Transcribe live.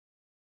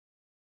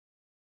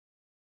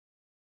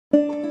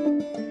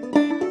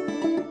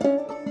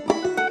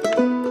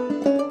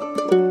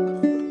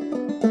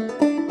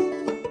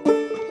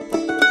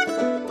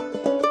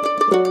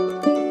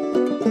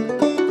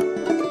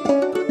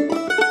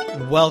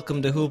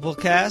welcome to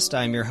Hooplecast.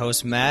 I'm your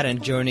host, Matt,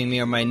 and joining me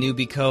are my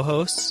newbie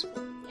co-hosts,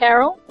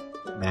 Carol,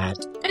 Matt,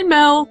 and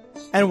Mel.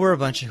 And we're a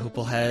bunch of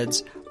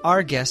Hoopleheads.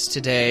 Our guest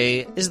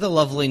today is the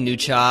lovely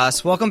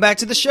Nuchas. Welcome back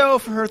to the show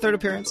for her third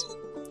appearance.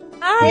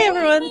 Hi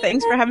everyone,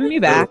 thanks for having me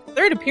back.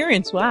 Third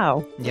appearance,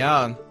 wow.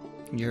 Yeah,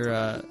 you're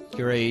a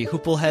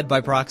Hooplehead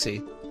by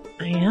proxy.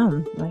 I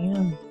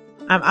am.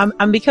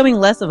 I'm becoming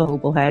less of a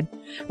Hooplehead.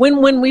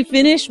 When we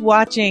finish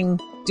watching,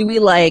 do we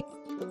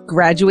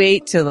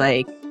graduate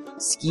to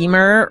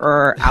Schemer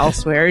or Al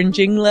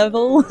Swearingen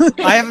level?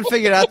 I haven't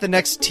figured out the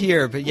next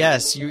tier, but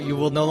yes, you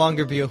will no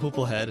longer be a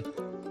Hooplehead.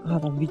 Oh,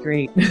 that'd be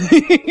great.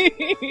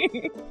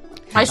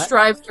 I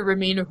strive to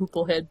remain a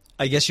hooplehead.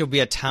 I guess you'll be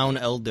a town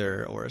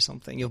elder or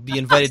something. You'll be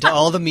invited to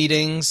all the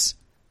meetings.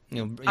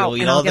 You'll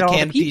eat all the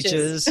canned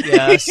peaches.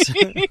 Yes.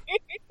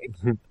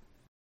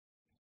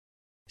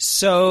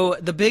 So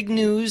the big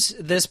news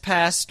this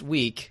past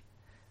week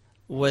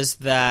was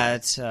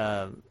that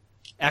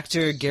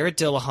actor Garrett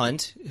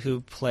Dillahunt,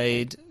 who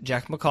played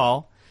Jack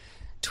McCall,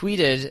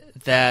 tweeted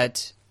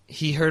that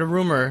he heard a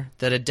rumor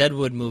that a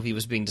Deadwood movie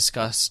was being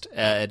discussed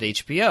at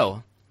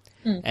HBO.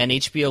 And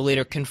HBO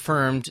later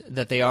confirmed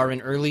that they are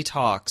in early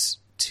talks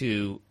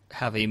to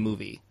have a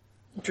movie.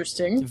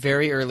 Interesting.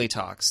 Very early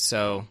talks,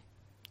 so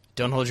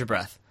don't hold your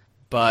breath.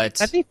 But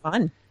that'd be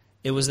fun.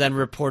 It was then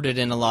reported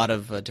in a lot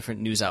of different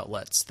news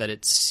outlets that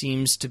it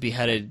seems to be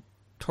headed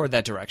toward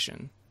that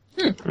direction.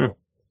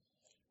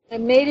 I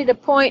made it a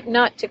point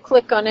not to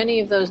click on any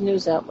of those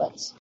news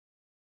outlets.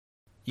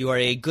 You are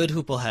a good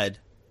Hooplehead.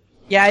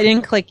 Yeah, I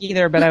didn't click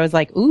either, but I was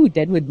like, ooh,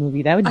 Deadwood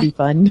movie, that would be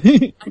fun.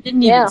 I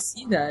didn't even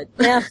see that.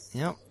 Yeah.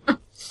 Yep.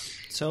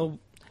 So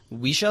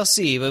we shall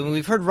see. But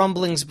we've heard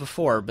rumblings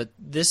before, but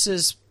this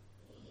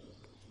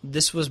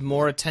was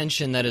more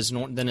attention than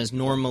is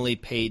normally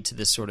paid to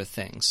this sort of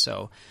thing.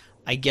 So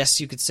I guess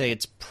you could say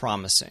it's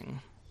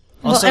promising.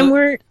 Also, and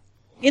we're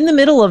in the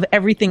middle of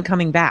everything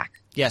coming back.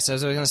 Yes,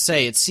 as I was going to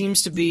say, it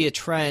seems to be a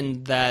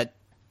trend that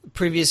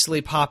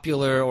previously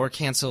popular or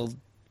canceled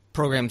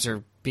programs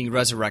are being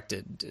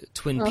resurrected.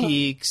 Twin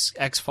Peaks,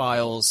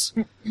 X-Files.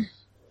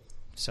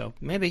 So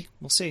maybe.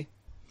 We'll see.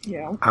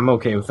 Yeah. I'm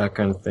okay with that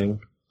kind of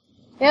thing.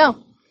 Yeah.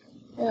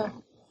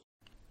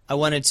 I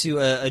wanted to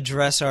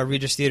address our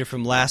Reader's Theater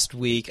from last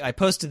week. I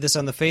posted this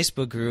on the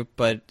Facebook group,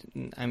 but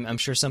I'm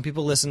sure some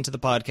people listen to the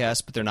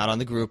podcast, but they're not on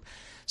the group,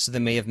 so they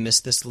may have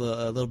missed this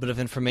little bit of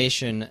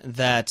information,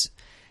 that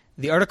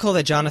the article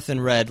that Jonathan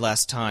read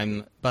last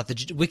time about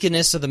the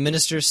wickedness of the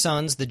minister's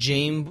sons, the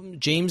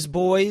James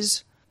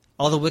boys,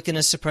 all the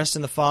wickedness suppressed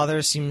in the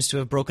father seems to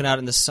have broken out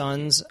in the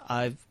sons.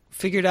 I've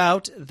figured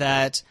out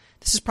that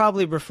this is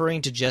probably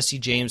referring to Jesse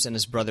James and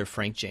his brother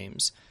Frank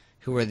James,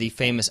 who were the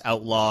famous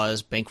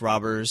outlaws, bank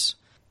robbers.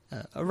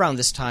 Around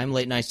this time,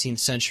 late 19th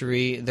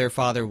century, their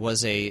father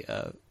was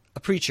a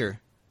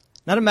preacher.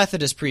 Not a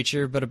Methodist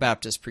preacher, but a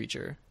Baptist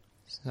preacher.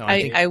 So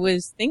I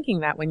was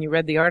thinking that when you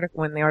read the article,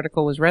 when the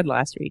article was read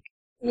last week.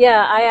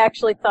 Yeah, I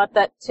actually thought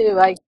that too.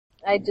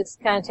 I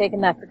just kind of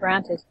taken that for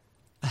granted.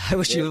 I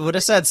wish you would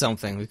have said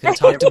something. We could have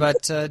talked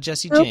about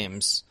Jesse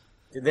James.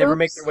 Did they ever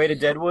make their way to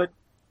Deadwood?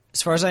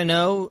 As far as I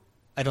know,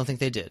 I don't think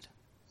they did.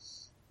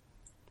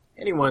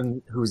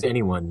 Anyone who's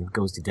anyone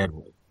goes to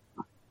Deadwood.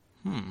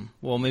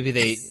 Well, maybe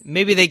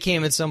they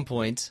came at some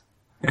point.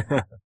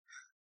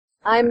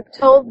 I'm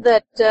told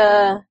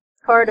that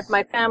part of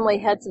my family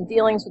had some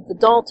dealings with the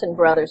Dalton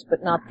brothers,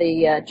 but not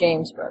the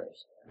James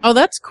brothers. Oh,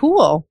 that's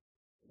cool.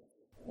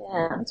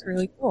 Yeah. That's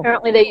really cool.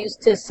 Apparently they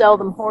used to sell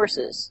them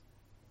horses.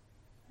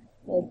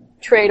 They'd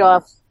trade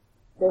off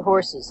their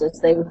horses as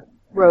they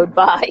rode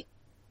by.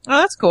 Oh,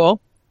 that's cool.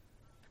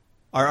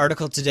 Our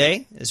article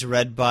today is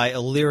read by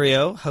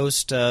Illyrio,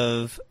 host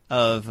of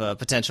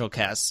Potential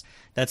Casts.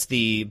 That's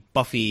the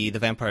Buffy the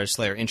Vampire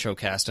Slayer intro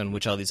cast on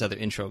which all these other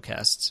intro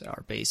casts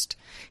are based.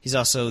 He's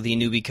also the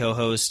newbie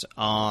co-host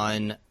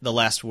on the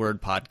Last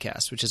Word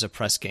podcast, which is a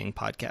Press Gang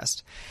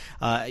podcast.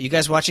 You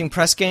guys watching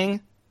Press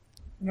Gang?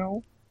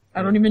 No.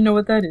 I don't even know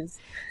what that is.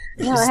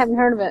 No, I haven't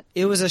heard of it.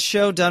 It was a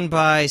show done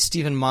by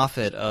Stephen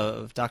Moffat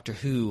of Doctor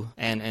Who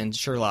and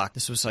Sherlock.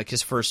 This was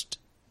his first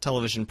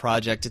television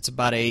project. It's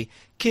about a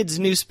kids'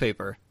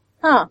 newspaper.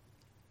 Huh.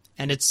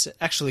 And it's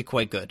actually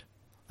quite good.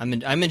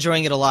 I'm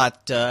enjoying it a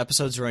lot.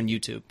 Episodes are on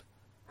YouTube.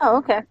 Oh,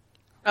 okay.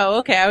 Oh,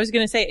 okay. I was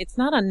going to say, it's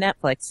not on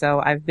Netflix, so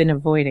I've been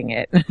avoiding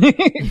it.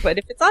 But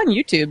if it's on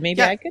YouTube,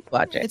 maybe I could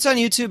watch it. It's on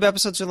YouTube.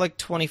 Episodes are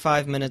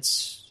 25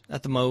 minutes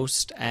at the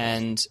most.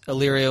 And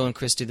Illyrio and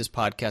Chris do this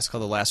podcast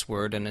called The Last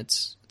Word, and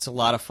it's a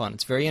lot of fun.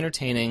 It's very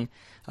entertaining.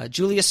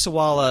 Julia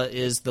Sawalha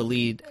is the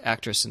lead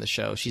actress in the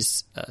show.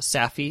 She's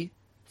Safi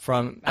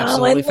from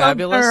Absolutely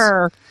Fabulous.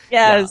 Her.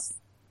 Yes.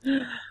 Yeah.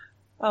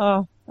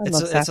 Oh,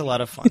 it's a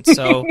lot of fun.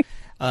 So,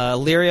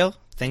 Illyrio,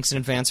 thanks in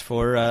advance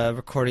for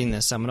recording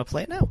this. I'm going to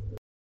play it now.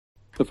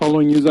 The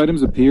following news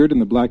items appeared in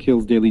the Black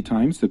Hills Daily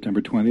Times, September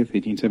 20th,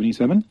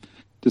 1877,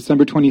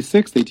 December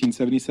 26th,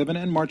 1877,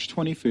 and March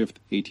 25th,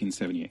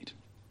 1878.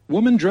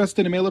 Woman dressed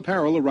in male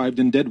apparel arrived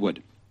in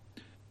Deadwood.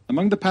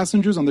 Among the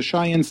passengers on the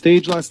Cheyenne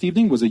stage last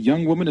evening was a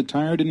young woman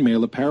attired in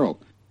male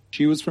apparel.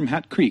 She was from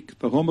Hat Creek,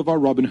 the home of our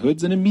Robin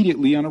Hoods, and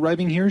immediately on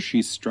arriving here,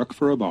 she struck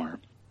for a bar.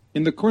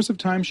 In the course of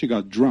time, she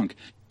got drunk,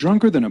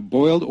 drunker than a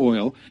boiled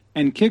oil,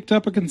 and kicked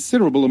up a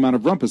considerable amount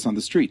of rumpus on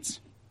the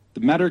streets.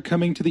 The matter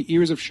coming to the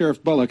ears of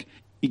Sheriff Bullock,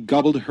 he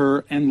gobbled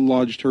her and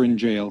lodged her in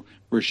jail,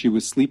 where she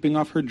was sleeping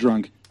off her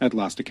drunk at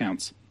last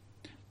accounts.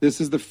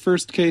 This is the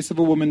first case of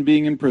a woman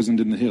being imprisoned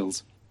in the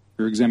hills.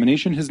 Her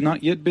examination has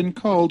not yet been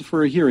called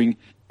for a hearing,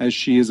 as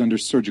she is under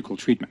surgical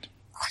treatment.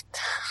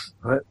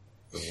 What?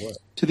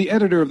 To the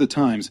editor of the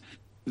Times,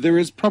 there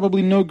is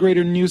probably no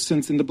greater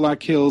nuisance in the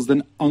Black Hills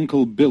than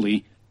Uncle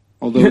Billy.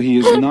 Although he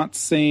is not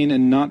sane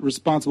and not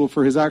responsible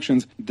for his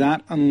actions,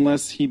 that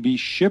unless he be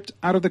shipped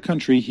out of the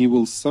country, he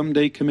will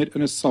someday commit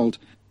an assault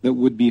that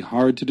would be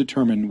hard to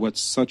determine what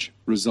such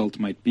result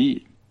might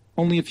be.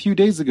 Only a few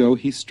days ago,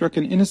 he struck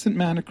an innocent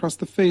man across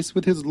the face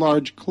with his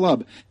large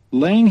club,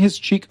 laying his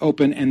cheek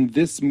open, and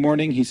this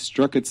morning he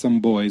struck at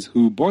some boys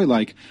who,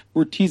 boy-like,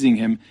 were teasing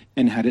him,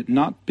 and had it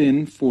not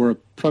been for a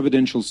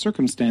providential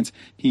circumstance,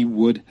 he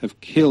would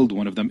have killed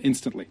one of them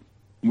instantly.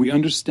 We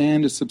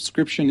understand a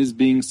subscription is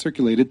being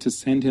circulated to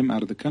send him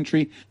out of the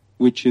country,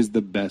 which is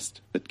the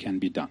best that can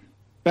be done.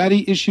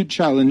 Fatty issued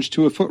challenge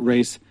to a foot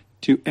race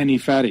to any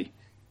fatty.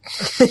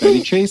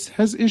 Fatty Chase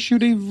has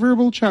issued a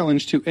verbal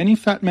challenge to any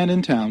fat man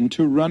in town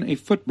to run a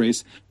foot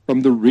race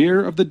from the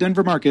rear of the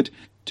Denver Market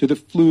to the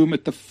flume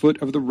at the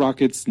foot of the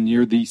Rockets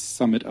near the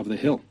summit of the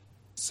hill.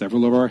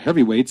 Several of our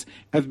heavyweights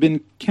have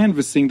been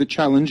canvassing the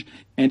challenge,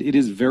 and it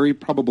is very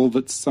probable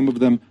that some of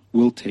them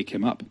will take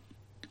him up.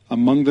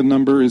 Among the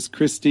number is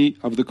Christie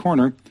of the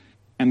Corner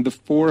and the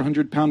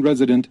 400-pound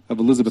resident of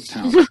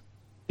Elizabethtown.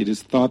 It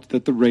is thought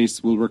that the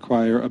race will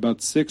require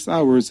about 6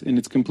 hours in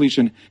its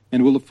completion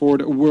and will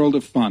afford a world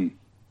of fun.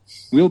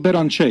 We'll bet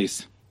on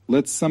Chase.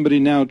 Let somebody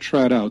now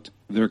trot out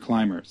their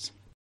climbers.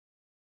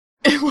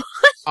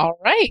 All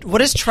right. What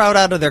does trout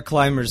out of their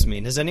climbers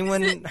mean? Has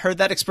anyone heard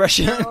that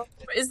expression?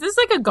 Is this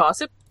like a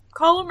gossip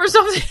column or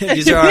something?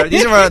 These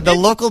are the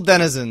local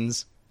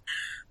denizens.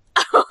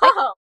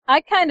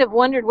 I kind of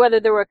wondered whether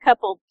there were a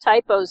couple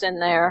typos in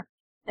there,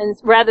 and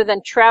rather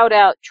than trout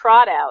out,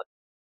 trot out.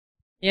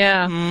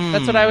 Yeah,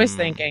 that's what I was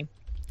thinking.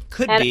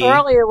 Could And be.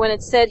 earlier when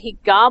it said he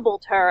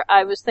gobbled her,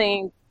 I was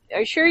thinking,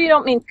 are you sure you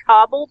don't mean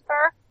cobbled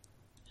her?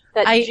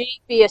 That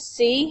G be a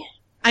C?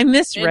 I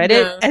misread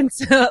it, and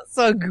so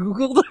I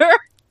Googled her.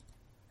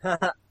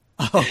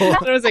 Oh.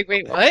 I was like,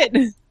 wait, what?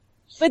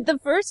 But the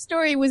first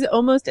story was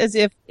almost as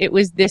if it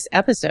was this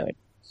episode.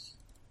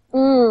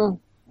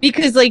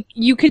 Because, like,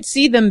 you could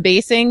see them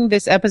basing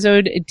this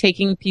episode,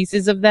 taking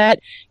pieces of that.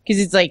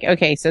 Because it's like,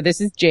 okay, so this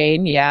is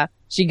Jane, yeah.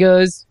 She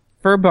goes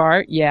for a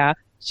bar, yeah.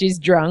 She's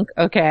drunk,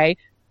 okay.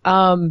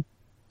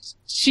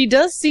 She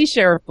does see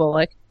Sheriff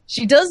Bullock.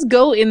 She does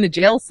go in the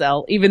jail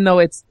cell, even though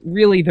it's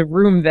really the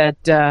room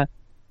that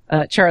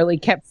Charlie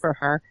kept for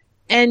her.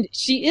 And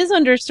she is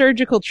under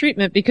surgical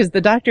treatment because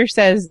the doctor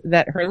says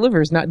that her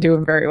liver's not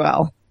doing very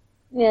well.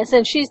 Yes,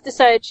 and she's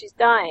decided she's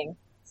dying.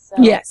 So.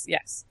 Yes.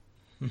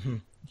 Mm-hmm.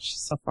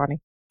 She's so funny.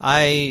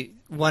 I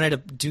wanted to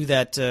do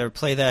that,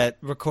 play that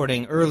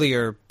recording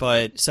earlier,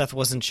 but Seth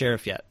wasn't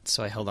sheriff yet,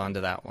 so I held on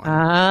to that one.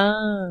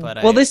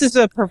 Well, this is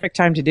a perfect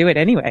time to do it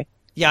anyway.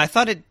 Yeah, I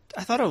thought it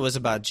was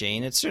about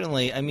Jane. It's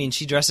certainly, I mean,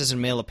 she dresses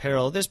in male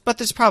apparel. There's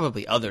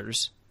probably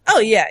others. Oh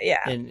yeah.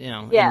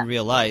 In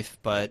real life,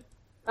 but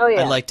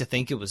I like to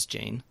think it was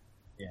Jane.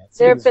 Yeah,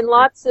 there have been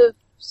lots of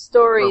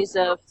stories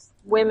of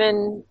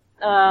women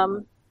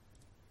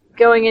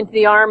going into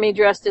the army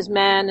dressed as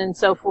men and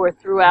so forth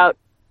throughout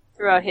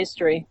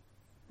history.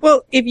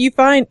 Well, if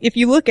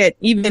you look at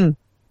even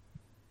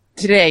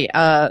today,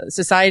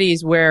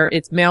 societies where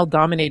it's male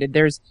dominated,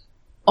 there's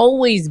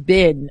always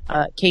been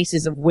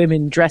cases of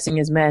women dressing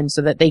as men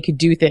so that they could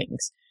do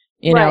things.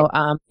 You know,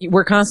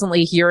 we're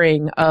constantly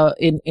hearing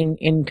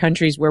in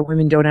countries where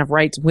women don't have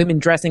rights, women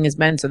dressing as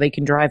men so they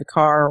can drive a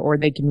car or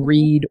they can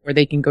read or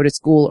they can go to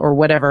school or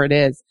whatever it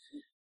is.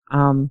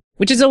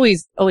 Which is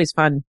always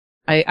fun.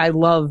 I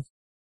love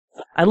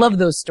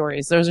those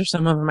stories. Those are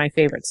some of my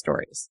favorite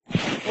stories.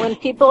 When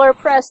people are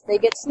oppressed, they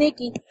get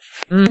sneaky.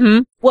 Mm-hmm.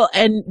 Well,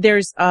 and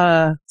there's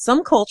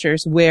some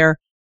cultures where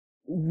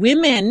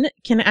women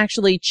can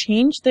actually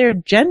change their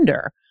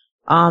gender.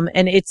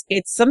 And it's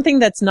something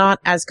that's not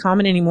as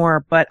common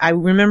anymore, but I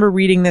remember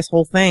reading this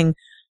whole thing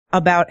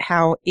about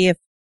how if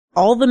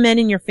all the men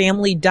in your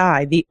family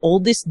die, the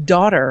oldest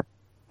daughter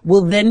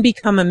will then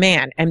become a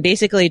man. And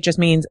basically it just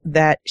means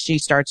that she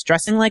starts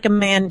dressing like a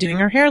man, doing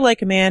her hair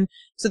like a man,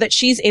 so that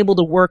she's able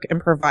to work and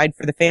provide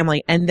for the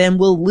family and then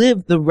will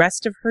live the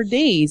rest of her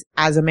days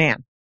as a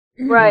man.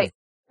 Right.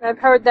 I've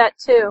heard that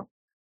too.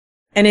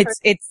 And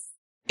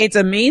it's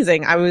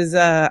amazing. I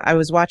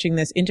was watching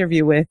this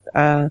interview with,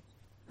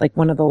 like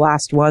one of the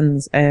last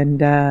ones,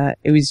 and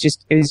it was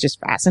just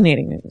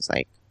fascinating. It was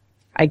like,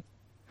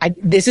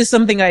 this is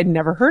something I'd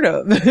never heard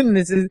of, and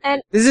this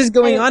is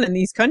going on in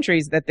these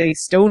countries that they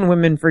stone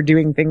women for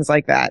doing things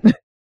like that.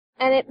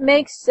 And it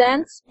makes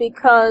sense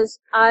because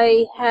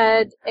I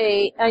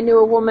knew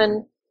a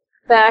woman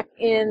back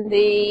in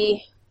the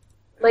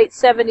late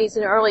 70s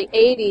and early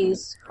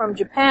 80s from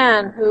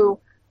Japan who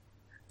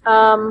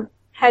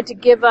had to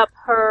give up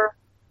her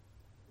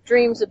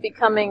dreams of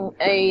becoming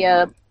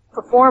a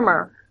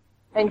performer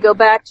and go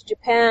back to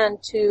Japan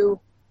to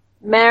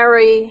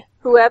marry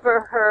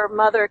whoever her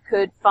mother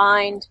could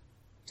find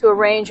to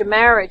arrange a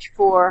marriage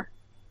for,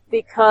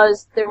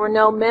 because there were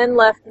no men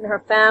left in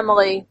her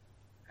family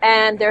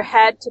and there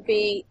had to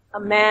be a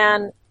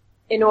man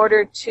in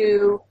order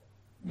to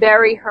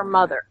bury her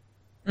mother.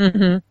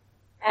 Mm-hmm.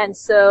 And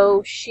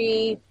so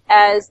she,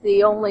 as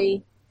the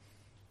only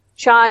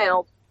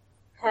child,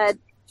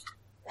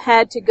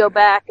 had to go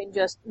back and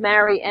just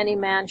marry any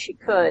man she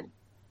could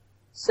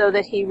so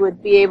that he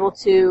would be able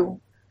to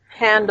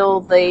handle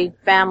the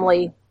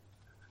family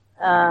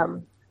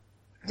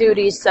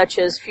duties such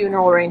as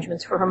funeral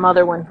arrangements for her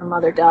mother when her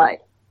mother died.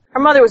 Her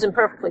mother was in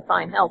perfectly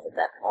fine health at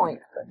that point.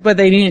 But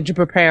they needed to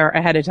prepare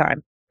ahead of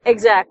time.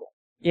 Exactly.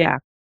 Yeah.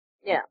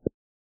 Yeah.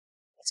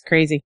 It's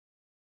crazy.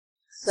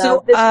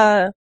 So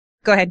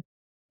go ahead.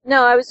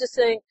 No, I was just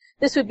saying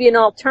this would be an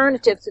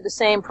alternative to the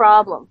same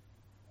problem.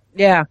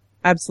 Yeah,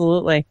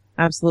 absolutely.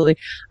 Absolutely.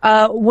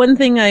 One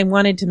thing I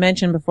wanted to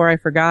mention before I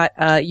forgot,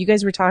 you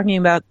guys were talking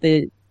about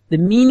the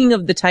meaning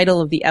of the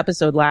title of the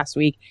episode last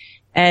week,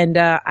 and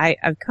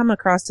I've come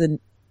across an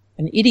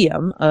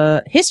idiom.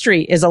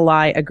 History is a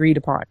lie agreed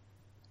upon,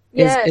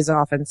 is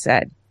often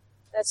said.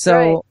 That's so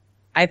right.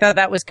 I thought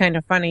that was kind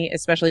of funny,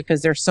 especially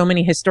because there's so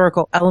many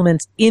historical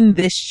elements in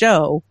this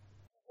show,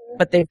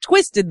 but they've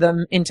twisted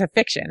them into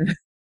fiction.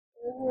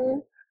 Mm-hmm.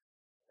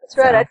 That's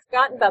right. I'd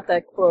forgotten about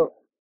that quote.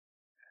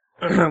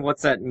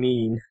 What's that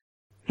mean?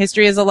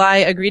 History is a lie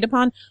agreed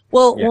upon.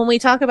 Well, Yeah. when we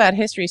talk about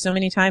history, so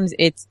many times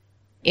it's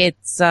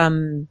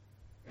the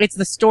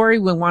story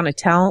we want to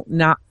tell,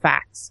 not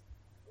facts.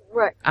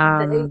 Right.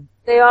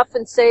 They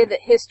often say that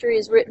history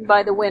is written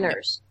by the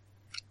winners.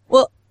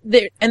 Well,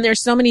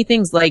 there's so many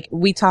things like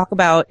we talk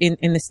about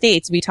in the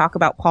States, we talk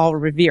about Paul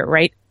Revere,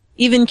 right?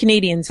 Even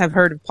Canadians have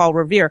heard of Paul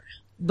Revere,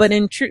 but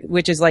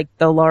which is like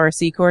the Laura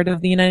Secord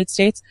of the United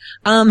States.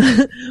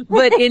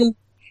 But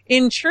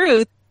in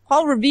truth,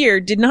 Paul Revere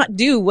did not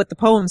do what the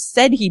poem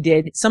said he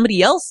did.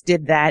 Somebody else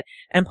did that,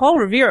 and Paul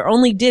Revere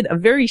only did a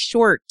very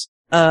short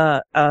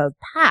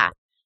path,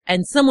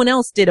 and someone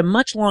else did a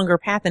much longer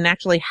path and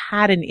actually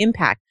had an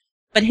impact.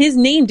 But his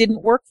name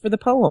didn't work for the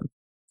poem.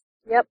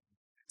 Yep.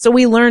 So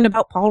we learned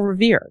about Paul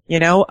Revere,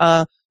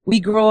 we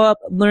grow up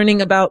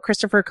learning about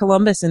Christopher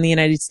Columbus in the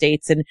United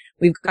States, and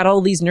we've got all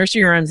these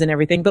nursery rhymes and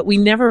everything, but we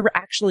never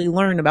actually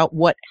learn about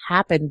what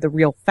happened, the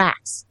real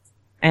facts.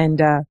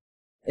 And,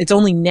 it's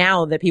only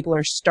now that people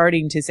are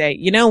starting to say,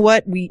 you know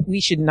what, we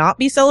should not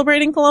be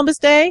celebrating Columbus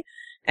Day,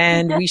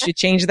 and we should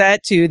change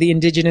that to the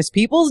Indigenous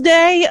Peoples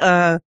Day.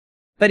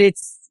 But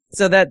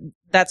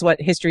that's what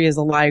history is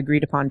a lie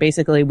agreed upon.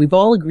 Basically, we've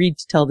all agreed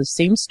to tell the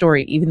same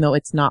story, even though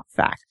it's not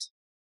fact.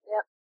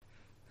 Yep.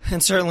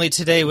 And certainly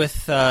today, with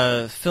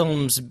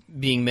films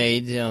being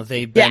made,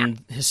 they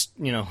bend,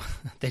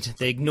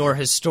 they ignore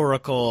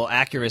historical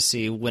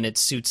accuracy when it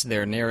suits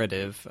their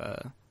narrative.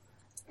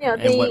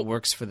 And what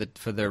works for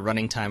the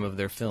running time of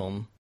their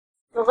film.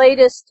 The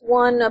latest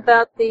one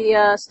about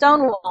the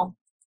Stonewall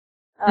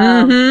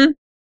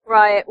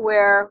riot,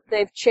 where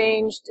they've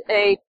changed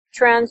a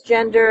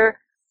transgender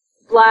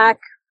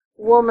black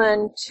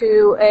woman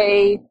to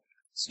a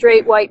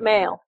straight white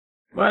male.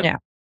 What? Yeah.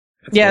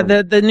 That's Yeah,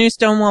 horrible. the new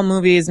Stonewall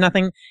movie is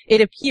nothing. It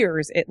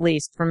appears, at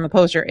least from the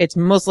poster, it's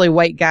mostly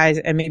white guys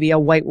and maybe a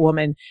white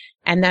woman,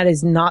 and that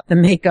is not the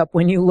makeup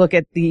when you look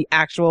at the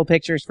actual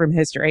pictures from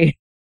history.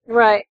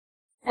 Right.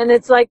 And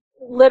it's like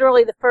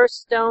literally the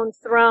first stone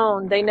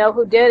thrown. They know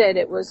who did it.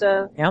 It was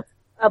a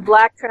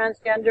black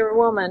transgender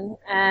woman,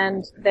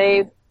 and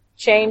they've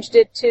changed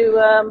it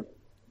to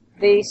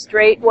the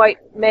straight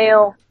white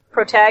male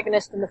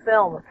protagonist in the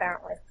film,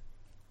 apparently.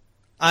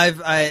 I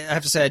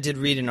have to say I did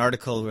read an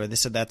article where they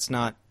said that's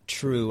not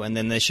true, and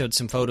then they showed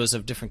some photos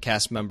of different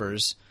cast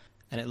members,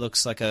 and it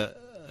looks like a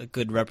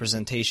good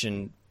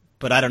representation.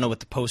 But I don't know what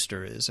the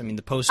poster is. I mean,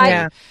 the poster.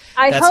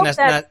 I hope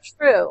that's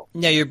true.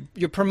 Yeah,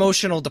 your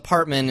promotional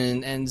department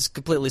and it's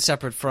completely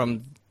separate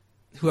from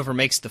whoever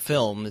makes the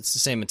film. It's the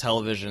same in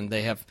television.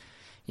 They have,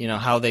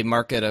 how they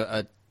market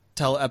a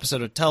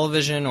episode of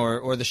television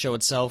or the show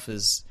itself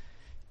is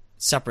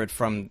separate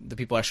from the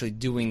people actually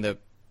doing the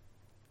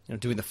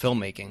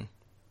filmmaking.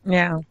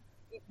 Yeah.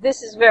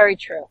 This is very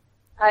true.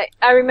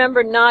 I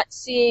remember not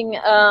seeing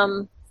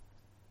the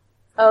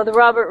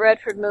Robert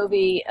Redford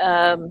movie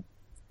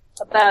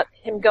about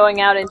him going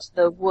out into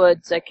the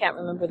woods. I can't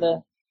remember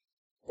the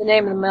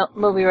name of the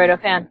movie right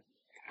offhand.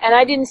 And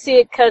I didn't see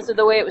it because of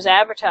the way it was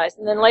advertised.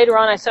 And then later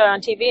on I saw it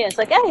on TV, and it's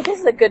like, hey, this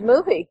is a good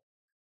movie.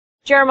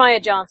 Jeremiah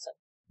Johnson.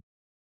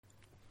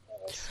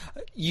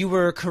 You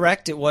were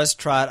correct. It was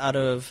Trot out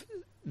of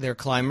their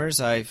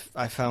Climbers. I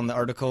found the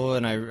article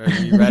and I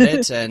reread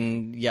it,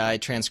 and yeah, I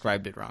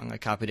transcribed it wrong. I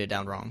copied it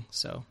down wrong.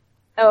 So.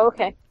 Oh,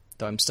 okay.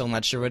 Though I'm still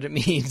not sure what it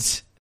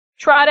means.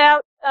 Trot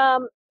out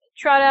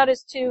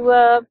is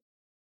to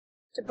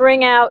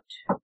bring out,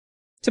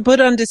 To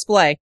put on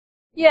display.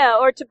 yeah,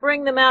 or to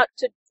bring them out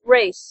to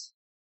race.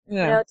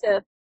 Yeah.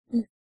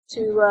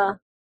 To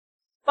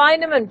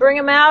find them and bring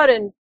them out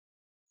and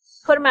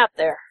put them out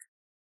there.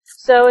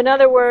 So, in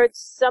other words,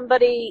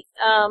 somebody,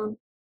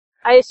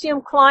 I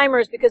assume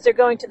climbers because they're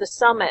going to the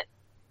summit.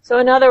 So,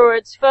 in other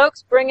words,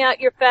 folks, bring out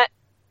your fat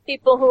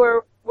people who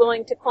are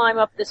willing to climb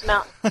up this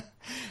mountain.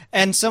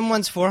 And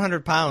someone's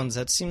 400 pounds.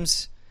 That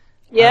seems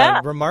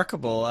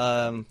remarkable.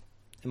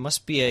 It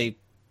must be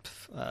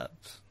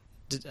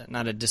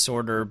not a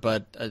disorder,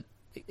 but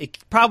it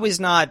probably is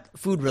not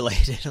food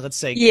related. Let's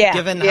say,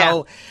 given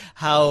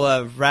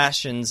how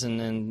rations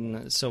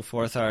and so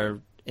forth are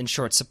in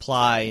short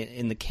supply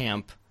in the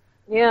camp.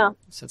 Yeah.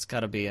 So it's got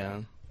to be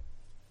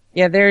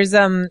there's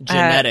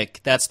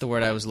genetic. That's the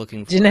word I was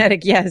looking for.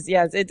 Genetic, yes.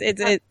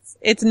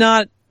 It's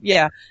not.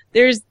 Yeah,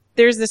 there's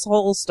this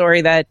whole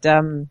story that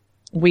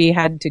we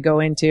had to go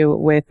into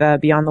with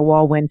Beyond the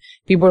Wall when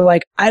people were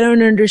like, I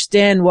don't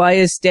understand why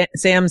is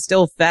Sam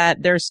still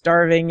fat? They're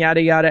starving,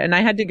 yada yada. And I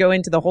had to go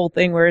into the whole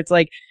thing where it's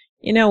like,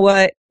 you know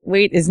what?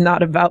 Weight is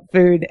not about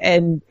food,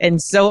 and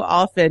so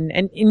often,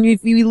 and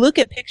if you look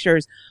at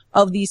pictures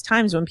of these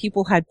times when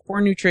people had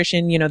poor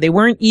nutrition, they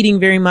weren't eating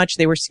very much,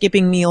 they were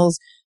skipping meals,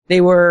 they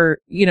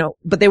were,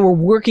 but they were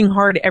working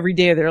hard every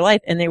day of their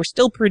life, and they were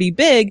still pretty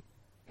big.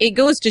 It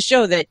goes to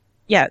show that,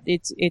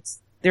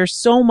 there's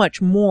so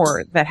much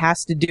more that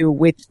has to do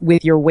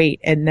with your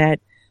weight, and that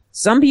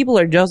some people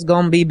are just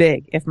gonna be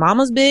big. If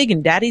mama's big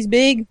and daddy's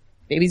big,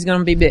 baby's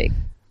gonna be big.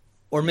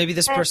 Or maybe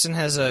this person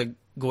has a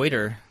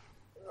goiter.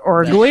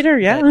 Or a goiter,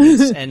 yeah.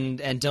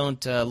 And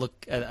don't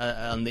look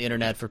on the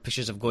internet for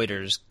pictures of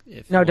goiters.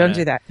 Don't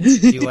do that.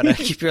 If you want to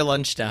keep your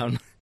lunch down.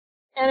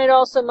 And it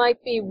also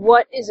might be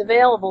what is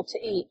available to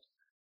eat.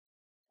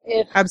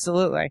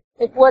 Absolutely.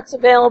 If what's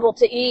available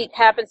to eat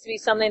happens to be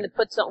something that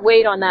puts some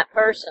weight on that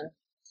person,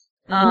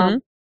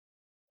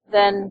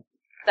 then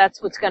that's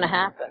what's going to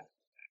happen.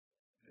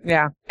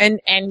 Yeah.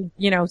 And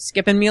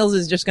skipping meals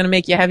is just going to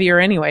make you heavier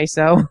anyway,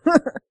 so.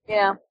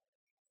 Yeah.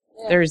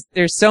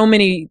 There's so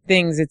many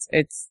things.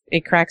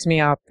 It cracks me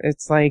up.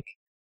 It's like,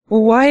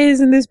 well, why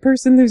isn't this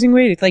person losing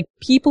weight? It's like,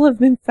 people have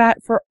been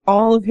fat for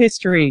all of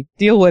history.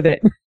 Deal with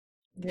it.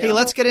 Yeah. Hey,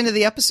 let's get into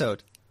the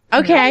episode.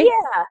 Okay.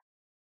 Yeah.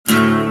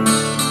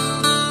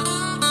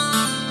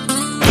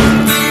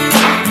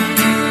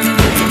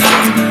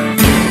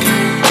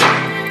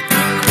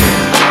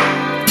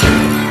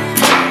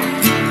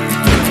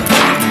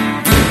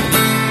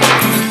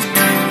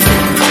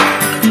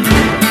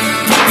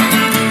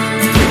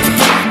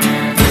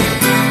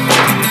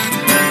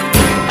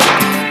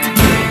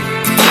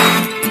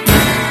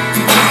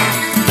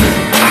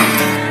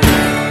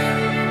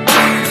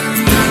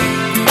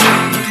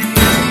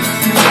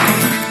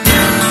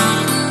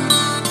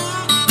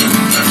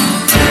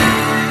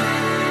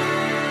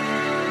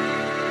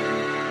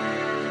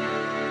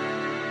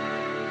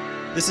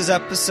 This is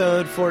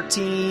episode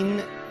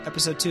 14,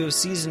 episode 2 of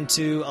season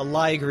 2, A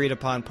Lie Agreed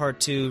Upon, part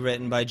 2,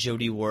 written by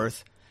Jody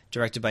Worth,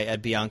 directed by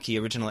Ed Bianchi,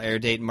 original air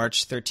date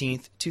March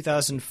 13th,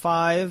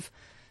 2005.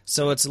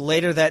 So it's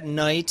later that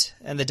night,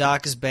 and the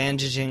doc is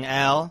bandaging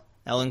Al.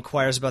 Al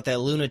inquires about that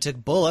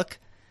lunatic Bullock.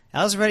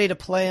 Al's ready to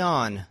play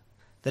on.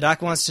 The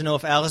doc wants to know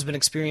if Al has been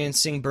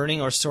experiencing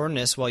burning or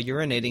soreness while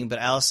urinating, but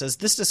Al says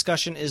this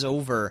discussion is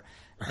over.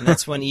 And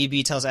that's when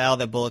EB tells Al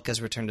that Bullock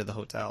has returned to the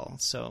hotel.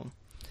 So,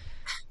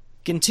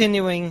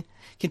 continuing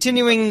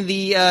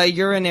the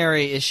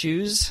urinary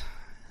issues.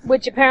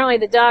 Which apparently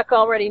the doc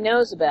already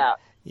knows about.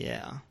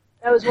 Yeah.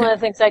 That was one of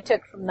the things I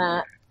took from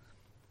that.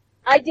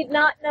 I did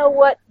not know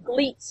what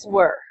gleats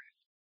were,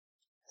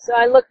 so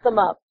I looked them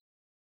up.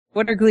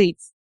 What are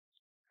gleats?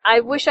 I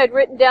wish I'd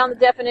written down the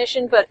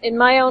definition, but in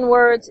my own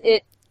words,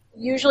 it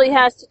usually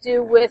has to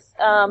do with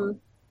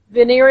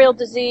venereal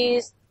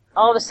disease.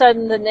 All of a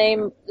sudden, the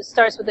name that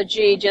starts with a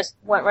G just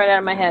went right out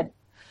of my head.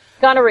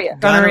 Gonorrhea.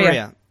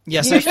 Gonorrhea.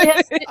 Yes,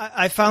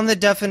 I found the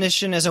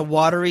definition as a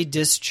watery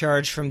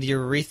discharge from the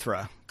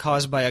urethra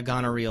caused by a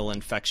gonorrheal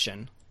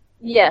infection.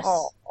 Yes.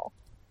 Oh,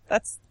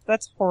 that's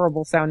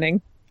horrible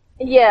sounding.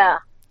 Yeah.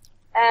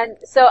 And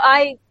so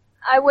I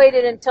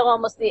waited until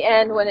almost the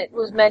end when it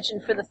was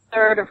mentioned for the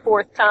third or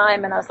fourth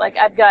time, and I was like,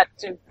 I've got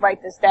to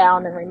write this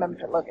down and remember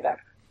to look it up.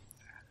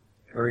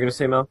 What were you going to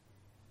say, Mel?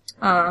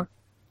 I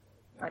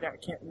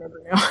can't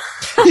remember now.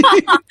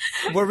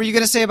 What were you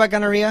going to say about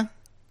gonorrhea?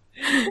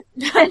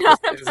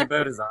 It was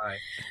about his eye.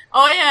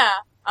 Oh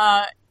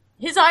yeah,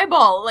 his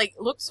eyeball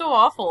looked so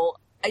awful.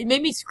 It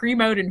made me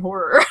scream out in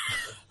horror.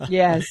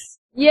 Yes.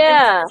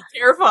 Yeah. It was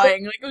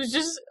terrifying. It was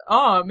just,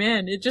 oh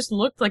man, it just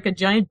looked like a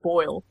giant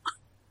boil.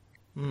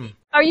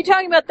 Are you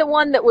talking about the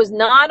one that was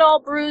not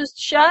all bruised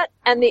shut,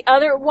 and the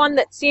other one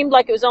that seemed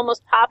like it was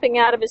almost popping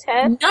out of his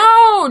head?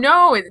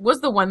 No, it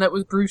was the one that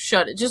was bruised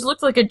shut. It just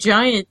looked like a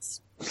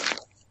giant,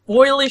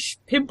 boilish,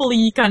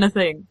 pimply kind of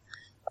thing.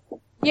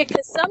 Yeah,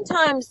 because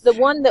sometimes the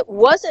one that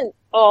wasn't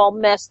all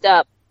messed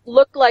up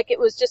looked like it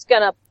was just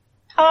going to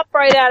pop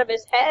right out of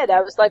his head.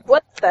 I was like,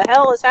 what the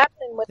hell is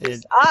happening with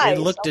his eyes?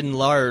 It looked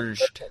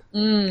enlarged.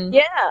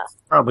 Yeah.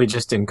 Probably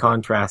just in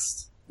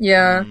contrast.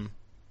 Yeah.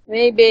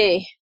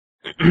 Maybe.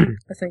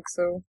 I think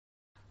so.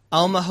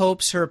 Alma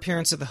hopes her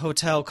appearance at the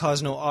hotel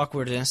caused no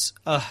awkwardness.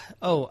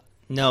 No,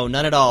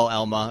 none at all,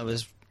 Alma. It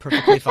was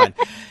perfectly fine.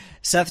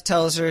 Seth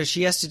tells her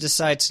she has to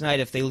decide tonight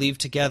if they leave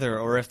together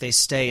or if they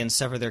stay and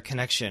sever their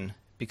connection,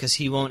 because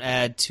he won't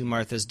add to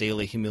Martha's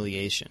daily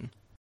humiliation.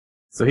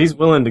 So he's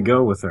willing to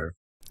go with her.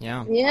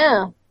 Yeah.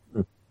 Yeah.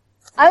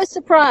 I was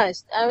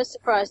surprised. I was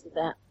surprised at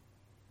that.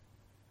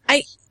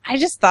 I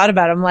just thought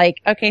about it. I'm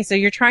like, okay, so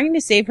you're trying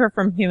to save her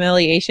from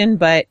humiliation,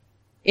 but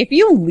if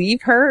you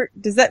leave her,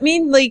 does that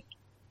mean like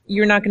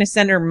you're not going to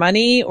send her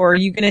money, or are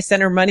you going to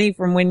send her money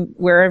from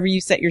wherever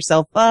you set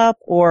yourself up,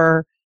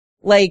 or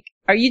like,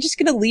 are you just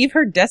going to leave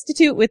her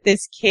destitute with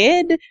this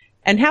kid?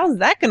 And how's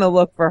that going to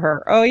look for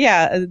her? Oh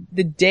yeah,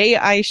 the day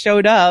I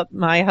showed up,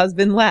 my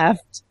husband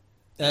left.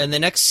 In the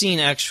next scene,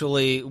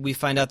 actually, we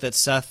find out that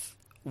Seth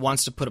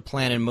wants to put a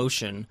plan in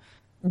motion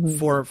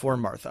for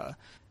Martha.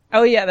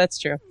 Oh yeah, that's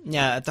true.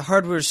 Yeah, at the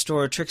hardware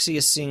store, Trixie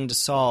is singing to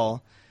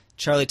Saul.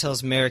 Charlie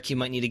tells Merrick he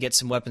might need to get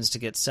some weapons to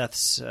get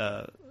Seth's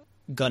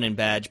gun and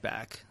badge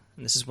back.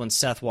 And this is when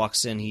Seth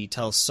walks in. He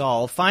tells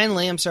Saul,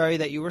 "Finally, I'm sorry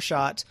that you were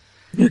shot."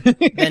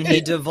 Then he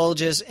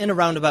divulges, in a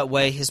roundabout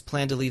way, his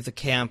plan to leave the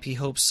camp. He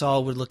hopes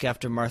Saul would look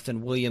after Martha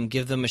and William,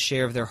 give them a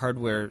share of their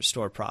hardware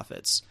store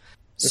profits.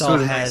 Saul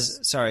has...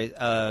 Nice. Sorry,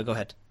 go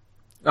ahead.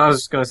 I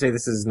was just going to say,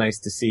 this is nice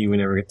to see. We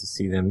never get to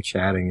see them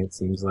chatting, it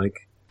seems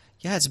like.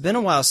 Yeah, it's been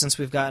a while since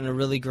we've gotten a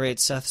really great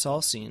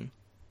Seth-Saul scene.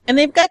 And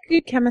they've got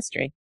good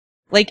chemistry.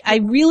 Like, I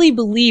really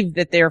believe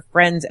that they're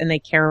friends and they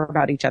care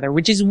about each other,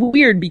 which is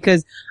weird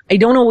because I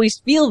don't always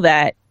feel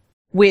that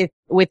with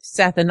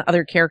Seth and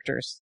other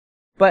characters.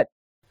 But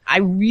I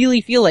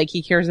really feel like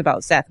he cares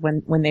about Seth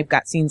when they've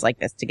got scenes like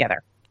this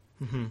together.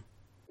 Mm-hmm.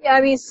 Yeah,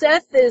 I mean,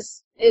 Seth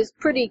is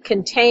pretty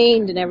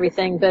contained and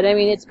everything, but I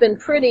mean, it's been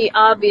pretty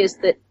obvious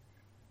that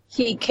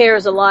he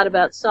cares a lot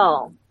about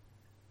Saul.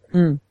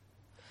 Mm.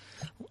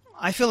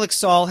 I feel like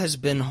Saul has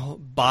been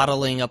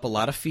bottling up a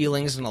lot of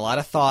feelings and a lot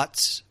of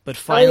thoughts, but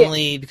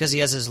finally, because he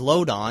has his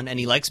load on, and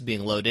he likes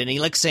being loaded, and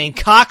he likes saying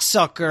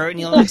cocksucker, and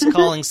he likes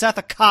calling Seth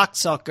a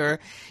cocksucker,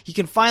 he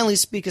can finally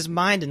speak his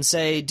mind and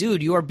say,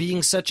 dude, you are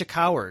being such a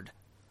coward.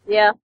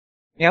 Yeah.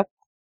 Yep.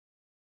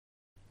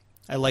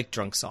 I like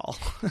Drunk Saul.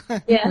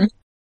 Yeah.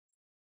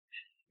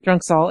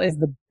 Drunk Saul is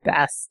the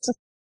best.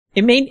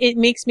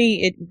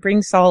 It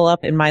brings Saul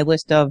up in my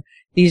list of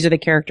these are the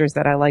characters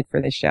that I like for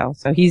this show.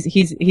 So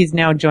he's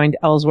now joined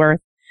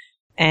Ellsworth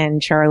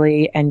and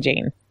Charlie and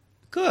Jane.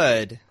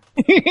 Good.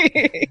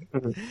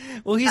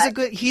 Well,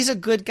 he's a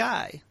good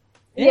guy.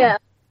 Yeah.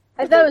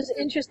 I thought it was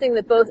interesting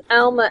that both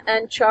Alma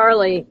and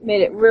Charlie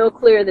made it real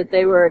clear that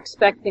they were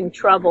expecting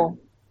trouble.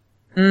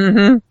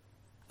 Mm-hmm.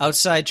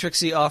 Outside,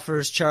 Trixie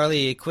offers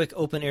Charlie a quick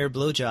open-air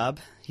blowjob.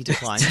 He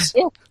declines.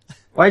 Yeah.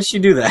 Why'd she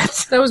do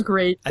that? That was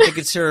great. I think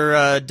it's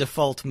her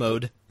default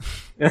mode.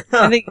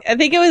 I think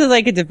it was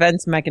like a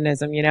defense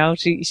mechanism, you know?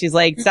 She's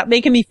like, stop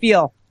making me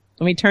feel.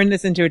 Let me turn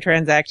this into a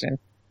transaction.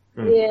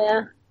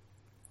 Yeah.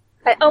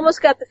 I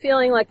almost got the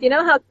feeling like, you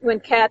know how when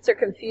cats are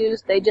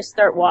confused, they just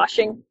start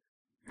washing?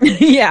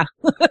 Yeah.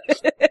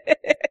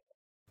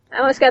 I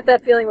almost got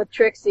that feeling with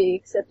Trixie,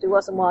 except it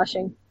wasn't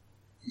washing.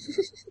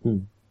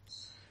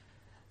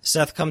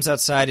 Seth comes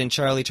outside and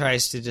Charlie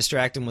tries to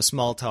distract him with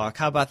small talk.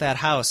 How about that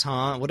house,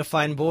 huh? What a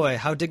fine boy.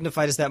 How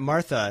dignified is that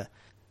Martha?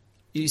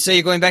 You say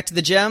you're going back to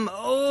the gem?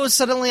 Oh,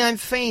 suddenly I'm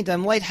faint.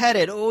 I'm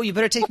lightheaded. Oh, you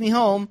better take me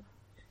home.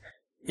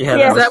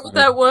 Yeah, Is that what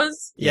that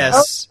was?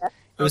 Yes. Oh,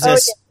 it was a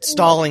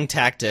stalling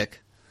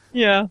tactic.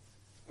 Yeah.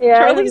 Yeah.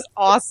 Charlie's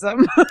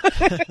awesome.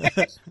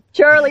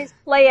 Charlie's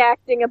play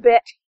acting a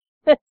bit.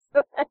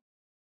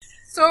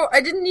 So,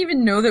 I didn't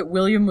even know that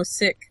William was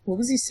sick. What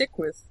was he sick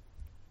with?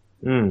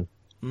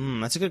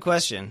 That's a good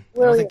question. I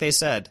William. don't think they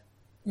said.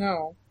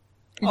 No.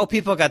 Oh,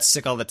 people got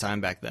sick all the time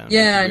back then.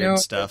 Yeah, I Weird know.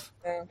 Stuff.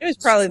 It was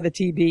probably the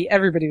TB.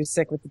 Everybody was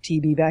sick with the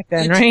TB back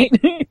then,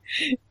 right?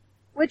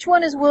 Which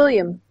one is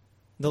William?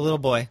 The little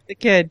boy. The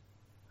kid.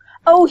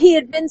 Oh, he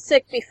had been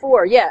sick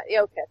before. Yeah,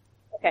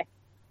 okay.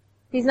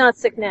 He's not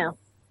sick now.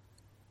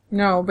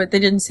 No, but they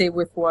didn't say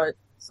with what,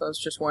 so I was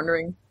just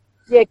wondering.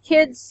 Yeah,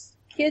 kids,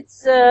 it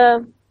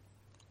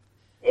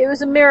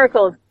was a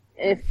miracle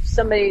if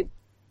somebody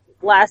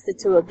lasted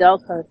to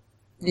adulthood.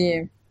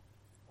 Yeah.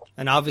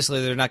 And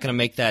obviously they're not going to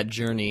make that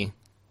journey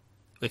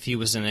if he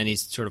was in any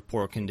sort of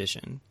poor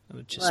condition. It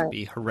would just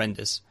be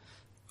horrendous.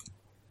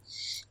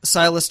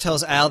 Silas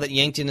tells Al that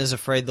Yankton is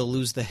afraid they'll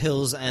lose the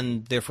hills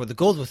and therefore the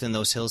gold within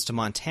those hills to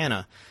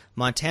Montana.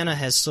 Montana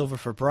has silver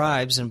for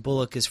bribes, and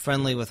Bullock is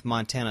friendly with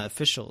Montana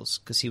officials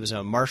because he was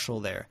a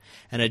marshal there,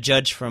 and a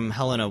judge from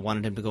Helena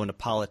wanted him to go into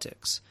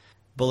politics.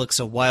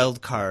 Bullock's a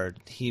wild card.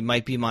 He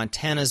might be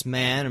Montana's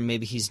man, or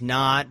maybe he's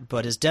not,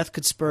 but his death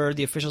could spur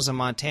the officials in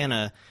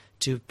Montana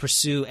to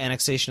pursue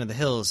annexation of the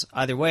hills.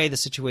 Either way, the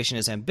situation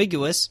is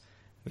ambiguous.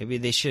 Maybe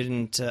they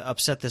shouldn't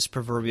upset this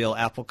proverbial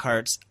apple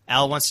cart.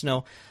 Al wants to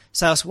know,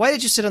 Silas, why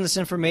did you sit on this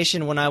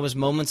information when I was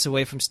moments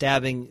away from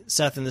stabbing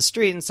Seth in the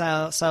street? And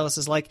Silas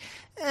is like,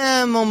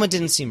 moment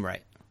didn't seem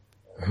right.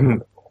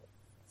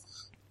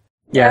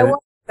 Yeah, I wondered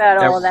about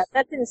all of that.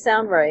 That didn't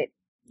sound right.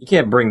 You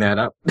can't bring that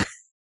up.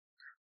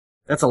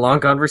 That's a long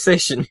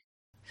conversation.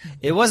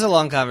 It was a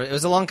long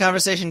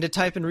conversation to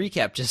type and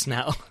recap just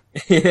now.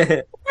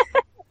 But,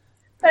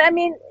 I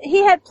mean,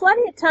 he had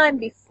plenty of time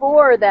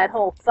before that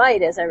whole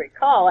fight, as I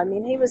recall. I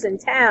mean, he was in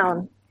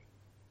town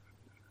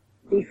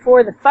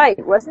before the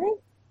fight, wasn't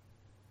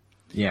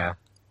he? Yeah.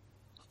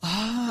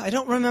 I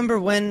don't remember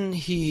when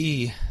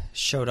he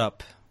showed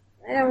up.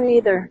 I don't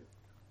either.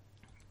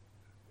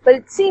 But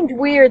it seemed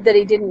weird that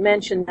he didn't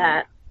mention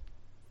that.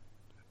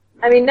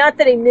 I mean, not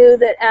that he knew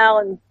that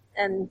Al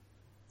and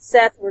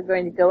Seth were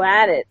going to go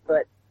at it,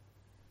 but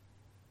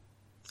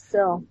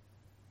still.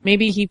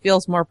 Maybe he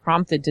feels more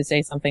prompted to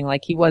say something,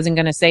 like he wasn't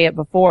going to say it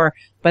before,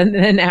 but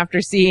then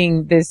after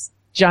seeing this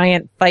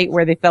giant fight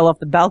where they fell off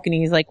the balcony,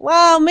 he's like,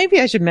 well,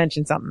 maybe I should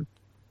mention something.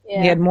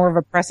 Yeah. He had more of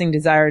a pressing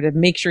desire to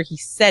make sure he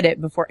said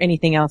it before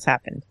anything else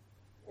happened.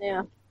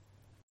 Yeah.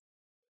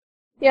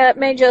 Yeah, it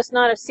may just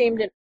not have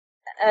seemed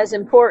as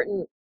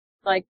important,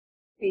 like,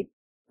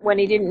 when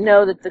he didn't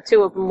know that the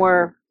two of them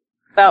were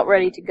about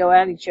ready to go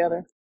at each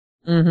other.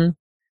 Mm-hmm.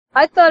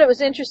 I thought it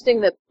was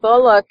interesting that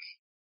Bullock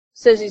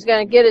says he's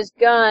going to get his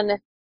gun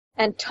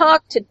and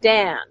talk to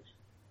Dan,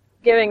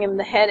 giving him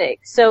the headache.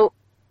 So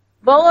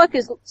Bullock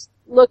is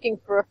looking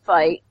for a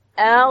fight.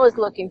 Al is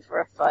looking for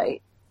a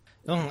fight.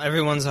 Oh,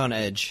 everyone's on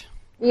edge.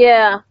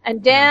 Yeah,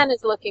 and Dan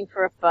is looking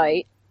for a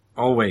fight.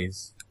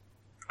 Always.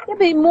 Yeah,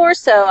 but more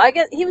so. I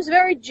guess he was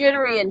very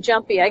jittery and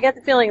jumpy. I got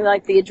the feeling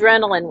like the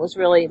adrenaline was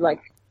really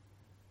like...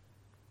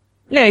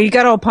 Yeah, he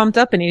got all pumped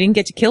up and he didn't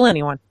get to kill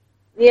anyone.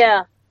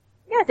 Yeah.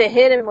 You got to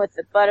hit him with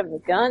the butt of the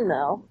gun,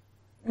 though.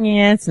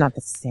 Yeah, it's not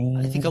the same.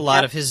 I think a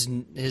lot of his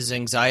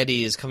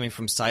anxiety is coming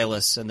from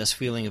Silas and this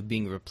feeling of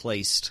being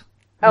replaced.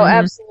 Oh,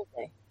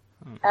 absolutely.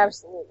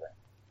 Absolutely.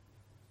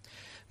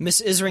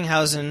 Miss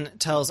Isringhausen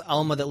tells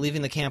Alma that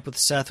leaving the camp with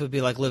Seth would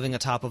be like living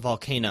atop a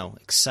volcano.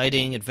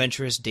 Exciting,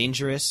 adventurous,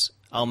 dangerous.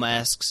 Alma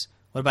asks,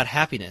 what about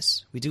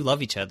happiness? We do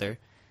love each other.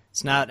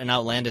 It's not an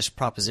outlandish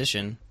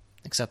proposition,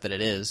 except that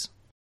it is.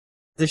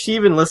 Does she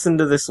even listen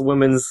to this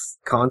woman's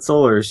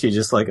console, or is she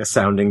just like a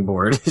sounding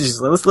board?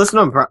 She's like, listen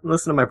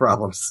to my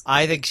problems.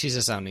 I think she's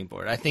a sounding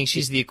board. I think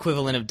she's the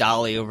equivalent of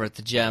Dolly over at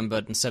the Gem,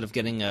 but instead of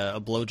getting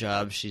a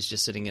blowjob, she's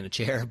just sitting in a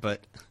chair.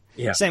 But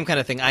Yeah. same kind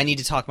of thing. I need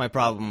to talk my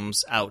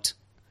problems out.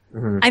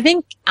 Mm-hmm. I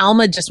think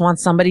Alma just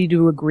wants somebody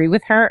to agree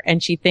with her,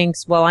 and she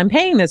thinks, well, I'm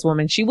paying this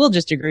woman. She will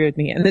just agree with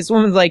me. And this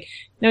woman's like,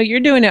 no, you're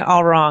doing it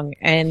all wrong.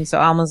 And so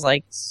Alma's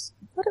like,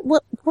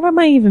 what am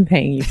I even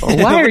paying you for?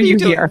 Why are you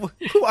here?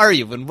 Who are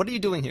you, and what are you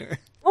doing here?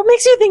 What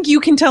makes you think you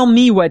can tell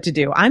me what to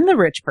do? I'm the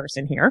rich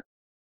person here.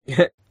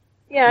 Yeah,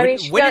 I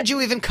mean, Where did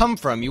you even come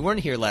from? You weren't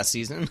here last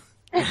season.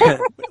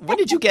 When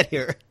did you get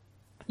here?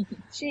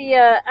 she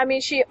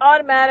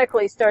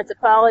automatically starts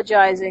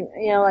apologizing,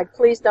 like,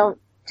 please don't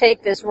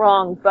take this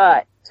wrong,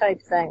 but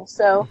type thing.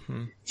 So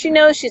she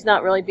knows she's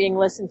not really being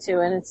listened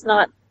to, and it's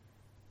not.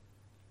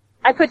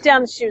 I put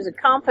down that she was a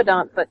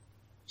confidant, but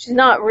she's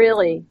not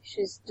really.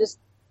 She's just,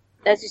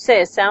 as you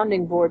say, a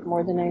sounding board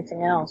more than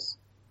anything else.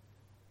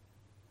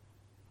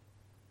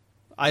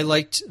 I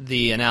liked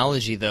the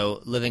analogy,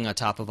 though, living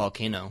atop a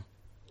volcano.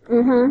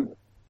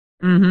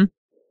 Mm-hmm. Mm-hmm.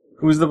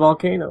 Who's the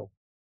volcano?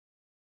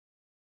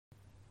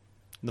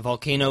 The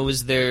volcano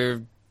is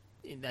their,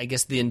 I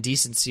guess, the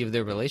indecency of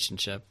their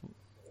relationship.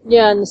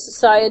 Yeah, and the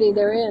society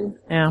they're in.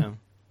 Yeah. Yeah.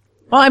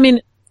 Well, I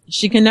mean,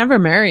 she can never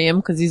marry him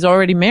because he's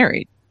already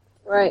married.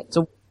 Right.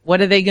 So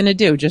what are they going to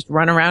do? Just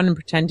run around and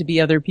pretend to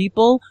be other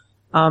people?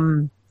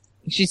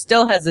 She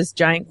still has this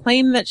giant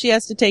claim that she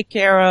has to take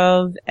care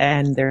of,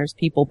 and there's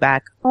people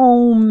back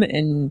home,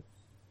 and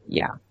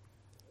yeah.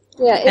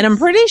 Yeah, And I'm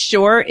pretty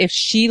sure if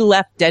she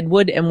left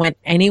Deadwood and went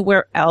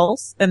anywhere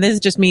else, and this is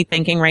just me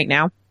thinking right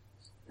now,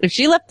 if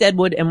she left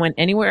Deadwood and went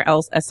anywhere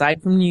else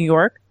aside from New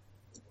York,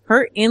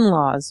 her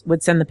in-laws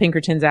would send the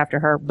Pinkertons after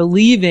her,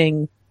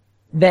 believing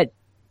that,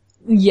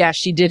 yeah,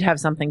 she did have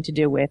something to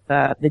do with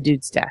the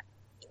dude's death.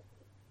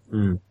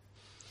 Mm.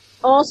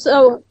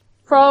 also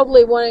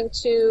probably wanting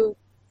to.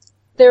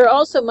 There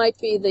also might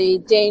be the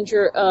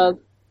danger of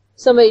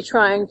somebody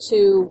trying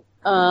to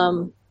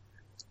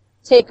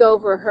take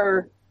over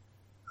her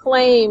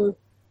claim,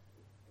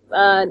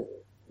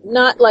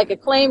 not like a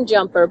claim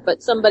jumper,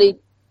 but somebody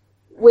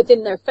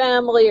within their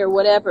family or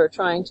whatever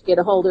trying to get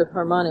a hold of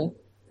her money.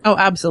 Oh,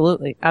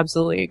 absolutely.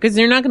 Absolutely. Because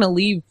they're not going to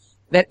leave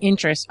that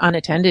interest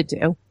unattended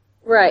to.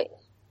 Right.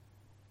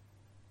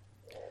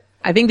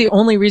 I think the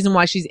only reason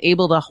why she's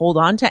able to hold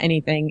on to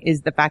anything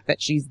is the fact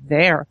that she's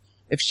there.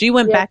 If she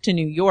went back to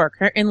New York,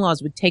 her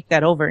in-laws would take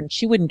that over and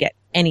she wouldn't get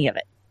any of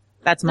it.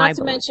 That's my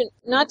belief.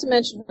 Not to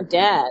mention her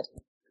dad.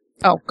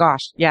 Oh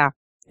gosh, yeah.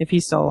 If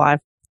he's still alive.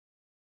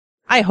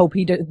 I hope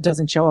he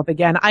doesn't show up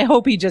again. I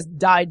hope he just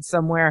died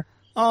somewhere.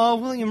 Oh,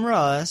 William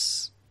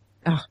Ross.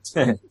 Oh.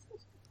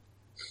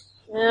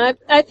 Yeah,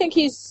 I think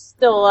he's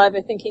still alive.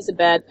 I think he's a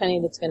bad penny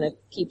that's going to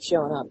keep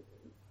showing up.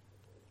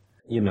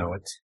 You know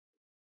it.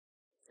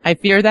 I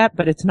fear that,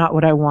 but it's not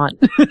what I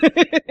want.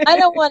 I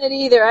don't want it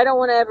either. I don't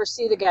want to ever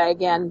see the guy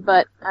again,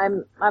 but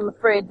I'm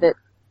afraid that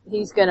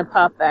he's going to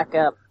pop back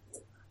up.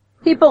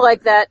 People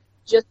like that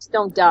just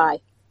don't die.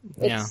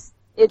 Yeah.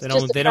 It's They just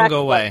don't. a They don't fact go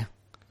of away. life.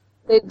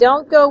 They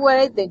don't go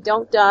away. They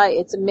don't die.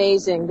 It's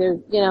amazing.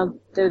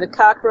 They're the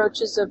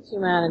cockroaches of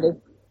humanity.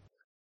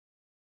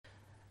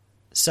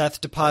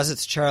 Seth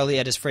deposits Charlie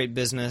at his freight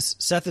business.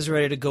 Seth is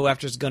ready to go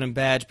after his gun and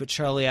badge, but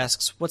Charlie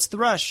asks, "What's the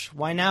rush?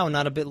 Why now,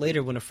 not a bit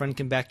later when a friend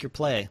can back your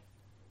play?"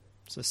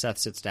 So Seth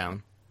sits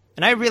down.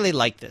 And I really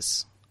like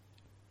this.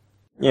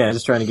 Yeah,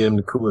 just trying to get him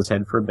to cool his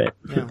head for a bit.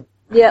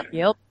 Yeah.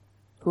 Yep.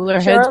 Cooler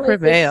heads Charlie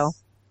prevail.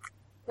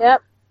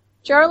 Yep.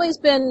 Charlie's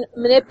been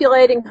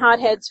manipulating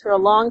hotheads for a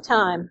long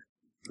time.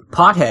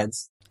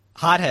 Potheads.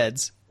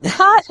 Hotheads.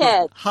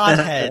 Hotheads.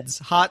 Hotheads.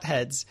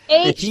 Hotheads.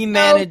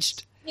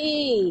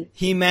 H-O-T.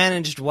 He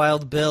managed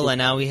Wild Bill, and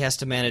now he has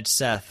to manage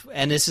Seth.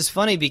 And this is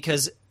funny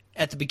because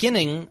at the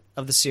beginning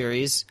of the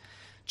series,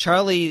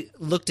 Charlie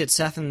looked at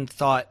Seth and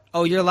thought,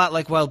 "Oh, you're a lot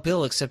like Wild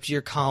Bill, except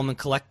you're calm and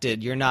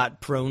collected. You're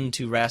not prone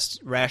to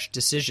rash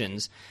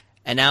decisions."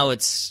 And now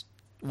it's,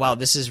 wow,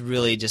 this is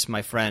really just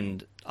my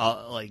friend,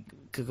 like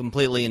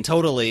completely and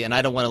totally, and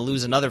I don't want to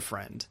lose another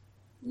friend.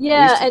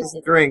 Yeah, At least he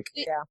doesn't drink.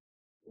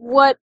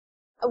 what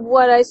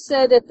I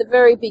said at the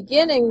very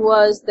beginning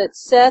was that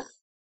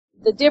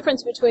the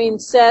difference between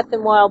Seth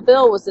and Wild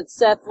Bill was that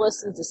Seth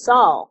listened to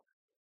Saul,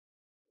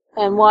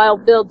 and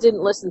Wild Bill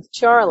didn't listen to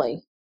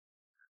Charlie.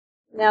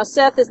 Now,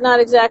 Seth is not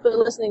exactly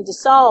listening to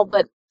Saul,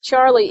 but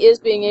Charlie is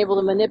being able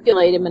to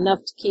manipulate him enough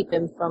to keep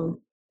him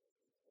from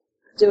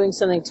doing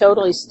something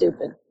totally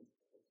stupid.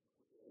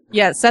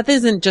 Yeah, Seth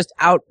isn't just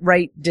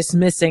outright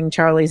dismissing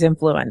Charlie's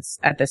influence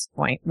at this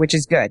point, which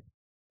is good.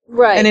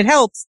 Right. And it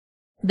helps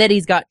that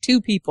he's got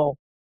two people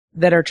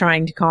that are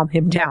trying to calm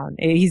him down.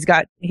 He's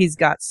got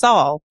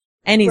Saul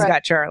and he's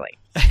got Charlie.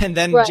 And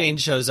then Jane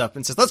shows up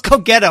and says, "Let's go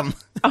get him."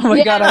 Oh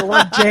my God, I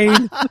love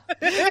Jane.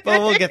 But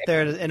we'll get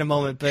there in a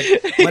moment. But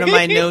one of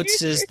my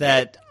notes is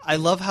that I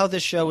love how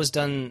this show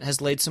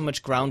has laid so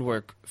much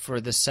groundwork for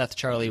the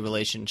Seth-Charlie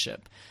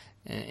relationship.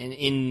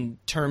 In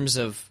terms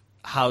of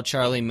how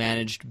Charlie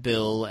managed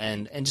Bill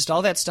and just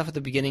all that stuff at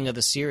the beginning of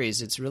the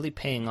series, it's really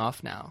paying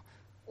off now.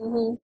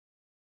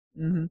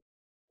 Mm-hmm. Mm-hmm.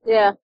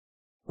 Yeah.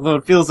 Although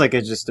it feels like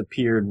it just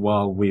appeared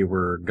while we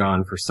were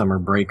gone for summer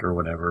break or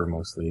whatever,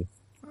 mostly.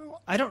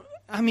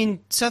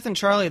 Seth and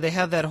Charlie, they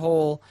had that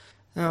whole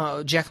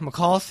Jack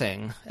McCall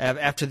thing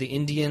after the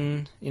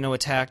Indian,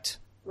 attacked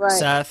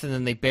Seth, and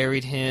then they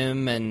buried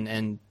him,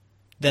 and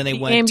then they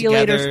went Ambulators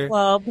together.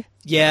 Club.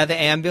 Yeah, the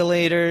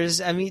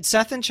Ambulators. I mean,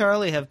 Seth and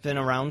Charlie have been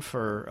around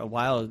for a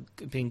while,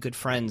 being good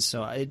friends,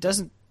 so it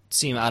doesn't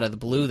seem out of the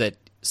blue that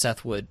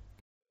Seth would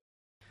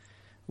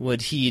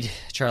heed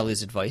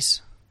Charlie's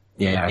advice.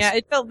 Yeah,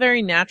 it felt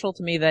very natural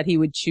to me that he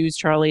would choose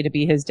Charlie to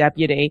be his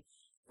deputy.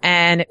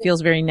 And it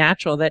feels very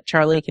natural that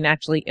Charlie can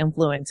actually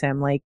influence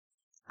him. Like,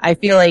 I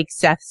feel like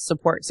Seth's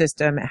support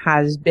system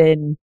has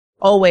been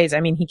always,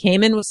 he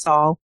came in with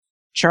Saul.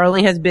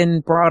 Charlie has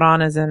been brought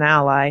on as an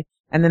ally.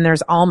 And then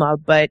there's Alma.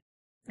 But,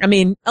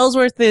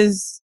 Ellsworth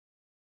is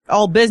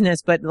all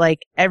business, but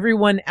like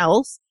everyone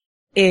else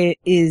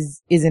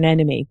is an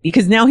enemy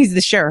because now he's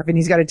the sheriff and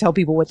he's got to tell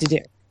people what to do.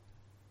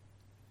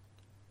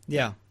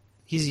 Yeah.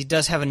 He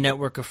does have a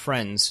network of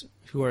friends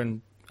who are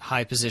in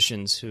high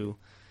positions who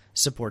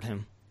support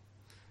him.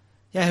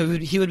 Yeah,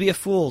 he would be a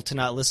fool to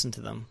not listen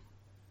to them.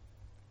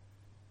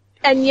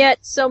 And yet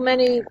so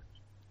many,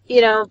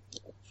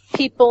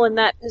 people in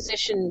that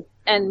position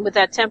and with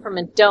that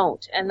temperament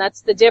don't. And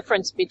that's the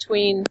difference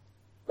between,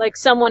 like,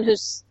 someone who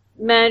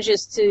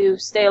manages to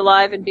stay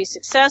alive and be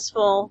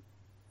successful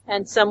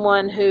and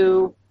someone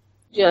who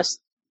just,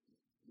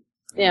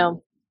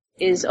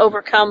 is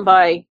overcome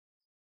by,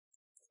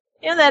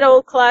 that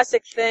old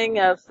classic thing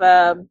of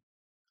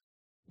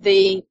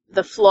the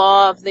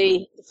flaw of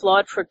the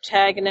flawed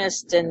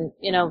protagonist and,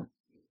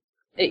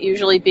 it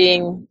usually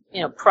being,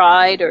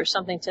 pride or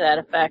something to that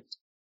effect.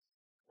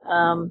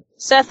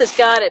 Seth has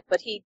got it,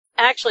 but he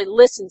actually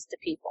listens to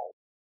people.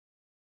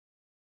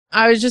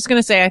 I was just going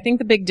to say, I think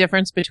the big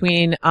difference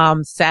between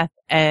Seth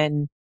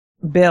and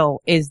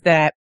Bill is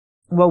that,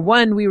 well,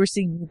 one, we were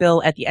seeing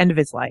Bill at the end of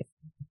his life.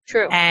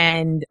 True.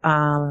 And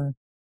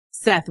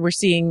Seth, we're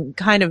seeing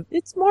kind of,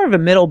 it's more of a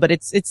middle, but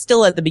it's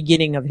still at the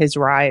beginning of his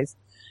rise.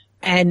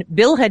 And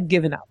Bill had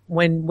given up.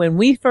 When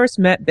we first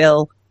met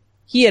Bill,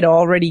 he had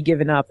already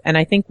given up. And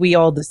I think we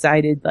all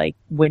decided, like,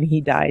 when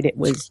he died,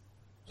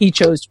 he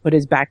chose to put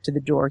his back to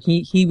the door.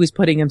 He was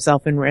putting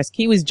himself in risk.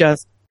 He was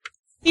just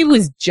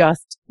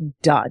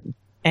done.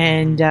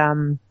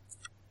 And,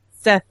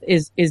 Seth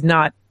is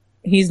not,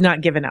 he's not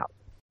given up.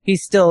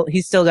 He's still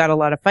got a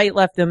lot of fight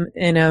left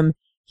in him.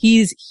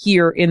 He's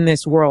here in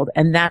this world.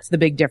 And that's the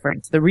big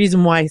difference. The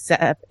reason why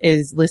Seth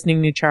is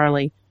listening to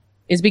Charlie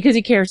is because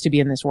he cares to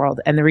be in this world.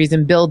 And the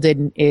reason Bill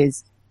didn't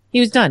is he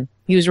was done.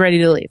 He was ready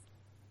to leave.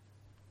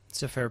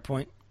 It's a fair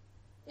point.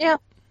 Yeah,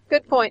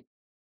 good point.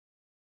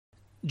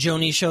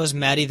 Joni shows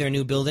Maddie their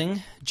new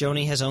building.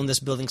 Joni has owned this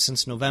building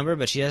since November,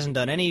 but she hasn't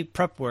done any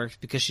prep work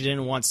because she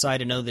didn't want Cy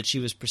to know that she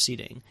was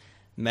proceeding.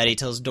 Maddie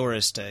tells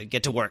Doris to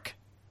get to work.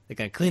 They're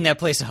going to clean that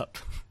place up.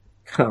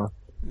 Oh.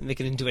 Make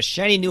it into a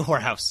shiny new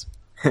whorehouse.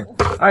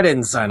 I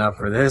didn't sign up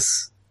for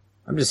this.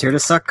 I'm just here to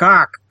suck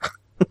cock.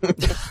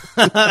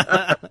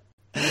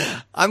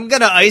 I'm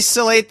gonna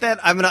isolate that.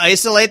 I'm gonna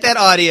isolate that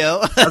audio.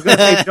 I was gonna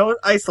say, don't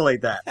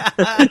isolate that.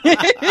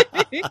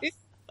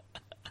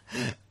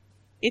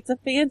 It's a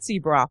fancy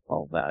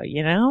brothel, though,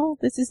 you know?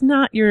 This is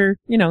not your,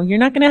 you're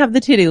not going to have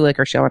the titty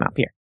liquor showing up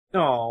here.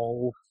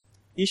 No.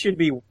 You should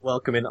be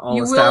welcome in all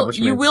You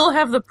establishments. will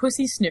have the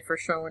pussy sniffer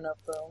showing up,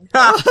 though.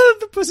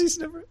 The pussy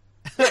sniffer.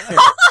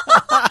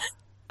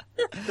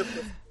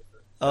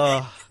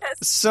 Oh,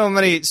 so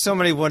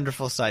many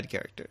wonderful side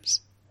characters.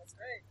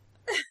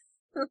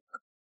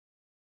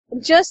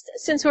 Just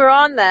since we're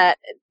on that,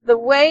 the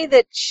way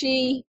that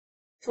she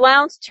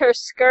flounced her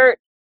skirt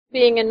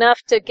being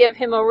enough to give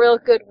him a real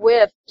good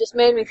whiff just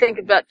made me think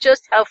about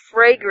just how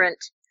fragrant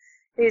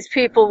these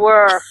people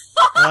were.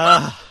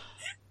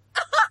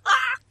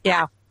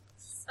 Yeah.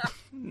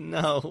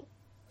 No.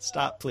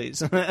 Stop,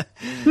 please.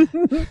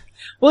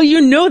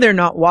 Well, they're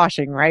not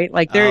washing, right?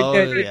 Like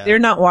they're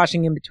not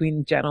washing in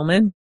between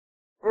gentlemen.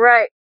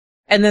 Right.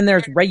 And then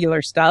there's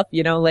regular stuff,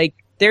 like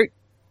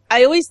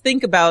I always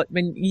think about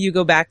when you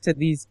go back to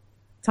these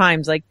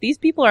times, like these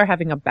people are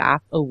having a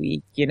bath a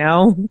week,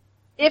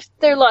 If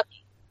they're lucky.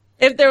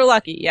 If they're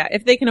lucky, yeah.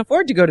 If they can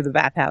afford to go to the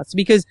bathhouse.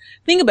 Because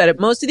think about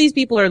it, most of these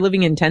people are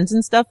living in tents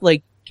and stuff.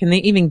 Like, can they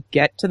even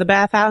get to the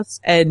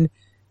bathhouse? And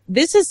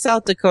this is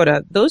South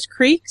Dakota. Those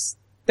creeks,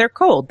 they're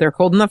cold. They're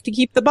cold enough to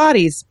keep the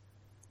bodies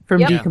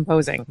from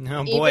decomposing.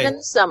 Oh boy. Even in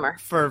the summer.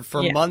 For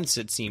months,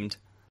 it seemed.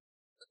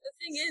 But the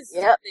thing is,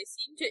 Yep. they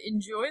seem to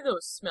enjoy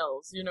those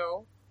smells,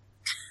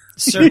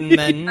 Certain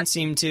men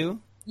seem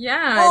to.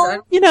 Yeah.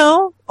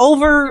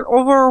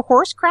 Over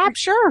horse crap,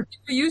 sure.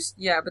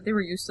 But they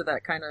were used to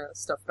that kind of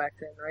stuff back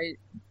then, right?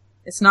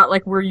 It's not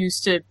like we're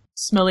used to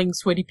smelling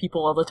sweaty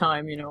people all the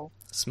time,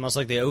 Smells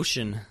like the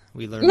ocean,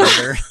 we learned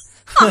later.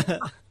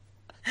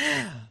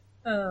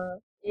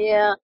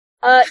 Yeah.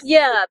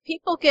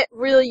 People get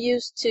really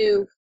used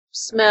to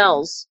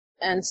smells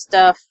and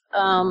stuff.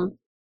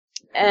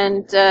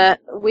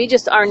 We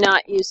just are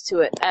not used to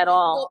it at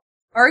all.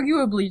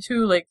 Arguably,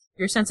 too, like,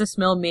 your sense of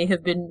smell may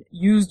have been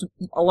used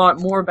a lot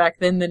more back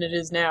then than it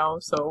is now,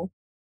 so.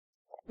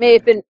 May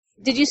have been,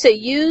 did you say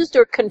used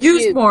or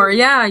confused? Used more,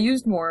 yeah,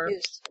 used more.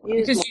 Used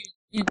Because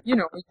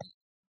more.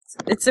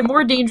 it's a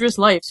more dangerous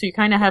life, so you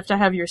kind of have to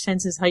have your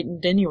senses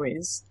heightened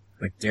anyways.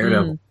 Like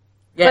Daredevil.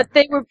 Yeah.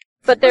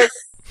 But their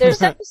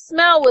sense of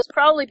smell was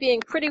probably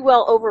being pretty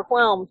well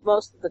overwhelmed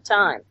most of the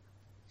time.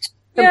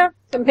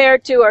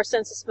 Compared to our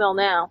sense of smell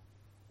now.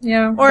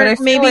 Yeah. Or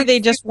maybe they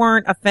just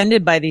weren't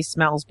offended by these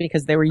smells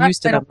because they were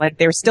used to them. Like,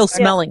 they were still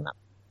smelling them.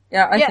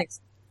 Yeah, I think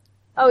so.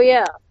 Oh,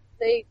 yeah.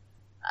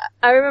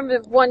 I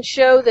remember one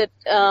show that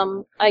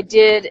I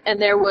did,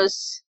 and there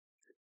was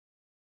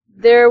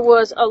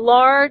a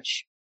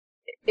large,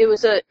 it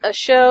was a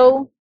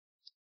show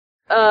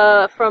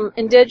from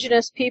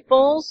indigenous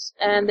peoples,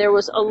 and there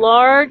was a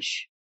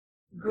large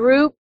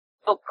group,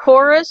 a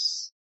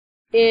chorus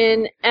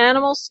in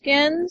animal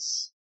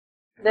skins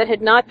that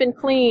had not been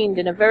cleaned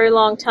in a very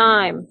long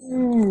time.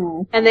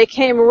 Ooh. And they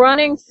came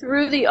running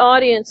through the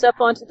audience up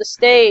onto the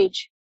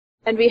stage,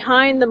 and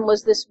behind them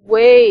was this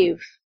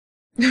wave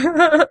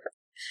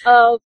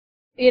of,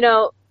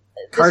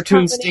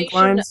 Cartoon stink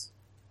lines?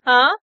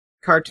 Huh?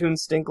 Cartoon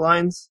stink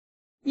lines?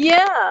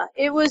 Yeah,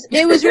 it was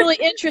really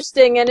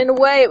interesting, and in a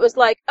way it was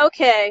like,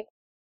 okay,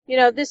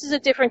 this is a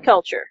different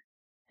culture.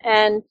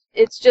 And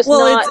it's just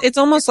it's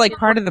almost like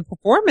part of the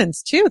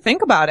performance, too.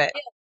 Think about it.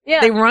 Yeah.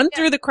 They run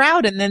through the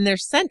crowd, and then their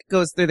scent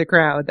goes through the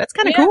crowd. That's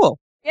kind of cool.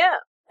 Yeah.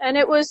 And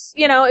it was,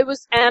 it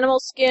was animal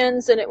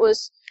skins, and it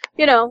was,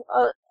 it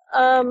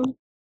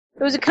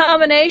was a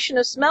combination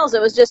of smells.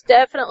 It was just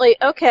definitely,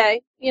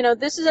 okay,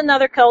 this is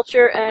another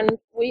culture, and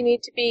we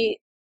need to be,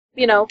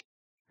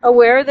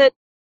 aware that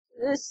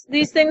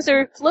these things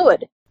are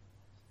fluid.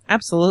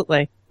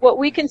 Absolutely. What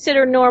we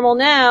consider normal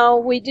now,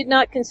 we did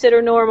not consider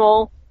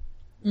normal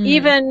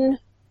even,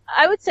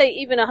 I would say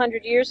even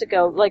 100 years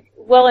ago, like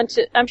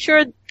I'm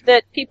sure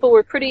that people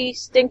were pretty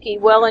stinky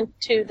well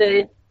into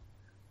the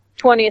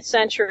 20th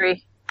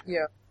century.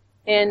 Yeah.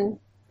 In,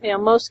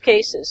 most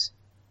cases.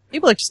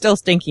 People are still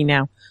stinky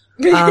now.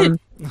 I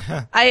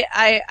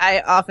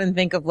often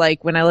think of,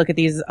 like, when I look at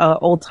these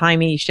old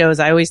timey shows,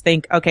 I always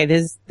think, okay,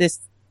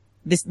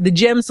 the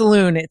Gem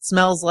Saloon, it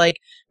smells like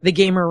the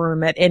gamer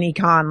room at any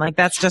con. Like,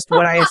 that's just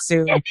what I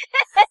assume.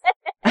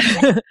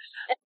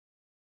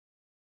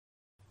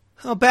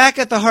 Well, back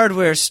at the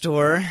hardware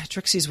store,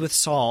 Trixie's with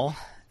Saul,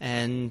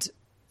 and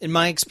in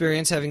my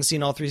experience, having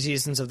seen all 3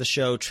 seasons of the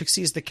show,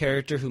 Trixie is the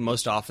character who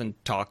most often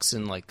talks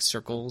in, like,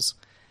 circles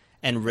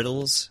and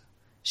riddles.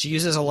 She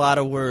uses a lot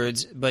of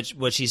words, but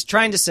what she's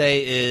trying to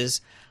say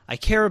is, I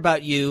care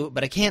about you,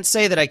 but I can't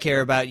say that I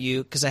care about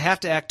you because I have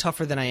to act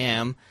tougher than I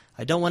am.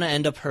 I don't want to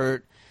end up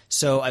hurt,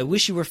 so I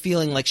wish you were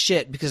feeling like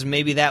shit because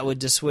maybe that would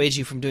dissuade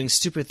you from doing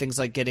stupid things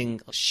like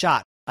getting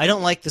shot. I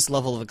don't like this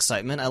level of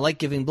excitement. I like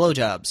giving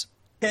blowjobs.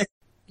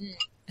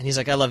 And he's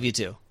like, I love you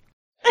too.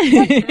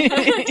 Thought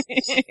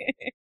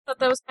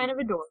that was kind of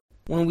adorable.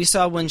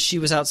 When she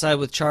was outside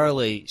with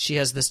Charlie, she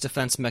has this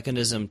defense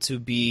mechanism to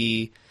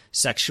be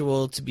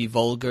sexual, to be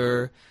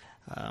vulgar.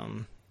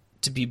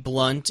 to be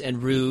blunt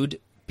and rude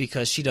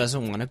because she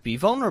doesn't want to be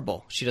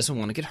vulnerable. She doesn't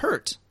want to get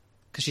hurt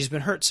because she's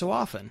been hurt so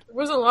often. There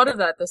was a lot of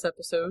that this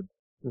episode.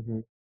 Mm-hmm.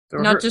 So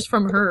Not just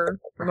from her,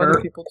 from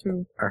other people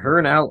too. Are her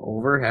and Al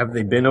over? Have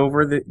they been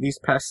over these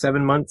past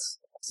 7 months?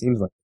 Seems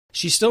like.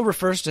 She still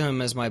refers to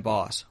him as my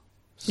boss.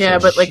 Yeah,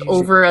 So but like she's-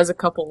 over as a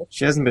couple.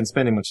 She hasn't been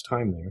spending much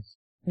time there.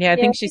 Yeah, I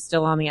think she's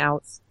still on the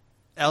outs.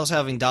 Al's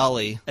having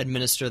Dolly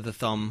administer the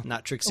thumb,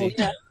 not Trixie.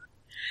 Yeah.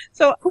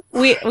 So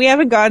we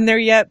haven't gotten there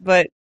yet,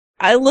 but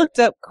I looked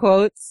up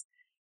quotes,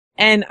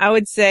 and I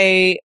would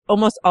say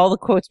almost all the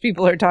quotes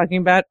people are talking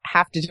about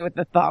have to do with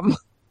the thumb.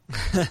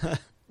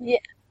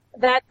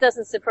 That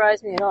doesn't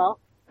surprise me at all.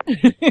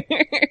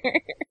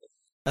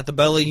 At the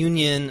Bella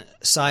Union,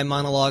 Cy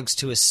monologues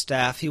to his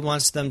staff. He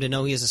wants them to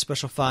know he has a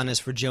special fondness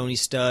for Joni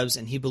Stubbs,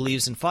 and he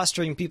believes in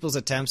fostering people's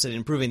attempts at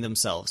improving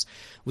themselves,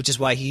 which is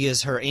why he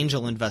is her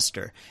angel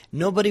investor.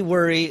 Nobody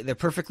worry, they're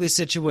perfectly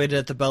situated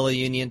at the Bella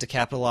Union to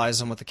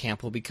capitalize on what the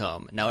camp will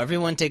become. Now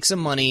everyone take some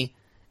money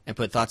and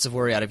put thoughts of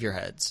worry out of your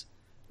heads.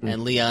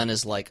 And Leon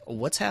is like,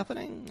 what's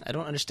happening? I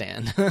don't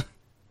understand.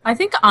 I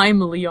think I'm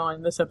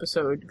Leon this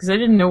episode, because I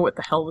didn't know what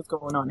the hell was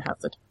going on half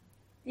the time.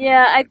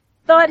 Yeah, I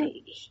thought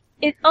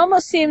it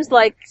almost seems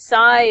like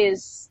Cy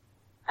is,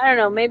 I don't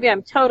know, maybe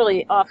I'm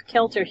totally off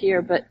kilter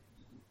here, but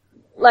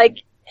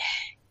like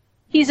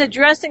he's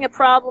addressing a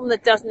problem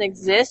that doesn't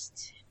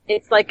exist.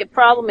 It's like a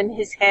problem in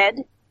his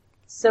head.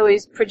 So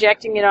he's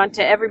projecting it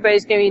onto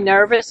everybody's going to be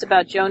nervous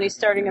about Joni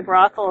starting a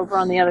brothel over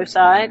on the other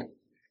side.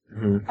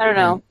 Mm-hmm. I don't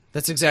know.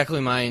 That's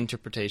exactly my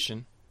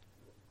interpretation.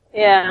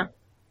 Yeah.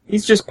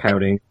 He's just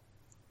pouting.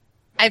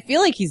 I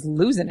feel like he's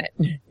losing it,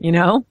 you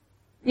know?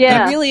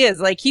 Yeah. He really is.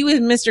 Like, he was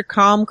Mr.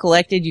 Calm,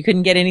 collected. You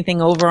couldn't get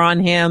anything over on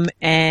him.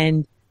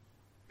 And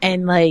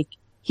like,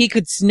 he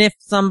could sniff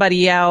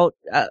somebody out,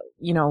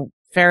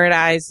 Ferret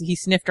Eyes. He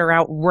sniffed her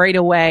out right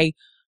away.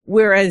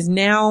 Whereas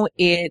now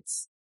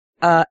it's,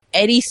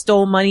 Eddie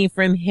stole money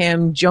from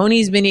him.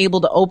 Joni's been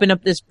able to open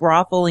up this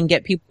brothel and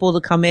get people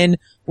to come in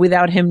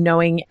without him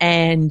knowing.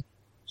 And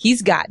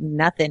he's got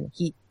nothing.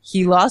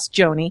 He lost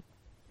Joni.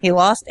 He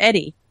lost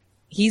Eddie.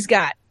 He's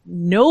got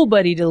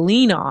nobody to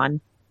lean on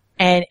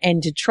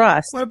and to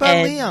trust. What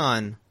about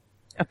Leon?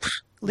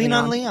 Lean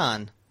on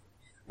Leon.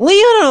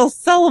 Leon will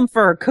sell him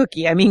for a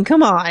cookie. I mean,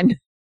 come on.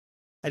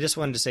 I just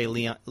wanted to say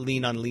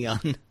lean on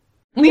Leon.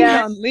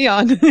 Leon.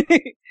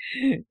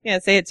 Yeah,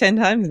 say it 10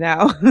 times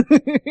now.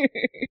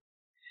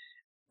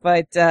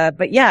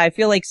 But yeah, I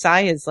feel like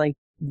Cy is like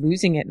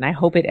losing it, and I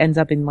hope it ends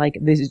up in like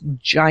this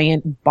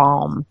giant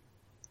bomb.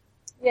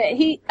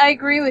 Yeah, I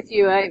agree with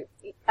you.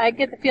 I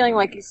get the feeling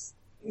like he's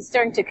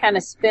starting to kind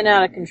of spin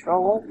out of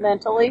control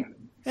mentally.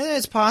 And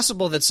it's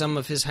possible that some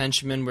of his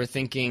henchmen were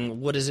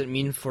thinking, what does it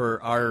mean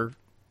for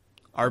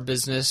our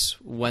business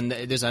when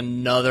there's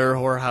another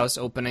whorehouse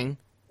opening?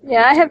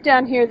 Yeah, I have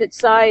down here that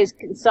Cy is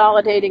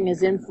consolidating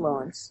his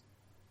influence.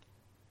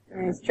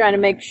 And he's trying to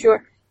make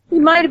sure... He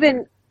might have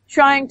been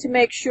trying to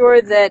make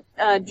sure that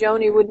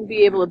Joni wouldn't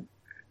be able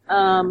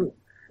to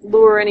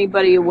lure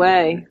anybody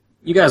away.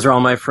 You guys are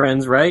all my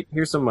friends, right?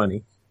 Here's some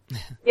money.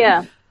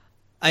 Yeah.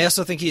 I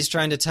also think he's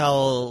trying to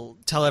tell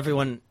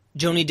everyone,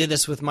 Joni did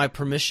this with my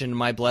permission,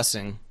 my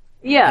blessing.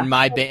 Yeah.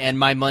 And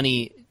my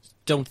money.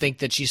 Don't think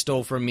that she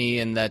stole from me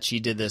and that she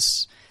did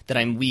this, that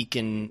I'm weak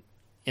and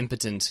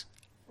impotent.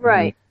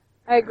 Right.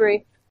 I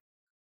agree.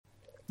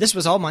 This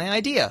was all my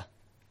idea.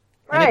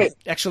 Right. And it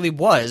actually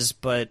was,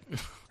 but...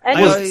 And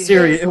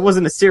It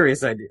wasn't a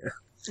serious idea.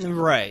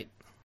 Right.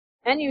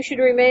 And you should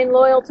remain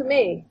loyal to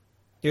me.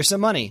 Here's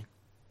some money.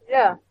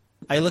 Yeah.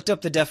 I looked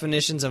up the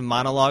definitions of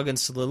monologue and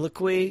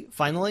soliloquy,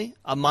 finally.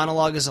 A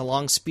monologue is a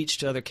long speech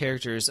to other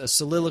characters. A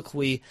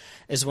soliloquy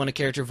is when a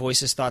character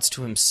voices thoughts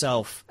to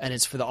himself, and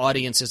it's for the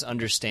audience's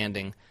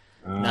understanding,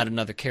 not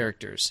another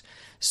character's.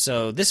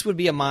 So this would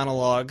be a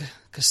monologue.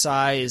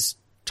 Kasai is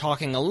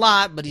talking a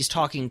lot, but he's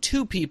talking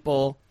to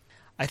people.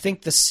 I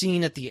think the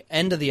scene at the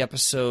end of the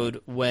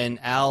episode when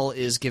Al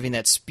is giving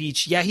that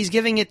speech, yeah, he's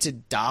giving it to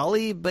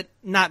Dolly, but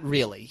not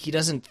really. He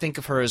doesn't think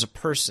of her as a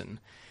person.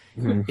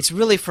 Mm-hmm. It's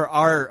really for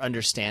our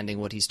understanding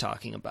what he's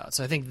talking about.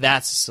 So I think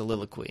that's a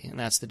soliloquy, and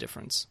that's the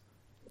difference.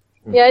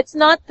 Yeah, it's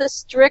not the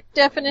strict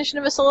definition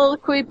of a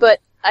soliloquy,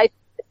 but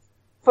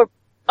for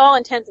all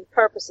intents and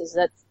purposes,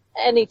 that's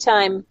any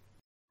time.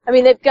 I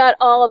mean, they've got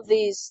all of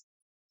these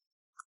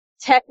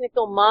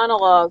technical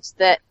monologues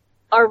that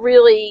are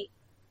really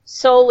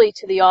solely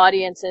to the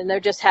audience, and there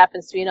just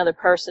happens to be another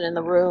person in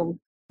the room.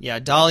 Yeah,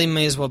 Dolly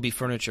may as well be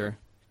furniture.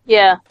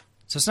 Yeah.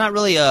 So it's not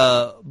really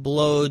a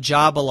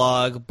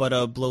blow-jobalogue, but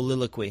a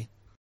blow-liloquy.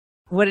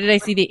 What did I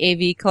see the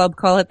AV Club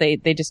call it?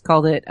 They just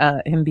called it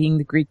him being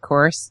the Greek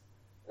chorus.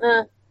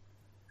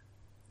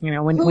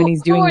 When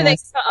he's doing who are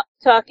this. they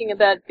talking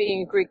about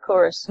being a Greek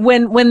chorus?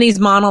 When these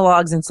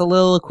monologues and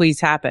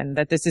soliloquies happen,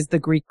 that this is the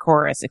Greek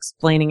chorus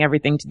explaining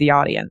everything to the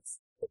audience.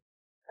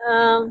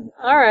 All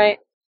right.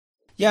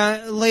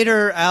 Yeah,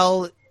 later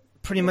Al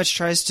pretty much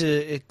tries to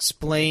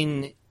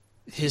explain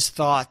his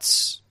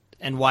thoughts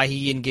and why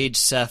he engaged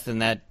Seth in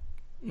that,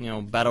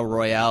 battle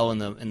royale in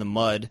the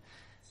mud.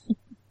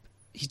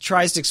 he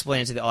tries to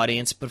explain it to the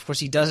audience, but of course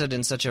he does it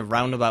in such a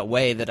roundabout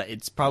way that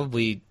it's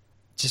probably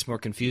just more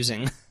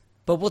confusing.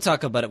 But we'll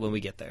talk about it when we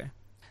get there.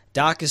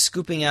 Doc is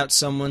scooping out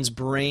someone's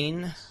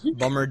brain,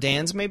 Bummer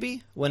Dan's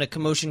maybe, when a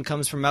commotion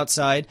comes from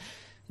outside.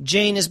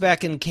 Jane is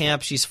back in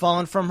camp. She's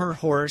fallen from her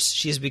horse.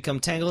 She has become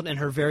tangled in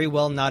her very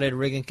well-knotted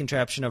rig and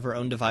contraption of her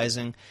own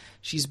devising.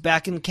 She's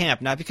back in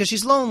camp, not because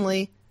she's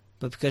lonely,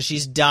 but because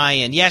she's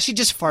dying. Yeah, she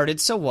just farted,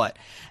 so what?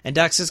 And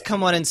Doc says,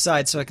 come on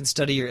inside so I can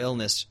study your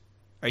illness.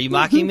 Are you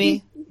mocking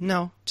me?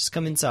 No, just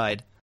come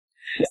inside.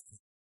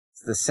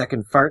 It's the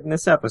second fart in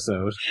this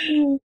episode.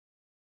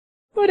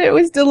 But it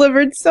was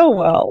delivered so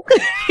well.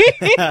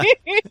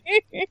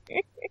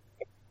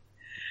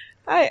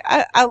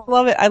 I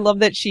love it. I love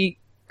that she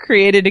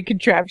created a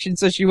contraption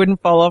so she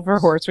wouldn't fall off her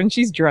horse when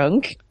she's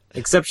drunk.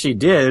 Except she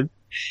did.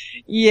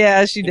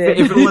 Yeah, she did.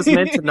 If it was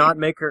meant to not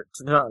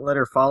let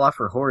her fall off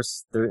her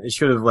horse, it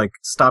should have like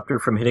stopped her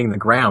from hitting the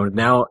ground.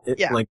 Now,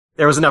 like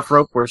there was enough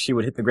rope where she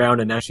would hit the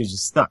ground, and now she's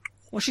just stuck.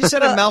 Well, she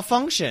said it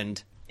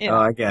malfunctioned. Yeah.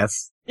 I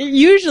guess it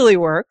usually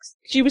works.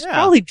 She was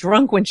probably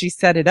drunk when she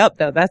set it up,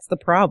 though. That's the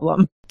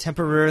problem.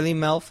 Temporarily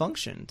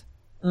malfunctioned.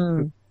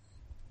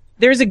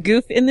 There's a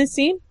goof in this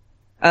scene.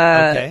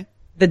 Okay.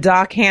 The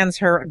Doc hands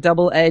her a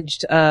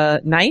double-edged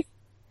knife,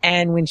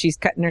 and when she's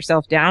cutting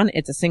herself down,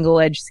 it's a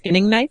single-edged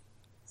skinning knife.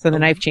 So the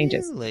knife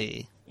changes.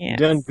 Really? Yeah.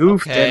 Done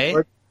goofed. Okay.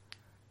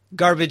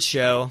 Garbage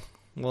show.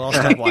 We'll all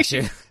stop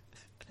watching.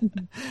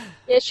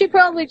 Yeah, she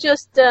probably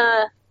just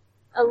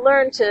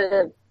learned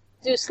to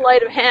do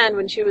sleight of hand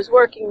when she was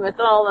working with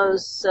all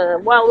those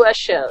Wild West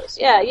shows.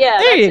 Yeah.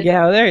 There you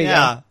go. There you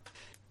Yeah.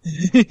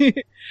 go.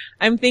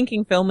 I'm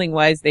thinking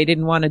filming-wise, they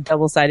didn't want a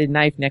double-sided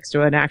knife next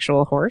to an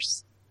actual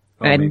horse.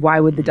 And why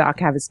would the Doc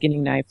have a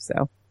skinning knife?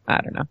 So, I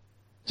don't know.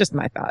 Just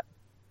my thought.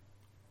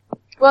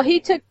 Well, he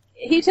took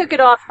it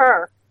off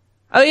her.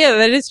 Oh yeah,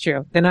 that is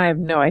true. Then I have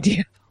no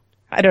idea.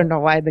 I don't know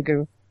why the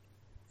goof.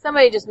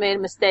 Somebody just made a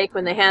mistake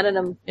when they handed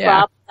him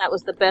prop. That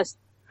was the best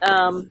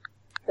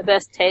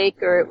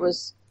take, or it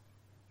was.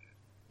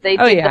 They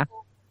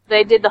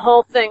did the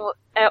whole thing,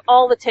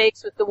 all the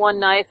takes with the one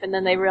knife, and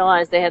then they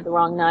realized they had the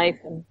wrong knife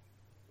and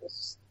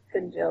just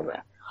couldn't do it.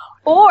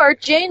 Or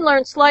Jane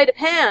learned sleight of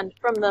hand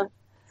from the.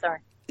 Sorry.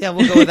 Yeah,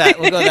 we'll go with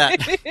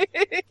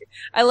that.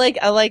 I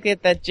like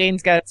it that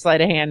Jane's got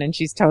sleight of hand and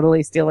she's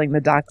totally stealing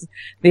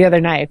the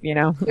other knife, you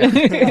know?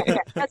 Yeah,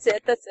 that's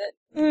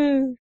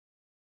it.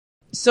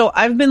 So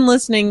I've been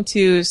listening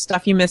to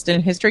Stuff You Missed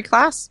in History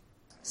Class.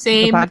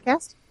 Same. The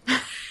podcast.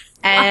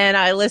 And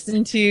I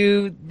listened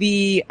to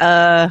the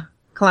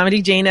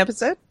Calamity Jane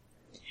episode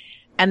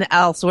and the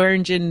Al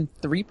Swearingen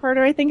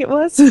 3-parter, I think it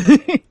was.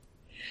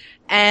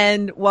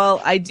 And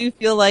while I do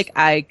feel like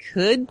I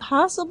could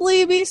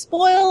possibly be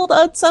spoiled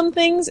on some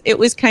things, it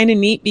was kind of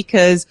neat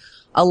because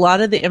a lot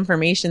of the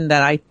information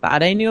that I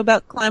thought I knew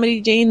about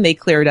Calamity Jane, they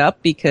cleared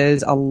up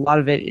because a lot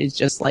of it is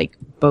just like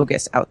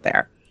bogus out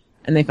there.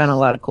 And they found a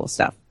lot of cool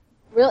stuff.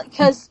 Really?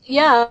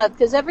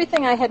 Because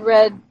everything I had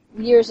read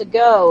years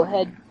ago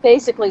had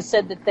basically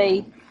said that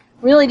they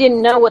really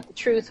didn't know what the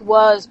truth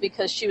was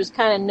because she was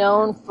kind of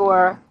known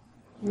for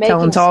making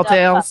telling tall stuff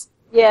tales.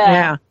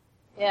 Up.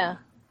 Yeah.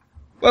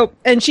 Well,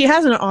 and she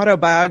has an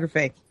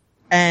autobiography,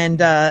 and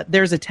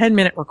there's a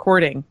 10-minute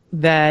recording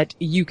that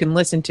you can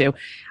listen to.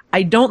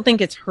 I don't think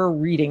it's her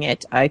reading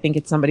it. I think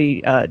it's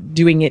somebody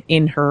doing it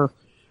in her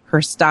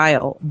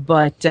style.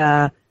 But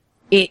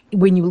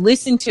when you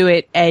listen to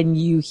it and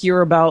you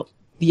hear about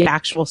the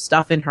actual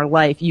stuff in her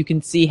life, you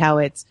can see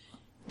how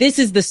this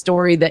is the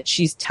story that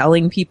she's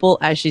telling people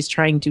as she's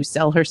trying to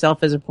sell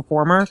herself as a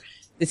performer.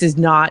 This is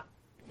not,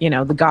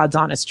 the God's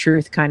honest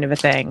truth kind of a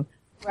thing.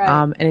 Right.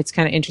 And it's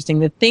kind of interesting.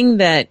 The thing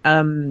that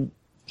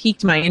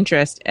piqued my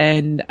interest,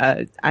 and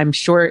I'm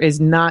sure is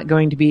not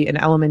going to be an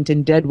element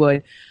in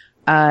Deadwood,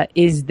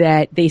 is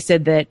that they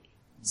said that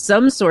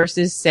some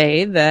sources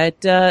say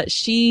that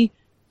she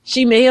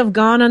may have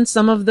gone on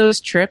some of those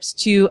trips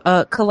to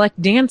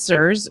collect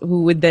dancers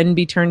who would then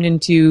be turned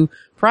into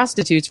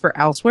prostitutes for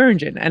Al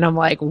Swearingen. And I'm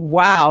like,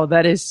 wow,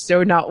 that is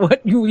so not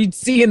what we'd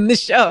see in the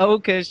show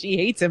because she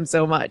hates him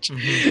so much.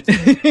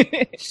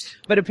 Mm-hmm.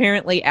 But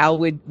apparently Al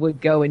would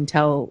go and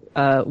tell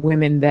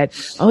women that,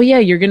 oh yeah,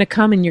 you're going to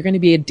come and you're going to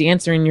be a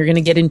dancer and you're going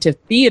to get into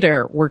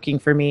theater working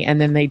for me.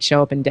 And then they'd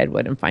show up in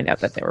Deadwood and find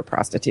out that they were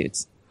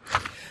prostitutes.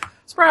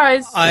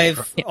 Surprise!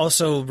 I've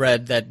also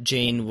read that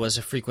Jane was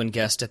a frequent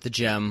guest at the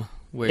Gem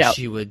where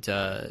she would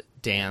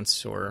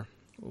dance or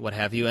what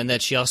have you, and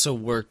that she also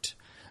worked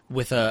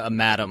with a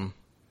madam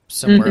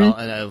somewhere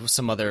else,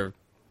 some other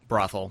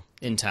brothel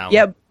in town.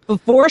 Yeah,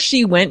 before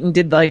she went and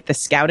did like the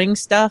scouting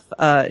stuff,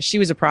 she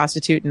was a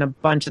prostitute in a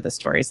bunch of the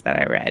stories that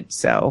I read.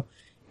 So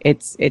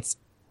it's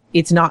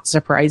not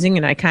surprising,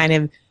 and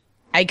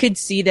I could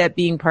see that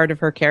being part of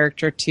her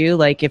character too.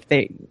 Like if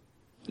they,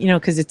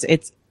 because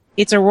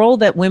it's a role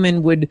that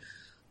women would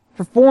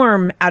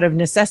perform out of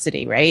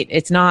necessity, right?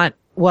 It's not,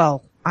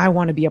 well, I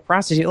want to be a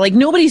prostitute. Like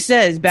nobody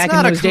says back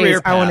in those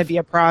days, I want to be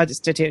a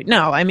prostitute.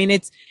 No, I mean,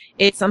 it's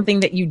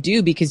something that you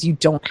do because you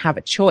don't have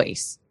a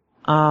choice.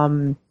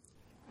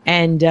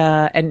 And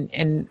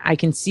I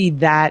can see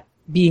that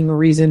being a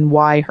reason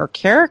why her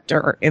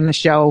character in the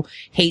show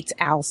hates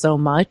Al so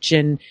much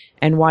and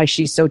why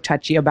she's so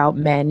touchy about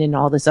men and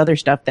all this other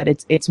stuff, that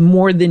it's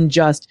more than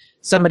just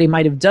somebody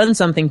might have done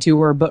something to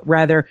her, but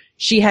rather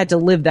she had to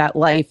live that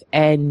life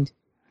and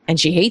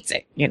she hates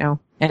it, and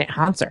it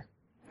haunts her.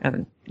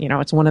 And,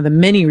 it's one of the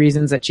many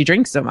reasons that she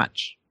drinks so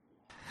much.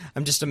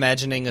 I'm just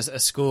imagining a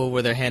school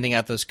where they're handing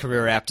out those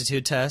career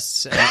aptitude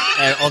tests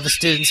and all the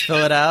students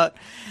fill it out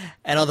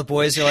and all the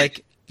boys are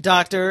like,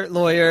 doctor,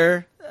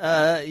 lawyer,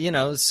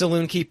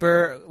 saloon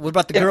keeper. What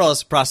about the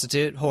girls?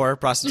 Prostitute, whore,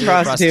 prostitute,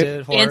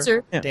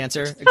 whore,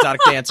 dancer,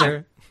 exotic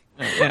dancer.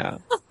 Yeah,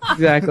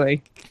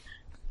 exactly.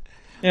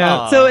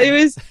 Yeah. So it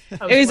was,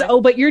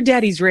 but your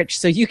daddy's rich,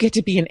 so you get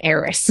to be an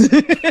heiress.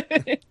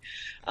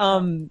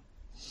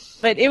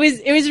 But it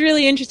was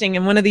really interesting.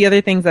 And one of the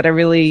other things that I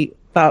really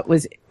thought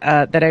was,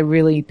 that I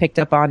really picked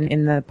up on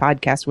in the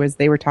podcast was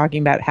they were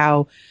talking about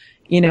how,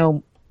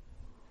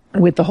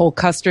 with the whole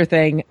Custer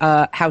thing,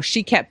 how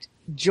she kept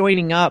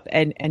joining up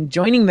and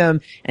joining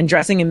them and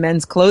dressing in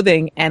men's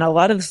clothing. And a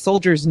lot of the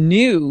soldiers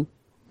knew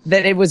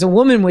that it was a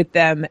woman with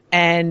them,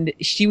 and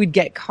she would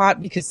get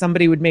caught because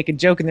somebody would make a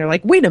joke and they're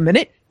like, wait a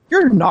minute,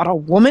 you're not a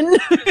woman.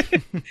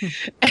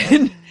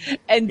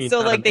 and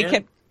so like they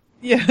kept,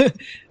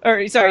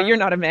 or sorry, you're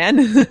not a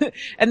man.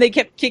 And they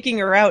kept kicking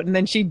her out, and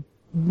then she'd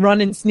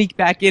run and sneak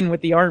back in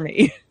with the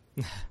army.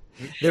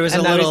 There was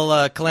a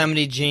little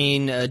Calamity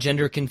Jane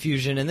gender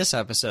confusion in this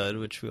episode,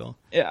 which we'll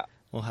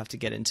have to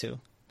get into.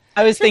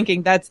 I was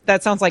thinking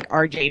that sounds like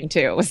our Jane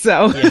too,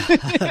 so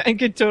I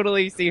could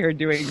totally see her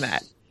doing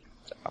that.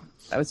 So,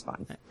 that was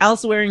fun. Al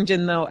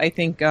Swearingen, though, I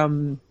think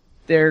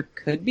there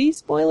could be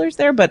spoilers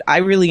there, but I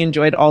really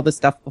enjoyed all the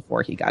stuff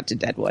before he got to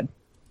Deadwood.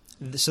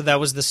 So that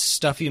was the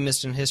Stuff You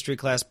Missed in History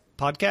Class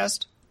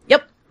podcast?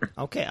 Yep.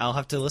 Okay, I'll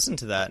have to listen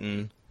to that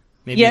and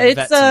maybe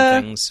vet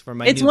some things for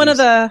my It's newbies. one of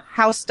the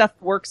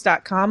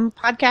HowStuffWorks.com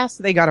podcasts.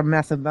 They got a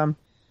mess of them.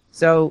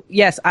 So,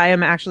 yes, I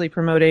am actually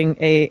promoting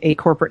a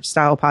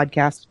corporate-style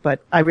podcast,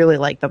 but I really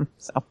like them.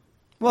 So,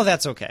 well,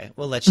 that's okay.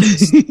 We'll let you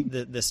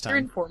this time. You're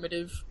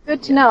informative.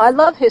 Good to know. I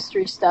love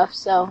history stuff,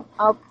 so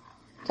I'll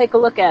take a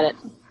look at it.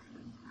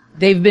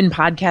 They've been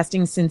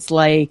podcasting since,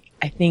 I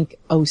think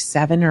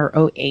 07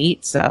 or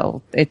 08,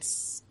 so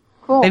it's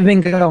cool. They've been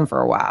going for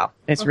a while.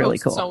 It's really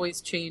cool. It's always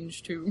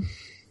changed, too.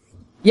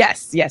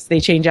 Yes, they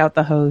change out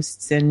the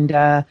hosts, and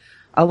a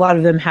lot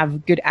of them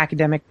have good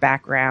academic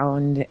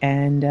background,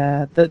 and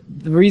the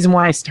reason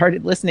why I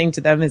started listening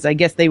to them is I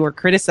guess they were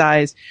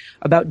criticized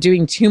about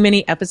doing too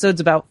many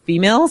episodes about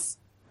females.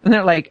 And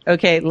they're like,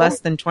 okay, less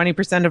than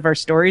 20% of our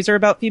stories are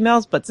about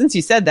females, but since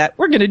you said that,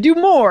 we're going to do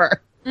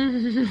more.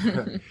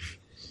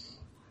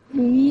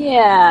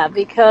 Yeah,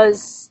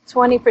 because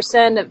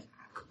 20% of...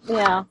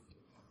 Yeah.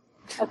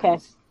 Okay.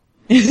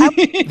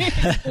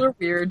 We're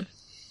weird.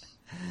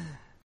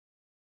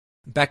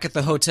 Back at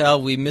the hotel,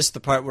 we missed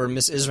the part where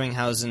Miss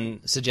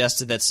Isringhausen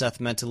suggested that Seth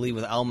meant to leave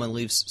with Alma and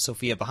leave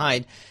Sophia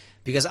behind,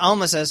 because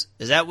Alma says,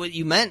 is that what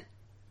you meant?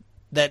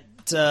 That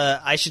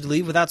I should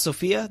leave without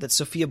Sophia? That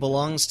Sophia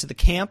belongs to the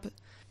camp?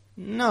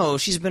 No,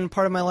 she's been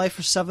part of my life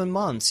for 7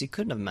 months. He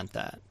couldn't have meant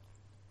that.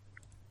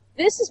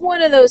 This is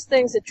one of those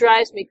things that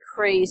drives me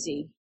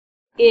crazy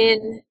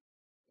in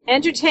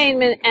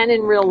entertainment and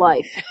in real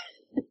life.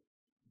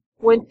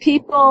 When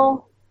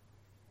people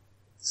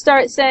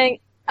start saying,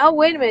 oh,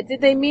 wait a minute,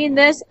 did they mean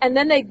this? And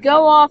then they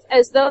go off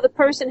as though the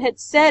person had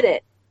said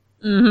it.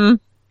 Mm-hmm.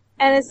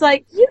 And it's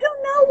like, you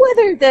don't know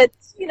whether that,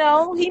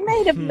 he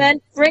may have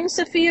meant bring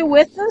Sophia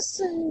with us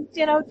and,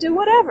 do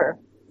whatever.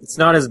 It's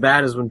not as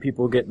bad as when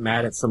people get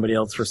mad at somebody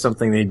else for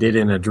something they did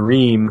in a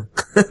dream.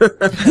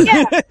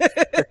 Yeah.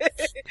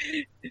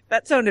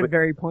 That sounded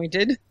very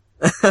pointed.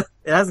 It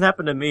hasn't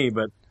happened to me,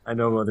 but I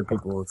know other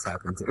people it's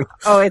happened to.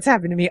 Oh, it's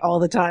happened to me all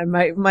the time.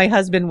 My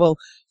husband will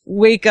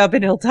wake up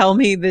and he'll tell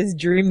me this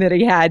dream that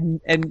he had,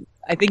 and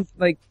I think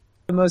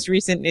the most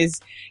recent is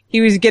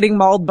he was getting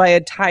mauled by a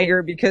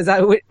tiger because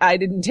I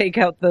didn't take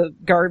out the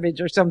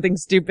garbage or something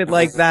stupid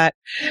like that.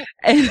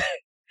 And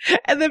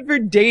then for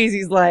days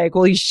he's like,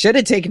 well, he should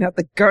have taken out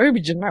the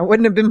garbage and I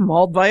wouldn't have been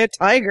mauled by a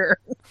tiger.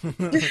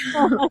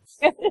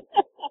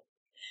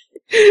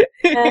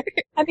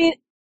 I mean,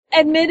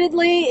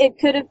 admittedly, it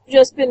could have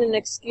just been an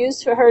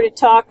excuse for her to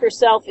talk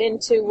herself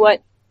into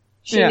what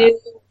she knew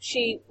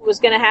she was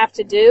going to have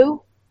to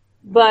do.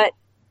 But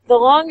the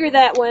longer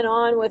that went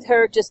on with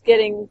her just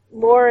getting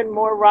more and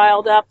more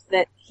riled up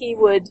that he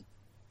would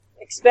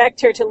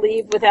expect her to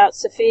leave without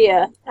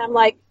Sophia, I'm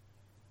like,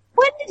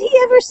 when did he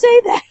ever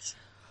say that?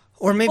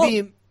 Or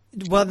maybe,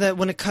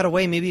 when it cut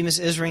away, maybe Miss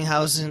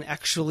Isringhausen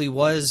actually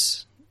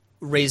was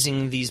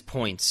raising these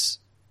points,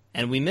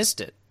 and we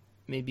missed it.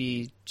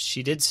 Maybe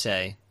she did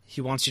say,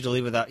 he wants you to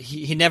leave without...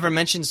 He never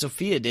mentioned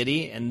Sophia, did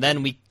he? And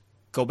then we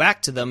go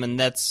back to them, and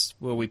that's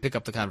where we pick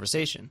up the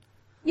conversation.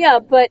 Yeah,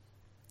 but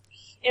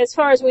as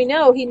far as we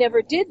know, he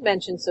never did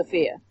mention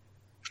Sophia.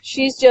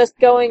 She's just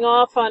going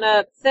off on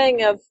a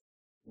thing of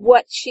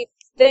what she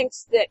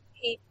thinks that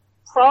he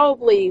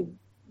probably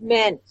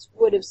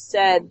would have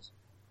said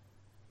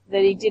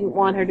that he didn't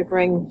want her to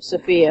bring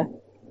Sophia.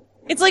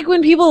 It's like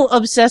when people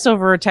obsess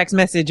over a text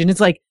message and it's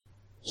like,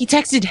 he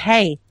texted,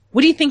 hey.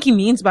 What do you think he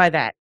means by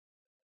that?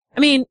 I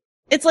mean,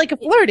 it's like a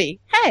flirty,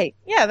 hey,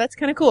 yeah, that's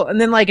kind of cool.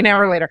 And then like an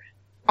hour later,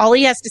 all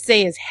he has to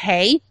say is,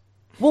 hey.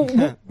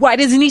 Well, why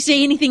doesn't he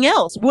say anything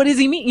else? What does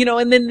he mean? You know,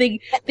 and then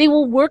they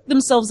will work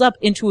themselves up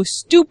into a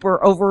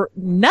stupor over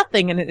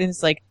nothing. And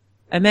it's like,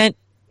 I meant,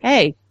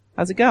 hey,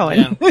 how's it going?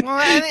 Yeah. Well,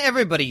 I think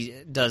everybody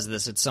does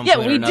this at some point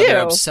or another. Do.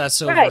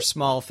 Obsess over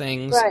small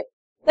things. Right.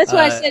 That's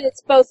why I said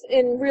it's both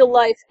in real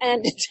life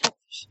and in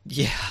television.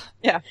 Yeah.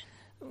 Yeah.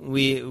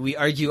 We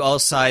argue all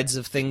sides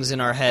of things in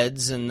our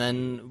heads, and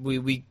then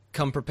we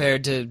come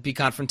prepared to be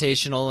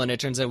confrontational, and it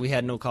turns out we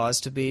had no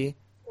cause to be.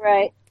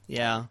 Right.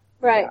 Yeah.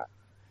 Right.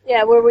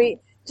 Yeah, where we,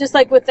 just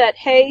like with that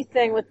hey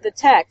thing with the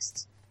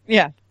text.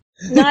 Yeah.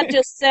 Not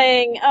just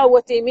saying, oh,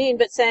 what do you mean,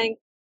 but saying,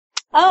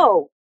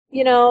 oh,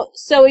 you know,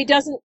 so he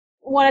doesn't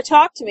want to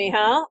talk to me,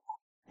 huh?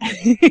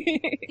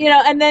 You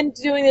know, and then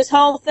doing this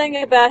whole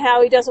thing about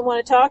how he doesn't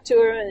want to talk to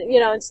her, you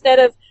know, instead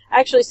of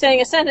actually saying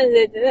a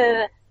sentence,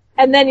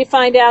 and then you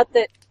find out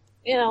that,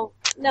 you know,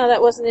 no,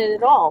 that wasn't it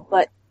at all.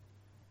 But,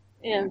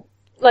 you know,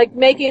 like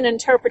making an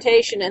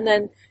interpretation and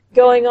then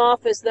going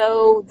off as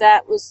though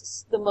that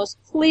was the most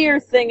clear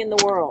thing in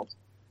the world.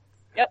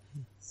 Yep.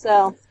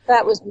 So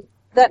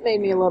that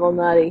made me a little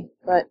nutty.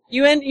 But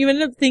you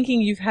ended up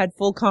thinking you've had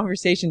full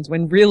conversations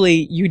when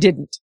really you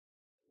didn't.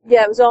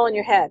 Yeah, it was all in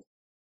your head.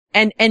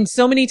 And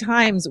so many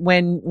times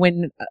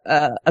when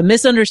a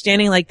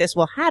misunderstanding like this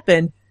will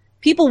happen,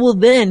 people will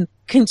then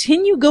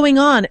continue going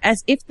on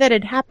as if that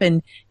had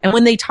happened. And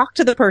when they talk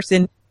to the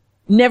person,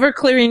 never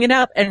clearing it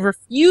up and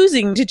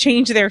refusing to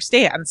change their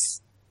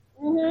stance.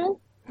 Mm-hmm.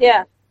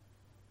 Yeah.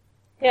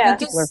 Yeah.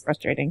 People are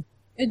frustrating.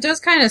 It does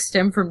kind of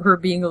stem from her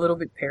being a little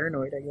bit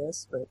paranoid, I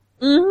guess. But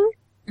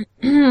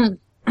Mm-hmm.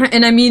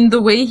 And I mean,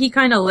 the way he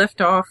kind of left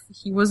off,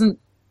 he wasn't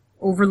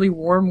overly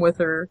warm with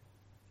her.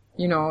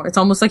 You know, it's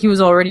almost like he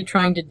was already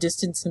trying to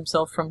distance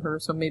himself from her,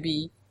 so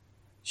maybe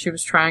she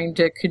was trying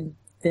to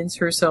convince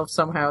herself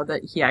somehow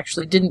that he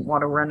actually didn't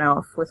want to run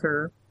off with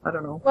her. I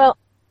don't know. Well,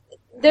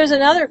 there's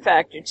another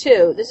factor,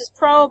 too. This is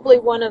probably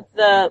one of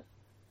the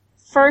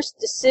first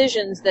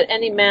decisions that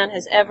any man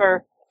has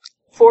ever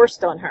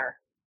forced on her.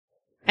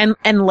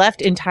 And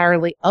left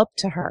entirely up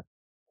to her.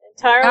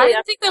 Entirely I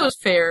don't think that was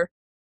fair.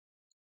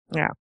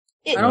 Yeah.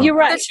 You're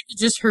right. That should be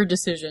just her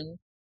decision.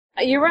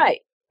 You're right.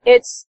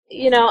 It's,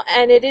 you know,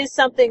 and it is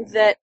something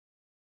that,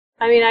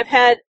 I mean, I've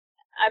had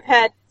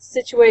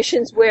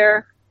situations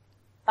where,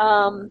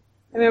 I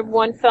remember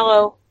one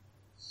fellow,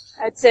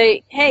 I'd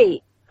say,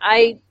 hey,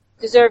 I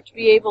deserve to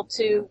be able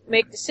to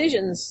make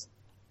decisions.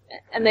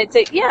 And they'd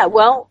say, yeah,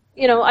 well,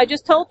 you know, I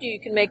just told you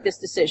can make this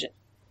decision.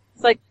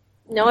 It's like,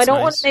 no, That's I don't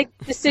nice. want to make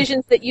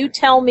decisions that you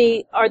tell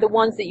me are the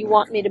ones that you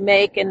want me to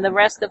make, and the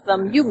rest of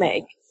them you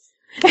make.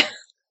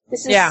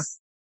 This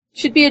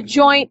should be a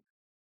joint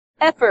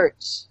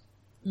effort.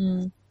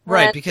 Mm.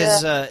 Right, But,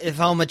 because if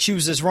Alma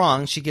chooses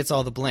wrong, she gets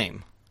all the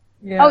blame.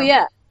 Yeah. Oh,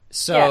 yeah.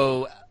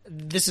 So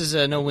this is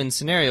a no-win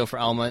scenario for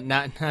Alma.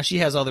 Now she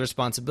has all the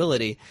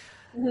responsibility,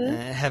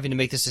 having to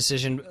make this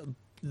decision.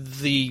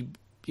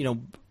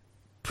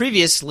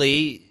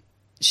 Previously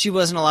she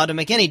wasn't allowed to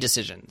make any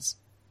decisions.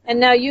 And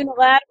now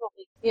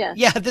unilaterally, yeah.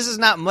 Yeah, this is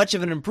not much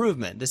of an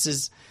improvement. This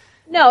is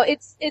No,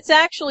 it's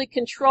actually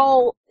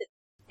control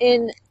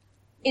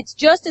it's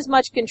just as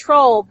much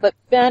control, but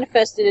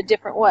manifested a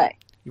different way.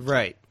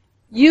 right.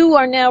 You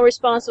are now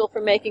responsible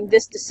for making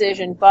this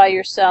decision by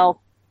yourself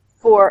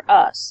for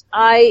us.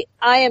 I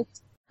am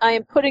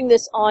putting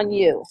this on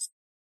you.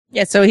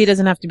 Yeah, so he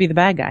doesn't have to be the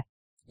bad guy.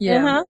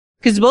 Yeah. Uh-huh.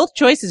 Because both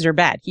choices are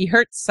bad. He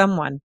hurts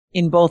someone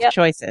in both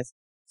choices.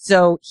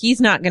 So he's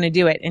not going to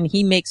do it, and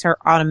he makes her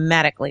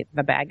automatically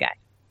the bad guy.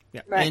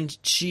 Yeah. Right. And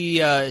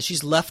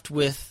she's left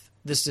with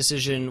this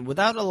decision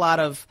without a lot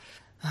of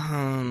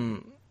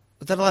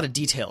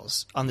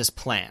details on this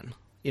plan.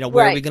 You know,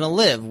 where are we going to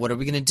live? What are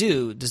we going to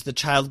do? Does the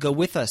child go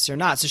with us or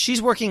not? So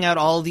she's working out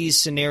all these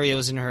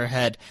scenarios in her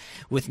head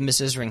with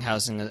Miss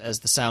Isringhausen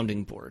as the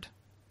sounding board.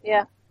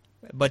 Yeah.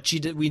 But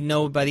we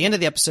know by the end of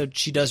the episode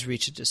she does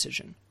reach a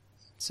decision.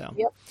 So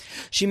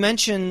she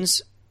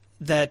mentions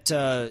that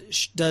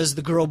does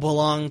the girl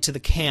belong to the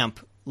camp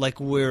like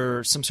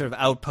we're some sort of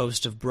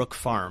outpost of Brook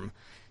Farm.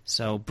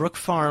 So Brook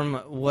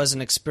Farm was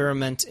an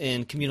experiment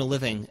in communal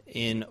living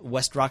in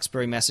West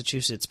Roxbury,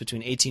 Massachusetts between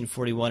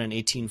 1841 and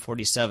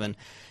 1847.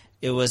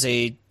 It was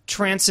a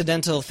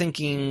transcendental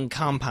thinking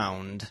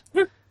compound.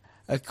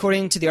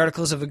 According to the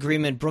Articles of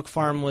Agreement, Brook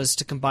Farm was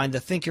to combine the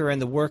thinker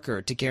and the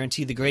worker to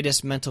guarantee the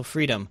greatest mental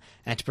freedom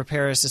and to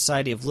prepare a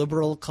society of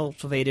liberal,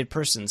 cultivated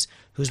persons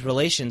whose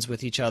relations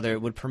with each other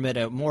would permit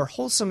a more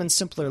wholesome and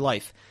simpler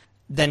life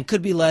than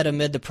could be led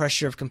amid the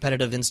pressure of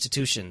competitive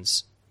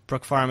institutions.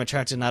 Brook Farm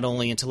attracted not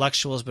only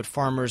intellectuals but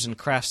farmers and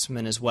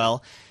craftsmen as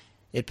well.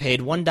 It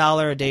paid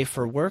 $1 a day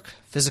for work,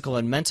 physical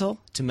and mental,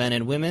 to men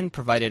and women,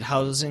 provided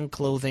housing,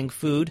 clothing,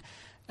 food,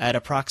 at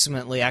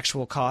approximately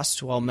actual cost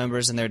to all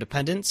members and their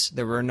dependents.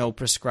 There were no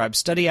prescribed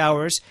study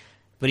hours.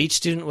 but each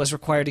student was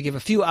required to give a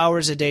few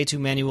hours a day to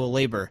manual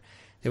labor.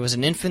 There was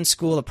an infant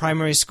school, a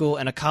primary school,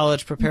 and a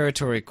college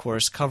preparatory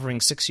course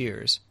covering 6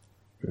 years.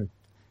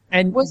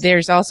 And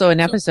there's also an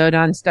episode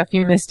on Stuff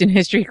You Missed in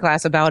History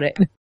Class about it.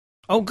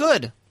 Oh,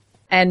 good.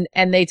 And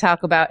they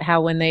talk about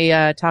how when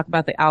they talk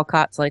about the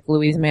Alcotts, like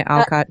Louisa May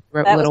Alcott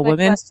wrote Little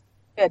Women.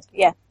 Good,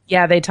 yeah.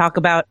 Yeah, they talk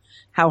about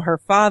how her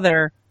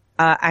father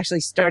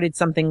actually started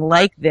something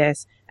like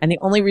this, and the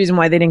only reason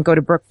why they didn't go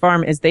to Brook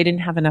Farm is they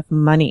didn't have enough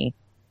money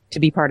to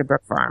be part of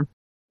Brook Farm.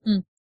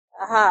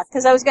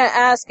 Because I was going to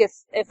ask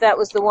if that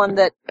was the one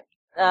that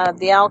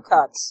the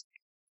Alcotts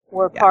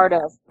were part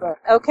of. But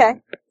okay.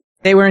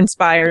 They were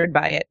inspired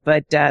by it,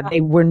 but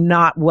they were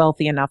not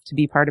wealthy enough to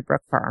be part of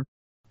Brook Farm.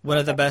 One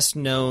of the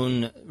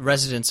best-known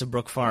residents of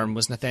Brook Farm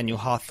was Nathaniel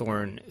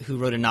Hawthorne, who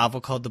wrote a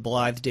novel called The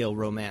Blythedale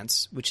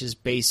Romance, which is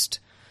based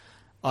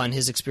on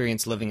his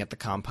experience living at the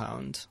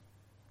compound.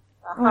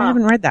 Oh, I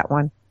haven't read that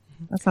one.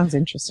 That sounds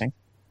interesting.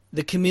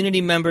 The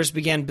community members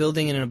began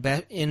building an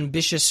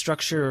ambitious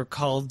structure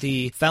called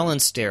the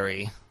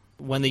phalanstery.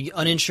 When the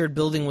uninsured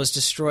building was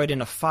destroyed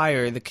in a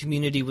fire, the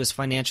community was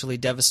financially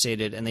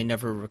devastated and they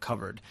never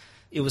recovered.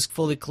 It was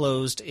fully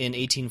closed in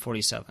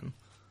 1847.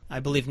 I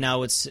believe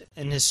now it's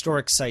an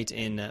historic site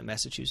in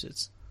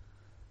Massachusetts.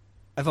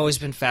 I've always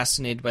been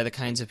fascinated by the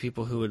kinds of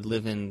people who would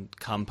live in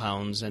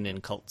compounds and in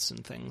cults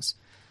and things.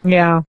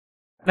 Yeah.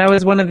 That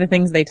was one of the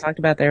things they talked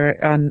about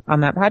there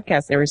on that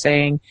podcast. They were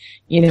saying,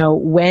 you know,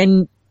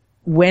 when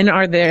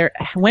have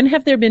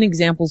there been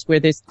examples where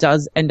this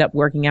does end up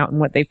working out? And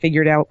what they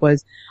figured out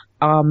was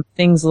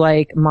things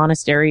like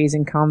monasteries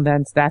and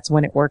convents. That's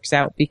when it works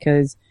out,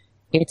 because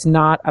it's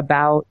not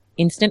about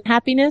instant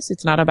happiness.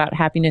 It's not about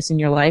happiness in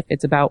your life.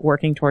 It's about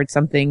working towards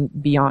something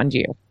beyond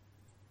you.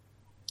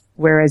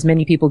 Whereas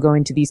many people go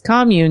into these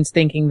communes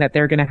thinking that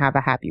they're going to have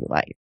a happy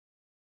life.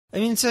 I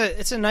mean,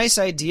 it's a nice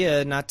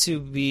idea not to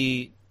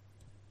be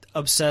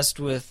obsessed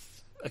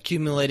with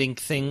accumulating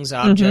things,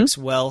 objects,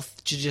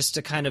 wealth, just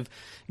to kind of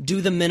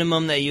do the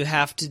minimum that you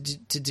have to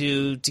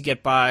do to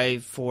get by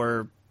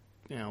for,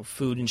 you know,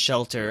 food and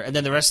shelter, and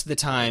then the rest of the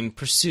time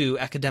pursue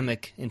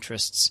academic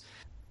interests.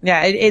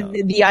 Yeah,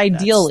 the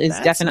ideal is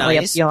definitely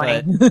nice,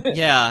 appealing. But,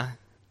 yeah.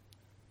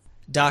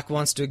 Doc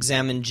wants to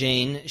examine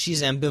Jane.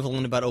 She's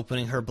ambivalent about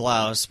opening her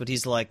blouse, but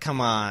he's like,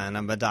 come on,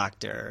 I'm a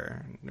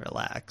doctor.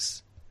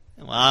 Relax.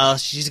 Well,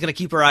 she's going to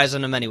keep her eyes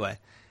on him anyway.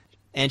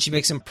 And she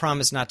makes him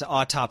promise not to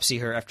autopsy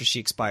her after she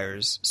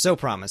expires. So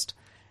promised.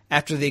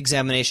 After the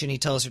examination, he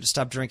tells her to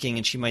stop drinking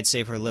and she might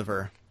save her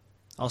liver.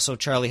 Also,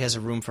 Charlie has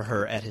a room for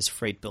her at his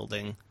freight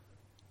building.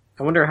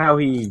 I wonder how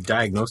he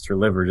diagnosed her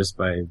liver just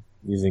by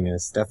using a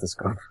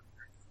stethoscope.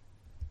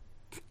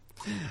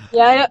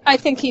 Yeah, I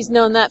think he's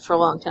known that for a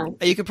long time.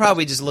 You could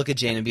probably just look at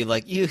Jane and be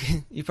like, you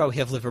probably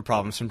have liver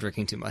problems from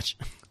drinking too much.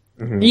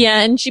 Mm-hmm.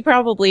 Yeah, and she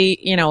probably,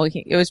 you know,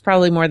 it was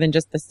probably more than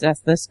just the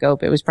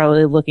stethoscope. It was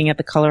probably looking at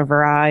the color of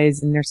her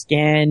eyes and her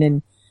skin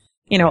and,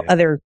 you know,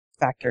 other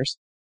factors.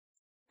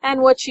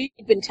 And what she'd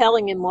been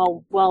telling him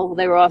while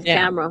they were off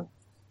camera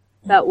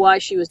about why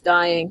she was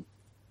dying.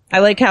 I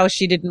like how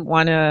she didn't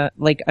want to,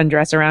 like,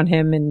 undress around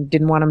him and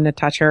didn't want him to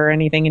touch her or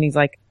anything, and he's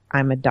like,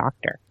 I'm a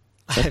doctor.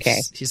 It's okay.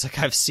 He's like,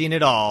 I've seen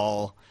it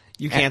all.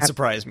 You can't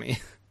surprise me.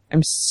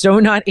 I'm so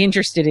not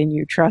interested in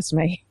you, trust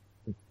me.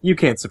 You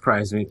can't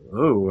surprise me.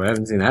 Oh, I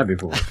haven't seen that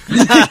before.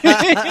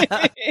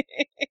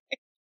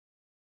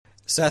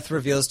 Seth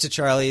reveals to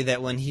Charlie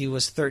that when he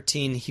was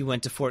 13, he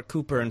went to Fort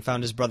Cooper and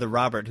found his brother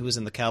Robert, who was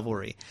in the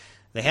cavalry.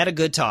 They had a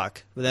good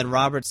talk, but then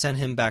Robert sent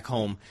him back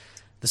home.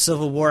 The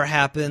Civil War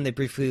happened. They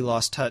briefly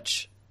lost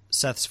touch.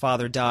 Seth's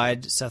father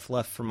died. Seth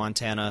left for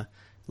Montana.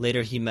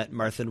 Later, he met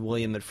Martha and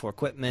William at Fort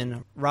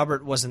Quitman.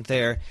 Robert wasn't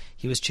there.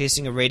 He was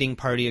chasing a raiding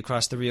party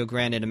across the Rio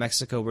Grande into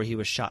Mexico, where he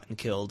was shot and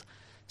killed.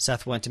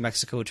 Seth went to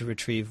Mexico to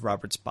retrieve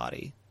Robert's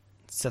body.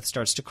 Seth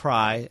starts to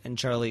cry, and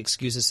Charlie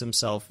excuses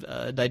himself,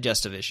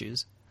 digestive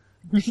issues.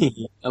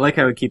 I like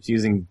how he keeps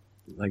using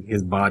like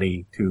his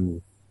body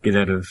to get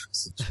out of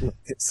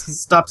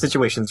stop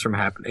situations from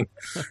happening.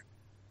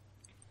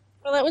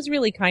 Well, that was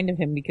really kind of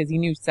him because he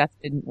knew Seth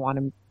didn't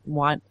want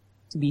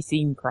to be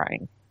seen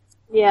crying.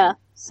 Yeah,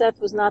 Seth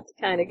was not the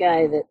kind of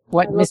guy that...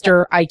 What,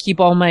 Mr. I keep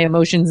all my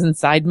emotions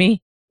inside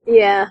me?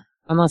 Yeah.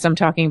 Unless I'm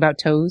talking about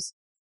toes.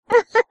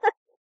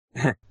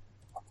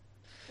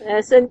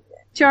 Yes, and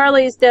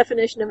Charlie's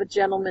definition of a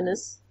gentleman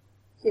is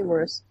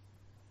humorous.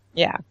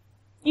 Yeah.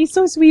 He's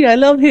so sweet. I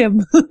love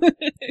him.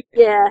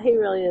 Yeah, he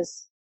really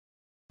is.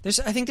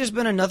 I think there's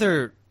been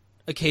another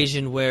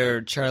occasion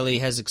where Charlie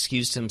has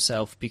excused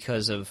himself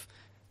because of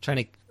trying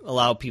to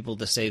allow people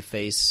to save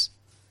face.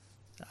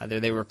 Either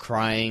they were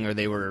crying or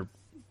they were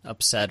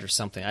upset or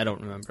something. I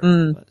don't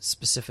remember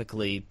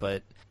specifically,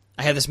 but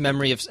I have this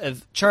memory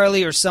of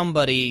Charlie or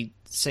somebody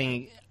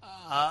saying,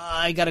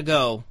 I gotta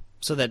go,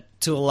 so that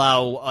to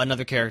allow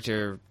another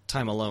character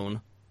time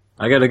alone.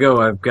 I gotta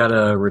go. I've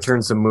gotta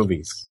return some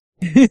movies.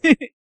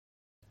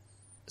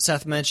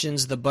 Seth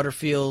mentions the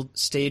Butterfield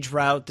stage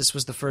route. This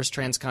was the first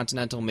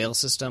transcontinental mail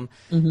system.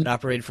 It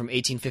operated from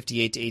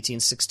 1858 to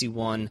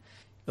 1861.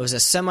 It was a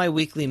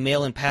semi-weekly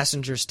mail and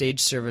passenger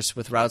stage service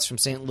with routes from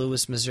St.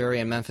 Louis, Missouri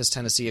and Memphis,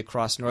 Tennessee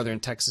across northern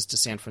Texas to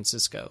San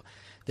Francisco.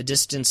 The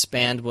distance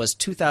spanned was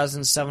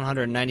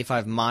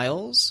 2,795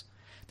 miles.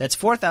 That's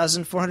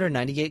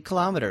 4,498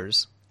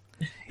 kilometers.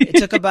 It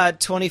took about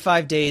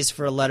 25 days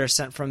for a letter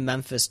sent from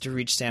Memphis to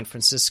reach San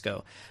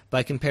Francisco.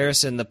 By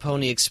comparison, the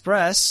Pony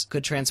Express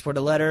could transport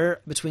a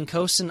letter between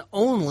coasts in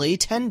only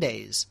 10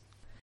 days.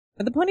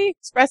 But the Pony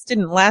Express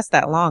didn't last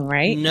that long,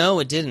 right? No,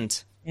 it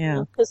didn't.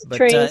 Yeah. Because the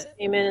trains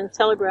came in and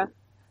telegraph.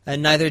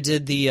 And neither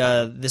did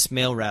the this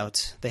mail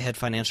route. They had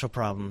financial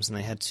problems, and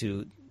they had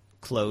to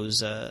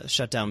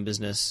shut down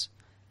business.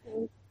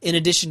 In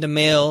addition to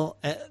mail,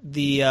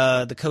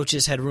 the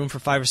coaches had room for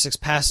 5 or 6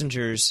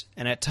 passengers,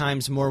 and at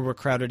times more were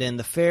crowded in.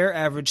 The fare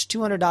averaged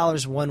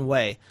 $200 one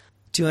way.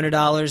 $200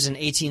 in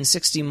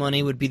 1860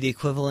 money would be the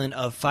equivalent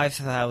of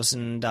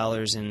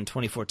 $5,000 in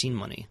 2014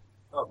 money.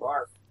 Oh,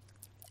 barf.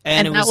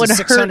 And it that was would a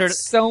 600. hurt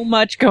so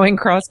much going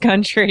cross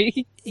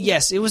country.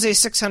 Yes, it was a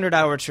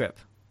 600-hour trip.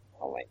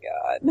 Oh my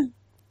god.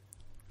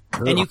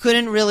 And you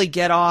couldn't really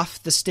get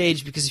off the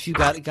stage because if you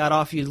got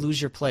off, you'd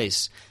lose your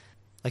place.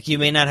 Like, you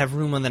may not have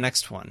room on the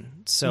next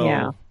one.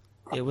 So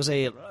It was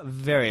a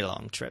very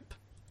long trip.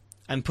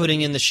 I'm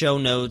putting in the show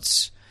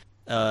notes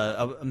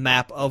a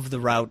map of the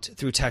route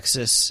through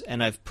Texas,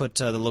 and I've put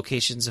the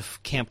locations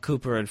of Camp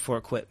Cooper and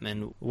Fort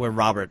Quitman, where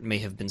Robert may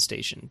have been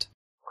stationed.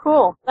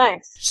 Cool.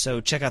 Nice.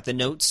 So check out the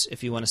notes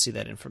if you want to see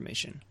that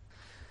information.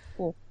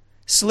 Cool.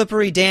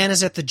 Slippery Dan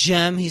is at the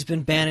Gem. He's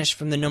been banished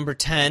from the number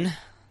 10.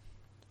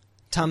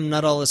 Tom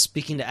Nuttall is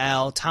speaking to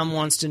Al. Tom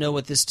wants to know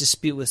what this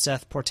dispute with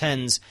Seth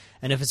portends,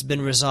 and if it's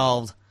been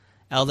resolved.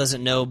 Al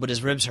doesn't know, but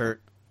his ribs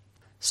hurt.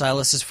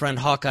 Silas's friend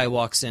Hawkeye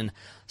walks in.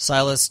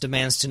 Silas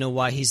demands to know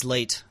why he's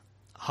late.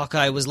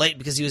 Hawkeye was late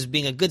because he was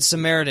being a good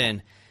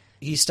Samaritan.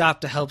 He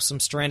stopped to help some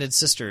stranded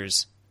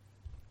sisters.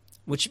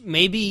 Which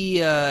maybe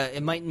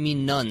it might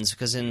mean nuns,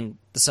 because in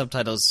the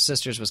subtitles,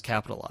 sisters was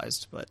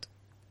capitalized, but...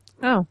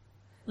 Oh.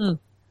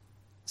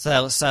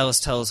 Silas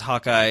tells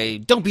Hawkeye,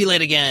 "Don't be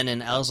late again,"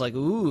 and Al's like,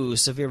 "Ooh,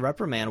 severe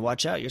reprimand,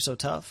 watch out, you're so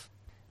tough."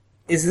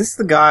 Is this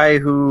the guy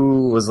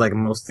who was, like,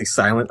 mostly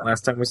silent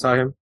last time we saw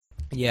him?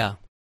 Yeah.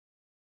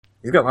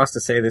 He's got lots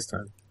to say this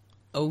time.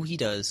 Oh, he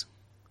does.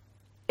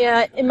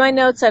 Yeah, in my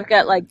notes I've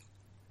got, like,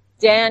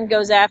 Dan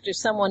goes after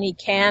someone he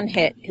can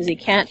hit, because he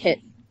can't hit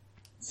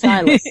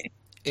Silas.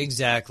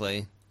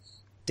 Exactly.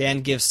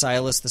 Dan gives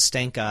Silas the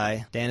stank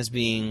eye. Dan is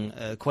being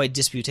quite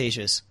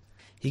disputatious.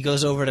 He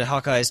goes over to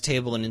Hawkeye's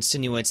table and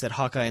insinuates that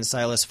Hawkeye and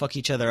Silas fuck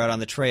each other out on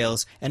the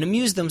trails and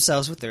amuse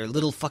themselves with their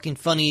little fucking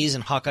funnies,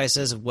 and Hawkeye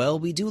says, "Well,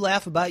 we do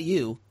laugh about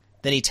you."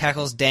 Then he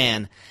tackles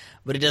Dan,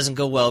 but it doesn't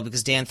go well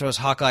because Dan throws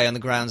Hawkeye on the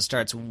ground and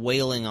starts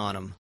wailing on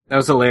him. That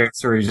was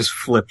hilarious, where he just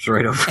flips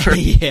right over.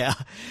 Yeah.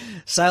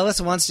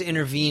 Silas wants to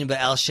intervene, but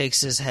Al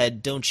shakes his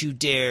head. "Don't you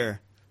dare."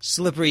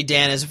 Slippery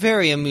Dan is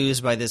very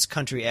amused by this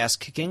country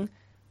ass-kicking,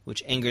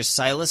 which angers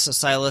Silas. So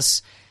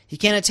Silas, he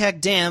can't attack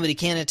Dan, but he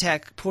can't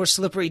attack poor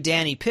Slippery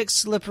Dan. He picks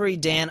Slippery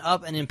Dan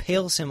up and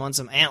impales him on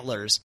some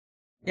antlers.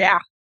 Yeah.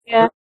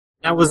 Yeah.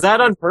 Now, was that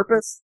on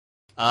purpose?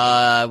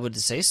 I would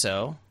say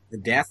so. The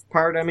death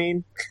part, I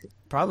mean?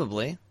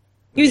 Probably.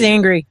 He was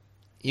angry.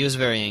 He was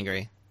very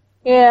angry.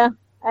 Yeah,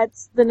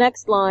 that's the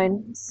next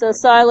line. So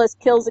Silas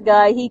kills a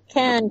guy he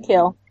can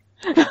kill.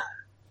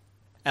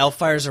 Al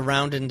fires a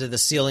round into the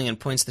ceiling and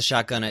points the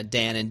shotgun at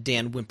Dan, and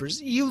Dan whimpers,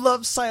 "You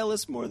love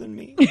Silas more than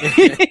me."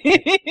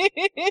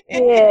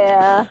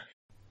 Yeah.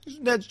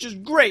 "That's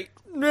just great."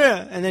 And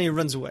then he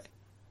runs away.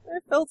 I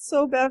felt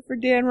so bad for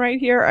Dan right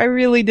here. I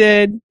really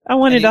did. I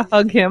wanted to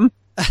hug him.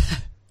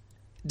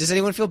 Does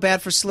anyone feel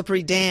bad for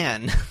Slippery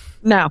Dan?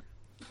 No.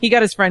 He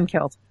got his friend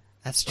killed.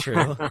 That's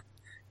true.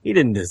 He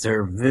didn't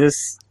deserve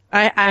this.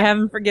 I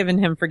haven't forgiven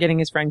him for getting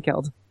his friend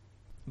killed.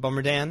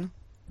 Bummer Dan?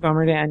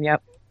 Bummer Dan,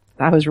 yep.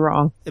 I was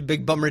wrong. A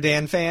big Bummer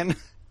Dan fan?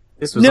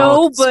 This was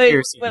all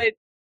conspiracy. but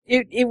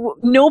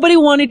nobody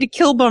wanted to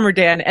kill Bummer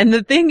Dan. And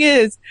the thing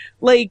is,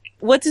 like,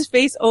 what's his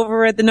face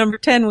over at the number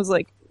 10 was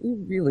like, we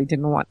really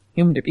didn't want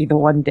him to be the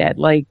one dead.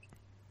 Like,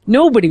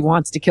 nobody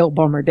wants to kill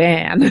Bummer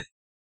Dan.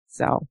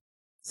 So,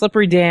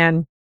 Slippery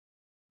Dan,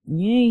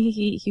 yeah,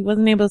 he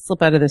wasn't able to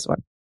slip out of this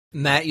one.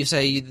 Matt, you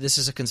say this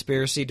is a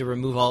conspiracy to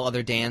remove all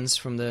other Dans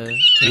from the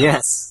camp?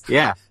 Yes,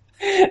 yeah.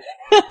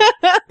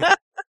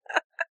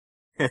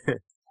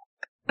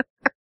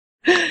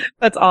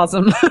 That's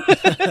awesome.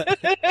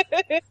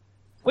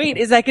 Wait,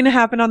 is that going to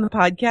happen on the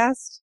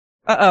podcast?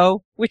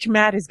 Uh-oh. Which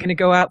Matt is going to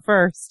go out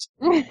first?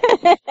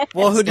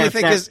 Well, who do you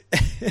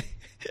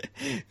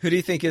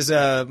think is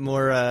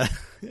more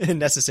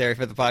necessary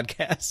for the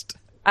podcast?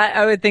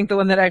 I would think the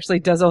one that actually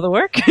does all the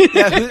work.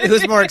 Yeah,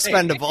 who's more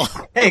expendable?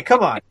 Hey,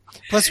 come on.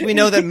 Plus, we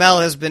know that Mel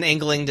has been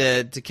angling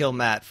to kill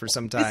Matt for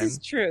some time. This is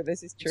true.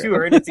 You two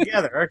are in it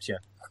together, aren't you?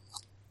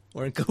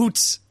 We're in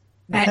cahoots.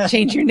 Matt,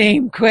 change your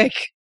name,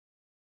 quick.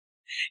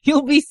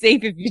 You'll be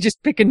safe if you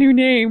just pick a new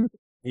name.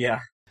 Yeah.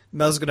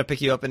 Mel's gonna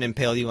pick you up and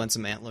impale you on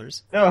some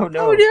antlers. No. Oh,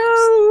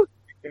 no!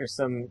 There's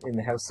some in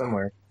the house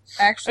somewhere.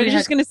 Actually, I was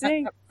just going to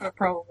say. I have a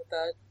problem with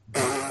that.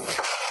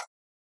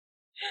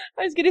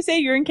 I was gonna say,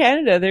 you're in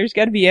Canada. There's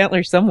gotta be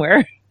antlers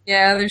somewhere.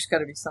 Yeah, there's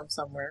gotta be some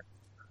somewhere.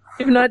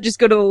 If not, just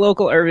go to the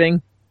local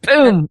Irving.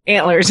 Boom!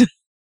 Antlers.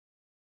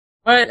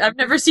 But I've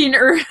never seen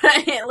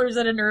antlers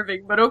at an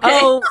Irving, but okay.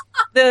 Oh,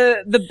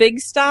 the big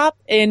stop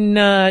in,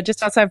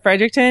 just outside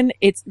Fredericton,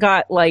 it's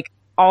got like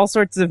all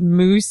sorts of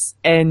moose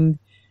and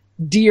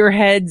deer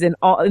heads and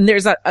all, and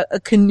there's a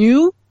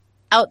canoe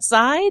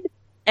outside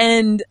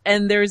and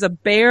there's a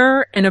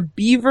bear and a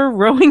beaver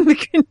rowing the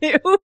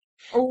canoe.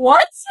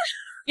 What?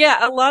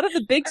 Yeah, a lot of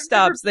the big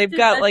stops, they've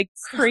got like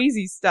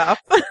crazy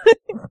stuff.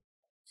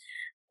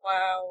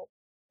 Wow.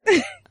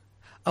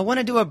 I want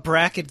to do a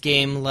bracket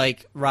game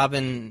like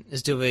Robin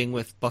is doing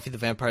with Buffy the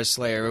Vampire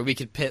Slayer, where we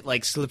could pit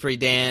like Slippery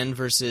Dan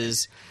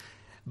versus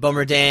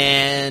Bummer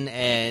Dan,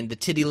 and the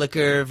Titty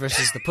Licker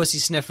versus the Pussy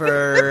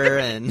Sniffer,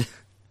 and...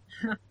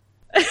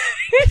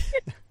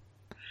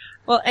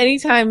 Well,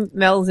 anytime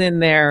Mel's in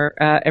there,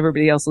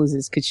 everybody else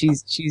loses because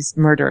she's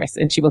murderous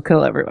and she will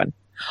kill everyone.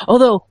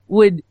 Although,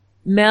 would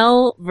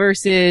Mel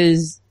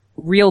versus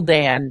Real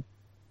Dan,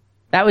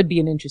 that would be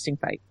an interesting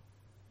fight.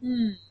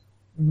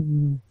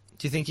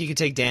 Do you think you could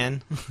take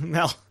Dan,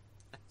 Mel?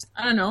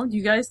 I don't know. Do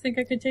you guys think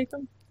I could take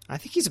him? I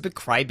think he's a big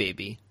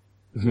crybaby.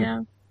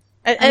 Yeah.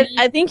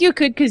 I think you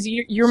could because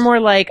you're more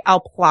like,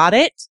 I'll plot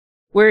it,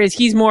 whereas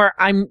he's more,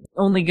 I'm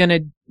only gonna,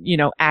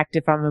 act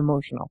if I'm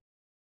emotional.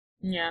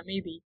 Yeah,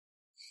 maybe.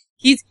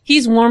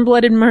 He's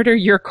warm-blooded murder,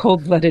 you're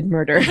cold-blooded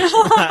murder.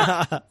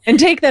 And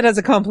take that as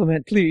a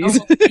compliment, please.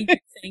 Oh,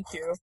 thank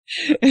you.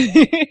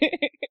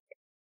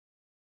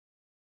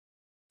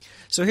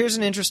 So here's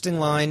an interesting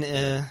line.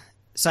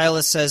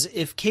 Silas says,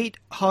 if Kate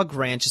Hog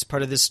Ranch is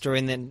part of this story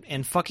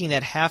and fucking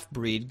that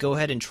half-breed, go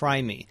ahead and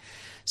try me.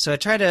 So I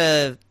try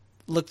to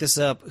look this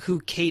up, who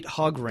Kate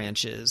Hog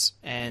Ranch is,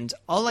 and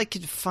all I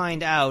could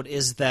find out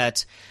is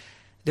that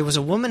there was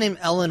a woman named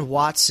Ellen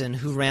Watson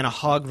who ran a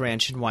hog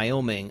ranch in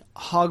Wyoming,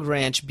 hog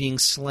ranch being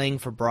slang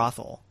for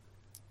brothel.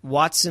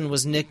 Watson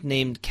was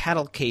nicknamed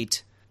Cattle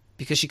Kate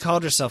because she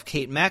called herself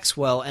Kate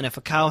Maxwell, and if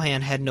a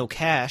cowhand had no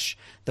cash,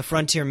 the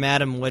frontier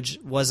madam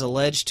was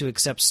alleged to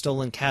accept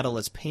stolen cattle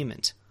as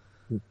payment.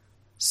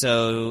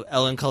 So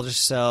Ellen called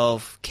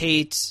herself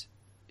Kate.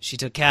 She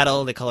took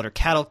cattle. They called her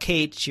Cattle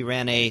Kate. She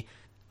ran a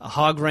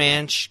hog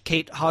ranch,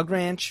 Kate Hog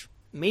Ranch.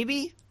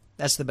 Maybe?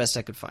 That's the best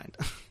I could find.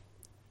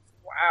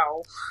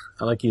 Wow.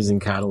 I like using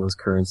cattle as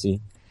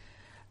currency.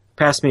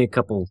 Pass me a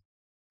couple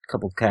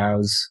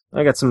cows.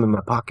 I got some in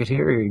my pocket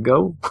here. Here you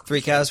go.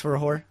 3 cows for a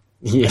whore?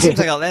 Yeah.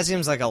 That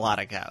seems like a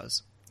lot of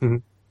cows. Mm-hmm.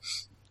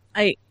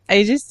 I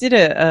just did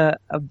a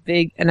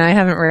big, and I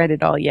haven't read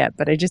it all yet,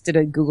 but I just did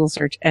a Google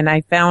search and I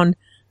found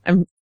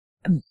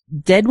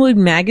Deadwood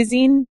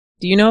Magazine.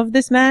 Do you know of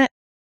this, Matt?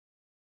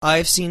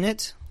 I've seen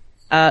it.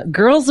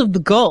 Girls of the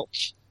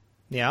Gulch.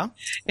 Yeah.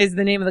 Is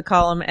the name of the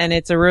column, and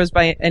it's a rose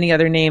by any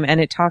other name, and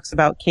it talks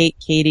about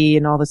Katie,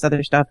 and all this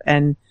other stuff,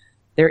 and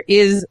there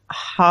is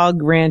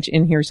Hog Ranch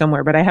in here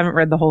somewhere, but I haven't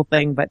read the whole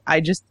thing, but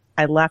I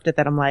laughed at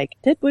that. I'm like,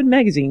 Deadwood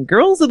Magazine,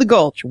 Girls of the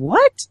Gulch,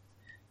 what?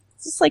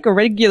 Is this like a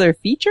regular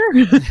feature?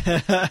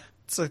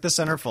 It's like the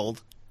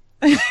centerfold.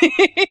 I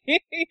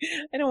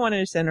don't want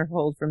a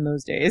centerfold from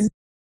those days.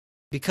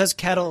 Because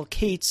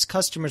Kate's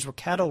customers were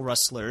cattle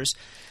rustlers,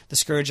 the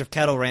scourge of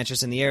cattle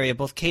ranchers in the area,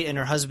 both Kate and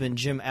her husband,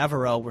 Jim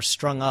Averill, were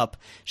strung up.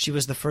 She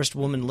was the first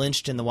woman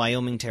lynched in the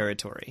Wyoming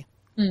Territory.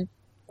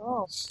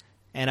 Oh.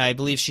 And I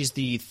believe she's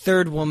the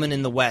 3rd woman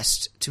in the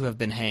West to have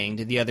been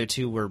hanged. The other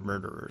 2 were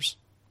murderers.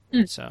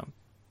 So,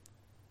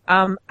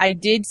 I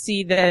did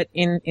see that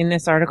in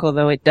this article,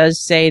 though, it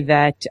does say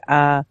that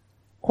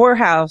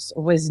whorehouse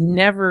was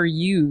never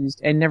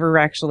used and never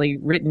actually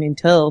written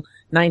until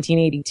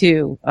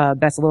 1982,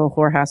 Best Little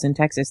Whorehouse in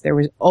Texas. There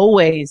was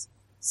always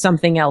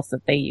something else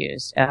that they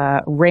used.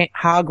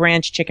 Hog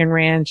Ranch, Chicken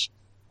Ranch,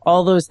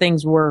 all those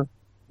things were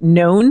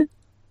known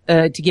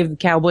to give the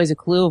cowboys a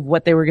clue of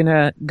what they were going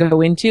to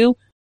go into,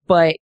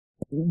 but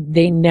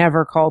they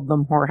never called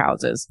them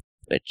whorehouses,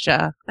 which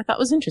I thought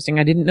was interesting.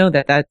 I didn't know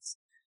that that's,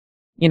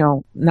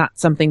 not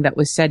something that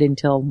was said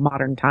until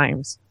modern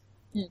times.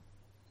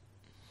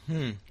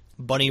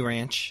 Bunny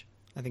Ranch,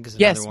 I think is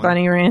another one. Yes,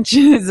 Bunny Ranch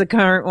is a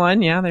current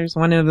one. Yeah, there's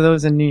one of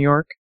those in New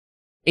York.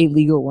 A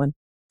legal one.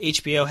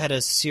 HBO had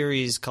a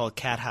series called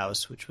Cat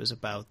House, which was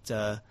about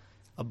a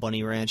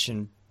bunny ranch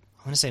in,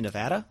 I want to say,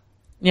 Nevada?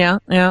 Yeah.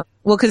 Well,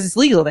 because it's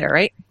legal there,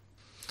 right?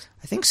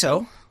 I think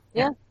so.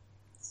 Yeah.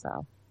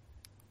 So.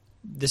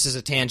 This is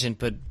a tangent,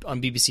 but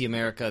on BBC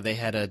America, they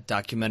had a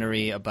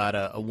documentary about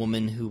a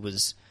woman who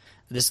was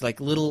this like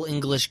little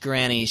English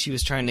granny. She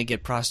was trying to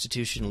get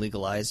prostitution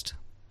legalized.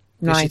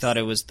 Nice. She thought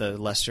it was the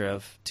lesser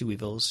of 2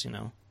 evils,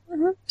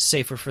 Mm-hmm.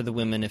 Safer for the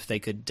women if they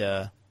could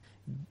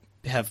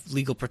have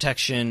legal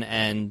protection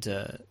and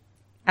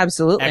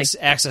Absolutely.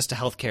 access to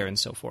health care and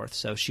so forth.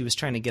 So she was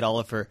trying to get all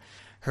of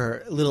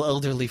her little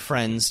elderly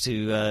friends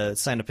to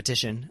sign a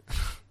petition.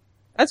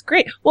 That's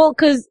great. Well,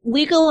 because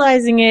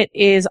legalizing it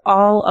is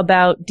all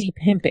about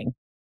de-pimping.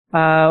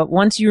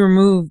 Once you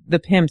remove the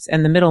pimps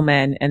and the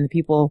middlemen and the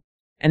people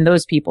and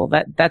those people,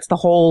 that's the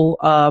whole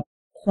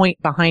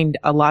point behind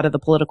a lot of the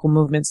political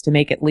movements to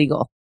make it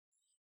legal.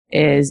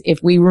 Is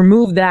if we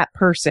remove that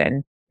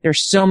person,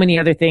 there's so many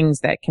other things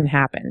that can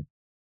happen.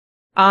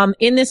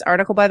 In this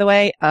article, by the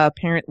way,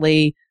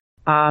 apparently,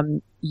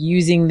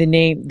 using the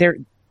name, their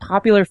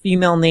popular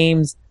female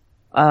names,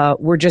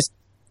 were just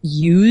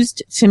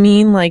used to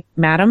mean like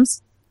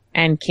madams,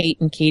 and Kate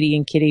and Katie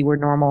and Kitty were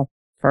normal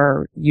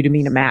for you to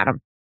mean a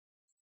madam.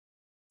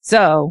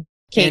 So,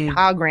 Kate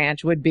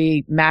Hogranch would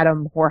be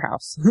Madam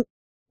Whorehouse.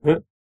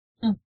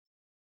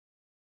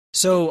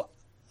 So,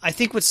 I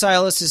think what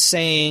Silas is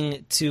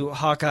saying to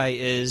Hawkeye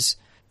is,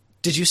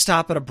 did you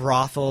stop at a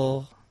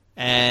brothel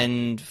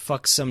and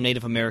fuck some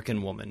Native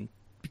American woman?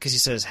 Because he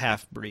says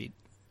half-breed.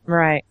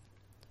 Right.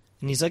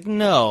 And he's like,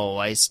 no,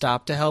 I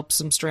stopped to help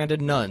some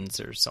stranded nuns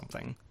or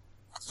something.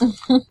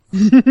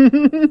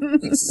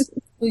 Makes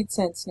complete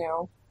sense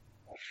now.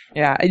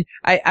 Yeah,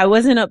 I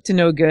wasn't up to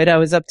no good. I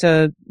was up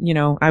to,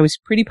 I was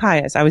pretty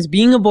pious. I was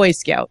being a Boy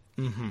Scout.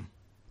 Mm-hmm.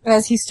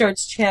 As he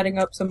starts chatting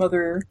up some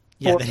other...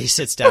 Yeah, then he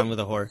sits down with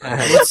a whore.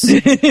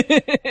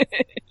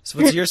 So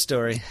what's your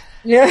story?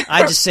 Yeah.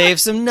 I just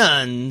saved some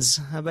nuns.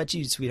 How about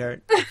you,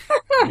 sweetheart?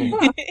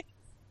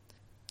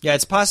 Yeah,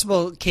 it's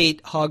possible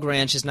Kate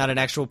Hogranch is not an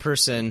actual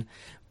person,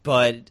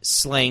 but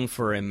slang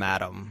for a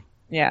madam.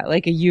 Yeah,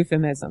 like a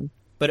euphemism.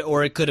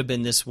 Or it could have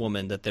been this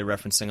woman that they're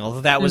referencing,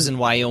 although that was in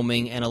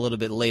Wyoming and a little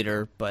bit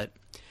later, but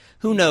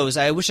who knows?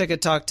 I wish I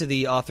could talk to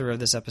the author of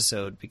this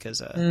episode,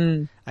 because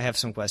I have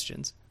some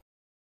questions.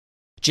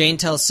 Jane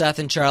tells Seth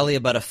and Charlie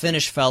about a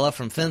Finnish fella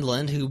from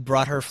Finland who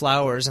brought her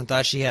flowers and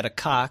thought she had a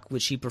cock,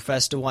 which he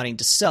professed to wanting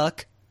to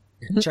suck.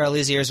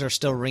 Charlie's ears are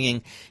still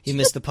ringing. He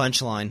missed the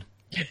punchline.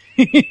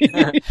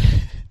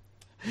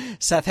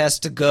 Seth has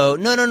to go,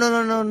 no,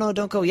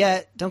 don't go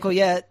yet. Don't go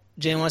yet.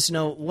 Jane wants to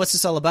know, what's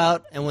this all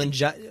about? And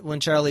when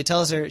Charlie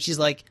tells her, she's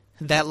like,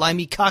 that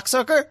limey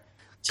cocksucker?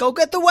 Go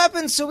get the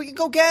weapons so we can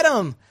go get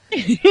him.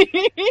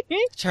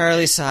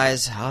 Charlie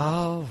sighs,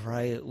 oh,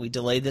 right, we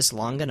delayed this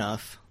long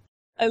enough.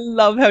 I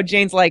love how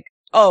Jane's like,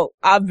 oh,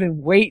 I've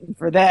been waiting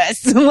for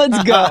this.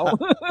 Let's go.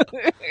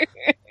 What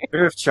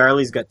if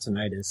Charlie's got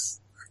tinnitus?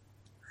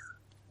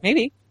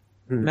 Maybe.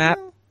 Map.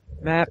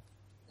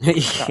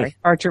 Sorry,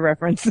 Archer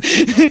reference.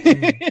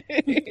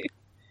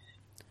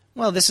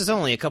 Well, this is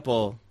only a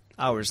couple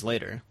hours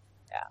later.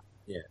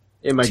 Yeah.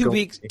 It might 2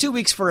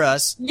 weeks for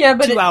us. Yeah,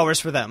 but 2 hours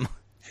for them.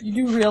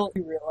 You do really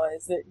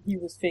realize that he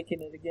was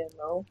faking it again,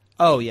 though.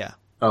 Oh, yeah.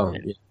 Oh,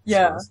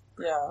 yeah.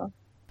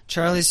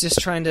 Charlie's just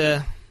trying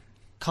to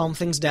calm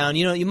things down.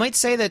 You might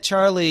say that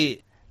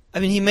Charlie,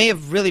 he may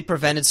have really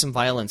prevented some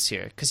violence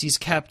here, because he's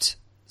kept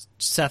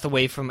Seth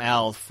away from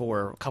Al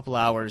for a couple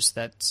hours.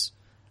 That's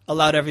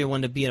allowed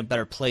everyone to be in a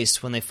better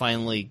place when they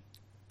finally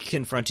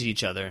confronted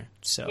each other.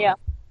 So Yeah.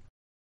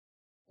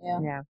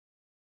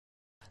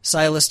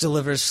 Silas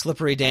delivers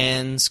Slippery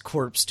Dan's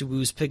corpse to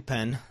Woo's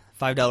Pigpen.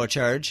 $5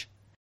 charge.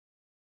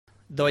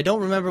 Though I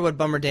don't remember what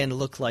Bummer Dan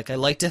looked like. I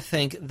like to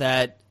think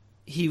that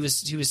he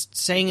was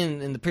saying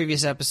in the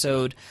previous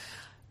episode,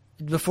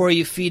 before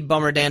you feed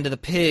Bummer Dan to the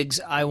pigs,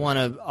 I want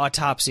to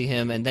autopsy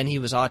him, and then he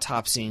was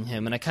autopsying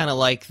him, and I kind of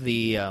like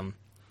the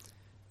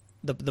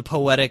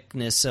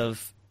poeticness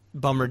of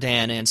Bummer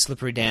Dan and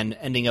Slippery Dan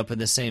ending up in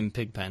the same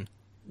pig pen.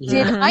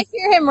 Did I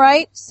hear him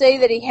right say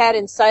that he had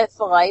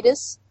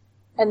encephalitis,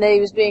 and that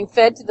he was being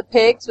fed to the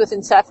pigs with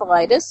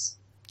encephalitis?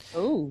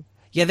 Oh.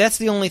 Yeah, that's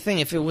the only thing.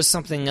 If it was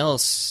something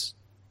else,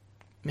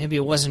 maybe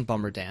it wasn't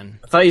Bummer Dan.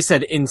 I thought you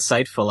said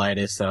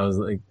insightfulitis. I was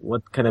like,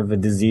 what kind of a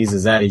disease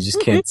is that? He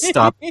just can't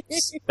stop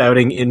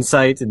spouting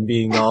insight and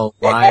being all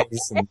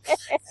wise.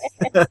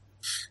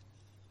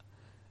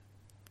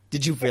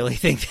 Did you really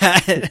think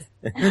that?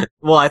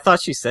 Well, I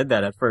thought she said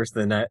that at first,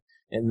 and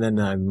then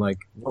I'm like,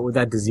 what would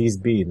that disease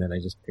be? And then I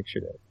just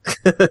pictured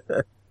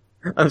it.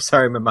 I'm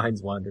sorry, my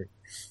mind's wandering.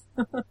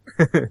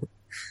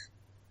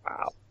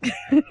 Wow.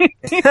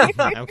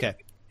 Okay.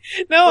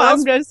 No,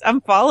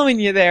 I'm following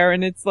you there,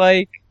 and it's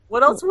like,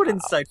 what else would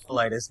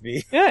insightfulitis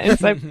be? yeah,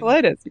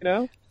 encephalitis,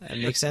 That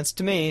makes sense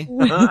to me.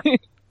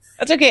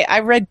 That's okay. I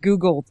read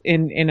Googled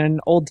in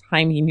an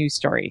old-timey news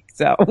story,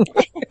 so.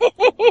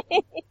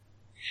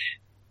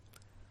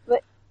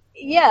 But,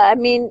 yeah,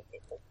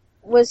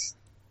 was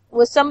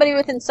somebody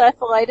with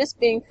encephalitis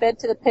being fed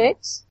to the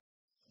pigs?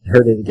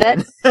 Heard it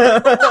again.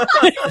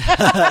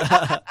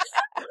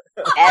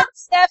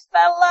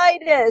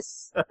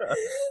 Encephalitis!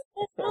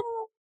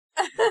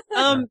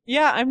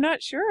 Yeah, I'm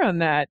not sure on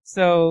that,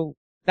 so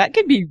that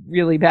could be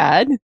really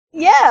bad.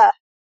 Yeah,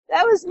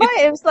 that was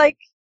it was like,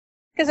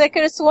 because I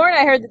could have sworn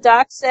I heard the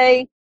doc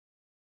say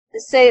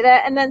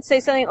that, and then say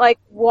something like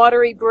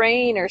watery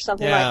brain or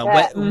something like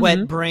that.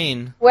 Wet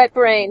brain. Wet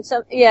brain.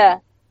 Yeah.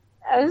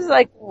 I was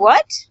like,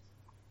 what?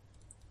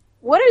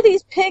 What are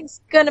these pigs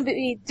going to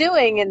be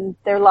doing in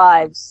their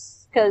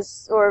lives?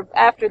 Or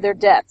after their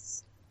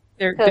deaths?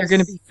 They're going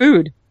to be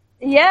food.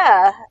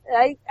 Yeah.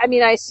 I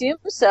assume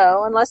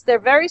so, unless they're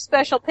very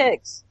special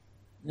pigs.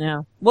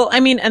 Yeah. Well,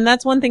 and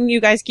that's one thing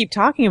you guys keep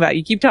talking about.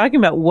 You keep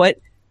talking about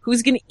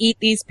who's going to eat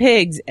these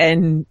pigs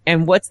and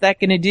what's that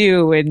going to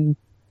do? And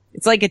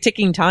It's like a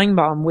ticking time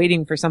bomb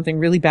waiting for something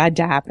really bad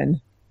to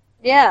happen.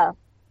 Yeah.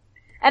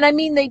 And I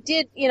mean, they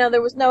did,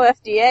 there was no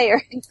FDA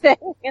or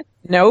anything.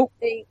 Nope.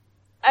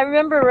 I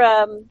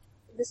remember,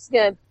 this is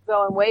going to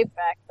go way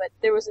back, but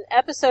there was an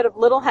episode of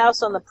Little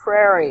House on the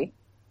Prairie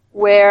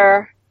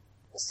where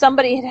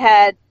somebody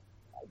had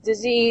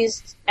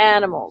diseased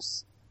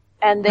animals,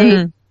 and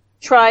they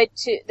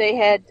they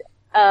had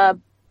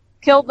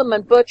killed them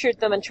and butchered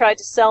them and tried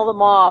to sell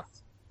them off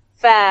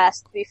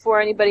fast before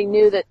anybody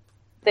knew that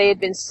they had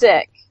been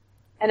sick.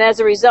 And as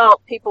a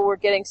result, people were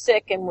getting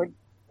sick and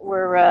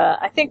were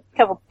I think a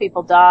couple of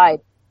people died.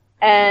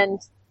 And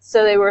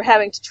so they were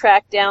having to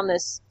track down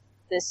this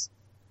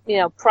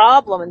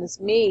problem in this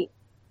meat.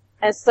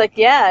 And it's like,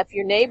 yeah, if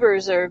your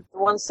neighbors are the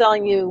ones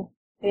selling you,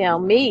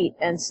 meat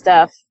and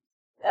stuff,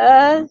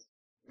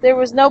 there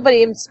was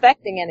nobody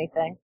inspecting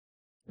anything.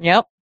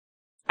 Yep.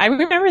 I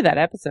remember that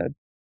episode.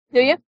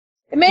 Do you?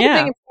 It made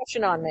a big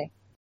impression on me.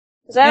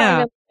 Because I don't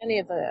remember any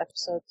of the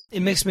episodes.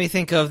 It makes me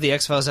think of the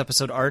X-Files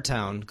episode Our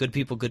Town, Good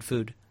People, Good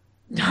Food.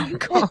 Oh,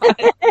 God.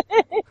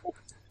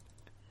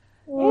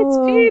 It's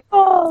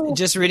people!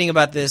 Just reading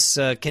about this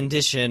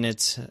condition,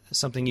 it's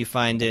something you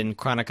find in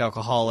chronic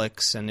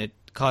alcoholics, and it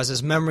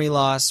causes memory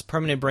loss,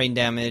 permanent brain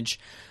damage,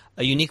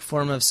 a unique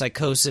form of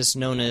psychosis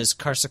known as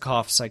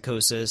Korsakoff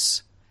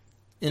psychosis,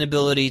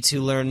 inability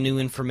to learn new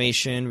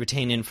information,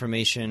 retain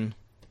information.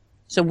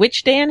 So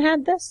which Dan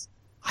had this?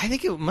 I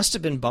think it must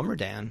have been Bummer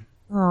Dan.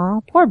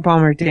 Oh, poor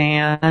Bummer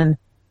Dan.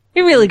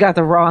 He really got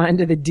the raw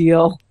end of the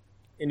deal.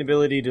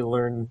 Inability to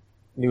learn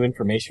new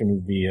information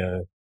would be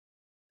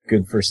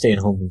good for staying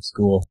home from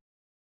school.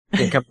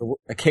 I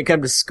can't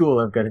come to school.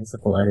 I've got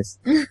encephalitis.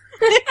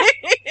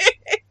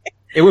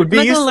 It would be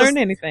I'm not useless. gonna learn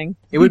anything.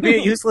 It would be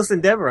a useless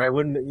endeavor. I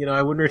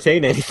wouldn't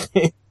retain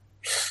anything.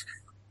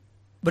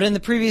 But in the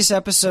previous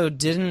episode,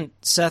 didn't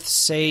Seth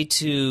say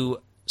to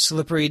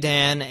Slippery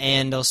Dan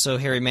and also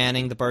Harry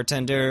Manning, the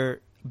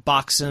bartender,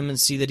 box him and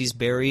see that he's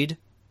buried?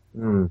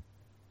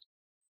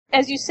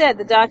 As you said,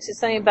 the doc said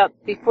something about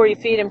before you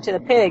feed him to the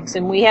pigs,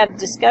 and we had a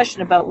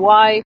discussion about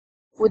why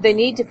would they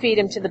need to feed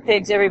him to the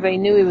pigs. Everybody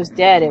knew he was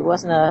dead. It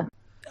wasn't a...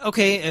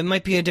 Okay, it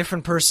might be a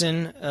different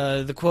person.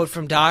 The quote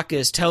from Doc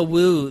is, "Tell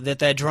Wu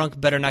that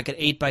drunk better not get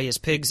ate by his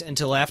pigs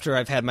until after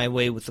I've had my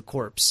way with the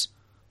corpse."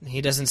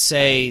 He doesn't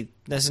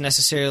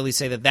necessarily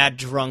say that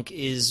drunk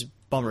is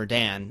Bummer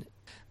Dan.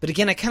 But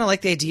again, I kind of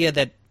like the idea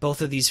that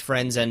both of these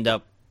friends end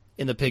up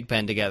in the pig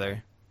pen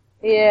together.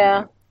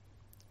 Yeah.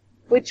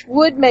 Which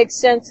would make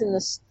sense in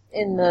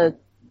the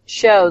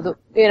show.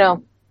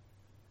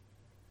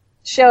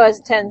 Show has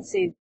a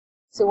tendency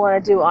to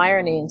want to do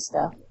irony and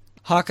stuff.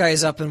 Hawkeye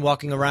is up and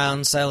walking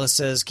around. Silas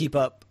says, "Keep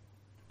up."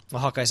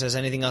 Well, Hawkeye says,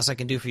 "Anything else I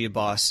can do for you,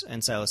 boss?"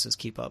 And Silas says,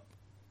 "Keep up."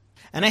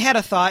 And I had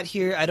a thought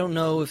here. I don't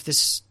know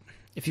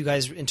if you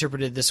guys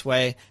interpreted it this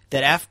way,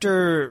 that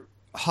after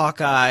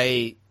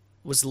Hawkeye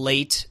was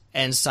late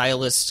and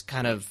Silas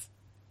kind of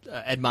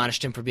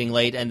admonished him for being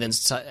late, and then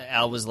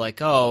Al was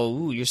like, "Oh,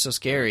 ooh, you're so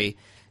scary."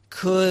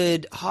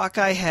 Could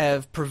Hawkeye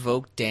have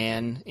provoked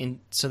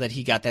Dan so that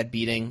he got that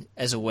beating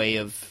as a way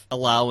of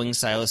allowing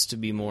Silas to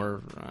be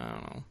more, I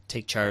don't know,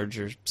 take charge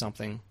or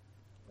something?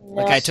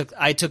 Yes. Like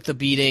I took the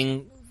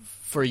beating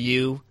for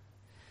you,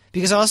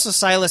 because also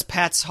Silas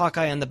pats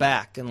Hawkeye on the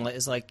back and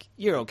is like,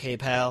 "You're okay,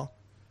 pal."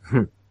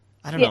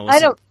 I don't know.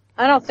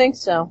 I don't think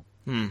so.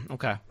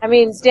 Okay. I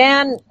mean,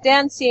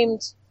 Dan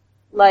seemed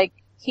like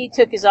he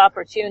took his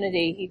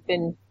opportunity. He'd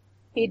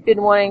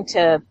been wanting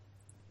to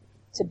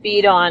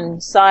beat on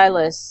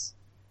Silas.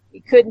 He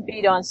couldn't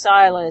beat on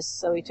Silas,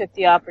 so he took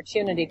the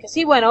opportunity, because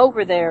he went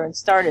over there and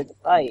started the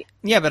fight.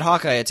 Yeah, but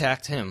Hawkeye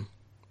attacked him.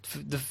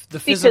 The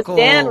physical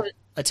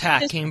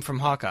attack came from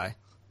Hawkeye.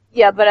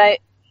 Yeah, but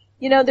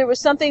there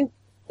was something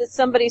that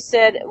somebody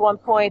said at one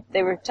point.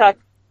 They were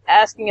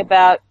asking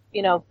about,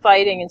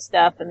 fighting and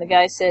stuff, and the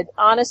guy said,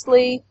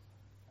 "Honestly,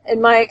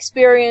 in my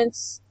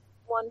experience,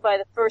 won by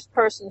the first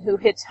person who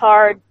hits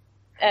hard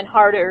and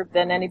harder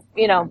than any,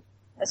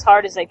 as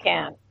hard as they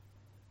can."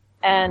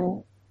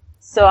 And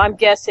so I'm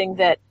guessing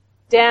that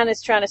Dan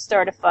is trying to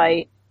start a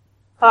fight.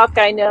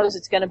 Hawkeye knows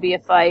it's going to be a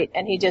fight,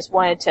 and he just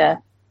wanted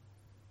to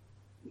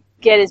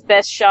get his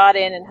best shot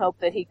in and hope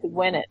that he could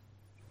win it.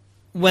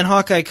 When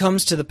Hawkeye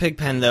comes to the pig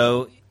pen,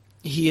 though,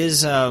 he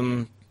says,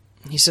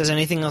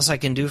 "Anything else I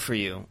can do for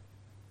you?"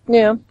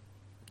 Yeah.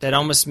 That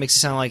almost makes it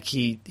sound like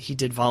he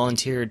did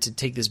volunteer to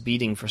take this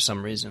beating for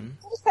some reason.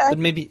 Okay. But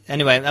maybe,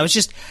 anyway, I was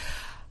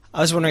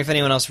wondering if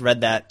anyone else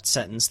read that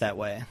sentence that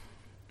way.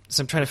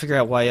 So I'm trying to figure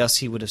out why else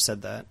he would have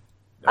said that.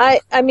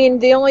 I mean,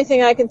 the only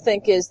thing I can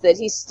think is that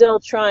he's still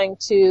trying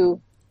to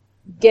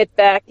get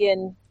back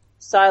in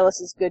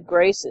Silas's good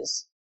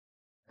graces.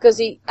 Because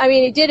he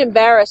did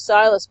embarrass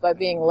Silas by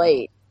being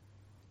late.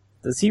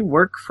 Does he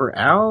work for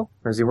Al,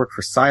 or does he work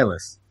for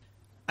Silas?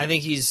 I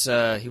think he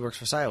works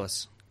for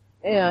Silas.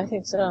 Yeah, I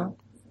think so.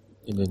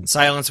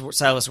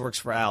 Silas works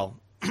for Al,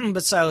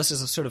 but Silas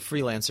is a sort of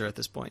freelancer at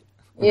this point.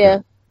 Okay. Yeah.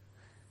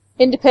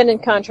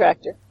 Independent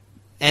contractor.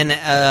 And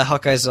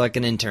Hawkeye's like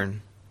an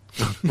intern.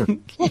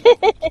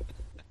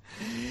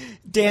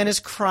 Dan is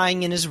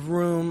crying in his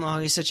room. Oh,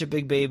 he's such a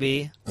big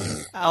baby.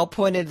 Al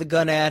pointed the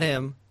gun at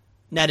him,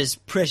 not his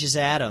precious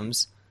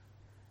Adams.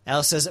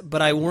 Al says,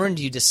 but I warned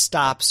you to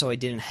stop so I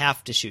didn't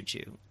have to shoot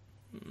you.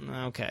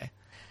 Okay.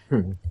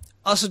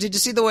 Also, did you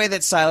see the way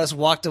that Silas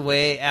walked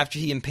away after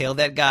he impaled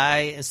that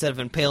guy instead of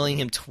impaling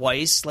him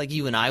twice like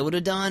you and I would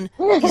have done?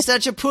 He's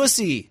such a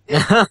pussy.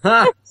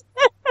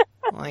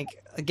 Like,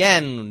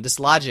 again, this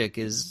logic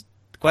is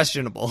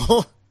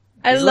questionable.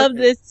 I love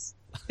this.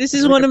 This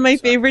is one of my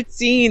favorite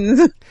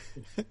scenes.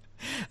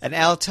 And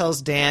Al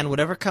tells Dan,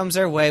 whatever comes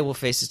our way, we'll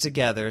face it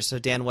together. So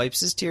Dan wipes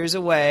his tears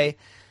away,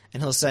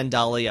 and he'll send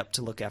Dolly up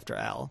to look after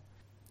Al.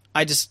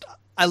 I just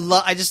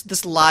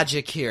this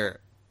logic here.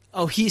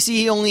 Oh,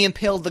 he only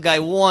impaled the guy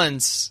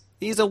once.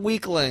 He's a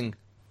weakling.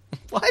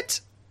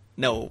 What?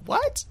 No,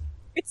 what?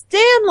 It's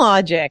Dan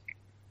logic.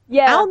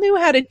 Yeah. Al knew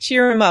how to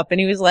cheer him up, and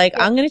he was like,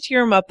 I'm going to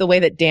cheer him up the way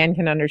that Dan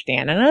can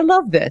understand. And I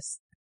love this.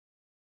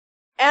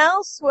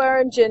 Al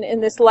Swearingen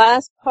in this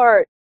last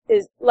part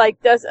is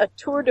does a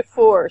tour de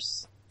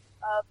force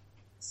of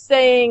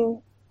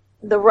saying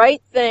the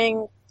right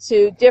thing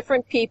to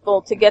different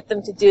people to get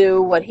them to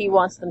do what he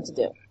wants them to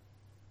do.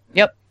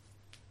 Yep.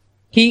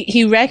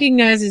 He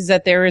recognizes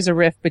that there is a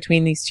rift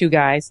between these two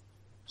guys.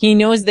 He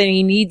knows that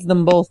he needs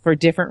them both for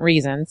different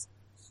reasons.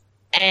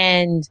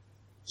 And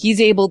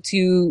he's able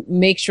to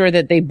make sure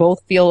that they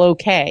both feel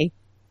okay.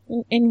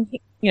 And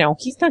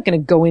he's not going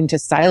to go into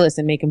Silas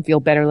and make him feel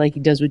better like he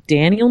does with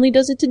Dan. He only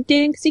does it to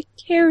Dan because he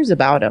cares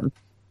about him.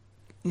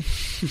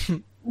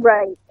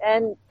 Right.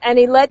 And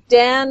he let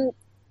Dan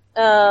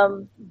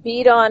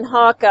beat on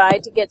Hawkeye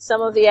to get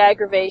some of the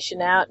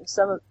aggravation out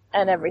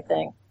and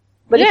everything.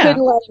 But he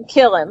couldn't let him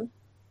kill him.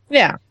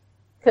 Yeah.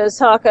 Because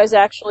Hawkeye's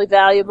actually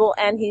valuable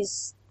and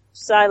he's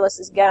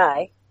Silas's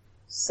guy.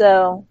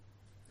 So.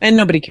 And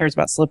nobody cares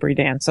about Slippery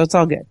Dan, so it's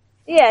all good.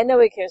 Yeah,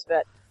 nobody cares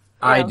about.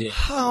 I did.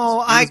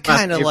 Oh, I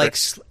kind of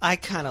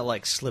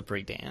like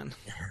Slippery Dan.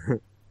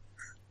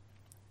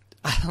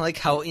 I like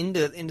how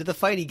into the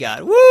fight he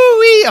got.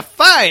 Woo-wee, a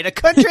fight, a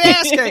country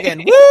ass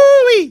again.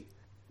 Woo-wee.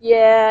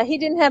 Yeah, he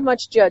didn't have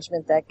much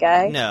judgment, that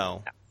guy.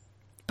 No.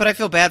 But I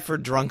feel bad for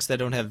drunks that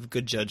don't have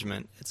good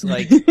judgment. It's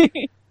like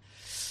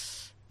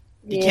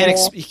you can't.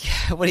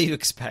 What do you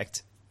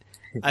expect?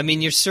 I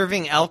mean, you're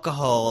serving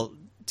alcohol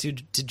to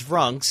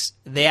drunks.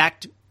 They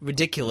act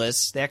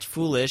ridiculous. They act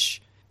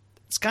foolish.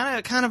 It's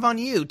kind of on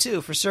you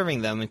too for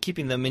serving them and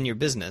keeping them in your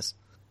business.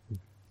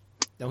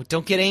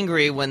 Don't get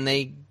angry when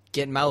they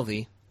get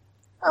mouthy.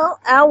 Well,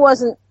 Al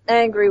wasn't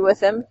angry with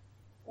him,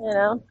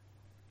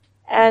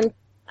 and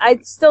I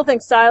still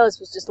think Silas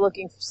was just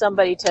looking for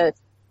somebody to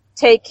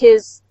take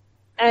his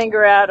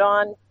anger out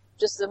on,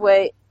 just the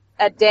way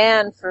at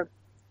Dan for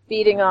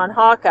beating on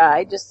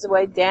Hawkeye, just the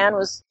way Dan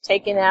was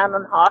taking out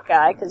on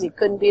Hawkeye because he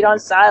couldn't beat on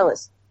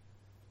Silas.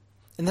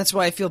 And that's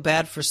why I feel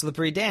bad for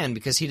Slippery Dan,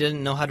 because he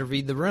didn't know how to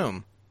read the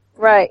room.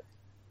 Right.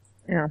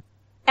 Yeah.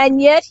 And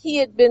yet he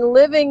had been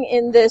living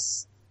in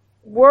this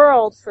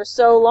world for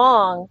so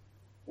long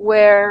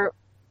where,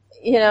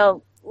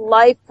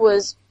 life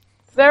was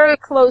very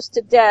close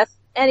to death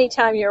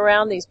anytime you're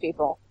around these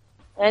people.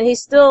 And he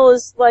still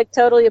is,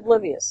 totally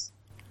oblivious.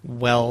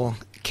 Well,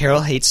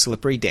 Carol hates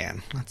Slippery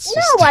Dan. No,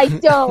 I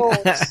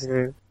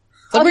don't.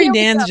 Slippery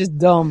Dan's just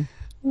dumb.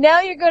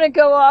 Now you're going to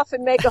go off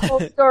and make a whole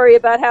story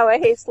about how I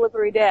hate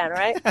Slippery Dan,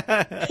 right?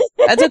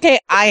 That's okay.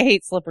 I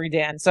hate Slippery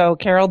Dan, so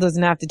Carol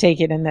doesn't have to take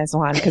it in this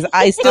one, because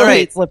I still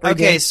hate Slippery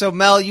Dan. Okay, so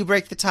Mel, you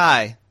break the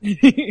tie.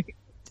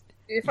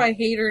 If I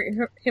hate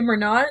him or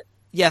not?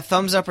 Yeah,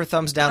 thumbs up or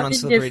thumbs down on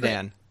Slippery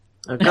Dan.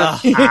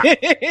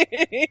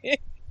 Okay.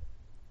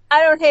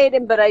 I don't hate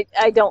him, but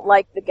I don't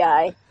like the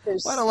guy. Well,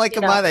 I don't like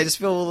him either. I just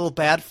feel a little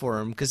bad for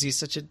him because he's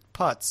such a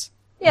putz.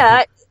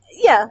 Yeah,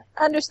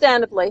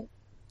 understandably.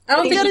 I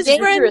don't He think got he's his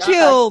friend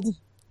killed.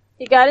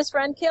 He got his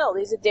friend killed.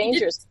 He's a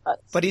dangerous putz.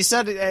 But he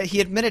said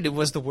he admitted it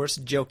was the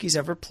worst joke he's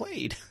ever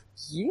played.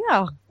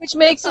 Yeah. Which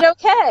makes it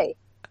okay.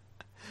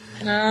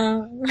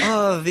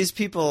 Oh, these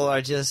people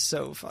are just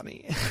so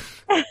funny.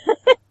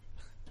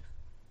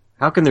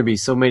 How can there be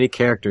so many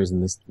characters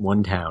in this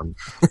one town?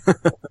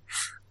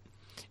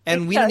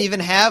 And we didn't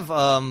even have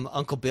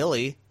Uncle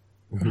Billy.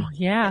 Oh,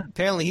 yeah.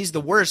 Apparently he's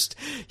the worst.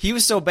 He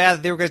was so bad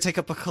that they were going to take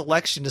up a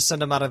collection to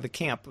send him out of the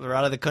camp or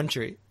out of the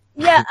country.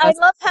 Yeah, I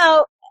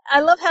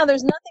love how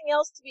there's nothing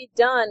else to be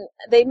done.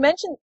 They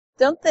mentioned,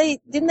 didn't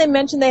they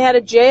mention they had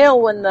a jail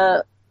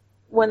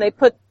when they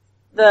put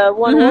the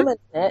one woman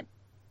in it?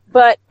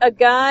 But a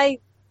guy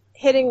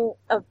hitting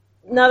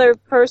another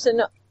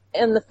person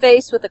in the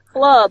face with a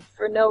club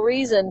for no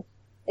reason,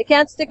 they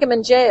can't stick him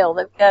in jail.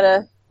 They've got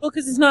to. Well,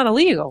 because it's not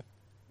illegal.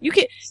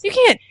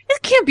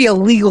 It can't be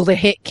illegal to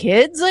hit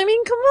kids. I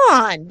mean, come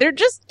on. They're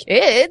just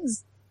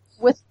kids.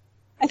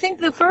 I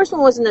think the first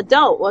one was an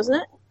adult,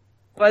 wasn't it?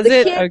 Was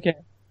it? Kid, okay.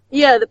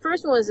 Yeah, the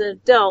first one was an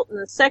adult, and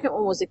the second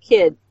one was a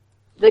kid.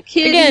 The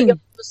kid Again,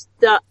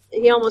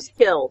 he almost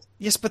killed.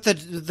 Yes, but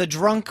the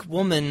drunk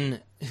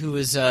woman who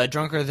is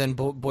drunker than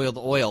boiled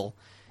oil.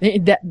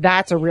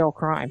 That's a real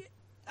crime.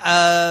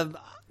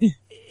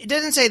 It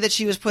doesn't say that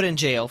she was put in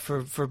jail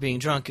for being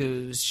drunk.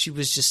 She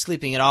was just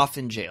sleeping it off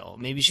in jail.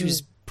 Maybe she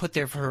was put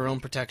there for her own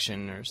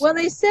protection or something. Well,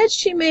 they said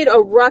she made a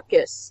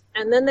ruckus,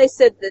 and then they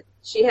said that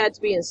she had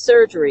to be in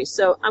surgery.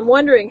 So I'm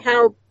wondering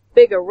how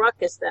big a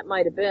ruckus that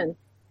might have been.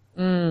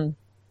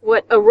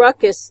 What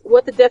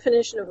the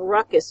definition of a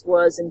ruckus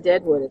was in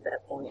Deadwood at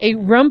that point. A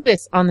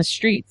rumpus on the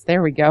streets.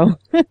 There we go.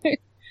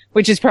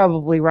 Which is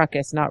probably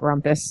ruckus, not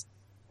rumpus.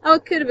 Oh,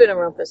 it could have been a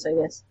rumpus, I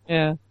guess.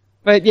 Yeah.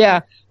 But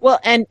yeah. Well,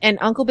 and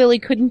Uncle Billy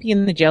couldn't be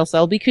in the jail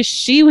cell because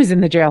she was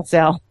in the jail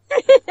cell.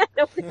 I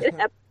don't think it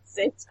happened at the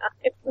same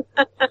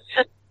time.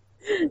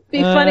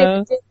 Be funny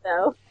if it did,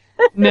 though.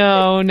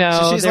 No.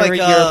 So she's like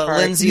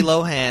Lindsay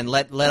Lohan,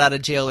 let out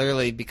of jail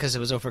early because it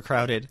was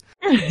overcrowded.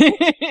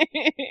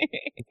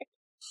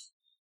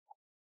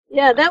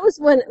 Yeah, that was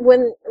when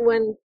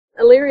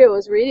Illyria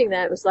was reading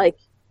that. It was like,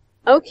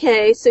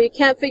 okay, so you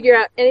can't figure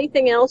out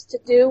anything else to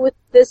do with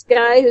this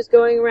guy who's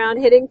going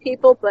around hitting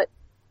people, but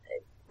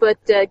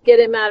get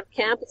him out of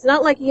camp. It's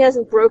not like he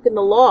hasn't broken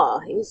the law.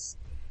 He's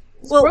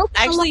well,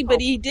 actually,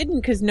 but he didn't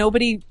because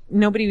nobody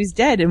was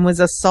dead. And was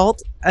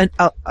assault an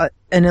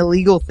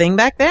illegal thing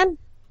back then?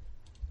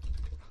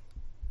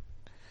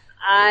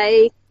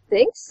 I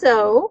think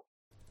so.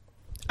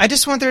 I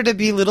just want there to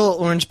be little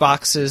orange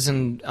boxes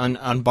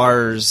on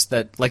bars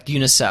that, like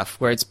UNICEF,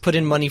 where it's put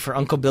in money for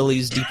Uncle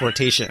Billy's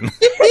deportation.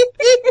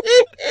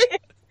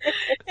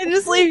 And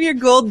just leave your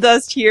gold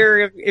dust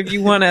here if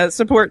you want to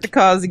support the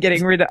cause of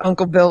getting rid of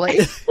Uncle Billy.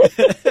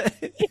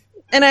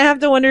 And I have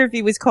to wonder if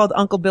he was called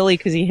Uncle Billy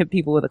because he hit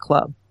people with a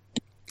club.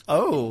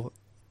 Oh.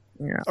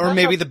 Yeah. Or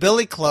maybe the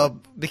Billy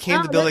Club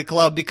became the Billy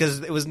Club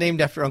because it was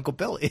named after Uncle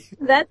Billy.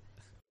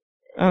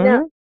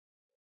 Yeah.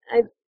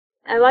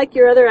 I like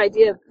your other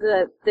idea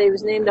that they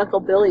was named Uncle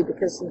Billy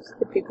because he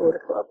hit people with a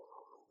club.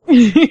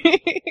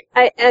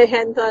 I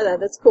hadn't thought of that.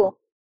 That's cool.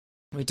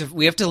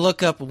 We have to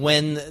look up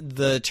when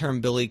the term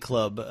Billy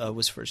Club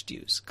was first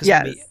used.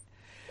 Yes.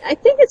 I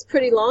think it's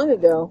pretty long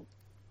ago.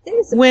 I think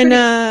it's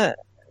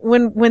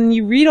when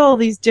you read all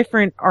these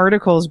different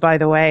articles, by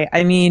the way,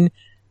 I mean,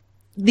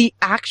 the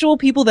actual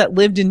people that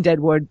lived in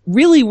Deadwood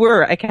really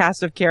were a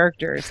cast of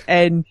characters,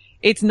 and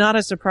it's not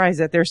a surprise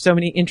that there's so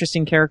many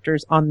interesting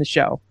characters on the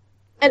show.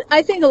 And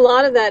I think a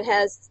lot of that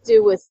has to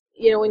do with,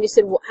 when you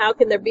said, well, how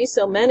can there be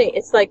so many?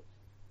 It's like,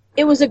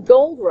 it was a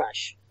gold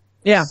rush.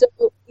 Yeah. So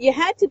you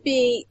had to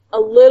be a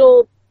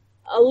little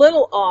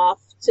off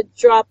to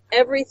drop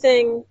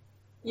everything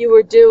you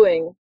were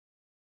doing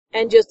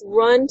and just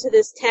run to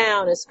this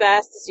town as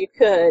fast as you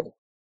could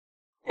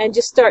and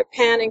just start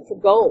panning for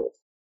gold.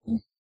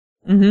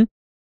 Mm-hmm.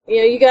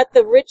 You got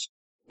the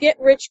get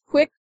rich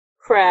quick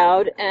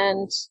crowd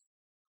and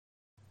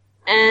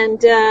then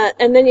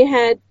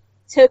you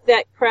took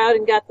that crowd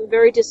and got them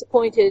very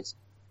disappointed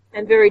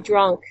and very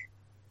drunk.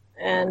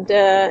 And,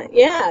 you're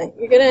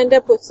going to end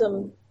up with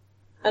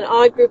an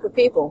odd group of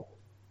people.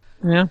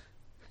 Yeah.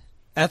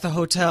 At the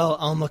hotel,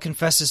 Alma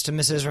confesses to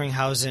Mrs.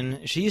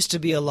 Ringhausen she used to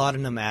be a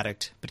laudanum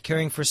addict, but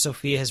caring for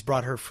Sophia has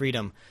brought her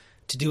freedom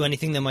to do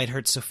anything that might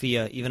hurt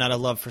Sophia, even out of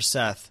love for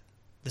Seth.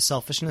 The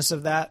selfishness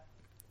of that,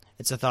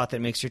 it's a thought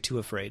that makes her too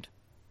afraid.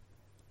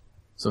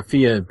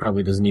 Sophia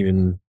probably doesn't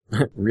even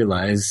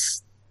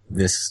realize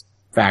this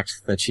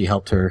fact that she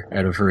helped her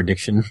out of her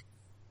addiction.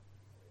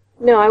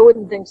 No, I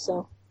wouldn't think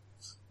so.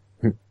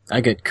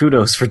 I get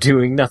kudos for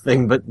doing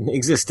nothing but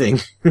existing.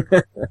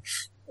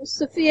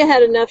 Sophia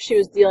had enough she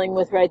was dealing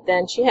with right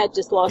then. She had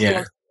just lost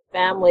her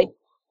family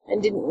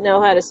and didn't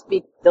know how to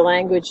speak the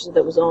language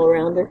that was all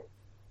around her.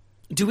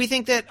 Do we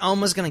think that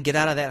Alma's going to get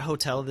out of that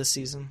hotel this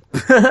season?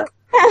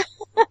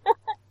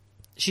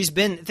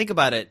 Think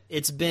about it,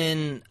 it's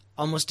been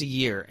almost a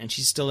year and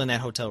she's still in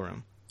that hotel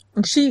room.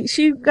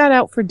 She got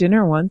out for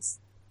dinner once.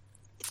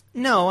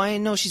 No, I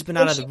know she's been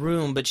out of the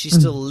room, but she's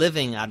still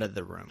living out of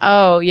the room.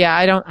 Oh yeah,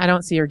 I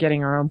don't see her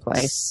getting her own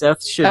place.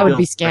 That would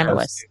be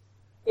scandalous.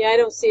 Yeah, I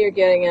don't see her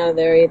getting out of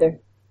there either.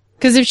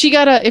 Because if she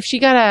got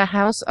a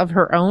house of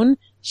her own,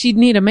 she'd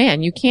need a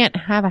man. You can't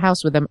have a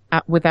house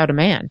without a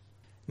man.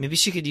 Maybe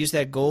she could use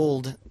that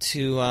gold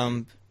to,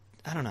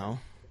 I don't know.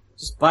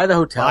 Just buy the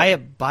hotel.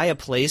 Buy a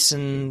place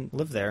and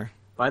live there.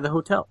 Buy the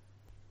hotel.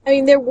 I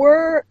mean, there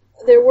were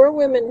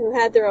women who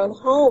had their own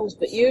homes,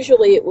 but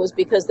usually it was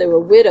because they were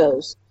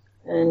widows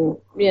and,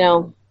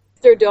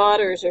 their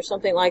daughters or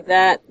something like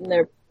that, and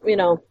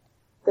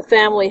the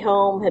family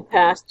home had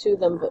passed to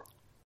them. But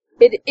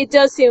it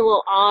does seem a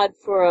little odd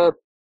for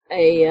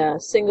a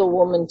single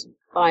woman to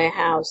buy a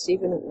house,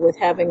 even with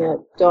having a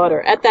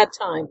daughter at that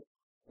time.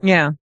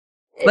 Yeah.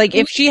 Like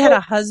if she had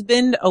a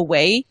husband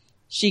away,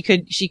 she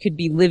could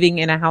be living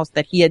in a house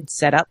that he had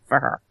set up for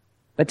her,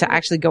 but to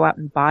actually go out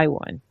and buy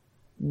one.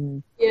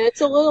 Yeah,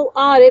 it's a little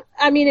odd. It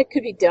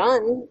could be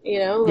done,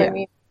 Yeah. I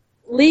mean,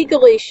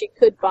 legally she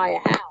could buy a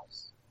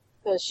house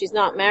because she's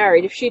not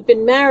married. If she'd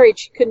been married,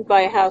 she couldn't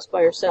buy a house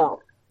by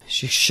herself.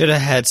 She should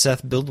have had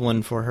Seth build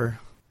one for her.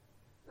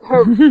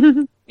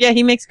 Yeah,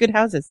 he makes good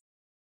houses.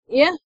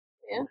 Yeah.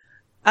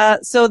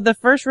 So the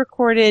first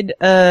recorded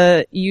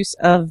use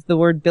of the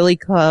word Billy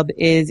Club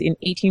is in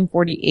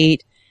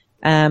 1848,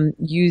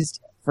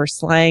 used for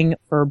slang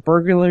for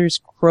burglar's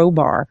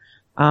crowbar.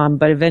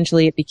 But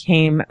eventually it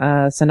became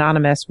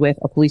synonymous with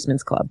a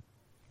policeman's club.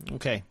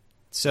 Okay.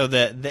 So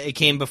it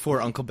came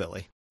before Uncle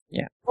Billy.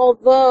 Yeah.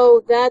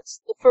 Although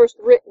that's the first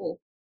written.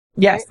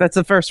 Yes, right? that's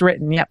the first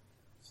written, yep.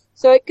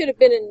 So it could have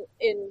been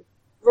in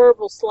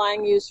verbal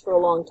slang use for a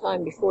long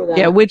time before that.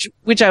 Yeah, which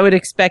I would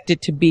expect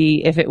it to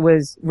be if it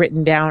was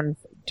written down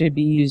to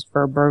be used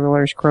for a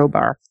burglar's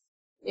crowbar.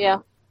 Yeah.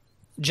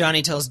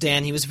 Johnny tells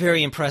Dan he was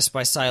very impressed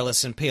by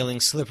Silas impaling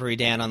Slippery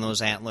Dan on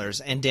those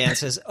antlers, and Dan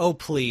says, "Oh,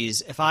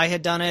 please, if I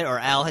had done it or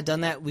Al had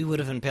done that, we would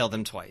have impaled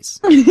him twice."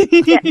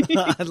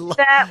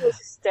 That was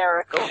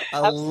hysterical.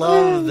 I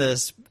love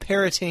this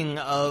parroting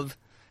of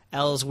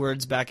Al's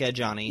words back at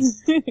Johnny.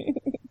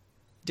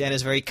 Dan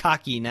is very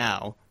cocky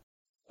now.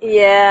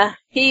 Yeah,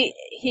 he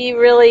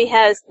really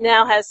has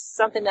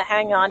something to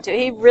hang on to.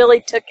 He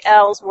really took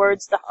Al's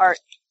words to heart.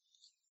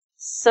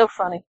 So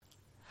funny.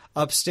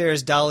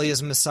 Upstairs, Dolly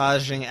is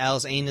massaging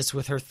Al's anus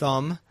with her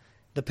thumb.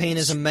 The pain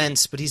is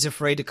immense, but he's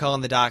afraid to call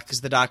in the doc because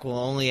the doc will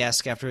only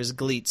ask after his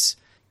gleats.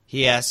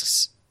 He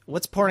asks,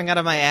 "What's pouring out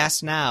of my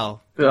ass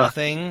now?"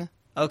 "Nothing."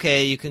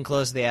 "Okay, you can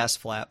close the ass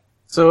flap."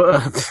 So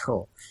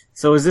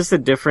is this a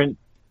different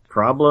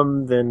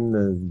problem than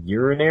the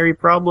urinary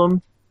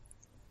problem?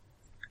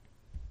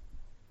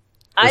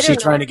 Is she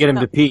trying to get him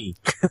to pee?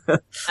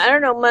 I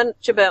don't know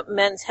much about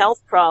men's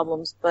health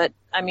problems, but,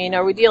 I mean,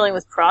 are we dealing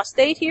with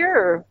prostate here,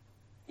 or...?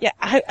 Yeah,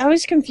 I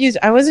was confused.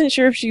 I wasn't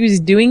sure if she was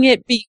doing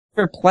it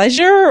for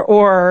pleasure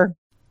or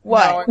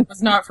what. No, it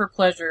was not for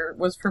pleasure. It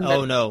was for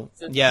Oh, no.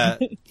 Yeah,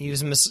 she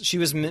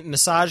was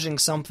massaging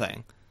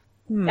something.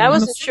 I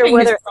wasn't sure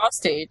whether...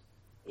 prostate.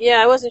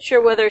 Yeah, I wasn't sure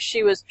whether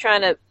she was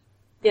trying to,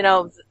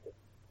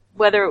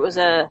 whether it was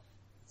a,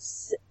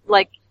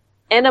 like,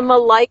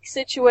 enema-like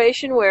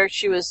situation where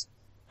she was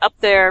up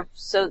there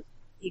so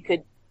he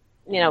could,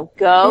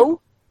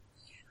 go.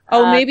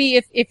 Oh, maybe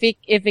if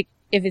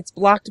it's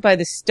blocked by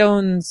the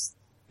stones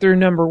through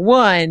number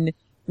 1,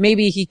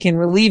 maybe he can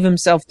relieve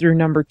himself through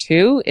number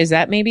 2. Is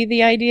that maybe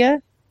the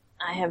idea?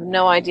 I have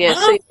no idea.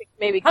 So you think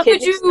maybe How kidney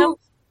could you... stones?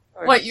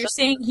 What, you're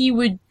saying he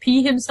would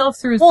pee himself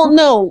through his... Well,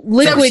 no,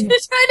 liquid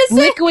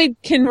liquid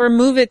can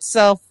remove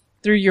itself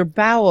through your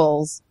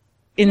bowels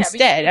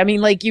instead. I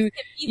mean, like, you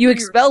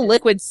expel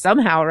liquid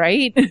somehow,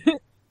 right?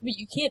 But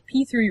you can't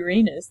pee through your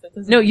anus. That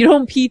doesn't... No, you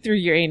don't pee through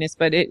your anus,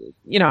 but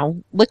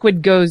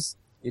liquid goes...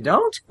 You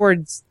don't?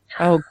 Towards...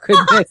 Oh,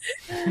 goodness.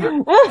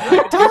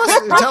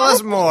 Tell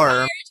us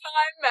more.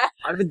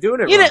 I've been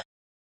doing it wrong.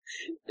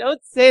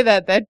 Don't say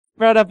that. That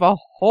brought up a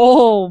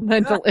whole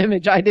mental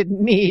image I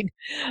didn't need.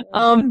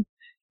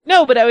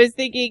 No, but I was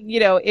thinking,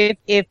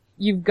 if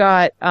you've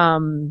got,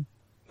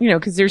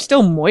 cause there's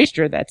still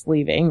moisture that's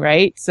leaving,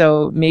 right?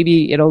 So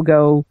maybe it'll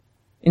go,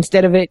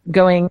 instead of it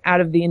going out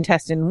of the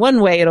intestine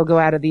one way, it'll go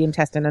out of the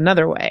intestine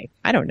another way.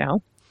 I don't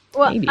know.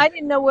 Well, maybe. I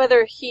didn't know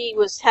whether he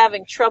was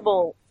having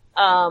trouble,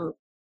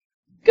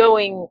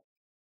 going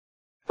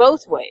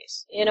both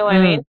ways. You know what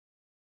I mean?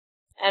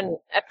 And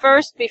at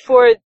first,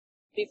 before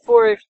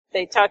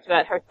they talked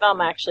about her thumb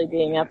actually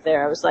being up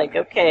there, I was like,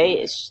 okay,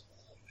 is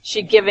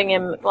she giving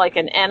him like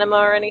an enema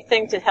or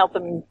anything to help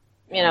him,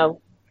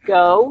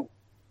 go?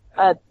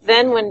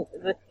 Then when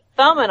the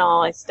thumb and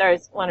all, I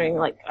started wondering,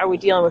 like, are we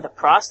dealing with a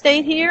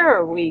prostate here, or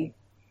are we,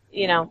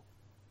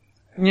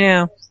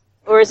 Yeah.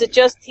 or is it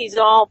just he's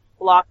all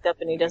blocked up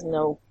and he doesn't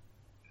know?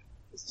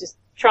 He's just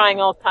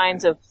trying all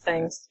kinds of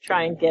things to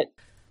try and get...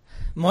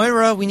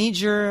 Moira, we need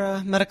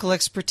your medical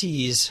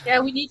expertise. Yeah,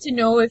 we need to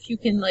know if you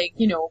can,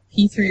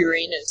 pee through your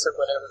anus or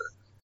whatever.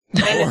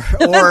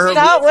 That's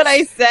not what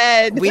I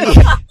said. We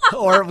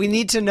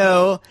need to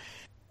know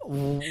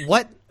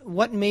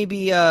what may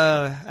be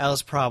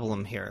Al's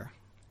problem here.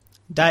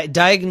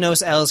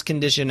 Diagnose Al's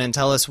condition and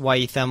tell us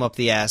why thumb up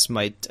the ass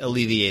might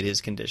alleviate his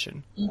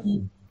condition.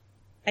 Mm-hmm.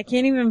 I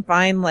can't even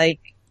find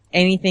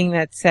anything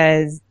that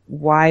says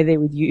why they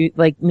would use,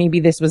 maybe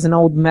this was an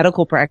old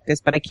medical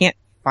practice, but I can't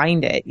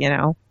find it,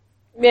 Yeah.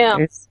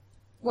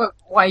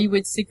 Why you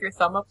would stick your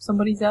thumb up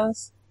somebody's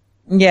ass?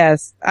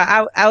 Yes.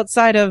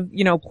 Outside of,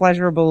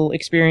 pleasurable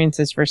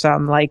experiences for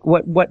some,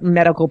 what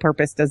medical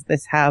purpose does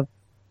this have?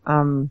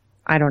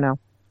 I don't know.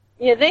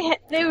 Yeah,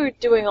 they were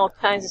doing all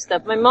kinds of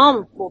stuff. My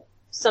mom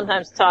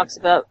sometimes talks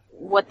about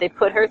what they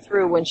put her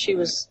through when she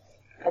was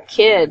a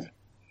kid.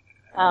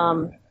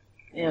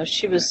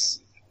 She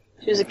was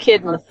a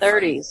kid in the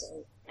 30s,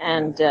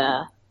 and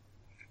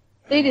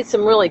they did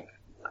some really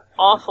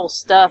awful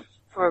stuff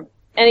for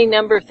any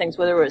number of things,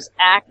 whether it was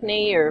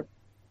acne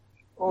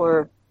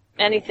or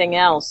anything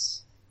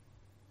else.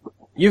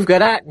 You've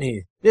got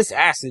acne. This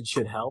acid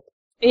should help.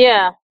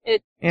 Yeah,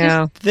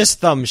 this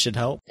thumb should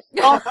help.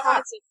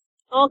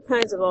 all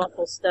kinds of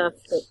awful stuff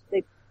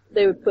that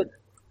they would put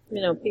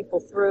people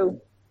through.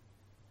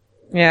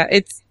 Yeah,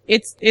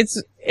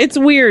 it's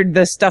weird,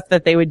 the stuff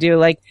that they would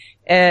do.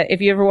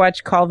 If you ever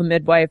watch Call the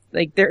Midwife,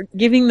 they're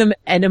giving them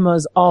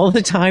enemas all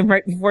the time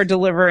right before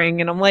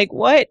delivering, and I'm like,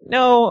 what?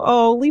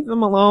 No, leave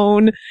them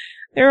alone.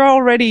 They're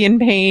already in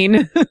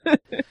pain.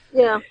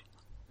 Yeah.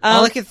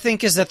 All I could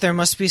think is that there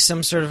must be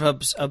some sort of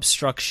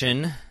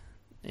obstruction,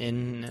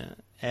 and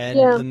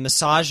the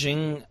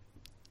massaging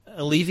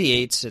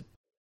alleviates it.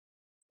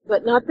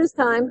 But not this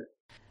time.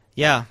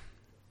 Yeah.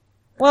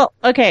 Well,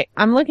 okay,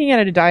 I'm looking at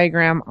a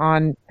diagram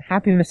on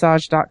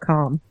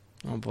happymassage.com.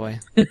 Oh boy.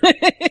 And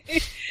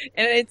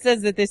it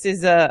says that this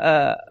is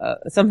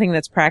something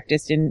that's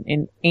practiced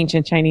in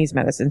ancient Chinese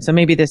medicine, so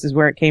maybe this is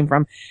where it came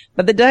from.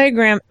 But the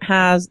diagram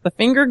has the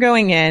finger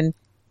going in,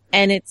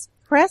 and it's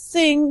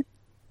pressing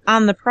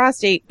on the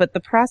prostate, but the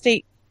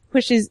prostate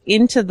pushes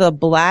into the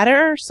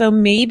bladder, so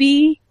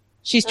maybe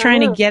she's trying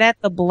to get at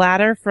the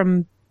bladder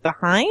from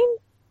behind?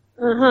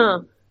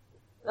 Uh-huh.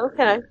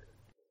 Okay.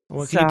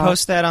 Well, can you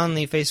post that on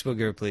the Facebook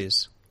group,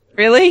 please?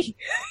 Really?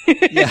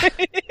 Yeah.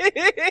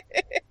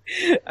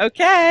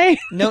 Okay.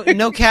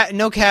 No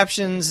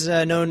captions,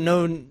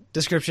 no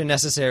description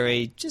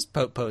necessary. Just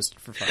post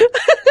for fun.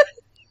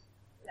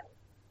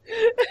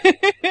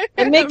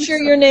 And make sure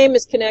your name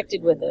is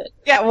connected with it.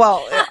 Yeah,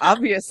 well,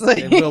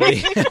 obviously. It will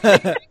be.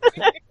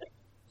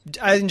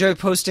 I enjoy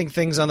posting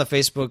things on the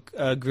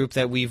Facebook group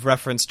that we've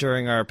referenced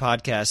during our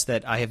podcast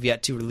that I have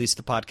yet to release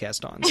the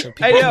podcast on. So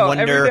people I know. can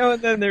wonder, every now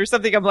and then there's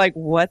something I'm like,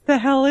 what the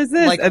hell is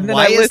this? Like, and then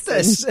why I is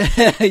listen.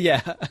 this?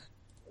 Yeah.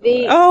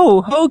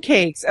 hoe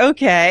cakes.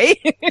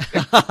 Okay.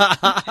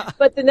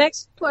 But the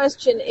next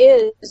question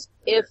is,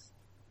 if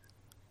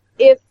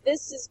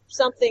this is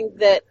something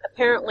that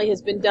apparently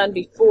has been done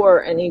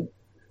before,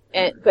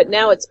 but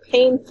now it's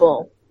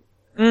painful,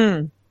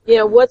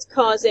 what's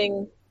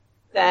causing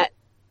that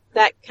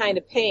kind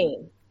of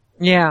pain?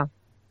 Yeah.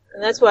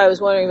 And that's why I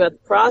was wondering about the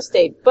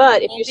prostate.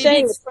 But if you're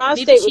saying the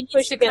prostate would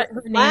push against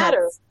the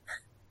bladder,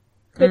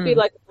 could be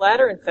like a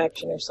bladder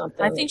infection or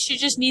something. I think she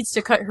just needs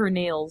to cut her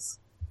nails.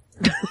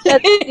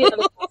 That's the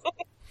other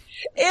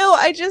Ew,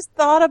 I just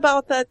thought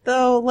about that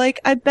though. Like,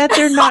 I bet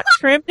they're not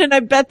trimmed and I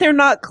bet they're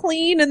not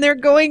clean and they're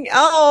going,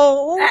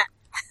 oh.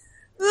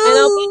 And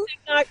I'll bet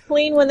they're not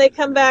clean when they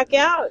come back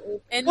out.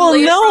 And well,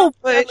 no,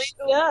 but she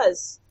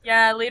does.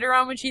 Yeah, later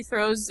on when she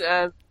throws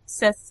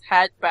Seth's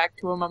hat back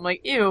to him, I'm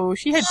like, ew,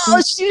 she had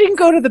oh, she didn't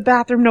go to the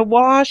bathroom to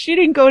wash. She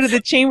didn't go to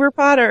the chamber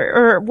pot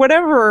or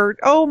whatever.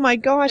 Oh my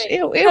gosh,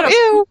 ew, ew,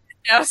 ew.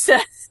 Now,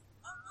 Seth.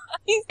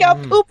 He's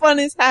got poop on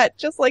his hat,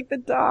 just like the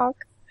dog.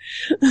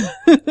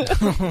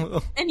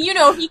 And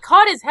he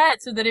caught his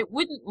hat so that it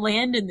wouldn't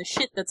land in the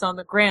shit that's on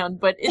the ground,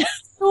 but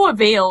it's no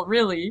avail,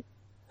 really.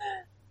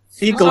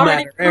 Fecal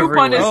matter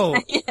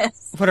everywhere.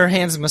 Yes. What her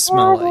hands must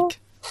smell like.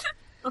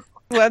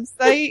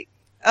 Website,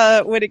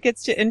 when it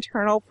gets to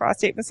internal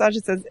prostate massage,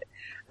 it says,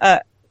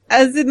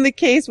 as in the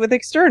case with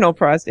external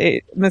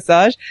prostate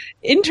massage,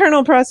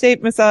 internal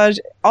prostate massage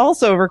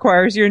also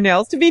requires your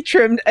nails to be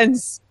trimmed and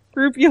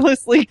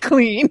scrupulously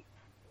clean.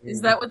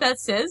 Is that what that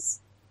says?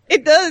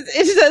 It does.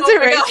 It says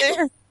it right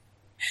there.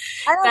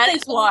 That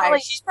is why.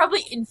 She's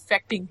probably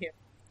infecting him.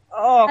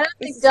 Oh, I don't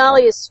think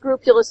Dolly is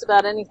scrupulous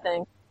about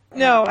anything.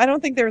 No, I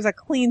don't think there's a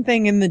clean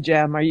thing in the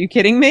gem. Are you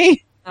kidding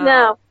me?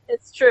 No,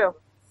 it's true.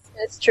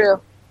 It's true.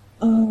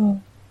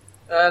 Oh,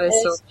 that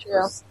is so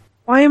true.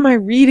 Why am I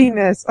reading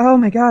this? Oh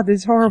my god, this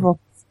is horrible.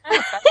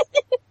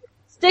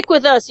 Stick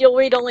with us. You'll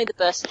read only the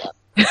best stuff.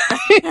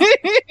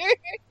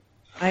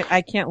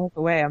 I can't look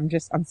away. I'm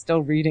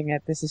still reading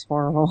it. This is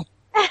horrible.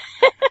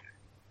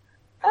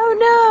 Oh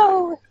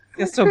no!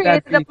 It's so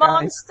bad for you guys.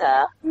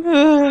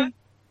 Monster.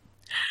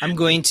 I'm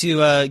going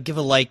to give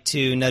a like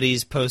to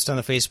Nutty's post on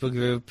the Facebook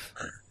group,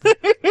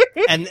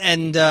 and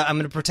I'm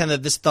going to pretend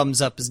that this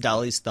thumbs up is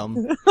Dolly's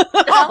thumb.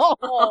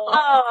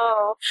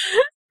 Oh.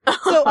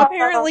 So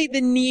apparently,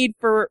 the need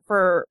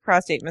for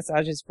prostate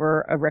massage is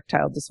for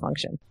erectile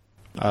dysfunction.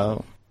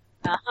 Oh.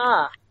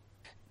 Uh-huh.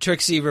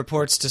 Trixie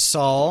reports to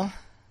Saul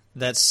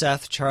that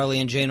Seth,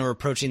 Charlie, and Jane are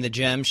approaching the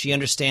gem. She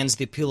understands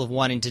the appeal of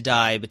wanting to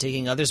die, but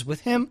taking others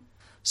with him,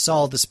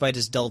 Saul, despite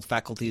his dulled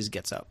faculties,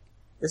 gets up.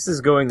 This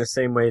is going the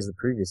same way as the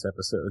previous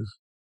episode.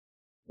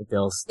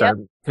 They'll start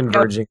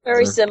converging. Yep.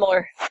 Very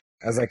similar.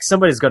 I was like,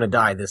 somebody's going to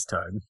die this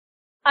time.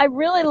 I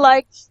really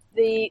liked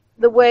the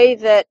way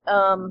that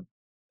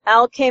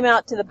Al came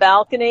out to the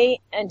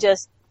balcony and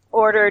just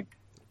ordered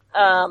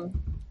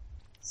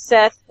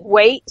Seth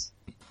wait,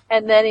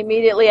 and then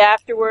immediately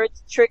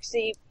afterwards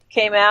Trixie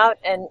came out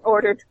and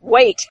ordered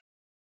wait.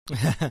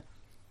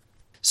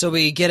 So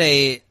we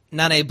get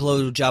not a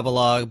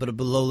blowjobalogue, but a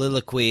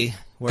blowliloquy,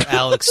 where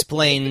Al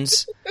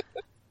explains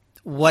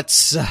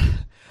what's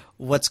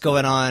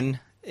going on,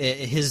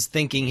 his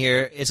thinking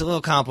here. It's a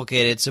little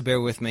complicated, so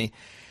bear with me.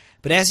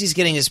 But as he's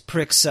getting his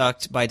prick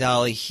sucked by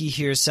Dolly, he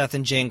hears Seth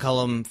and Jane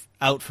call him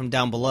out from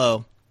down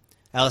below.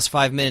 Al has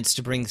 5 minutes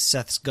to bring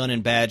Seth's gun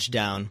and badge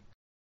down.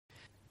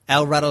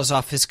 Al rattles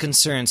off his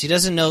concerns. He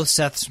doesn't know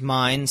Seth's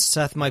mind.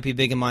 Seth might be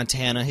big in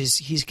Montana.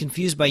 He's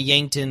confused by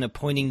Yankton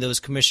appointing those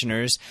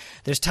commissioners.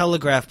 There's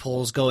telegraph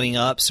poles going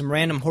up. Some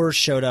random horse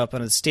showed up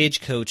on a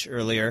stagecoach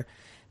earlier.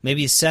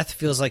 Maybe Seth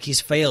feels like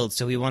he's failed,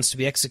 so he wants to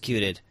be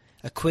executed.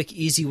 A quick,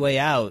 easy way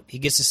out. He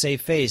gets to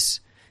save face.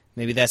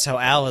 Maybe that's how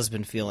Al has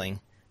been feeling.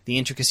 The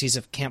intricacies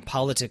of camp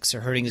politics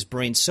are hurting his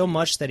brain so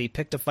much that he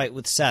picked a fight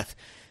with Seth.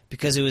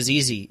 because it was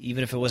easy,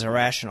 even if it was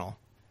irrational.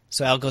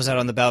 So Al goes out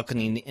on the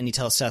balcony and he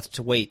tells Seth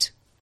to wait.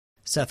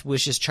 Seth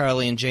wishes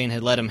Charlie and Jane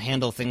had let him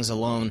handle things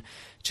alone.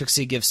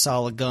 Trixie gives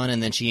Sol a gun,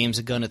 and then she aims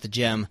a gun at the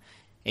gem.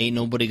 Ain't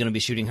nobody gonna be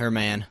shooting her,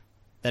 man.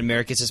 Then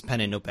Merrick gets his pen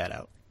and notepad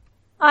out.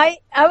 I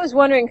was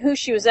wondering who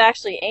she was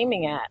actually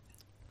aiming at.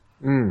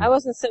 I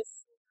wasn't so...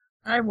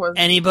 I was.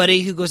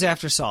 Anybody who goes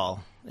after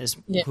Sol is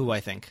who I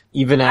think.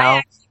 Even I Al?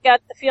 actually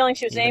got the feeling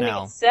she was Even aiming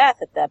Al. at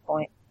Seth at that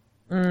point.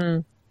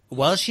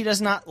 Well, she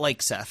does not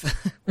like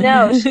Seth.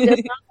 No, she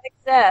does not like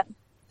Seth.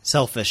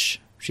 Selfish.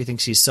 She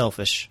thinks he's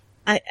selfish.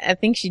 I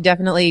think she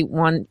definitely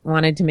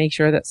wanted to make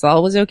sure that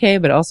Sol was okay,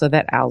 but also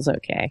that Al's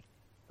okay.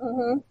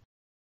 Mm-hmm.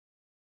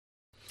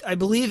 I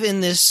believe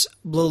in this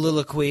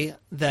bloliloquy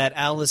that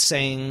Al is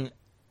saying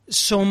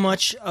so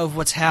much of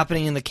what's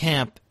happening in the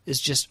camp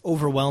is just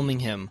overwhelming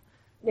him.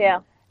 Yeah.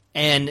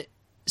 And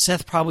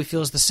Seth probably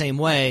feels the same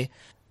way.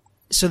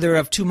 So they're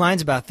of two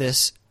minds about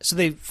this. So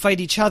they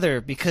fight each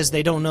other because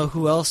they don't know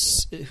who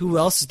else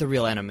is the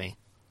real enemy.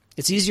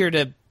 It's easier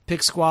to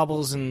pick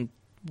squabbles and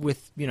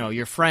with,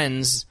 your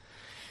friends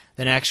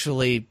than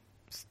actually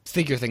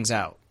figure things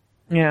out.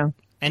 Yeah.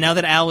 And now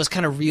that Al has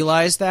kind of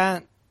realized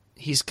that,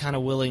 he's kind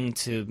of willing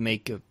to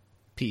make a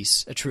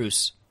peace, a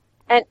truce.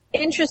 And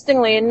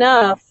interestingly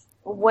enough,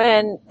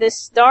 when this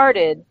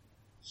started,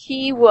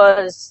 he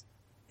was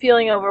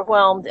feeling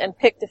overwhelmed and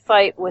picked a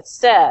fight with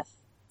Seth.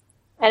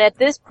 And at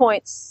this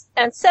point,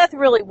 and Seth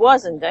really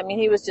wasn't. I mean,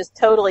 he was just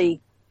totally,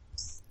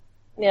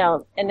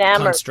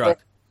 enamored.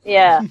 Construct.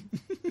 Yeah.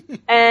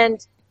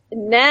 And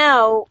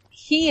now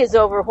he is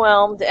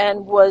overwhelmed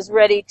and was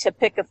ready to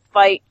pick a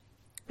fight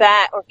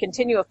back or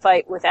continue a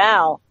fight with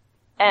Al.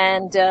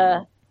 And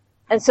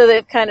so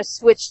they've kind of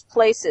switched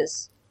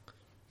places.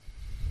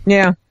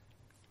 Yeah.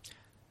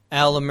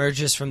 Al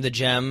emerges from the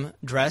gem,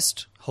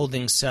 dressed,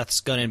 holding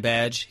Seth's gun and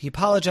badge. He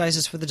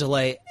apologizes for the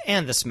delay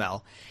and the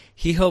smell.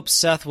 He hopes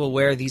Seth will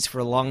wear these for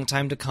a long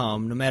time to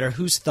come, no matter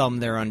whose thumb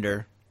they're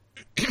under.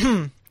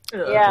 Yeah.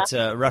 It's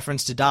a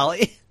reference to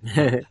Dolly.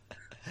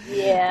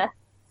 Yeah.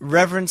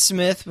 Reverend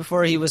Smith,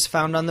 before he was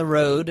found on the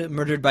road,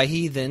 murdered by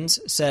heathens,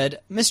 said,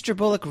 Mr.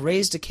 Bullock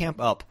raised a camp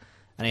up,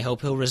 and I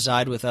hope he'll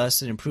reside with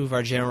us and improve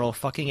our general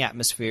fucking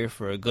atmosphere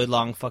for a good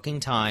long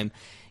fucking time,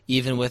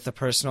 even with the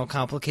personal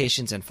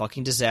complications and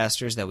fucking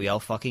disasters that we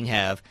all fucking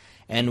have,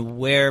 and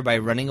where by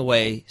running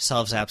away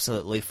solves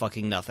absolutely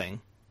fucking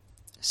nothing.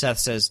 Seth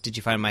says, did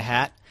you find my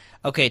hat?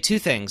 Okay, two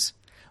things.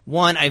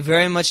 One, I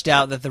very much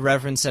doubt that the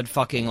Reverend said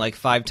fucking like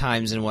 5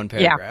 times in one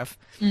paragraph.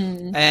 Yeah.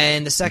 Mm.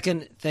 And the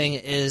second thing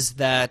is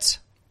that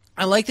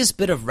I like this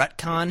bit of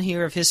retcon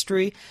here of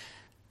history.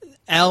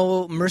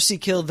 Al mercy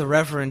killed the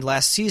Reverend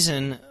last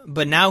season,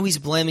 but now he's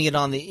blaming it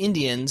on the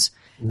Indians,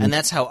 and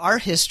that's how our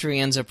history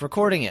ends up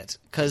recording it.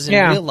 Because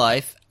in real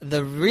life,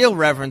 the real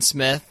Reverend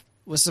Smith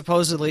was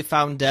supposedly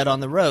found dead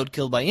on the road,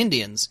 killed by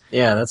Indians.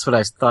 Yeah, that's what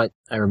I thought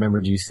I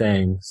remembered you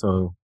saying.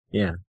 So,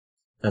 yeah,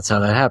 that's how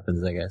that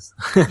happens, I guess.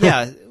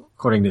 Yeah.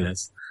 According to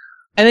this.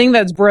 I think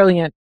that's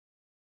brilliant.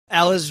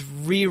 Al is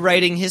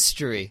rewriting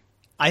history.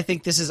 I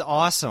think this is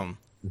awesome.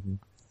 Mm-hmm.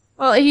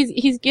 Well,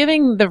 he's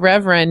giving the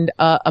Reverend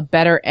a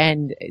better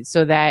end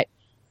so that,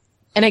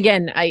 and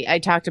again, I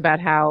talked about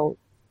how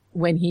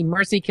when he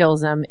mercy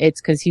kills him,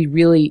 it's because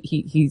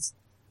he's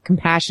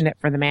compassionate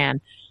for the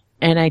man.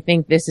 And I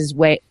think this is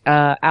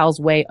Al's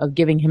way of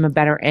giving him a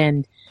better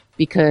end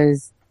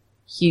because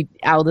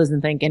Al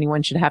doesn't think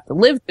anyone should have to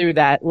live through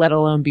that, let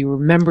alone be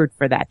remembered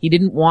for that. He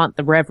didn't want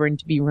the Reverend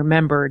to be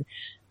remembered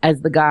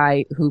as the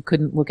guy who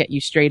couldn't look at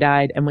you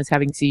straight-eyed and was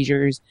having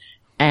seizures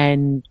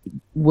and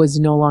was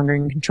no longer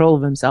in control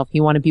of himself.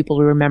 He wanted people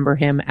to remember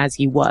him as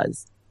he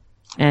was.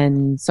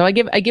 And so I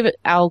give it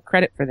Al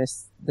credit for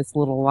this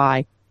little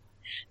lie.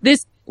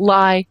 This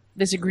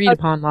agreed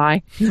upon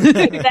lie.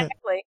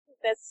 Exactly.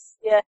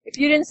 Yeah, if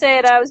you didn't say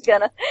it, I was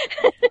gonna.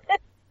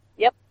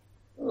 Yep.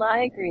 Lie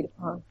agreed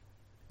upon.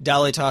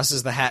 Dolly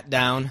tosses the hat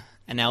down,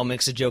 and Al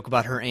makes a joke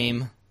about her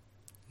aim.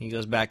 He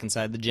goes back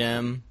inside the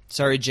gem.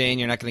 Sorry, Jane,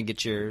 you're not going to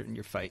get your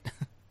fight.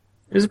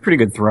 It was a pretty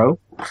good throw.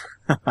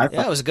 Yeah,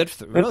 it was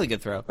a really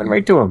good throw. Went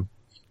right to him.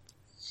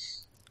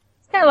 It's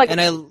kind of like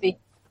a movie.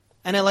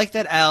 And I like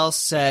that Al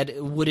said,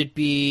 would it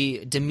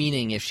be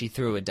demeaning if she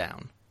threw it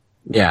down?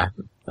 Yeah,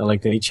 I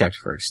like that he checked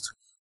first.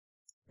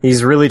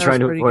 He's really trying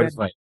to avoid a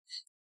fight.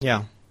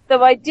 Yeah.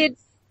 Though I did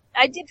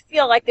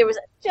feel like there was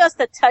just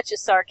a touch of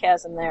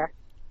sarcasm there.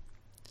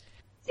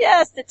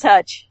 Just a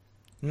touch.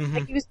 Mm-hmm.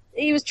 Like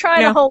he was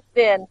trying to hold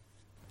it in.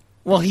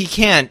 Well, he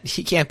can't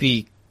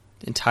be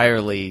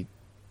entirely,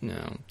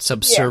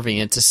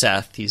 subservient to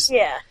Seth. He's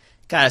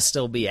got to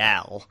still be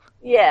Al.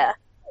 Yeah.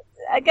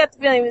 I got the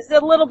feeling it was a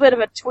little bit of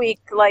a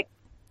tweak, like,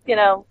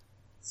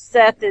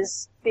 Seth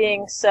is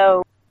being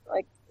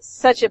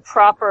such a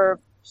proper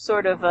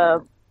sort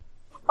of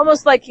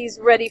almost like he's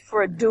ready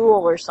for a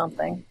duel or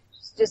something.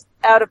 It's just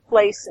out of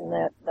place in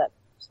that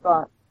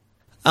spot.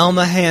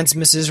 Alma hands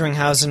Miss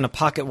Isringhausen a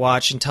pocket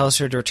watch and tells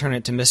her to return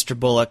it to Mr.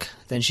 Bullock.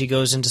 Then she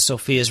goes into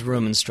Sophia's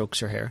room and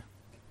strokes her hair.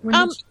 When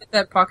did she get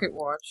that pocket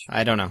watch?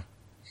 I don't know.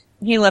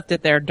 He left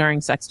it there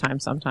during sex time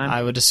sometime.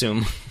 I would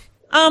assume.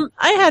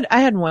 I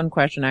had one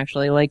question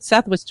actually. Like,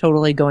 Seth was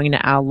totally going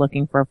to Al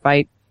looking for a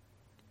fight.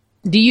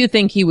 Do you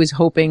think he was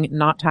hoping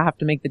not to have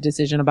to make the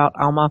decision about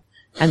Alma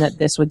and that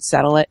this would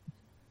settle it?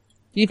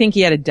 Do you think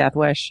he had a death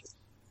wish?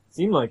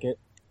 Seemed like it.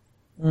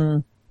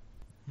 Mm.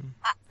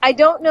 I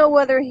don't know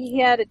whether he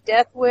had a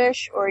death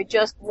wish or he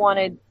just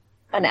wanted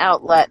an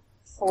outlet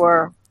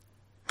for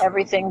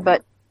everything,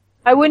 but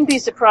I wouldn't be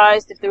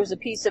surprised if there was a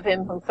piece of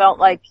him who felt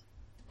like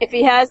if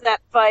he has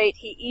that fight,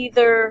 he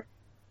either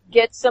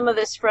gets some of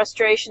this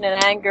frustration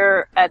and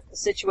anger at the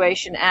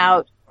situation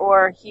out,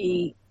 or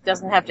he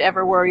doesn't have to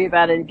ever worry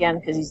about it again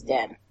because he's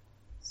dead.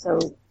 So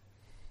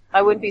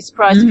I wouldn't be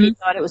surprised if he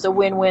thought it was a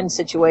win-win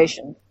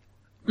situation.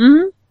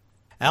 Mm-hmm.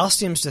 Al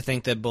seems to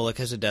think that Bullock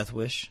has a death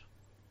wish.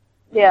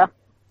 Yeah.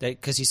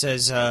 Because he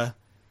says,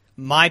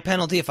 my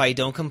penalty if I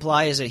don't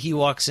comply is that he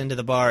walks into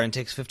the bar and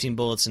takes 15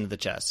 bullets into the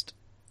chest.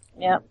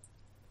 Yeah.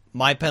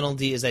 My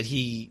penalty is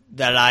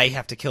that I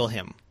have to kill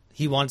him.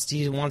 He wants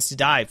to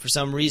die for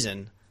some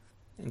reason.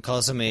 And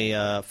calls him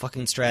a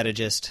fucking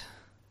strategist.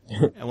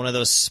 And one of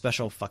those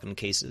special fucking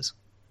cases.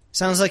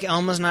 Sounds like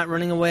Alma's not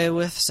running away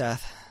with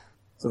Seth.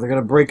 So they're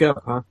gonna break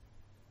up, huh?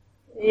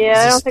 Yeah, Is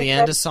I this don't think the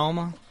end of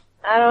Salma?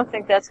 I don't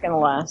think that's going to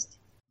last.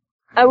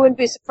 I wouldn't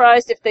be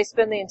surprised if they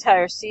spend the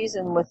entire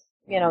season with,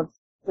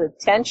 the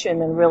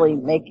tension and really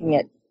making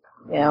it,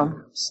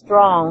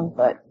 strong,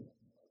 but...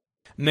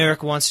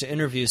 Merrick wants to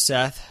interview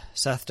Seth.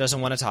 Seth doesn't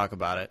want to talk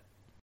about it.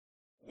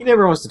 He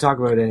never wants to talk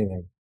about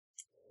anything.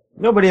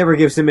 Nobody ever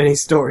gives him any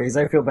stories.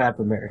 I feel bad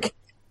for Merrick.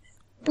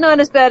 Not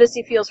as bad as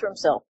he feels for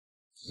himself.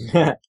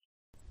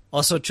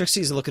 Also,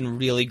 Trixie's looking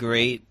really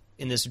great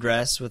in this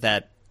dress with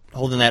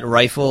holding that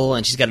rifle,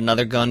 and she's got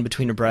another gun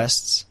between her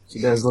breasts.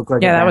 She does look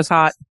like that was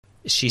hot.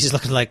 She's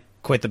looking like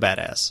quite the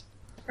badass.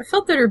 I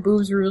felt that her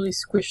boobs were really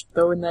squished,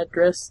 though, in that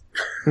dress.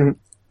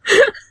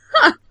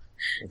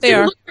 They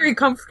look very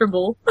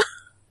comfortable.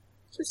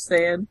 Just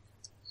saying.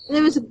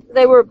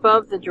 They were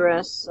above the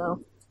dress,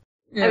 so...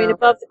 Yeah. I mean,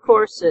 above the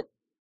corset.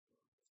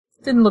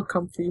 Didn't look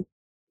comfy.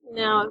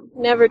 No, it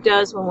never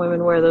does when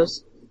women wear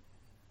those.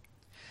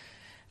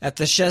 At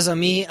the Chez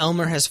Ami,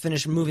 Elmer has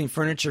finished moving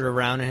furniture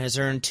around and has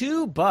earned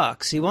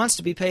 $2. He wants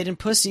to be paid in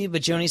pussy,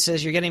 but Joni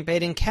says you're getting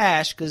paid in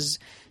cash because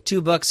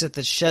 $2 at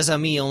the Chez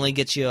Ami only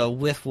gets you a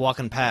whiff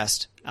walking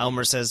past.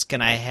 Elmer says,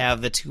 can I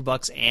have the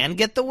 $2 and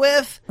get the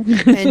whiff? And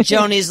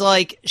Joni's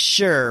like,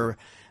 sure.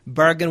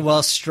 Bargain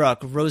well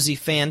struck. Rosie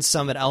fans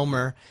some at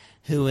Elmer,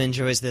 who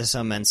enjoys this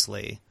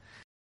immensely.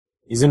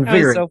 He's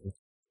invigorated.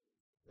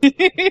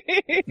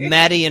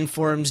 Maddie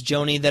informs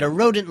Joni that a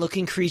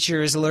rodent-looking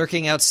creature is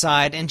lurking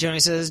outside, and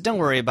Joni says, don't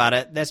worry about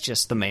it, that's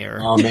just the mayor.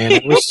 Oh man,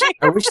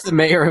 I wish the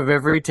mayor of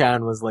every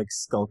town was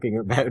skulking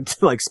about,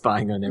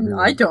 spying on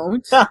everyone. I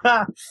don't.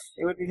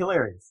 It would be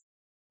hilarious.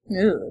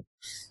 Ew.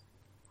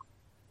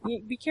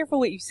 Be careful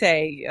what you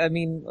say. I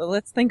mean,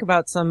 let's think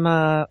about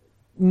some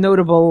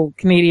notable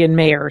Canadian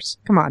mayors.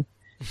 Come on.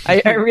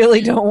 I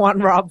really don't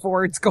want Rob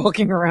Ford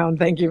skulking around.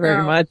 Thank you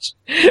very much.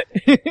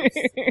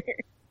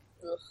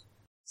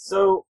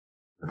 So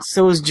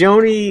is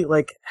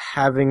Joni,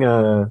 having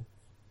a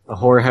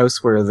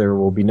whorehouse where there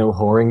will be no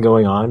whoring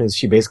going on? Is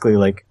she basically,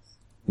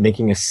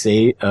 making a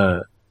safe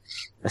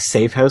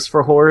house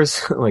for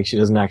whores? She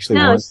doesn't actually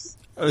want...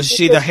 Is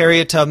she the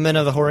Harriet Tubman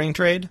of the whoring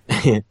trade?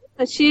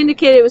 She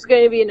indicated it was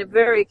going to be in a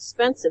very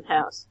expensive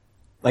house.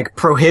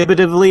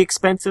 Prohibitively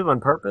expensive on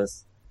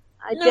purpose?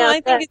 I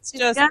doubt think it's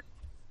just...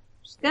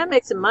 She's got to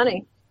make some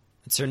money.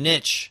 It's her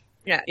niche.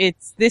 Yeah,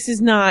 this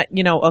is not,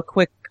 a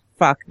quick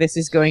fuck. This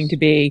is going to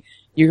be,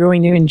 you're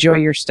going to enjoy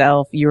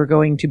yourself, you're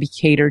going to be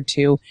catered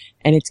to,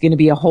 and it's going to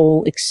be a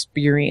whole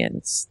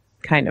experience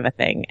kind of a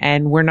thing.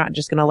 And we're not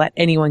just going to let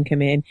anyone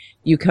come in.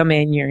 You come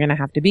in, you're going to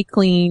have to be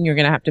clean, you're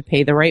going to have to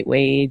pay the right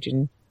wage,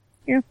 and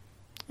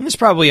There's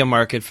probably a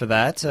market for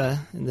that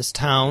in this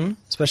town,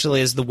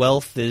 especially as the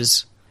wealth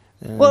is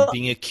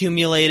being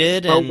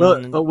accumulated.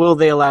 But will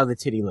they allow the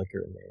titty liquor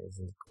in there?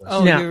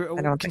 Oh, no, you're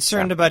I don't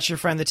concerned think so. about your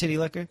friend the titty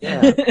liquor?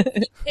 Yeah.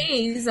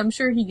 Pays, I'm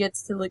sure he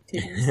gets to lick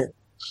titties.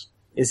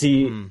 Is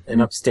he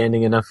an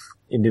upstanding enough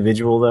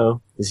individual,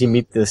 though? Does he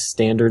meet the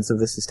standards of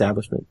this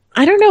establishment?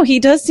 I don't know. He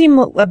does seem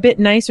a bit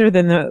nicer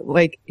than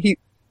he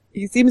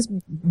seems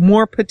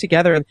more put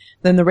together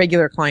than the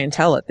regular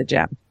clientele at the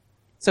gem.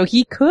 So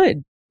he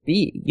could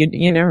be.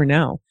 You never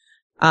know.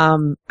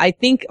 I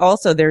think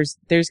also there's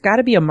got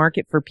to be a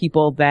market for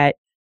people that,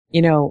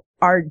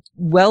 are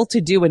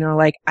well-to-do and are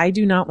like, I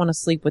do not want to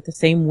sleep with the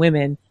same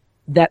women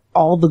that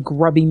all the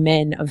grubby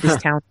men of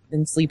this town have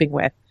been sleeping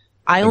with.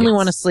 I only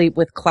want to sleep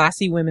with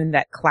classy women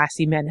that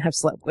classy men have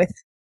slept with.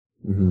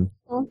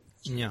 Mm-hmm.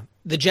 Yeah.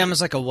 The Gem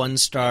is like a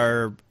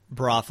 1-star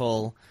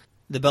brothel.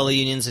 The Bella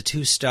Union's a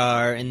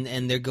 2-star,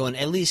 and they're going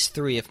at least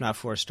 3, if not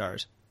 4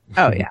 stars.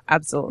 Oh, yeah,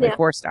 absolutely. Yeah.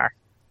 4-star.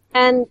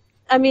 And,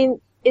 I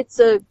mean, it's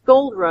a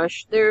gold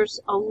rush.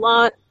 There's a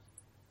lot.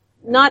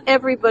 Not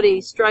everybody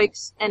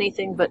strikes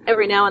anything, but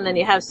every now and then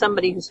you have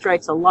somebody who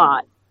strikes a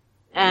lot.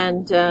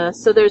 And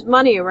so there's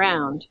money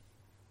around.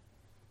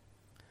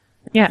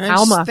 Yeah, I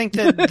Alma. just think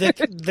that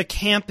the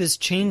camp is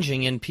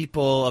changing and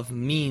people of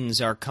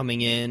means are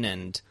coming in,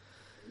 and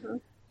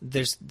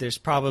there's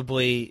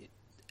probably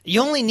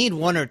you only need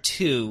one or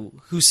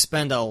two who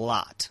spend a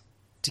lot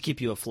to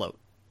keep you afloat.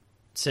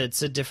 So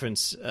it's a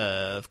difference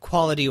of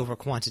quality over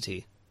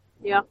quantity.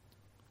 Yeah.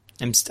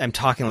 I'm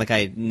talking like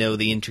I know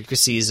the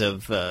intricacies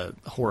of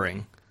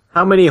whoring.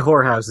 How many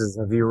whorehouses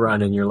have you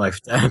run in your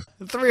lifetime?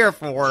 3 or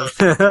 4.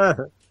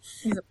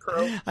 He's a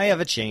pro. I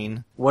have a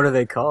chain. What are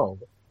they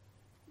called?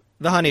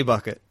 The honey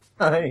bucket.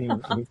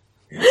 Oh,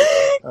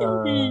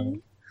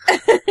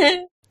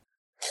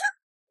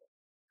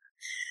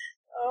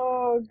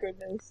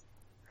 goodness.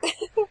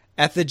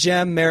 At the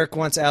gem, Merrick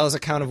wants Al's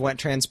account of what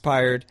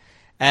transpired.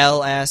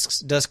 Al asks,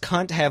 does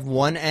cunt have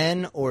one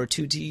N or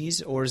 2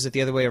 T's, or is it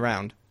the other way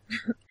around?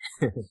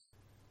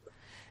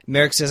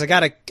 Merrick says, I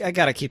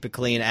gotta keep it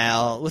clean,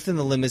 Al, within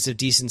the limits of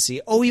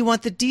decency. Oh, you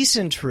want the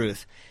decent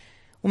truth.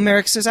 Well,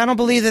 Merrick says, I don't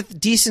believe that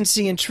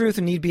decency and truth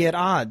need be at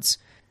odds.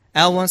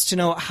 Al wants to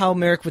know how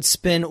Merrick would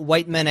spin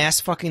white men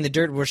ass-fucking the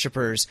dirt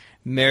worshippers.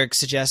 Merrick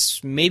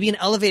suggests maybe an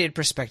elevated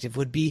perspective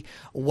would be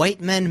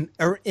white men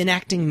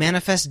enacting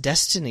manifest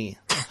destiny.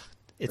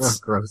 It's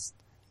gross.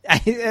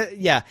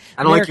 Yeah.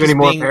 I don't like you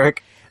anymore,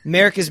 Merrick.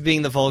 Merrick is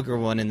being the vulgar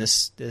one in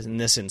this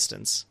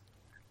instance.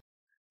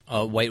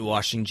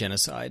 Whitewashing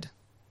genocide.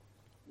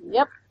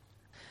 Yep.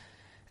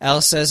 Al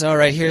says, all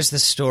right, here's the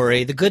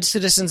story. The good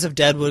citizens of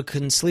Deadwood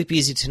couldn't sleep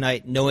easy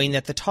tonight, knowing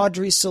that the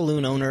tawdry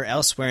saloon owner,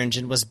 Al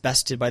Swearingen, was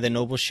bested by the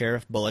noble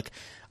Sheriff Bullock.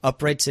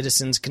 Upright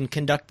citizens can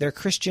conduct their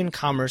Christian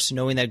commerce,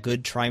 knowing that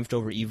good triumphed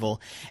over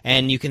evil,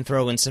 and you can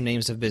throw in some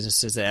names of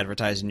businesses that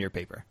advertise in your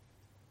paper.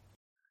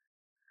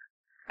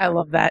 I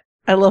love that.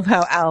 I love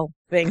how Al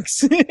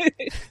thinks.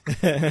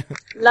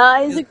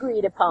 Lies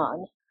agreed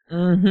upon.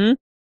 Mm-hmm.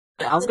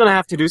 Al's gonna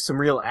have to do some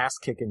real ass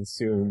kicking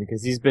soon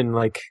because he's been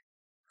like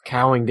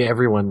cowing to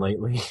everyone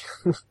lately.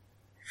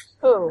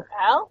 Who?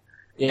 Al?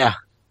 Yeah.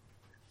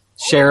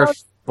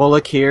 Sheriff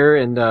Bullock here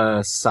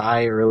and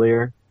Cy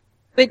earlier.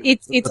 But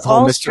it's the whole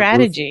all Mr.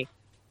 strategy.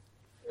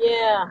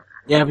 Yeah.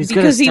 Yeah, but he's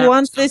Because he gonna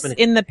wants stop this it.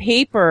 in the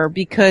paper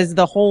because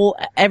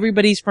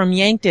everybody's from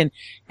Yankton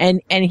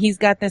and he's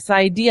got this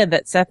idea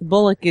that Seth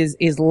Bullock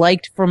is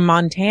liked from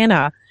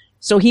Montana.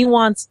 So he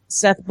wants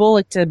Seth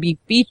Bullock to be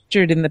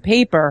featured in the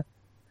paper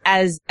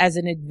as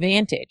an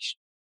advantage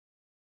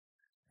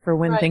for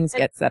when Right. things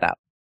get set up.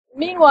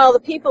 Meanwhile, the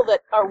people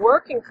that are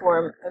working for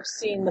him have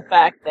seen the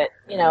fact that,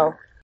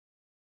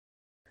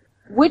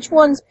 which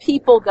one's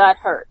people got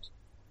hurt?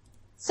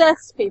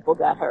 Seth's people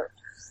got hurt.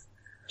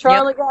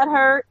 Charlie got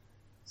hurt.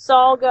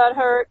 Saul got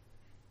hurt.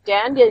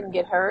 Dan didn't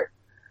get hurt.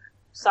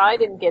 Cy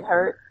didn't get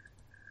hurt.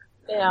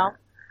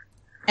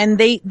 And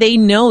they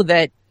know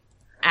that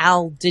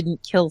Al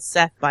didn't kill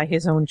Seth by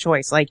his own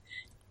choice. Like,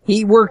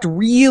 he worked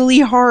really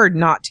hard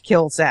not to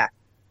kill Seth.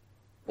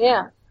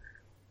 Yeah.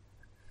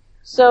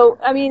 So,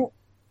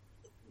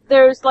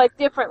 there's like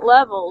different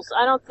levels.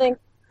 I don't think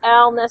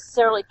Al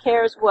necessarily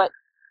cares what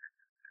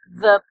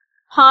the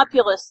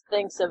populace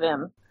thinks of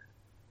him.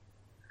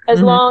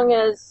 As long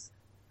as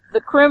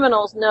the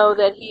criminals know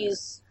that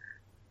he's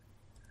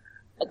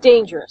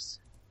dangerous.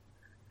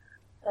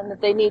 And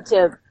that they need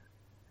to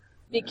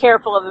be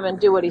careful of him and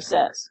do what he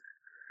says.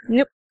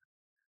 Yep.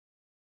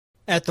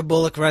 At the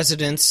Bullock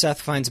residence,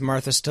 Seth finds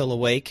Martha still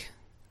awake.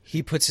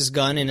 He puts his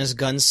gun in his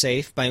gun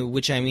safe, by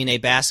which I mean a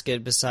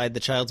basket beside the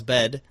child's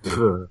bed.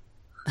 I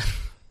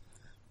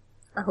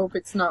hope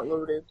it's not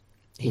loaded.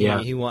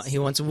 He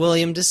wants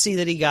William to see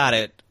that he got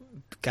it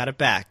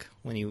back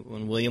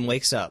when William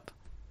wakes up.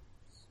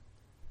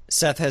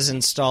 Seth has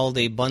installed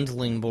a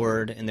bundling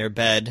board in their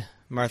bed.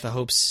 Martha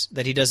hopes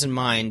that he doesn't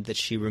mind that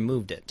she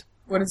removed it.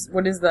 What is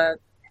that?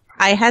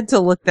 I had to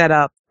look that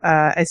up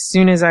as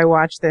soon as I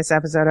watched this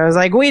episode. I was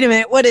like, wait a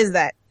minute, what is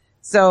that?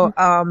 So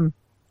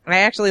I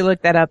actually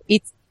looked that up.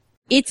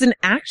 It's an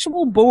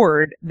actual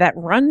board that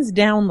runs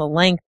down the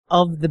length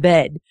of the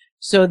bed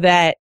so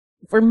that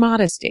for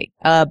modesty.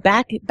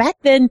 Back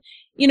then,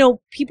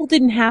 people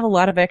didn't have a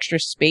lot of extra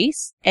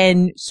space,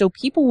 and so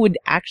people would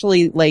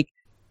actually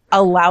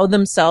allow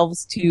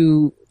themselves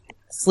to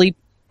sleep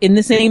in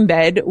the same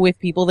bed with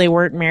people they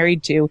weren't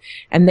married to,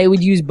 and they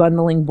would use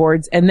bundling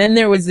boards. And then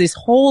there was this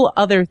whole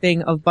other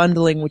thing of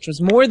bundling, which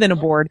was more than a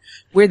board,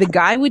 where the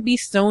guy would be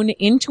sewn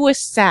into a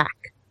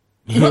sack.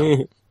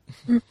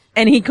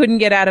 And he couldn't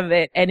get out of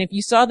it. And if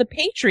you saw The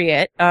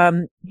Patriot,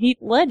 Heath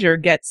Ledger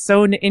gets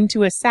sewn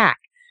into a sack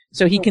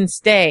so he can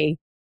stay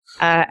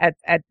at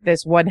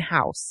this one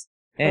house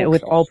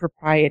with all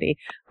propriety.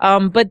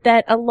 But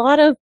that a lot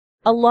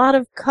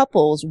of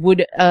couples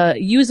would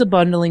use a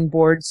bundling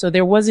board, so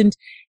there wasn't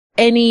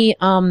any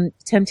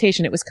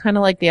temptation. It was kind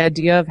of like the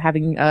idea of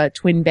having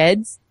twin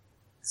beds,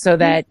 so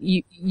that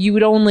you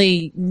would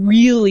only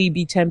really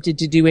be tempted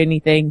to do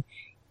anything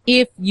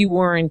if you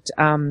weren't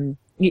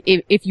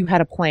if you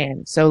had a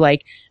plan. So all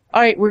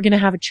right, we're going to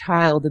have a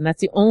child, and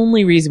that's the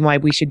only reason why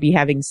we should be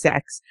having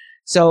sex.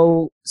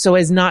 So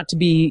as not to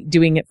be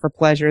doing it for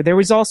pleasure. There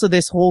was also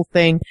this whole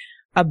thing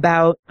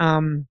about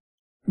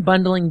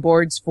bundling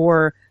boards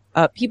for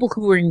people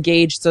who were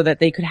engaged so that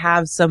they could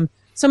have some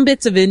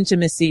bits of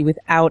intimacy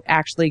without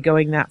actually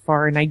going that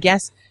far. And I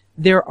guess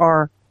there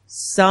are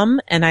some,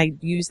 and I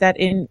use that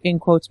in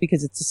quotes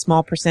because it's a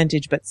small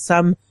percentage, but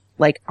some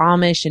like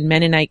Amish and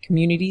Mennonite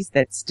communities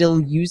that still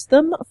use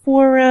them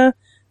for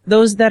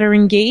those that are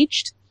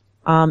engaged,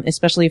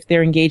 especially if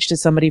they're engaged to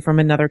somebody from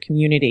another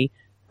community.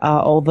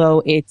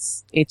 Although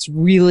it's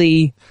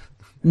really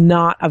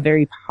not a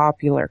very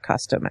popular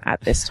custom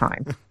at this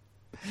time.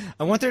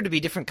 I want there to be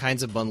different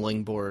kinds of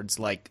bundling boards,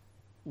 like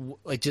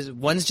just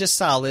one's just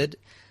solid,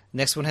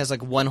 next one has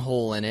like one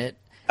hole in it.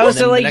 Oh, and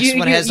so then like the next you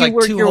one has you like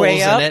work two your holes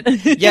way up? in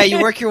it. Yeah,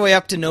 you work your way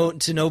up to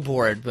no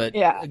board, but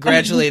Yeah.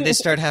 gradually they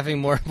start having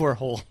more and more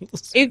holes.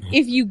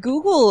 If you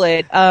Google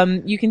it,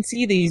 you can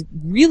see these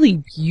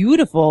really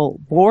beautiful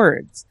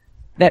boards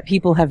that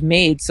people have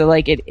made. So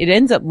like it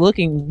ends up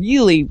looking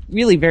really,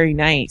 really very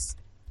nice.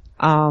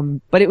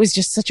 But it was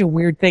just such a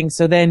weird thing.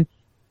 So then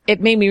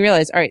it made me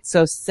realize, all right,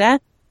 so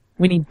Seth,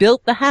 when he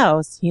built the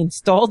house, he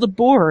installed a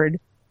board,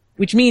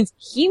 which means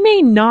he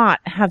may not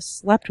have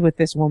slept with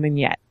this woman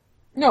yet.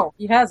 No,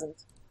 he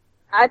hasn't.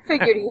 I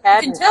figured he You can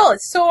hadn't. tell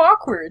it's so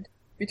awkward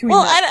between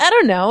Well, them. I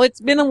don't know. It's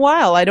been a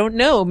while. I don't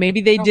know. Maybe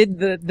they did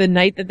the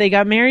night that they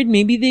got married.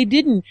 Maybe they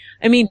didn't.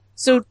 I mean,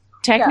 so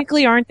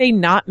technically aren't they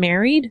not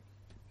married?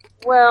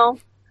 Well,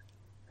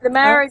 the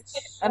marriage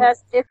I'm-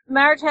 if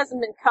marriage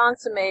hasn't been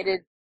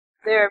consummated,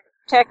 they're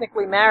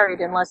technically married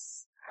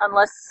unless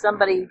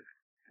somebody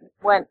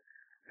went,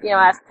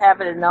 asked to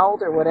have it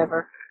annulled or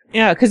whatever.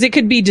 Yeah, because it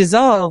could be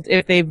dissolved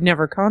if they've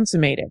never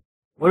consummated.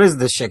 What is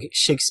the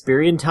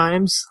Shakespearean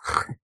times?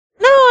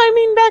 No, I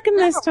mean back in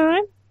this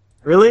time.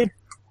 Really?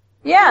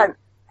 Yeah,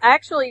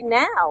 actually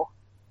now.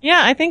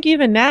 Yeah, I think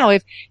even now,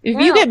 if you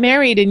Yeah. get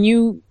married and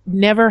you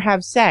never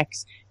have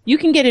sex, you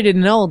can get it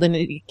annulled and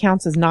it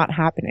counts as not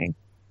happening.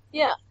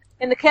 Yeah.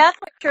 In the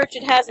Catholic Church,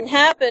 it hasn't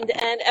happened,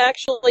 and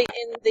actually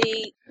in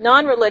the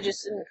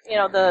non-religious,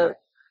 the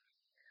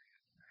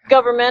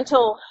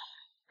governmental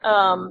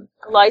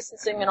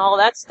licensing and all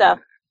that stuff,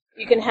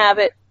 you can have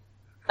it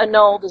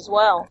annulled as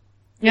well.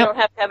 You Yep. don't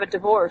have to have a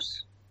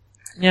divorce.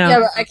 Yeah. Yeah,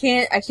 but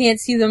I can't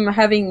see them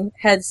having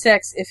had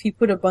sex if he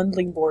put a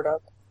bundling board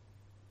up.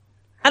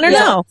 I don't Yeah.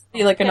 know.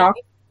 Be like an Yeah.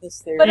 awkwardness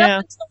there. But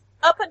Yeah.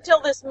 up until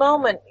this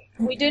moment,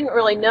 we didn't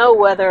really know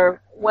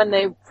whether when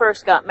they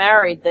first got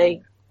married,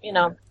 they,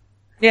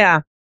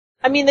 Yeah.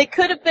 I mean, they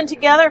could have been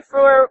together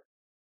for,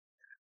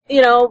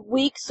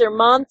 weeks or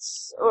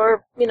months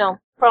or,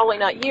 probably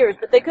not years,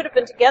 but they could have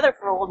been together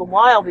for a little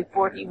while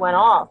before he went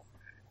off.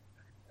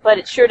 But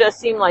it sure does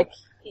seem like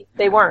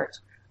they weren't.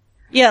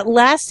 Yeah,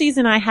 last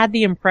season I had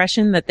the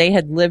impression that they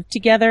had lived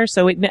together,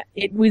 so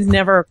it was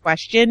never a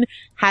question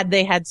had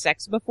they had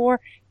sex before.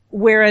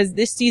 Whereas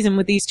this season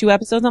with these two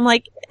episodes, I'm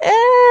like,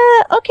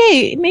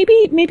 okay,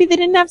 maybe they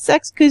didn't have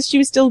sex because she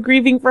was still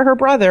grieving for her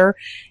brother,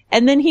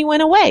 and then he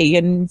went away,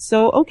 and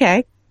so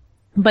okay.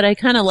 But I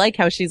kind of like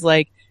how she's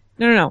like,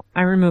 no,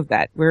 I removed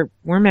that. We're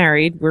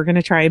married. We're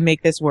gonna try and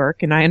make this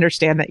work, and I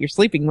understand that you're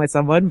sleeping with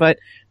someone, but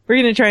we're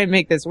gonna try and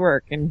make this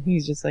work. And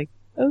he's just like,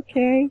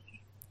 okay.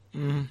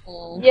 Mm.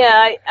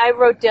 Yeah, I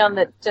wrote down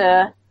that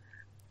the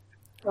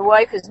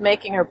wife is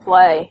making her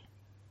play.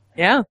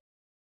 Yeah.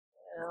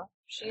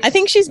 She's, I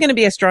think she's going to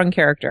be a strong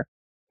character.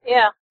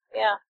 Yeah.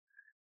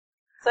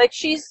 It's like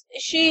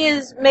she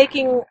is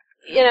making,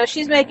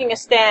 she's making a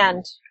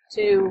stand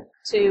to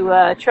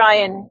try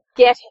and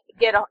get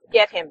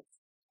him.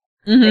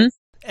 Mm-hmm.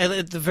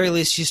 At the very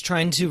least, she's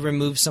trying to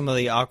remove some of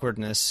the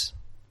awkwardness.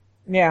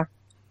 Yeah.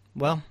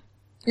 Well,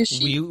 Is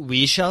she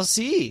we shall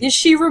see. is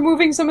she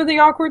removing some of the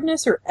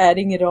awkwardness or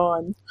adding it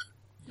on?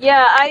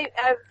 Yeah, I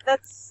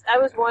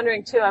was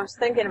wondering too. I was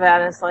thinking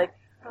about it. It's like,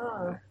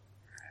 oh.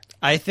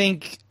 I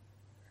think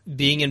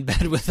being in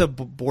bed with a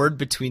board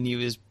between you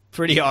is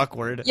pretty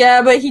awkward.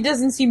 Yeah, but he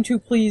doesn't seem too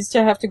pleased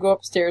to have to go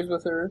upstairs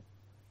with her.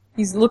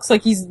 He looks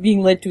like he's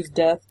being led to his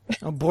death.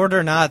 Bored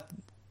or not,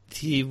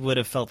 he would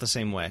have felt the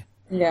same way.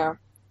 Yeah.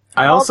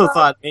 I also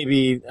thought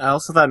maybe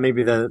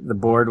the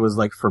board was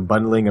like for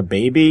bundling a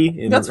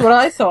baby. That's what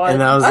I thought.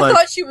 And I was I like-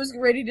 thought she was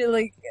ready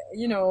to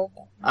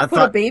I put a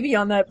thought baby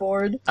on that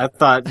board. I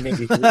thought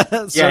maybe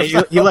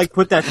you like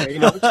put that there,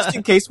 just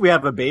in case we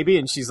have a baby.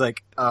 And she's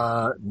like,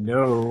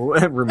 no,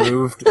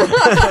 removed.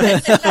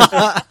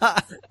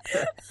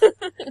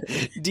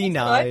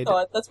 Denied. I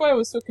thought. That's why I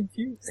was so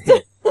confused.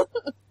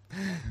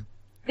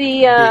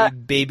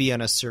 Baby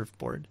on a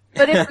surfboard.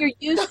 But if you're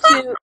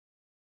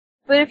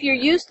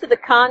used to the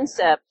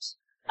concept,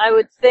 I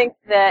would think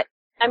that,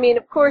 I mean,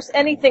 of course,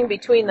 anything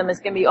between them is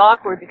going to be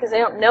awkward because they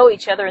don't know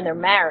each other and they're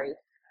married.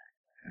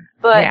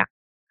 But, Yeah.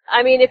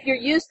 I mean, if you're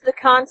used to the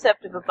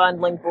concept of a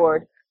bundling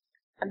board,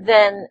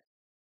 then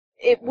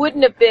it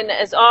wouldn't have been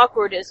as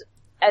awkward as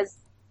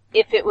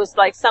if it was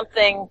like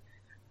something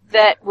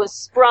that was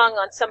sprung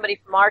on somebody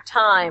from our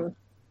time.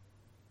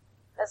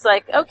 It's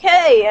like,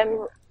 okay,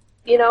 and,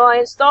 I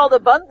installed a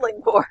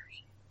bundling board.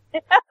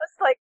 It was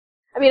like,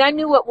 I mean, I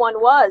knew what one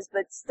was,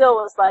 but still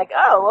it was like,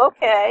 oh,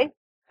 okay,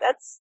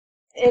 that's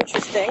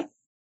interesting.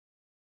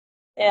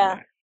 Yeah.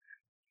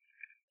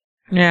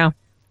 Yeah.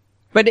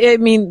 But I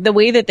mean, the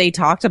way that they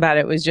talked about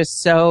it was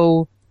just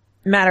so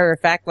matter of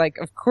fact, like,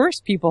 of course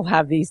people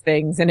have these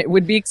things and it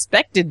would be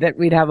expected that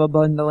we'd have a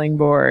bundling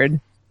board.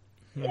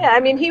 Yeah, I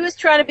mean, he was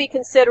trying to be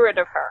considerate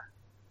of her.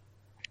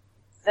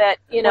 That,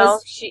 you know,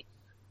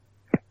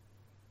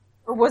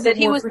 Or was that it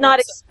he more was for not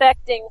himself?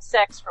 expecting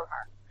sex from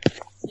her.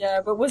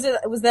 Yeah, but was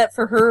that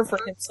for her or for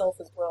himself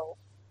as well?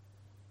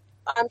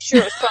 I'm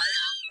sure it was probably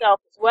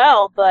himself as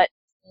well, but,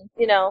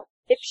 you know,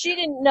 if she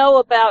didn't know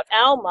about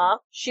Alma,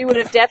 she would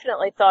have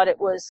definitely thought it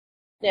was,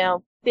 you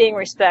know, being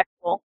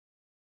respectful.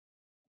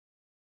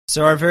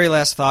 So our very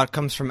last thought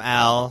comes from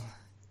Al.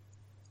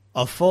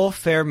 A full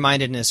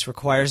fair-mindedness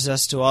requires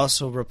us to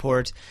also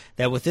report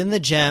that within the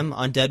gem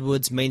on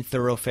Deadwood's main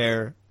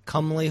thoroughfare,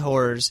 comely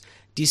horrors,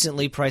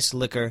 decently priced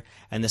liquor,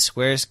 and the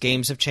squarest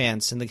games of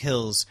chance in the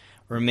hills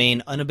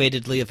remain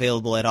unabatedly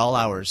available at all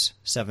hours,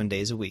 7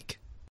 days a week.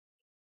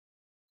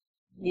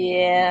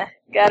 Yeah,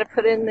 gotta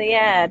put in the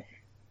ad.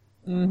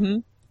 Mm-hmm.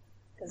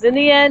 Because in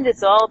the end,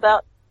 it's all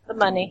about the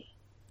money.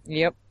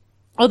 Yep.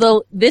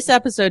 Although this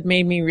episode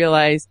made me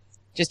realize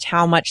just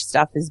how much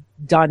stuff is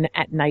done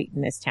at night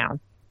in this town.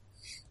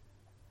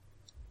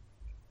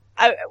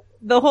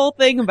 The whole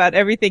thing about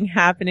everything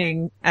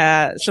happening,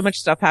 so much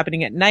stuff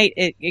happening at night,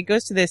 it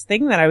goes to this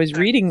thing that I was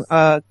reading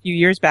a few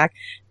years back,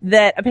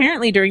 that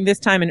apparently during this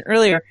time and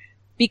earlier,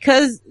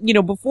 because, you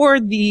know, before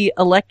the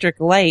electric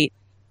light,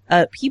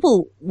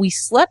 we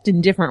slept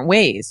in different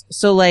ways.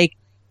 So like,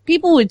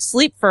 people would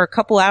sleep for a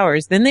couple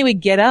hours, then they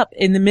would get up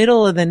in the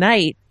middle of the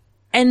night,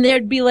 and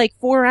there'd be like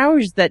 4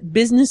 hours that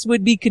business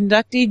would be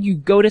conducted.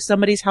 You'd go to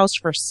somebody's house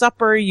for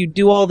supper. You'd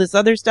do all this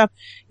other stuff.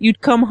 You'd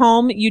come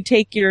home. You'd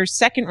take your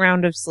second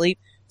round of sleep.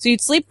 So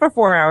you'd sleep for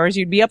 4 hours.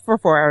 You'd be up for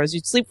 4 hours.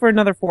 You'd sleep for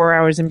another 4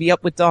 hours and be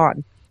up with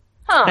dawn.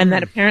 Huh. And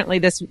that apparently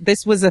this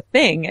was a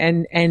thing.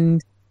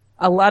 And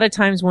a lot of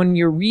times when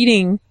you're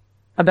reading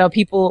about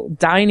people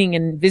dining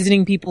and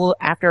visiting people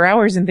after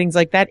hours and things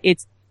like that,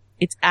 it's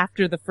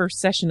after the first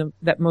session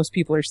that most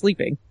people are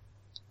sleeping.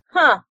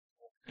 Huh.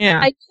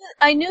 Yeah.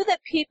 I knew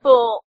that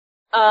people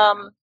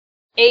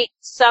ate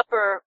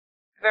supper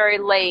very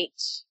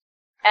late,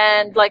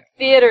 and like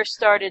theater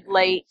started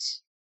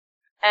late,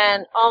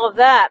 and all of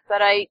that.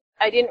 But I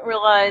didn't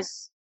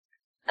realize.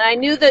 And I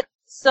knew that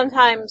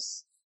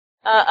sometimes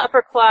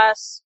upper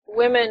class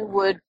women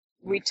would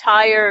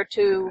retire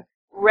to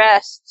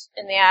rest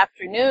in the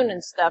afternoon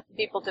and stuff.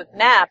 People took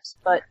naps,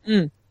 but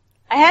I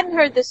hadn't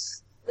heard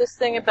this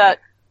thing about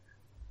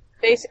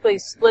basically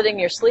splitting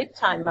your sleep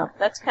time up.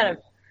 That's kind of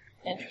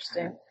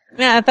interesting.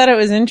 Yeah, I thought it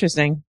was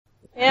interesting.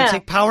 They Yeah.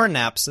 take power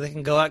naps so they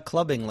can go out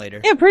clubbing later.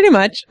 Yeah, pretty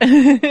much.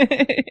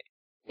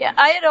 Yeah,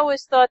 I had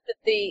always thought that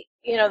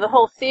the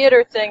whole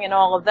theater thing and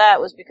all of that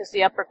was because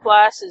the upper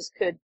classes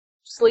could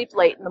sleep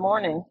late in the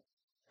morning.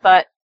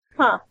 But,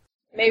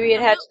 maybe it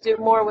had to do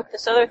more with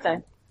this other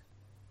thing.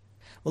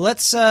 Well,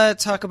 let's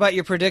talk about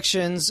your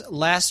predictions.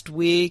 Last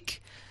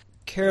week,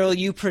 Carol,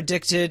 you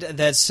predicted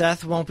that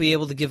Seth won't be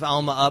able to give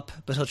Alma up,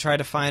 but he'll try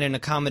to find an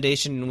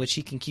accommodation in which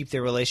he can keep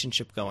their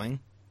relationship going.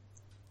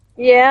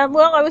 Yeah,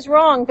 well, I was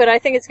wrong, but I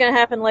think it's going to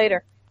happen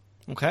later.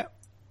 Okay.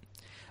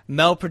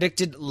 Mel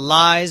predicted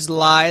lies,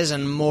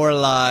 and more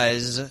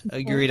lies,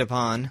 agreed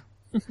upon.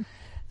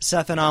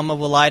 Seth and Alma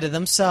will lie to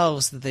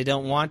themselves that they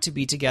don't want to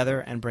be together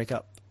and break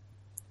up.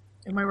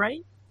 Am I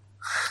right?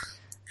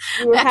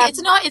 You were happy-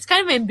 It's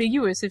kind of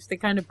ambiguous if they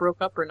kind of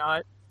broke up or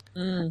not.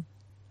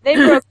 They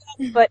broke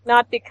up, but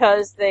not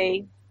because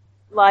they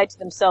lied to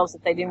themselves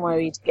that they didn't want to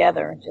be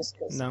together, just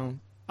because. No.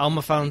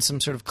 Alma found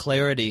some sort of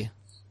clarity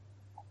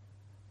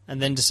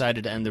and then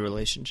decided to end the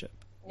relationship.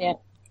 Yeah.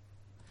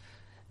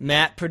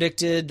 Matt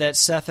predicted that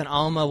Seth and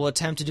Alma will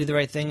attempt to do the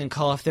right thing and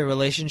call off their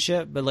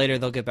relationship, but later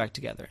they'll get back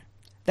together.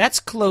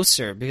 That's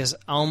closer, because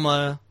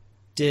Alma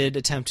did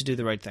attempt to do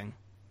the right thing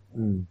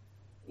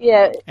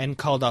Yeah, and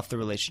called off the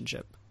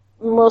relationship.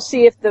 we'll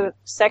see if the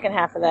second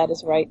half of that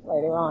is right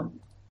later on.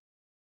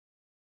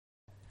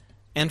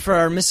 And for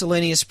our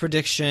miscellaneous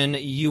prediction,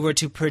 you were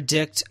to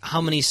predict how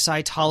many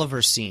Cy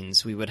Tolliver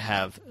scenes we would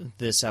have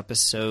this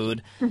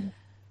episode.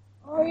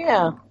 Oh,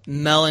 yeah.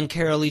 Mel and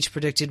Carol each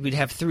predicted we'd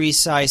have 3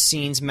 Cy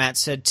scenes. Matt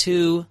said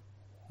 2.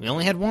 We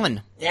only had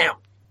 1. Yeah.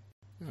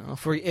 Well,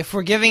 if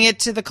we're giving it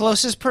to the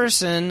closest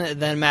person,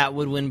 then Matt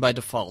would win by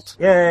default.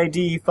 Yay,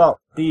 default.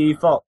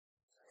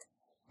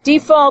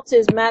 Default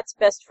is Matt's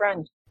best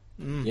friend.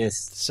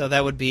 Yes. So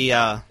that would be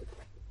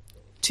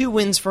 2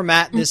 wins for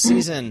Matt this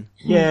season.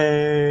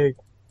 Yay.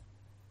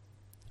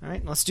 All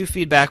right, let's do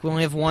feedback. We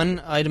only have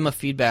 1 item of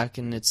feedback,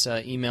 and it's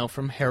an email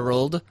from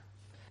Harold.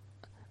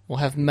 We'll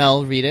have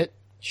Mel read it.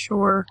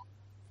 Sure.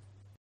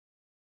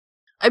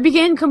 I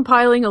began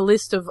compiling a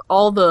list of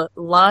all the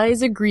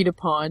lies agreed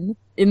upon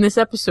in this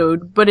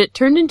episode, but it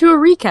turned into a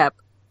recap.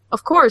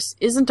 Of course,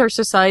 isn't our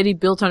society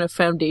built on a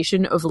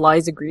foundation of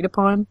lies agreed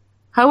upon?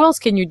 How else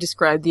can you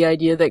describe the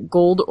idea that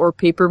gold or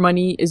paper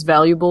money is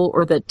valuable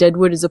or that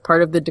Deadwood is a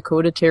part of the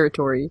Dakota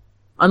Territory?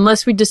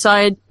 Unless we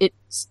decide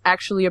it's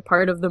actually a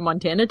part of the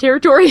Montana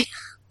Territory?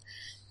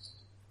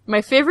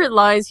 My favorite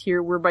lies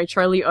here were by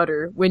Charlie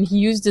Utter when he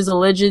used his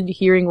alleged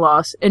hearing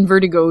loss and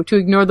vertigo to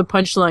ignore the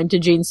punchline to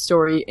Jane's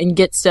story and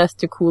get Seth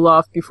to cool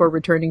off before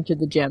returning to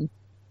the gem.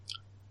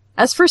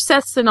 As for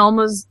Seth's and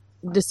Alma's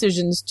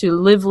decisions to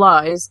live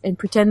lies and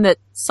pretend that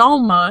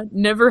Salma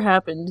never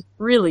happened,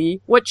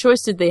 really, what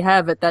choice did they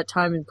have at that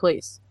time and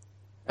place?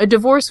 A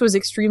divorce was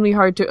extremely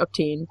hard to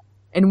obtain,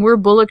 and were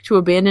Bullock to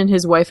abandon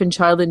his wife and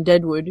child in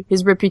Deadwood,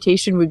 his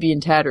reputation would be in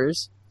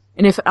tatters.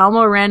 And if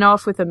Alma ran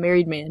off with a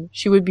married man,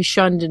 she would be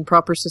shunned in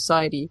proper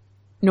society,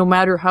 no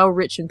matter how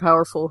rich and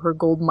powerful her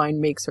gold mine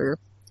makes her.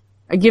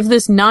 I give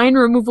this 9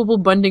 removable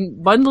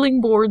bundling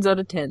boards out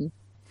of 10.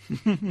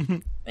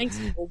 Thanks,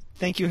 Harold.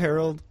 Thank you,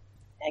 Harold.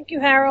 Thank you,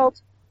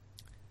 Harold.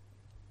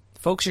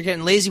 Folks, you're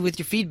getting lazy with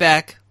your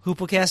feedback.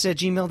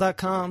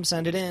 Hooplecast@gmail.com.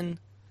 Send it in.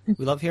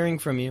 We love hearing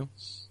from you.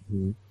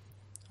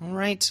 All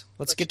right,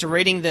 let's get to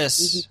rating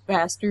this. You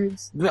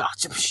bastards.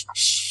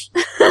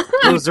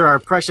 Those are our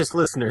precious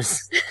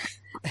listeners.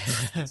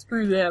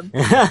 Screw them.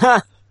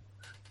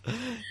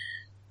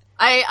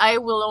 I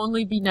will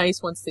only be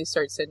nice once they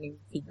start sending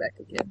feedback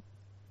again.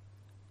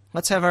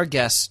 Let's have our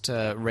guest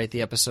rate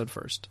the episode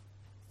first.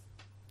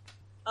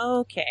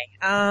 Okay.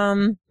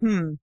 I'm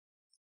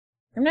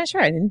not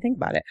sure. I didn't think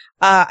about it.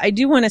 I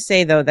do want to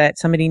say though that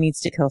somebody needs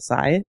to kill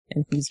Sai,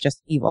 and he's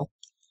just evil.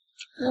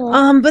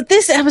 But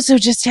this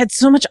episode just had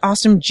so much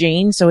awesome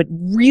Jane, so it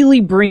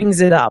really brings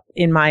it up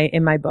in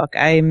my book.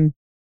 I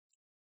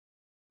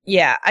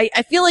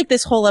feel like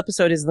this whole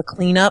episode is the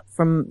cleanup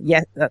from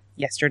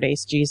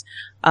yesterday's,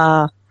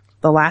 the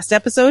last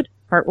episode,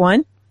 part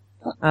 1.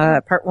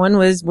 Part 1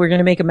 was we're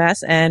gonna make a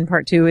mess, and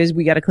part 2 is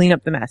we gotta clean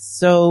up the mess.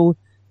 So,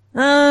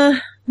 I'm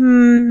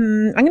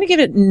gonna give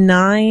it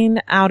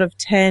 9 out of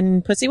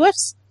 10 pussy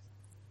whiffs.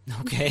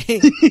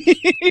 Okay.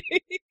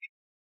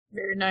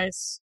 Very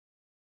nice.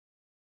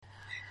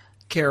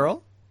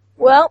 Carol?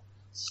 Well,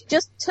 she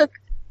just took,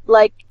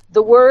 like,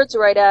 the words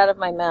right out of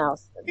my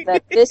mouth.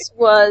 That this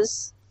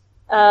was,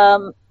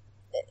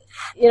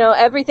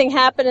 everything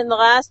happened in the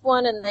last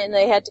one, and then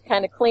they had to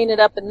kind of clean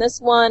it up in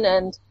this one,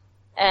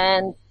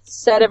 and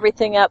set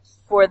everything up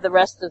for the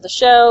rest of the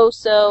show.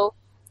 So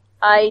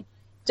I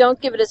don't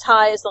give it as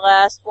high as the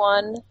last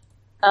one.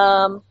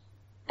 And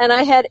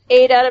I had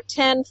 8 out of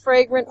 10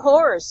 fragrant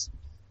horrors.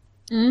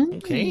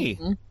 Okay.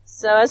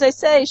 So as I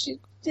say,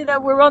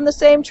 we're on the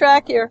same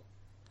track here.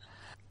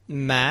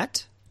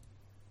 Matt?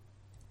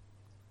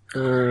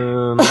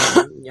 I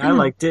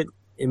liked it.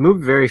 It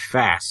moved very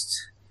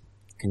fast.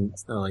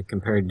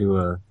 Compared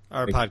to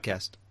Our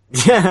podcast.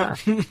 Yeah.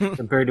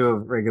 Compared to a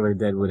regular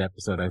Deadwood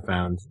episode I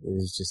found. It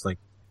was just like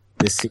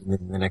this scene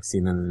and the next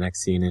scene and the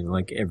next scene, and a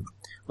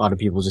lot of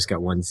people just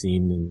got one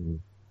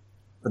scene,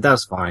 but that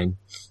was fine.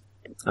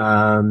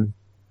 I'll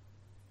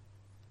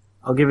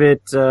give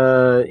it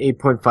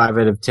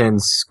 8.5 out of 10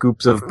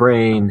 scoops of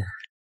brain.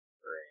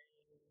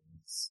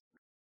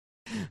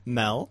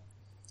 Mel?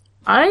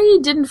 I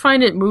didn't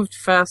find it moved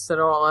fast at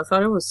all. I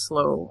thought it was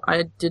slow.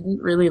 I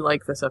didn't really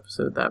like this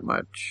episode that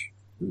much.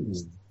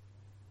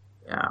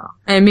 Yeah.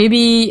 And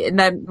maybe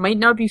that might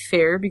not be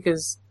fair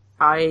because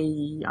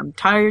I'm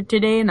tired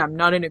today and I'm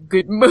not in a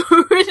good mood.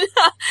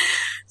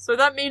 So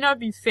that may not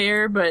be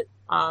fair, but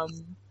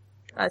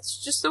that's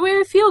just the way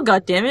I feel,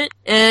 goddammit.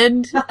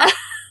 And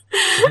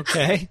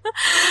Okay.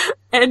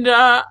 And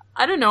I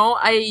don't know,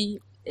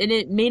 and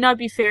it may not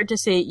be fair to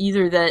say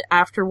either that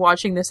after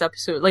watching this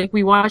episode, like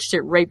we watched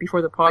it right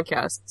before the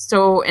podcast,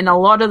 so, and a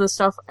lot of the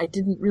stuff I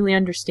didn't really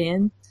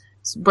understand,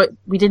 but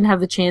we didn't have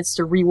the chance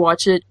to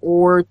rewatch it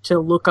or to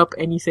look up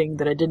anything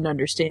that I didn't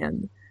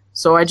understand.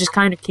 So I just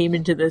kind of came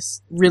into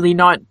this really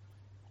not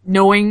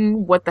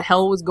knowing what the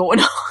hell was going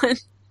on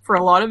for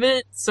a lot of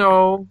it,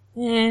 so,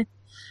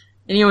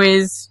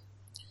 Anyways,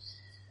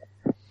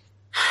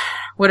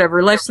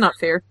 whatever, life's not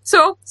fair.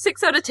 So,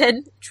 6 out of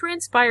 10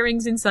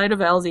 transpirings inside of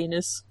Al's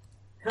anus.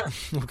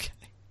 Okay.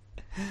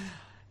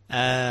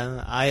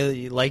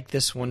 I like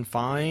this one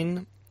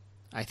fine.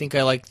 I think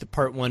I like the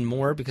part 1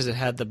 more because it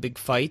had the big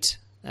fight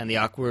and the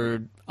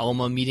awkward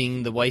Alma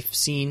meeting the wife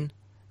scene.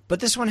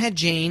 But this one had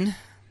Jane.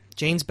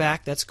 Jane's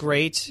back. That's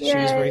great. Yay. She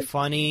was very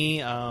funny.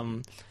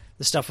 The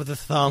stuff with the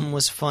thumb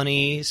was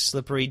funny.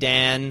 Slippery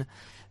Dan.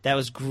 That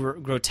was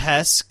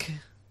grotesque.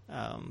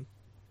 And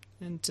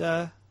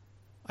I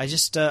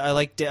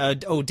liked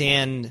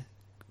Dan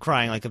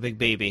crying like a big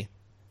baby.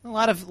 A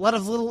lot of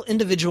little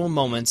individual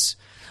moments,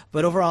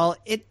 but overall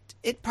it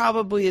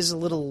probably is a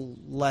little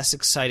less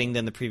exciting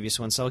than the previous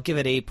one. So I'll give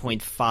it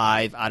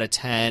 8.5 out of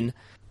 10.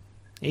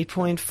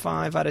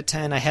 8.5 out of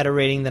 10. I had a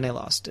rating, then I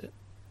lost it.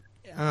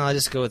 I'll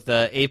just go with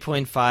the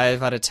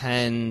 8.5 out of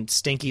 10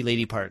 stinky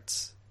lady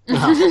parts.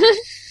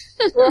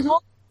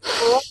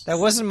 That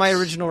wasn't my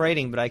original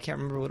rating, but I can't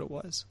remember what it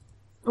was.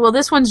 Well,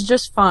 this one's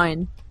just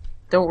fine.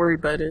 Don't worry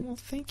about it. Well,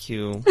 thank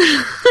you.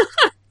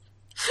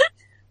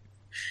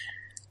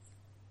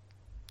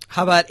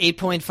 How about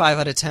 8.5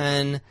 out of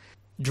 10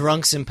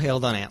 drunks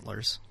impaled on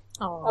antlers?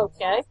 Oh,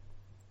 Okay.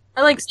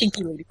 I like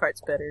stinky lady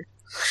parts better.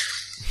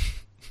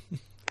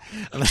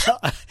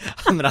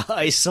 I'm gonna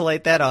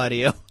isolate that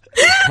audio.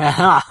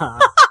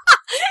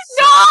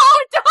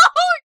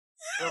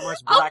 So much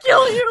I'll black.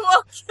 kill you!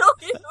 I'll kill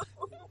you!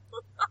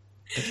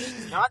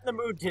 Not in the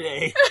mood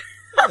today.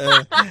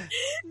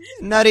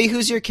 Nutty,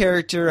 who's your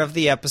character of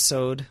the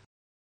episode?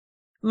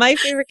 My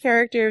favorite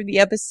character of the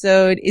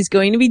episode is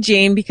going to be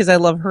Jane because I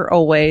love her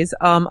always.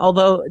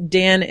 Although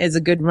Dan is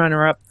a good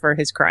runner-up for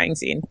his crying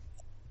scene.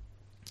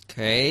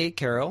 Okay,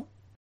 Carol.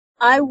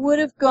 I would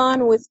have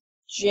gone with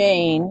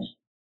Jane,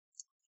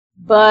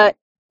 but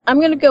I'm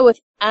going to go with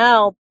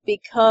Al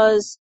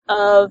because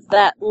of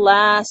that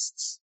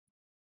last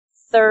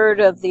third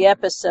of the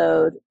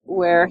episode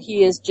where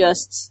he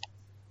starts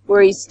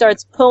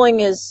pulling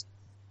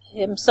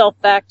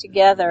himself back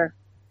together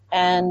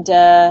and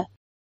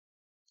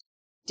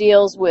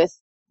deals with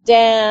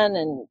Dan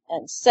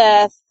and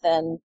Seth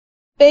and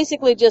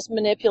basically just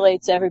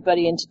manipulates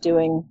everybody into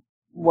doing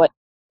what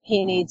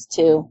he needs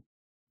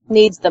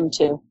them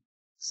to.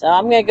 So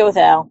I'm going to go with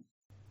Al.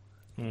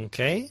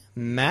 Okay,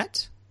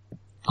 Matt.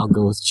 I'll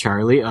go with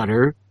Charlie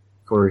Utter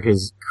for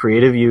his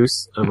creative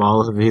use of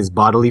all of his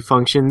bodily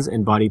functions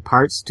and body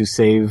parts to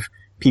save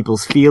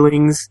people's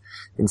feelings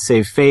and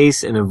save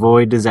face and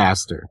avoid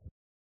disaster.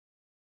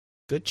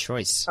 Good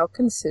choice. How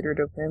considerate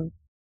of him.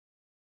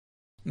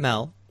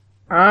 Mel.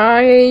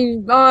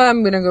 I'm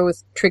gonna go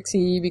with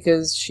Trixie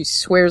because she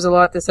swears a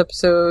lot this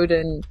episode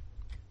and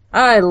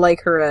I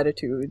like her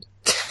attitude.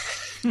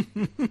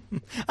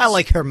 I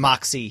like her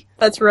moxie.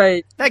 That's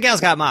right. That gal's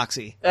got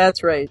moxie.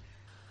 That's right.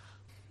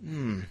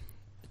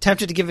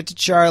 Tempted to give it to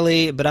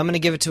Charlie, but I'm going to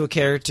give it to a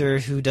character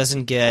who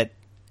doesn't get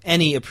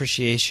any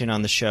appreciation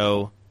on the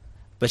show,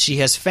 but she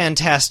has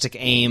fantastic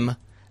aim.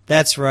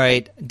 That's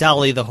right,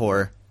 Dolly the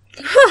whore.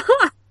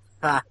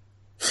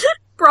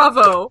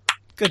 Bravo.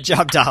 Good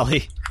job,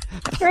 Dolly.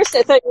 At first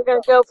I thought you were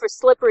going to go for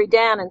Slippery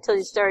Dan until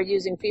you started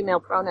using female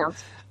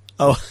pronouns.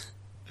 Oh,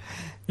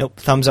 nope,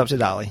 thumbs up to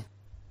Dolly.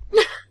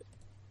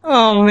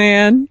 Oh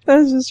man,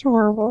 that's just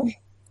horrible.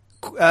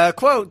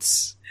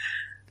 Quotes.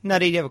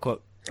 Nutty, do you have a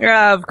quote?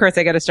 Of course,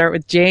 I got to start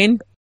with Jane.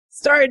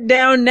 Start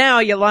down now,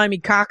 you limey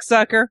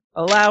cocksucker.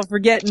 Allow for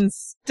getting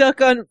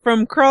stuck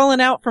from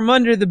crawling out from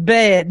under the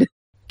bed.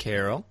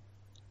 Carol.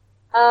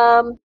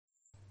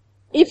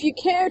 If you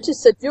care to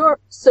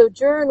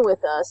sojourn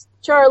with us,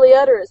 Charlie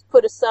Utter has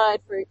put aside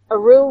for a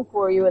room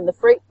for you in the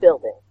freight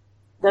building.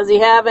 Does he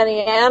have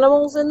any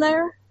animals in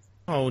there?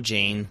 Oh,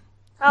 Jane.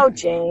 Oh,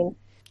 Jane.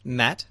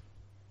 Matt.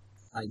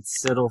 I'd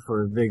settle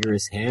for a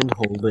vigorous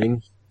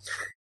hand-holding.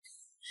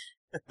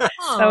 That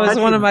was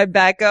one of my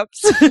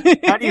backups.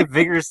 How do you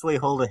vigorously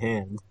hold a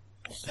hand?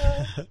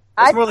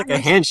 It's more like a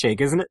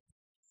handshake, isn't it?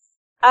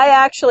 I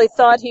actually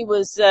thought he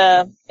was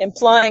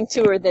implying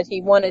to her that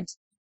he wanted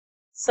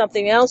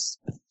something else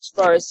as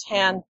far as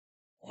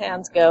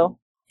hands go.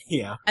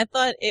 Yeah. I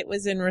thought it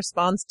was in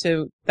response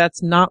to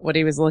that's not what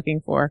he was looking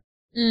for.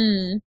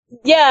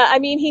 Yeah, I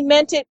mean, he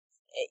meant it.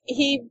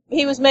 He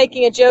was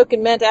making a joke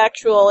and meant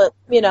actual,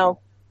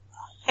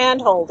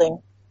 hand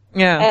holding.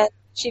 Yeah. And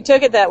she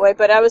took it that way,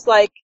 but I was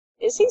like,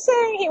 is he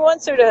saying he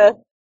wants her to,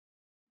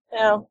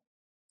 No,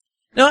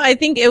 I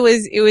think it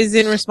was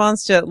in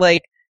response to,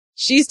 like,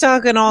 she's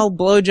talking all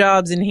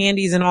blowjobs and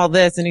handies and all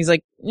this, and he's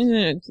like,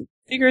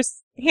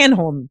 vigorous hand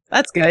holding.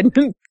 That's good.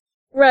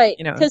 right.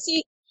 You know. Because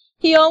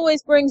he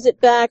always brings it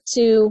back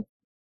to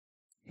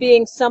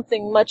being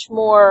something much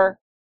more,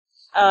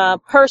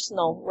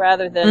 personal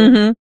rather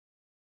than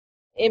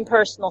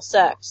impersonal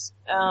sex.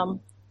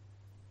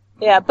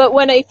 Yeah, but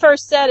when he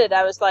first said it,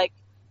 I was like,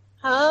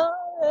 huh?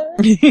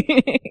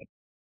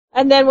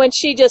 And then when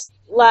she just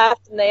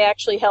laughed and they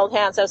actually held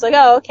hands, I was like,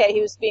 oh, okay,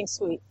 he was being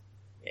sweet.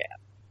 Yeah.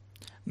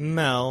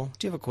 Mel,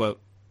 do you have a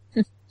quote?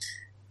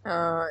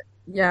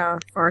 Yeah,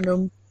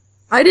 Farnham.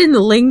 I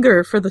didn't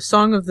linger for the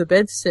song of the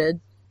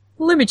bedstead.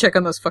 Let me check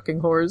on those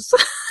fucking whores.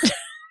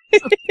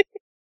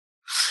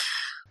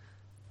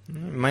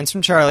 Mine's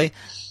from Charlie.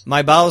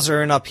 My bowels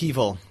are in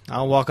upheaval.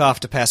 I'll walk off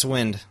to pass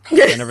wind.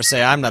 I never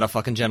say I'm not a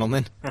fucking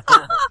gentleman.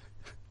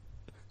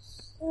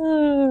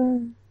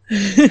 Want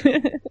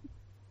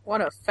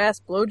a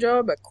fast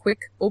blowjob? A quick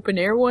open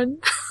air one?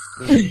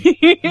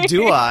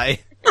 Do I?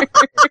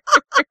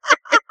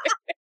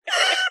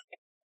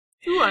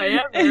 Do I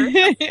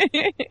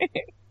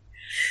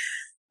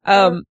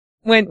ever?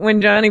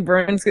 When Johnny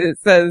Burns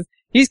says,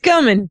 he's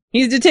coming,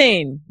 he's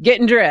detained,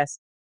 getting dressed.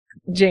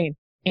 Jane,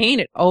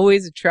 ain't it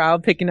always a trial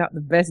picking out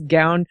the best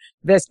gown,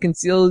 best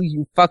conceal,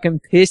 you fucking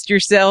pissed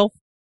yourself?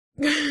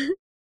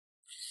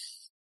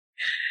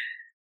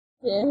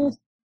 Yeah.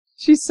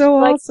 She's so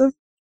awesome.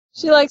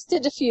 She likes to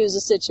diffuse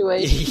a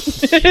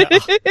situation.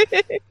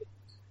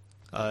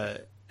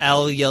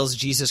 Al yells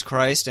Jesus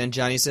Christ, and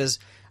Johnny says,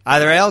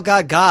 either Al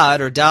got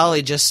God or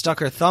Dolly just stuck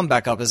her thumb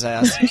back up his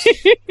ass.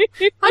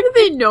 How did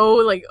they know,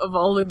 like, of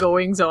all the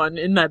goings on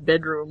in that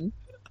bedroom?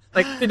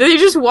 Like, did they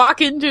just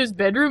walk into his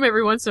bedroom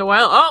every once in a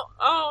while?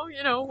 Oh,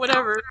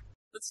 whatever.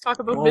 Let's talk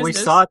about Well, business.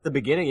 we saw at the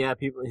beginning, yeah,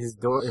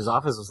 his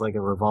office was like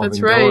a revolving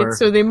That's right. door.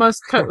 So they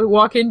must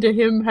walk into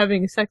him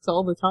having sex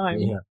all the time.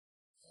 Yeah.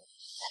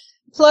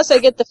 Plus, I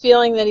get the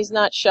feeling that he's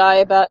not shy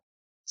about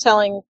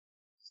telling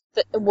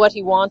what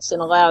he wants in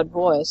a loud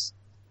voice.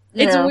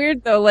 It's Yeah.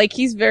 weird though. Like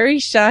he's very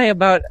shy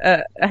about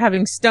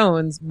having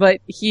stones, but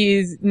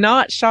he's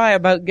not shy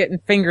about getting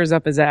fingers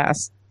up his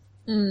ass.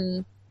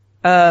 Mm.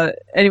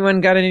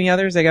 Anyone got any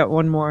others? I got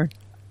one more.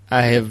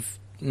 I have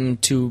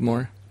two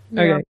more.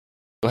 Yeah. Okay.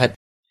 Go ahead.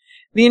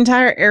 The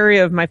entire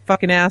area of my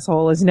fucking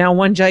asshole is now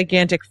one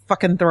gigantic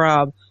fucking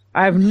throb.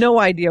 I have no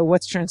idea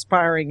what's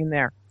transpiring in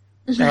there.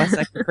 Shall I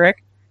second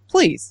Crick?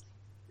 Please.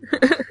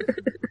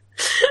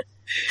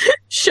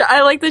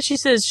 I like that she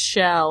says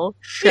shall.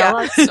 Shall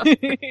I?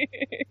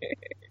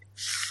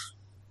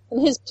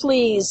 And his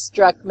please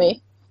struck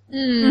me.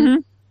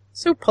 Mm.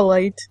 So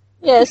polite.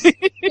 Yes.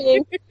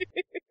 Kidding.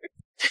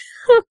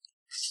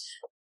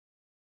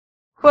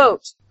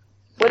 Quote,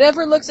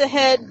 whatever looks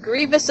ahead,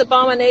 grievous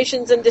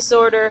abominations and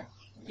disorder,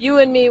 you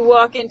and me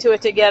walk into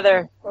it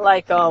together,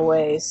 like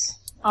always.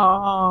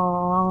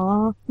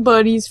 Aww.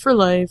 Buddies for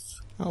life.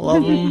 I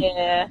love him.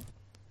 Yeah.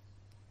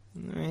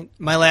 All right.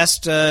 My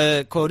last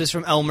quote is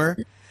from Elmer.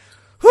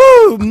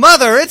 Whoo,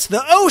 mother, it's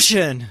the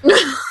ocean!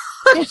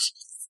 That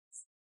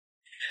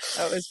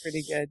was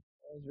pretty good.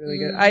 That was really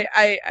good.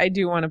 I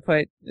do want to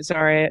put,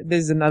 sorry,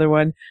 this is another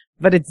one,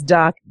 but it's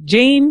Doc.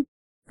 Jane,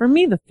 for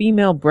me, the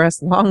female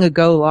breast long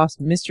ago lost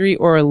mystery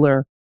or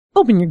allure.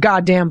 Open your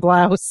goddamn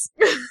blouse.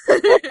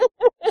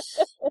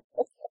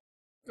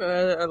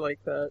 I like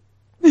that.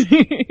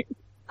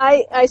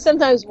 I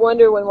sometimes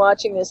wonder when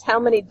watching this how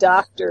many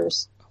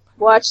doctors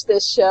watch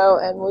this show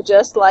and were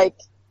just like,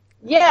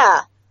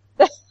 yeah,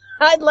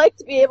 I'd like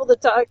to be able to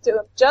talk to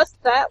him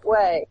just that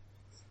way.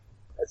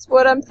 That's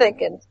what I'm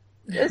thinking.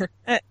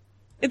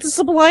 It's a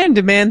supply and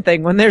demand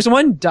thing. When there's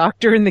one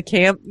doctor in the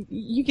camp,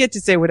 you get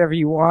to say whatever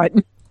you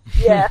want.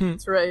 Yeah.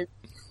 That's right.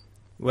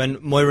 When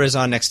Moira's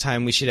on next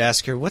time, we should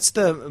ask her, what's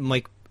the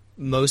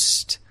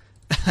most,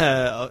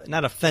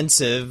 not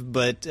offensive,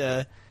 but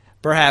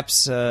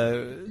perhaps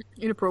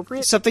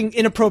Inappropriate? something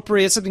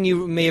inappropriate, something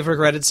you may have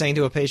regretted saying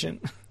to a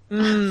patient?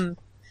 Mm.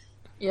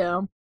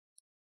 Yeah.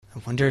 I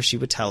wonder if she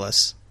would tell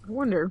us. I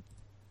wonder.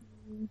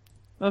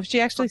 Well, if she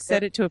actually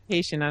said it to a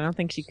patient, I don't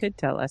think she could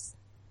tell us.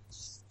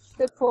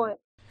 Good point.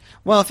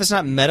 Well, if it's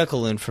not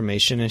medical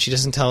information and she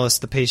doesn't tell us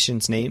the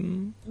patient's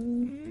name,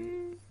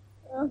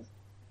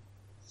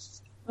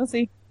 We'll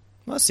see.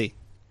 we'll see.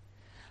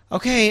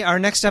 Okay, our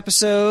next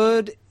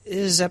episode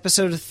is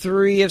episode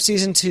 3 of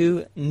season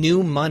 2,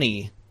 New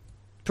Money.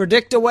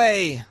 Predict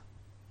away.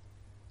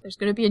 There's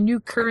gonna be a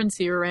new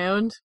currency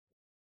around.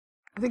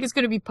 I think it's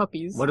gonna be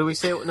puppies. What do we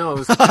say?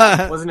 No,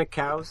 wasn't it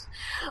cows?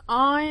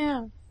 Oh,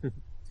 yeah.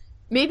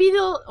 Maybe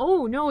they'll...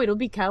 Oh, no, it'll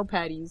be cow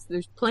patties.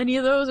 There's plenty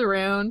of those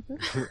around.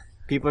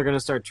 People are gonna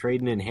start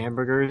trading in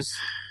hamburgers.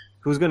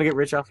 Who's gonna get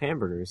rich off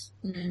hamburgers?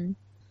 Mm.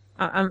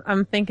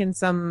 I'm thinking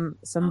some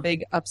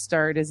big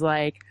upstart is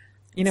like,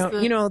 you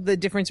know the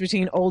difference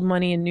between old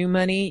money and new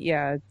money.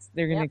 Yeah,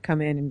 they're gonna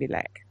come in and be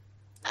like,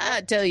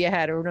 "I tell you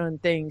how to run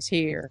things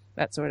here,"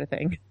 that sort of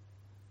thing.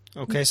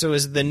 Okay, so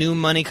is the new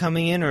money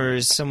coming in, or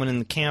is someone in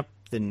the camp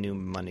the new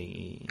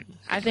money?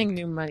 I think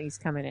new money's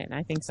coming in.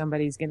 I think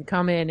somebody's gonna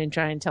come in and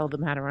try and tell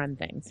them how to run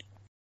things.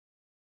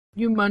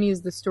 New money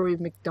is the story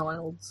of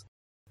McDonald's.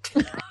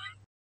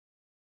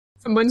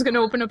 Someone's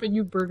gonna open up a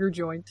new burger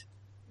joint.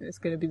 And it's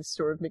gonna be the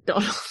story of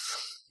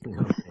McDonald's.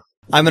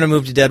 I'm gonna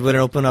move to Deadwood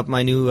and open up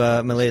my new,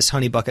 my latest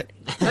honey bucket.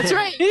 That's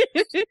right.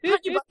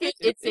 Honey Bucket,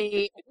 it's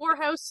a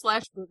whorehouse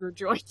 / burger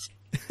joint.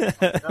 Wouldn't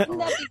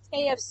that be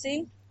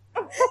KFC?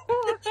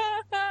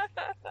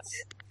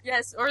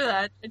 Yes, or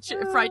that. A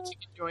fried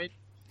chicken joint.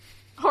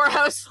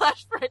 Whorehouse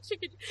 / fried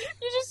chicken.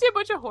 You just see a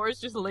bunch of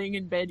whores just laying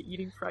in bed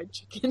eating fried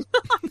chicken.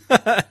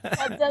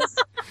 That does,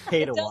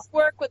 Pay it to does walk.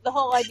 work with the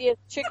whole idea of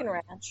chicken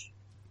ranch.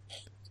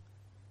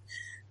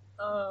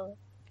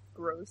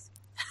 Gross.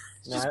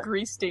 It's Nah, just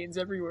grease stains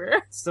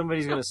everywhere.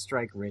 somebody's gonna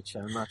strike rich.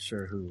 I'm not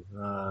sure who.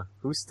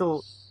 Who's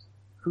still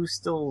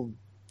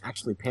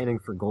actually panning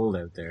for gold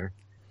out there?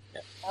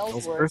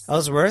 Ellsworth.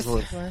 Ellsworth?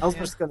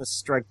 Ellsworth's gonna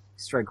strike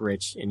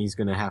rich, and he's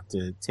gonna have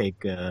to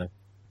take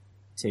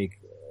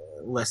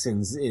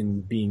lessons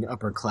in being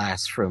upper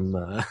class from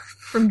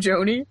From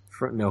Joni?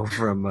 from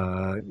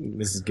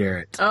Mrs.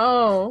 Garrett.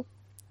 Oh.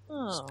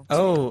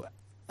 Oh,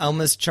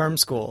 Elma's Charm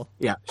School.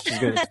 Yeah, she's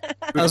gonna.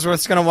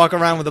 Ellsworth's gonna walk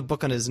around with a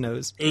book on his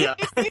nose. Yeah.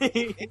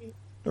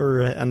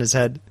 Or on his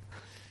head.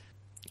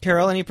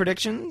 Carol, any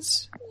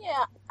predictions?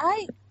 Yeah,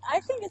 I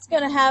think it's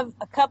going to have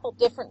a couple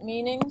different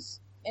meanings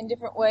in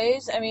different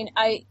ways. I mean,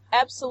 I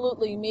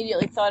absolutely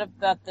immediately thought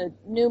about the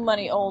new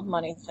money, old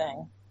money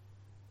thing.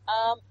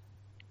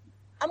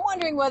 I'm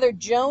wondering whether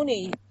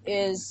Joni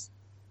is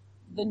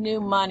the new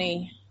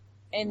money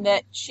in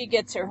that she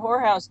gets her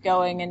whorehouse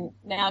going and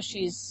now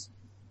she's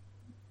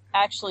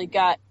actually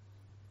got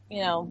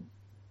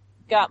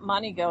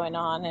money going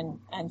on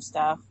and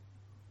stuff.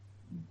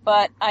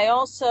 But I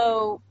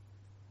also,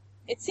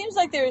 it seems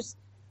like there's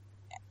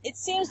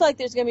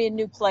going to be a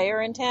new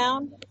player in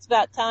town. It's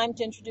about time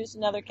to introduce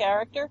another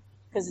character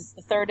because it's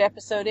the 3rd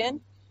episode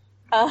in.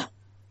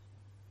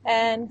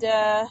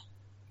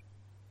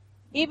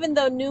 Even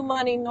though new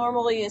money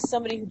normally is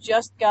somebody who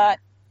just got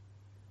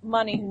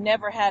money who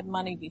never had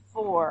money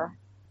before,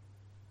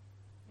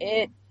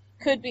 it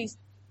could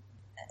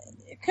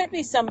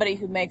be somebody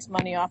who makes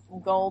money off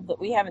from gold that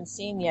we haven't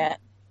seen yet.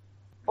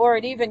 Or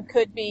it even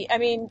could be, I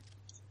mean,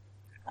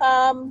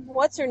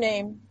 what's her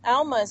name?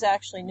 Alma is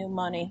actually new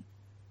money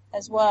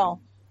as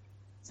well.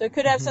 So it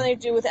could have something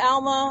to do with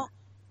Alma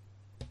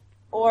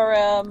or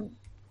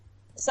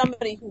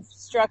somebody who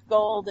struck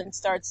gold and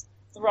starts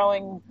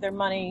throwing their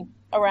money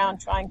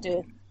around trying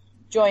to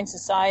join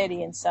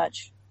society and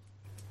such.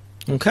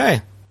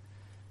 Okay.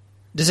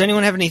 Does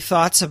anyone have any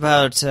thoughts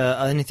about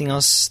anything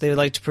else they would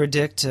like to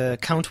predict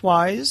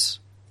count-wise?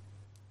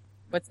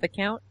 What's the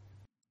count?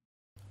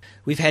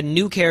 We've had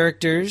new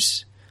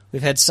characters.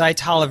 We've had Cy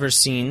Tolliver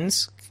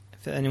scenes.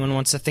 If anyone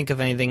wants to think of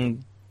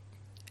anything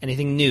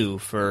new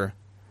for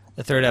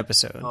the third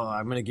episode. Oh,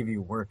 I'm gonna give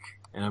you work,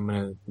 and I'm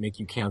gonna make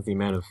you count the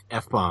amount of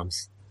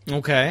F-bombs.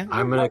 Okay.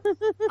 I'm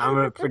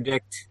gonna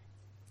predict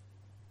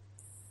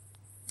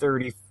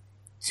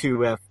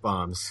 32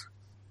 F-bombs.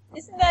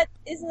 Isn't that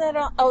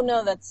all? Oh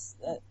no, that's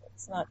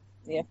not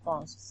the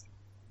F-bombs.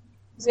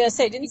 I was gonna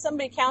say, didn't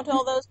somebody count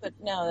all those? But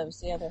no, that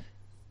was the other.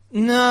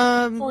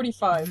 No.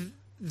 45.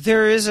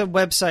 There is a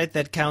website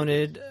that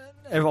counted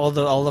all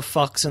the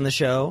fucks in the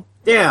show.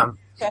 Damn.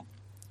 Okay.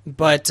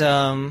 But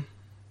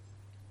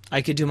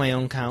I could do my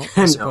own count,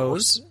 I No.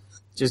 suppose.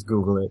 Just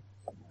Google it.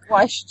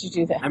 Why should you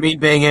do that? I mean,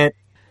 bang it.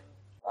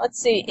 Let's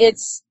see.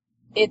 It's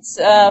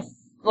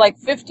like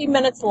 50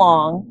 minutes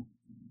long,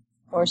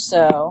 or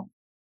so.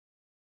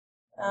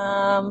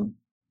 How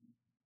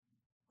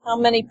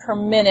many per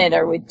minute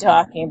are we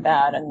talking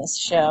about in this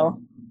show?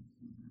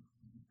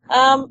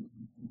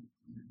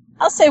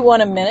 I'll say one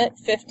a minute,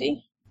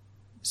 50.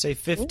 Say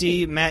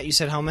 50. Ooh. Matt, you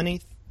said how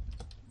many?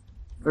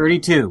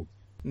 32.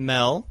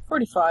 Mel?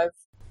 45.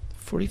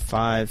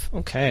 45.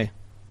 Okay.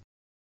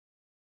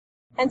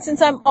 And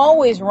since I'm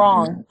always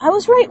wrong, I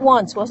was right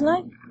once, wasn't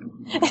I?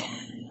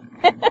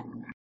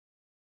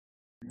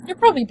 You'll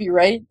probably be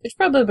right. It's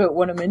probably about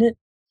one a minute.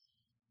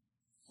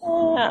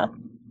 Yeah.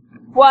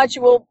 Watch,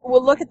 we'll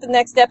look at the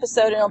next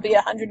episode and it'll be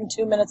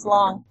 102 minutes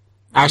long.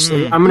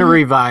 Actually, I'm gonna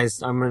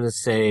revise. I'm gonna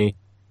say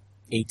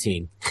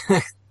 18.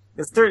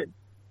 It's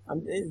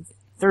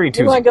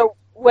 32. You want to go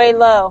way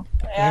low.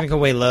 I'm going to go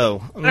way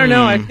low. I don't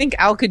know. I think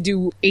Al could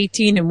do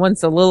 18 in one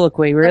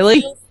soliloquy,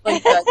 really?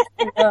 Like that.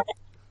 Yeah.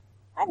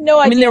 I have no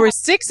idea. I mean, there were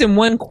 6 in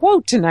one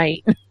quote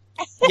tonight.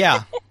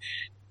 Yeah.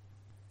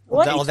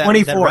 What?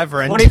 24.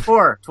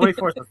 24.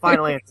 24 is the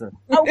final answer.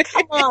 Oh,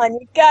 come on.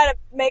 You gotta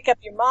make up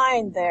your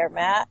mind there,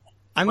 Matt.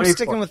 I'm 24.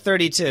 sticking with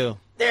 32.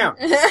 Damn.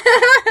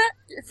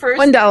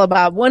 First. $1,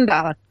 Bob.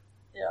 $1.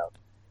 Yeah.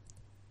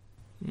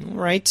 All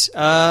right.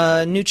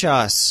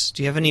 Nuchas,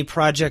 do you have any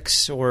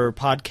projects or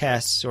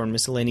podcasts or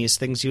miscellaneous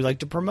things you'd like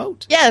to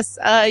promote? Yes.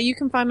 You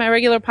can find my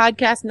regular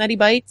podcast, Nutty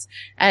Bites,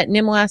 at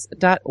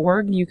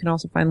nimlast.org. You can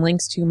also find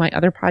links to my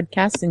other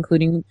podcasts,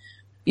 including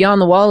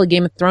Beyond the Wall, a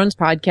Game of Thrones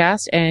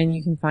podcast, and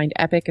you can find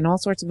Epic and all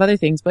sorts of other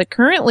things. But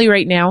currently,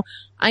 right now,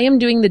 I am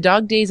doing the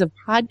Dog Days of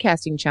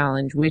Podcasting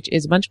Challenge, which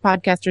is a bunch of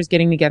podcasters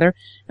getting together,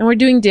 and we're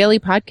doing daily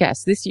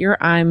podcasts. This year,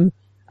 I'm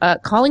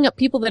calling up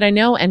people that I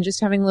know and just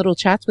having little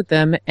chats with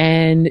them,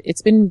 and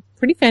it's been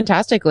pretty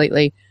fantastic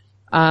lately.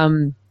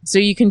 So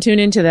you can tune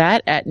into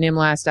that at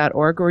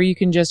nimlast.org, or you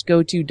can just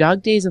go to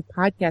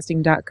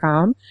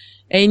dogdaysofpodcasting.com,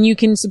 and you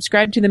can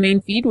subscribe to the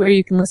main feed where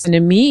you can listen to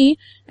me,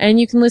 and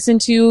you can listen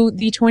to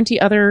the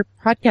 20 other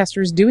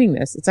podcasters doing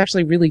this. It's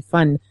actually really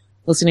fun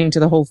listening to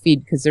the whole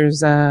feed, because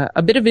there's a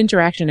bit of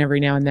interaction every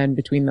now and then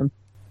between them.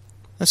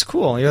 That's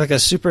cool. You're like a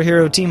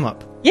superhero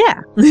team-up.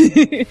 Yeah.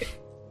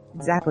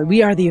 Exactly.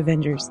 We are the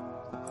Avengers.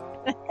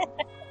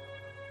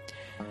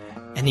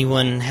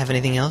 Anyone have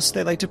anything else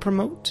they'd like to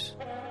promote?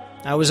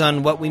 I was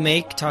on What We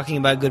Make, talking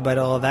about Goodbye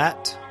to All of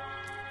That.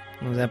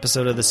 It was an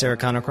episode of the Sarah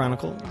Connor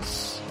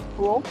Chronicles.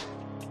 Cool.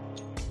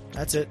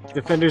 That's it.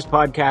 Defenders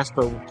podcast,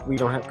 but we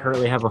don't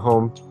currently have a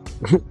home.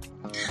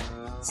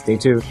 Stay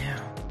tuned. Yeah.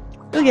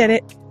 You'll get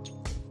it.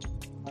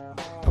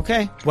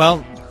 Okay.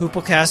 Well,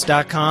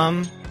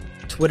 hooplecast.com.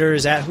 Twitter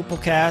is at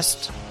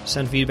hooplecast.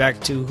 Send feedback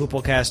to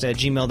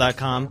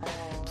hooplecast@gmail.com.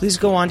 Please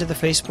go on to the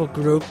Facebook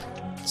group.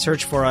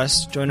 Search for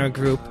us. Join our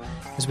group,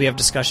 because we have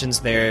discussions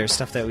there,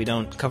 stuff that we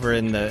don't cover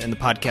in the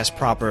podcast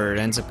proper. It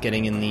ends up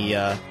getting in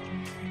the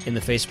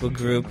Facebook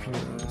group.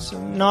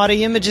 Some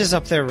naughty images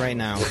up there right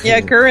now. Yeah,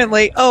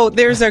 currently. Oh,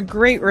 there's a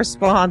great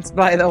response,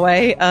 by the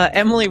way.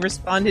 Emily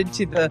responded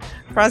to the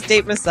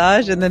prostate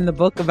massage and then the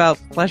book about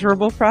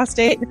pleasurable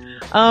prostate.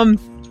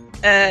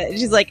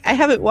 She's like, I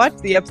haven't watched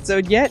the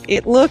episode yet.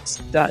 It looked ...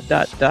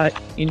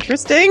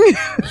 interesting.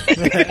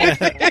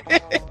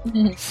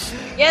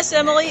 Yes,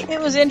 Emily, it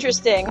was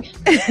interesting.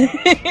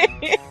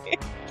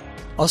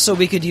 Also,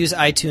 we could use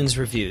iTunes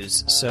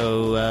reviews,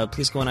 so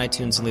please go on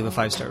iTunes and leave a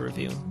 5-star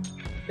review.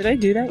 Did I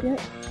do that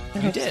yet?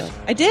 You did. So.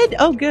 I did?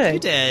 Oh, good. You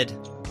did.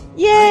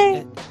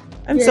 Yay!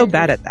 I'm so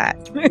bad at that.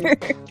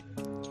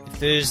 If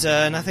there's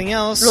nothing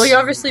else... Really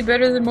obviously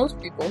better than most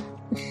people.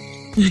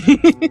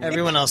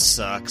 Everyone else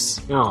sucks.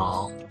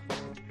 Aww.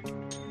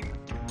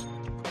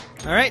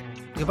 All right.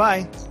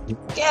 Goodbye.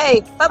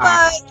 Okay,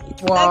 bye-bye.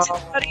 Wow. Thanks,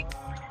 everybody.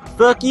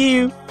 Fuck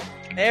you.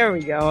 There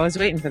we go. I was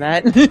waiting for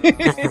that.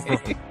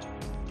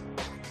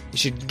 You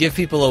should give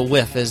people a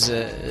whiff as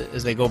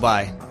they go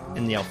by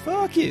and yell,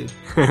 "Fuck you!"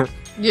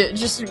 Yeah,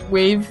 just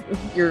wave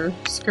your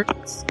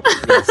skirts.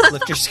 Yes,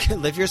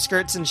 lift your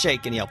skirts and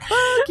shake and yell,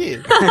 "Fuck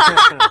you!"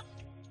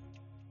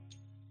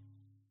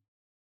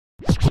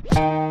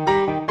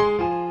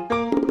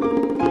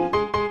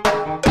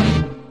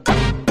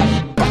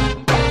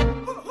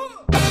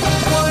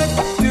 What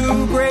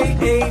do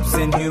great apes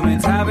and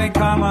humans have in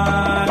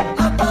common?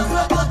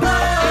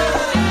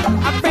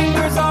 Our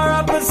fingers are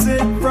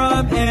opposite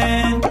from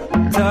end.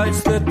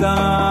 Touch the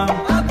thumb.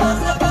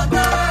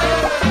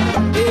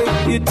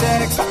 If you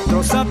text,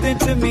 throw something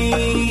to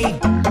me.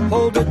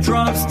 Hold a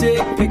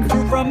drumstick, pick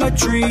fruit from a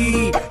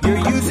tree.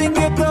 You're using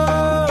your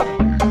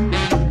thumb.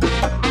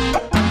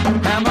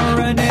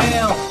 Hammer a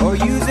nail or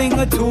using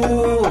a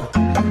tool.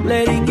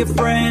 Letting your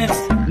friends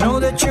know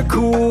that you're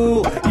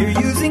cool. You're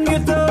using your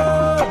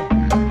thumb.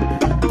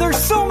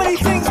 There's so many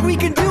things we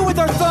can do with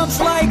our thumbs,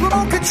 like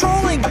remote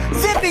controlling,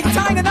 zipping,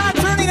 tying a knot,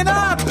 turning a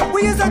knob.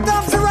 We use our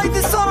thumbs to write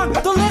this song.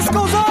 The list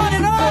goes on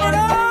and on and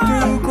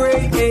on. Do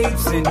great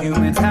apes and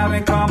humans have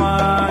in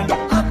common?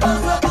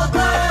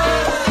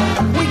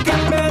 We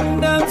can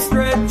bend them,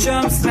 stretch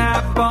them,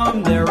 snap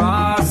them. They're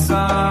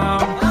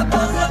awesome.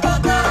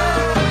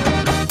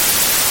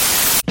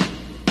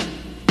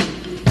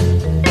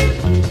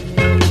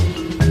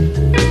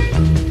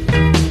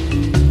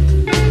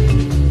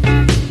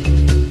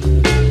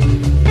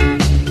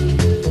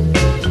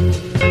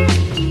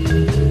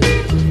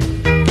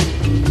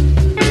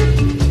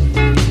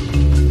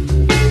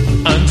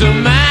 Under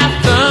my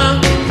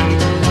thumb,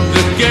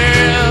 the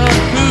girl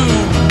who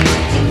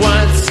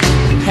once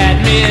had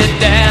me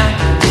down.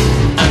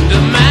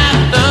 Under my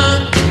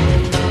thumb,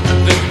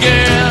 the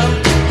girl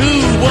who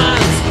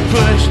once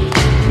pushed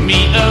me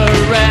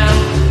around.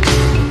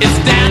 It's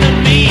down to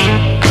me.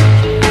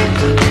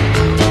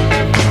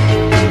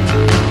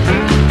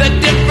 The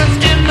difference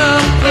in the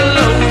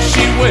clothes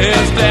she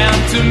wears down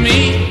to me.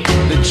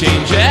 The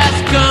change has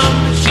come.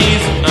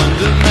 She's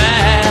under my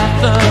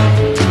thumb.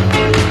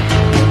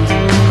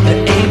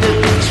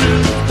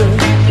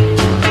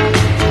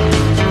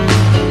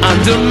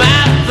 Under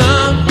my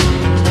thumb,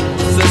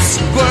 the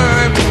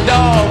squirmy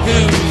dog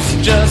who's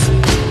just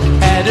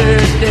had her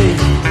day.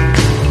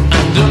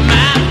 Under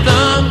my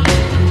thumb,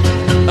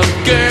 a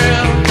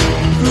girl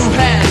who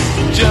has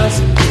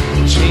just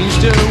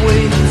changed her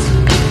ways.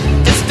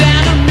 It's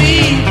down to me.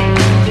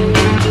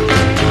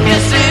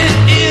 Yes, it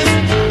is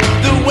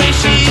the way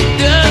she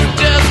does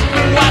just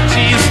what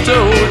she's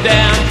told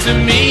down to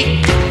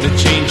me. The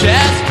change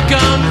has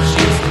come.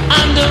 She's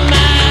under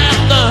my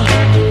thumb.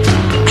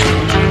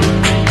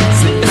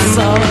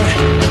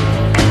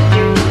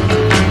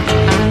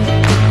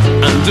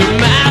 Under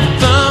my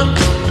thumb,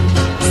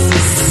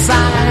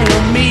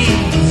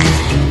 Siamese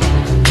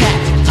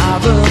cat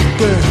of a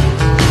girl.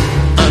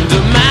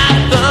 Under my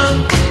thumb,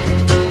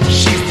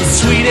 she's the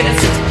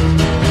sweetest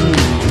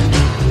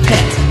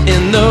pet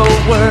in the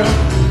world.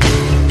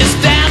 It's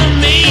down to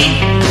me.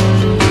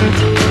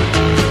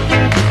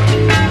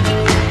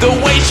 The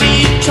way she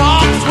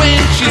talks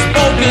when she's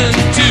spoken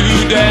to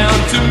down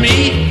to me.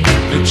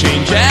 The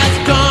change has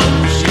come.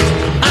 She's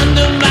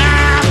under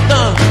my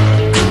thumb.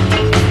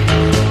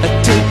 I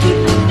take it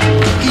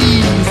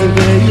easy,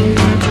 baby.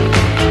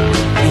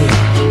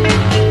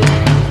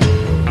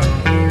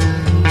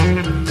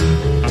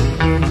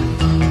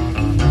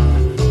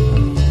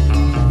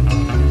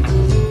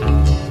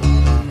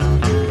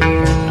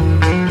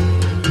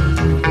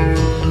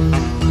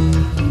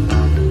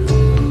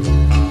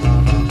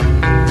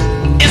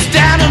 It's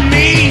down to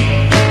me.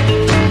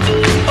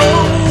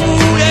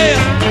 Oh yeah,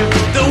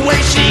 the way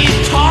she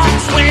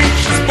talks when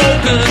she's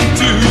spoken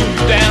to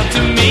down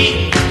to me.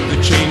 The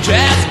change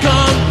has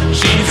come.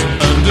 She's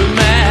under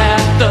my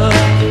thumb.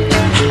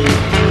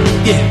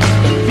 Yeah,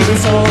 it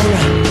feels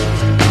alright.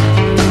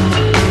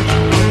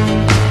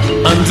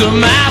 Under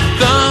my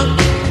thumb,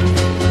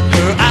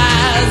 her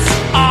eyes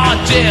are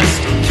just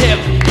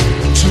kept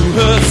to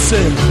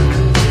herself.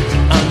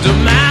 Under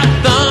my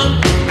thumb,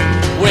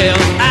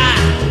 well I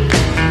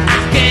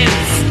can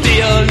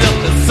still look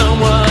at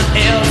someone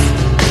else.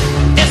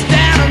 It's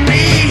down to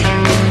me.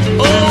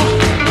 Oh,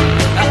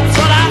 that's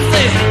what I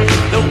said.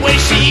 The way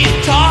she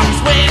talks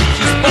when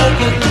she's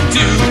spoken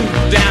to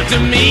down to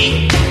me.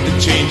 The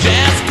change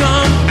has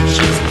come.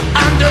 She's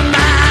under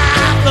my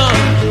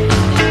thumb.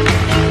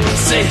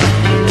 Say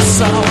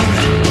it's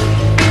alright.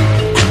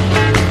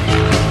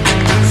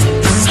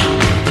 It's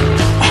alright.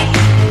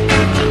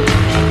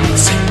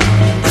 Say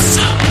it's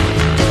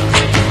alright.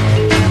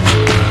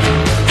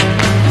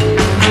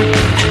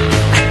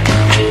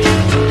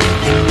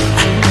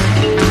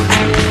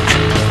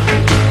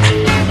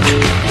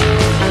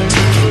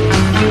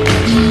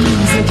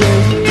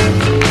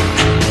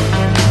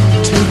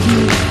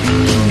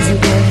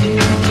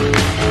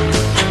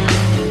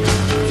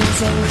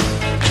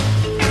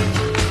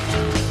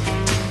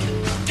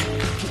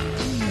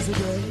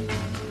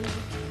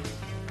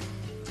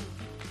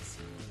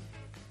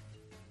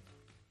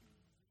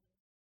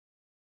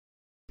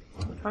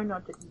 try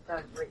not to eat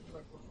that right in the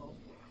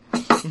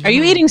microphone. Are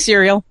you eating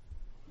cereal?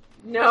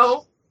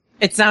 No.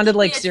 It sounded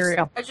like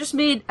cereal. I just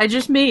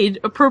made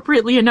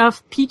appropriately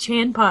enough peach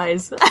hand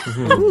pies.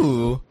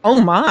 Ooh. Oh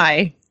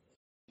my.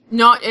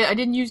 No, I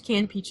didn't use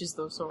canned peaches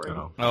though, sorry.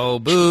 Oh,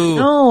 boo.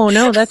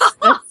 No,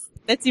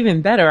 that's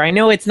even better. I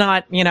know it's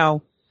not,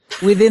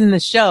 within the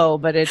show,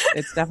 but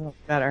it's definitely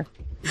better.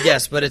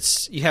 Yes,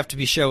 but you have to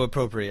be show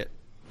appropriate.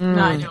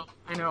 I know,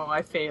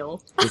 I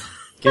fail.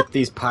 Get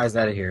these pies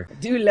out of here. I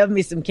do love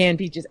me some canned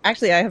peaches.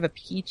 Actually, I have a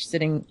peach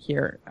sitting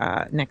here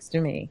next to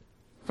me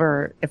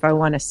for if I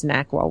want a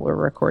snack while we're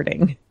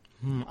recording.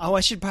 Oh, I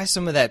should buy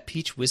some of that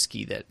peach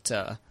whiskey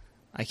that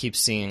I keep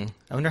seeing.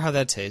 I wonder how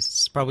that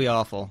tastes. It's probably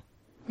awful.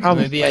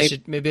 Probably.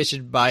 Maybe I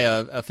should buy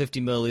a 50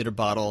 milliliter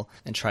bottle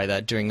and try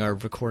that during our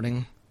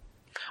recording.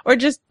 Or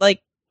just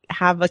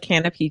have a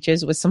can of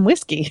peaches with some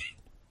whiskey.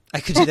 I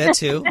could do that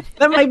too.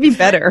 That might be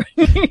better.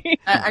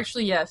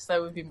 Actually, yes,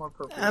 that would be more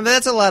appropriate. But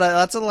that's a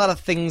lot of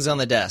things on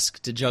the desk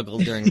to juggle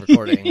during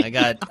recording. I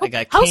got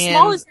cans. How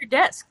small is your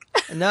desk?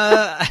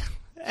 No.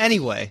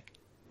 Anyway,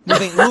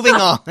 moving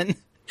on.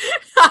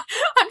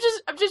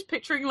 I'm just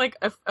picturing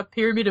a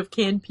pyramid of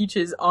canned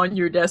peaches on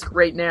your desk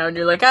right now, and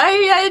you're like,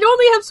 I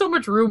only have so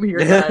much room here,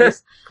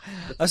 guys.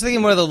 I was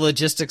thinking more of the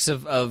logistics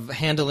of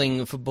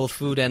handling for both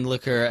food and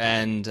liquor,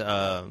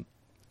 and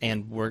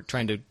we're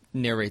trying to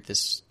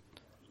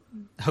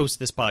host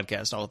this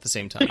podcast all at the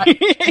same time.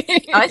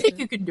 I think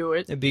you can do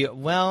it. It'd be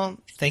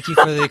thank you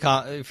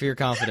for your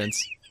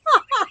confidence.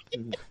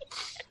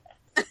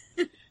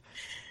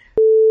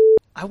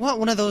 I want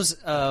one of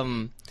those,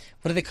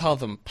 what do they call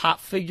them? Pop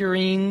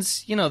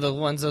figurines? The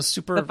ones, those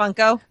super... The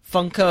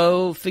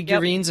Funko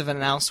figurines of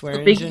an Al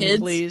Swearingen,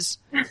 please.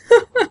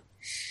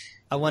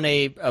 I want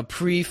a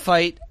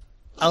pre-fight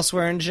Al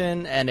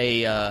Swearingen and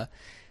a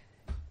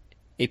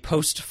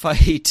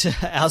post-fight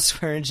Al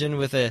Swearingen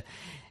with a,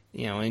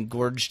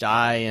 engorged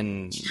eye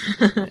and,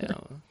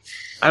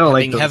 I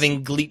don't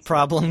having gleep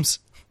problems.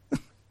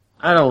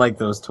 I don't like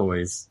those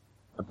toys.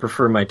 I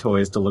prefer my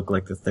toys to look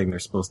like the thing they're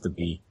supposed to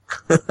be.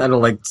 I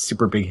don't like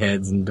super big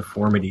heads and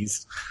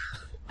deformities.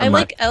 I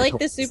like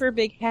the super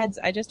big heads.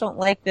 I just don't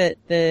like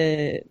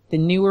the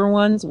newer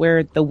ones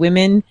where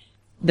the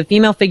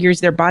female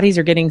figures, their bodies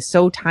are getting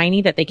so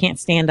tiny that they can't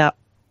stand up.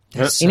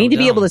 They need to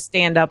be able to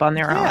stand up on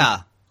their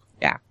own.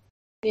 Yeah.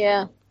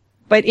 Yeah.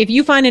 But if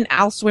you find an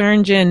Al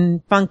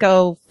Swearingen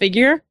Funko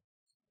figure,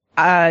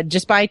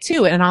 just buy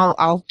two and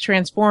I'll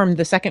transform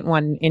the second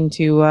one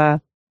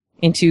into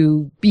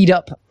beat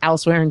up Al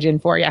Swearingen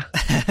for you.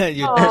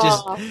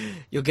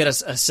 You'll get a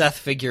Seth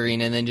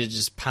figurine and then you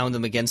just pound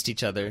them against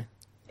each other.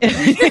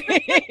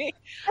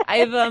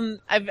 I've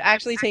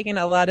actually taken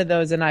a lot of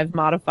those and I've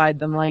modified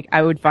them. Like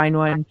I would find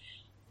one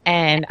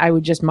and I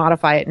would just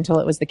modify it until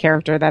it was the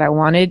character that I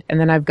wanted.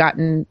 And then I've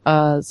gotten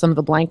some of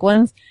the blank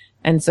ones.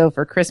 And so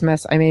for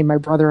Christmas, I made my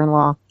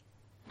brother-in-law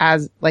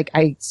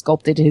I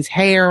sculpted his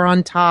hair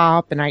on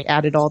top and I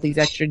added all these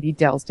extra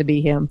details to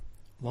be him.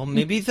 Well,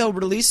 maybe they'll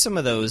release some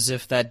of those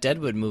if that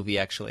Deadwood movie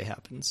actually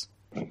happens.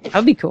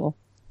 That'd be cool.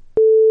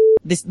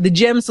 The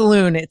Gem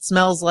Saloon, it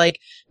smells like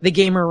the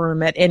gamer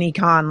room at any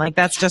con.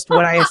 That's just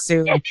what I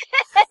assume.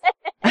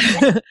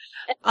 I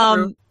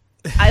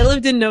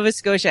lived in Nova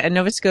Scotia, and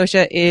Nova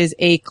Scotia is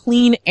a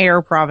clean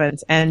air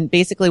province. And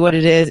basically what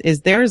it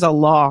is there's a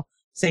law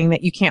saying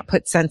that you can't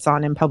put scents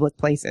on in public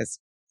places,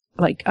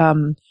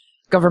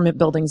 government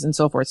buildings and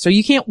so forth. So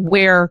you can't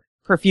wear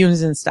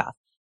perfumes and stuff.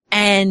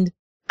 And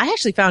I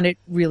actually found it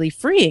really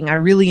freeing. I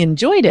really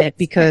enjoyed it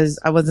because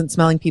I wasn't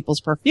smelling people's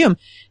perfume.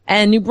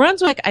 And New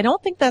Brunswick, I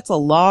don't think that's a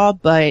law,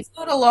 but it's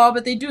not a law,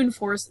 but they do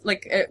enforce,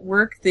 at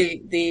work,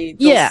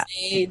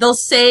 they'll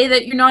say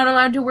that you're not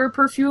allowed to wear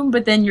perfume,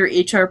 but then your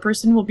HR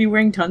person will be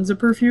wearing tons of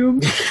perfume.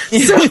 But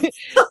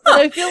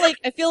I feel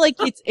like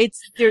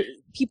it's there.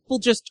 People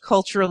just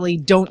culturally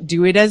don't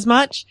do it as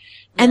much.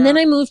 Yeah. And then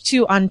I moved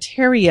to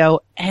Ontario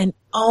and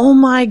oh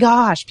my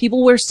gosh,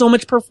 people wear so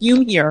much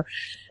perfume here.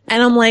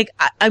 And I'm like,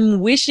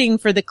 I'm wishing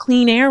for the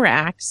Clean Air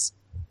Acts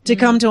to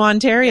come to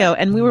Ontario.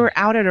 And we were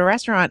out at a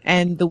restaurant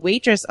and the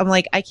waitress, I'm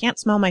like, I can't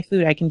smell my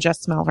food. I can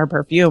just smell her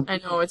perfume. I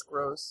know, it's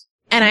gross.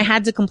 And I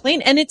had to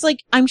complain. And it's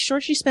like, I'm sure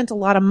she spent a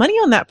lot of money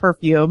on that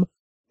perfume,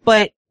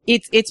 but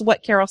it's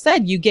what Carol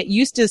said. You get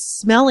used to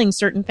smelling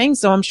certain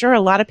things. So I'm sure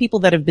a lot of people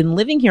that have been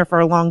living here for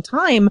a long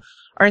time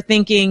are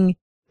thinking,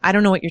 I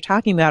don't know what you're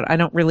talking about. I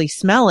don't really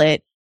smell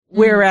it.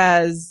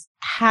 Whereas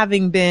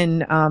having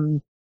been,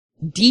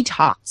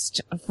 detoxed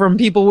from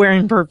people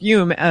wearing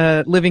perfume,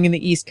 living in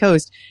the East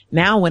Coast.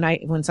 Now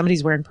when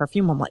somebody's wearing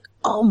perfume, I'm like,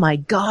 oh my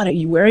God, are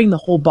you wearing the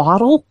whole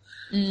bottle?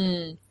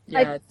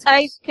 Yeah,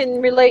 I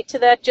can relate to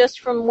that just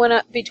from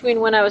between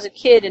when I was a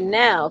kid and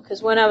now,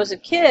 because when I was a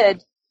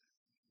kid,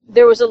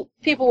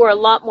 people wore a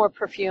lot more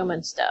perfume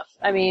and stuff.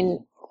 I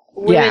mean,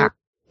 women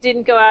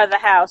didn't go out of the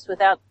house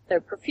without their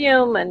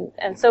perfume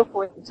and so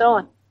forth and so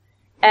on.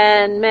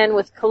 And men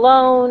with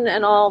cologne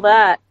and all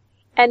that.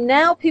 And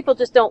now people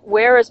just don't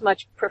wear as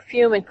much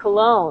perfume and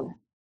cologne.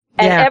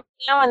 And every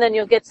now and then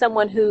you'll get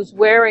someone who's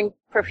wearing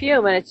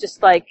perfume and it's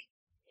just like,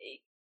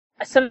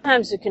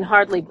 sometimes you can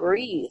hardly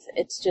breathe.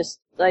 It's just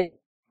like,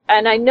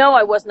 and I know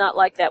I was not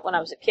like that when I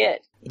was a kid.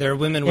 There are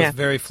women with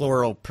very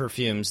floral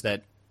perfumes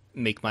that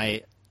make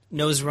my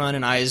nose run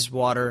and eyes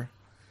water.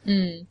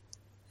 Mm.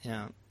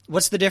 Yeah.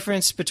 What's the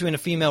difference between a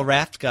female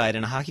raft guide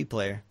and a hockey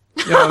player?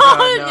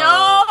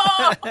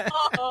 Oh,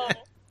 no!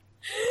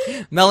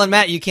 Mel and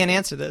Matt, you can't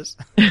answer this.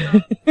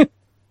 The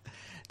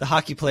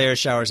hockey player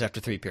showers after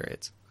 3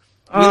 periods.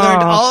 We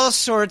learned all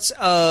sorts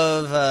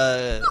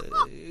of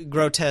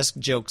grotesque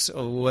jokes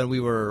when we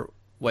were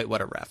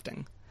whitewater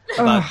rafting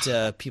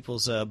about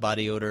people's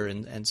body odor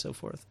and so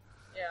forth.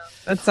 Yeah.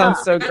 That sounds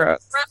so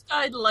gross. Raft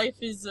guide life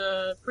is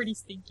pretty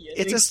stinky.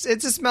 I think.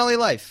 It's a smelly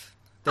life.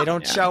 They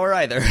don't shower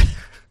either.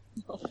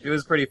 It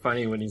was pretty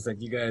funny when he's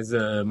like, "You guys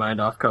mind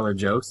off-color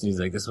jokes?" And he's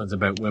like, "This one's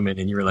about women,"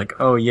 and you were like,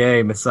 "Oh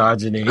yay,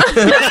 misogyny."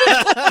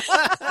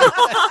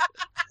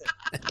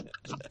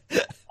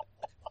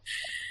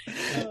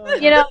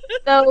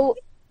 So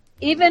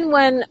even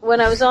when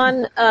I was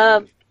on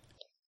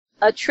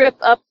a trip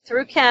up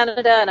through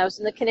Canada, and I was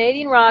in the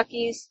Canadian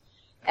Rockies,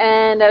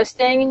 and I was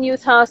staying in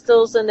youth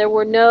hostels, and there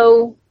were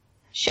no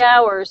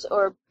showers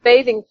or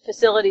bathing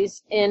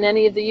facilities in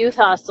any of the youth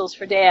hostels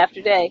for day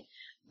after day.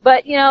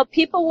 But,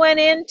 people went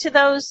into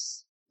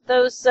those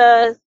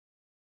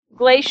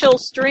glacial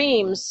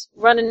streams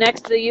running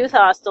next to the youth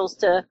hostels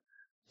to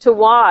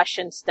wash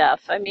and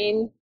stuff. I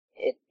mean,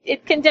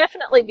 it can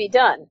definitely be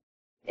done.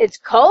 It's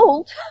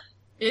cold,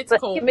 but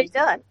cold. It can be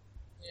done.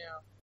 Yeah.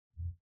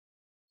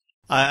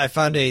 I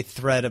found a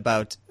thread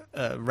about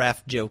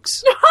raft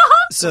jokes,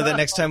 so that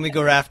next time we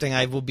go rafting,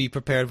 I will be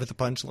prepared with a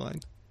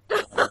punchline.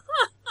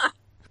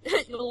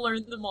 You'll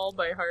learn them all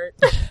by heart.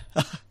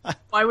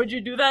 Why would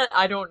you do that?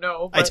 I don't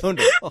know. I But... don't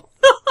know.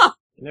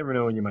 You never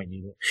know when you might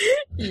need it.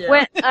 Yeah.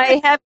 When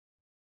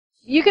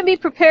you can be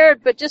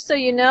prepared, but just so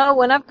you know,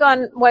 when I've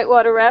gone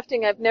whitewater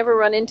rafting, I've never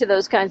run into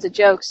those kinds of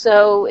jokes.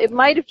 So it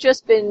might have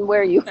just been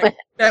where you went.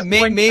 That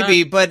one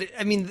Maybe, time- but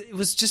I mean, it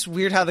was just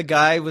weird how the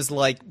guy was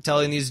like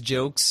telling these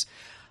jokes,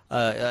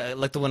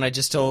 like the one I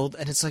just told,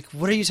 and it's like,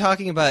 what are you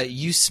talking about?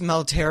 You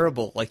smell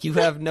terrible. Like you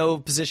have no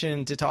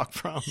position to talk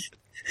from.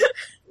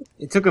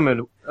 It took him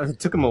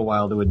a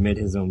while to admit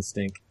his own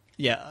stink.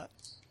 Yeah,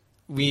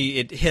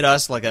 it hit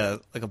us like a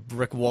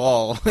brick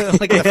wall,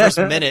 like in the first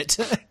minute.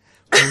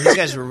 These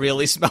guys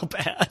really smell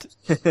bad.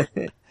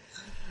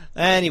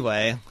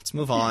 Anyway, let's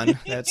move on.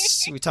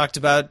 We talked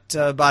about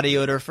body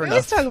odor for We enough.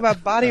 always talk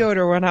about body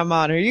odor when I'm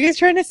on. Are you guys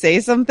trying to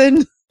say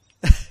something?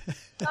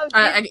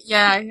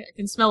 I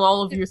can smell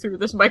all of you through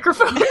this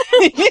microphone.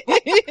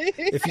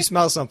 If you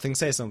smell something,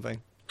 say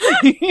something.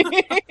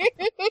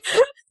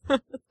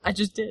 I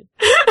just did.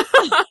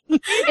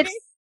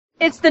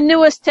 It's the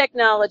newest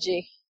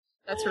technology.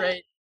 That's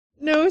right.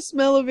 No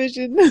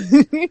smell-o-vision.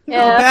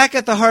 Yeah. Back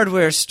at the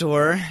hardware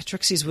store,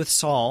 Trixie's with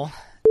Saul.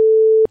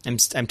 I'm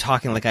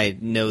talking like I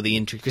know the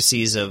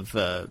intricacies of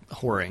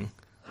whoring.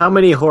 How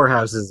many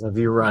whorehouses have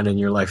you run in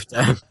your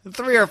lifetime?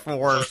 3 or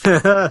 4.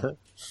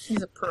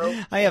 He's a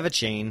pro. I have a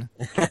chain.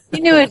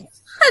 You knew it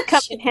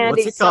come in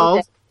handy. What's it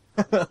called?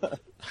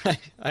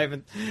 I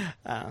haven't.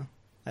 I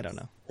don't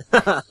know.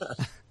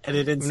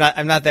 Edit in,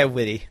 I'm not that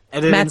witty.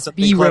 edit in Matt's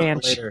something Bee clever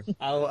Ranch. later.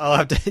 I'll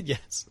have to.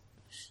 Yes.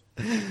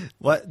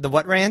 What the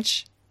what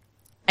ranch?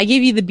 I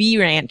gave you the bee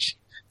ranch.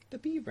 The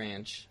Bee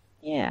Ranch.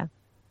 Yeah.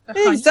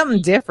 It's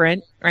something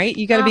different, right?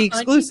 You gotta be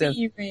exclusive.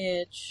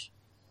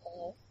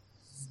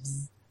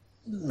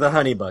 The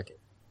honey bucket.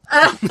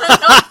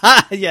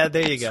 Yeah,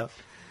 there you go.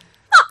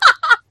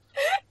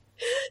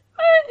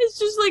 It's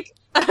just like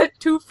a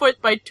 2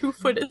 foot by 2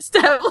 foot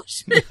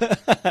establishment.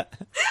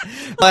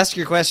 I'll ask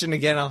your question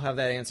again. I'll have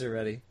that answer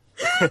ready.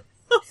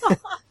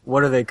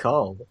 What are they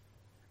called?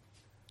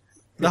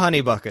 The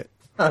honey bucket.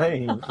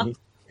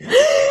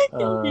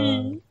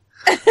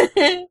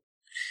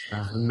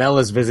 Mel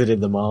has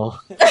visited them all.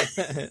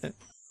 There's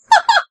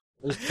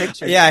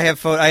pictures. Yeah, I have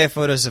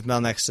photos of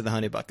Mel next to the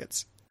honey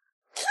buckets.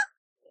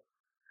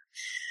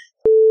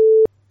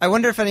 I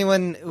wonder if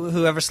anyone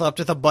who ever slept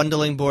with a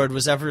bundling board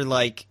was ever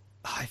like,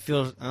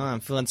 I'm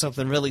feeling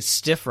something really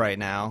stiff right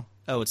now.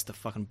 Oh, it's the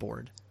fucking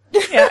board.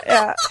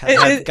 Yeah.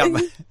 I've got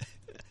my-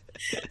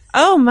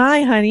 Oh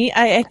my, honey.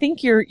 I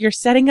think you're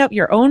setting up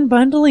your own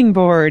bundling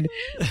board.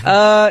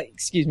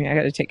 Excuse me, I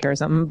gotta take care of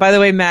something. By the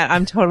way, Matt,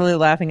 I'm totally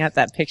laughing at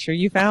that picture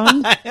you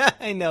found.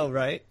 I know,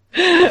 right?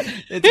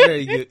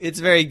 It's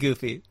very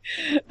goofy.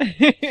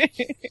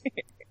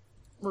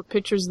 What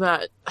picture's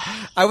that?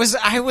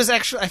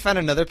 I found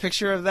another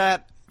picture of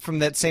that from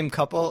that same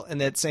couple in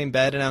that same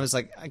bed, and I was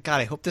like,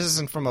 God, I hope this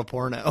isn't from a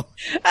porno.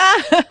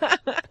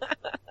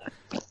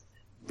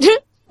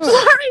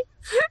 Sorry.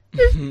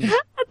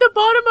 At the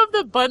bottom of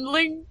the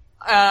bundling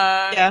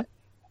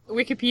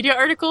Wikipedia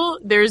article,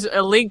 there's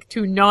a link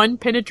to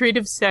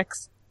non-penetrative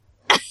sex.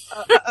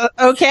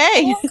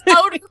 Okay.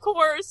 Outer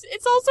course.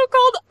 It's also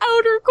called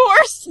outer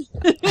course.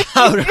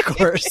 Outer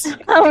course.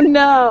 Oh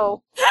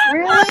no!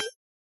 Really?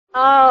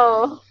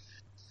 Oh.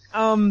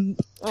 God,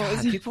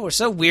 people were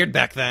so weird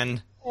back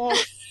then. Oh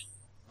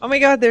my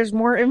God, there's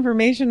more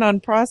information on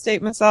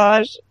prostate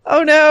massage.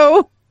 Oh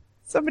no.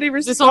 Somebody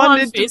Is this all on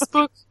responded to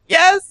Facebook?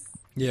 Yes,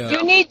 Yeah.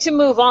 You need to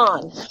move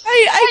on.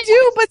 I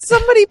do, but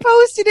somebody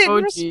posted it in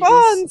Oh, geez.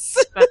 response.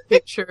 That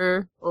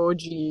picture. Oh,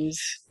 jeez.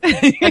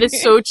 That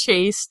is so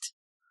chaste.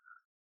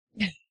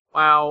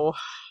 Wow.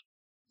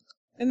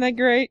 Isn't that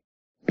great?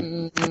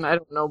 I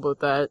don't know about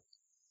that.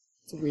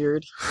 It's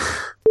weird.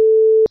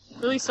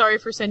 Really sorry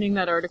for sending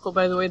that article,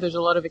 by the way. There's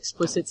a lot of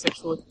explicit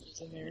sexual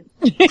images in there.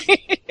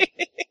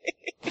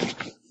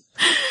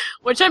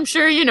 Which I'm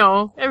sure,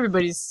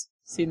 everybody's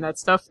seen that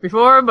stuff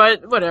before,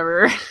 but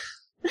whatever.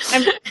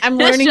 I'm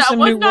learning I some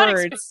was new not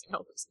words. expecting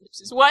all those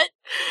images. What?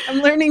 I'm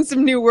learning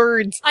some new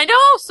words. I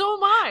know, so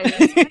am I.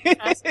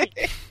 That's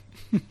fantastic.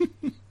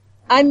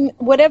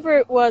 Whatever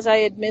it was, I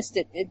had missed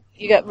it.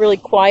 You got really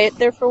quiet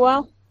there for a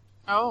while.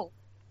 Oh.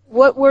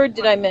 What word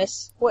did I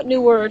miss? What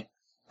new word?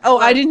 Oh,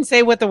 I didn't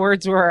say what the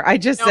words were. I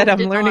just No, said we I'm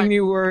did learning not.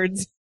 new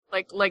words.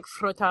 Like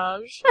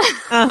frottage.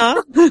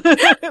 Uh-huh.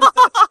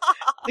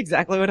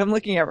 Exactly what I'm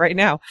looking at right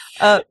now.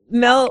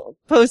 Mel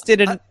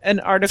posted an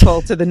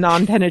article to the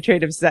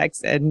non-penetrative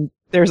sex, and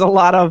there's a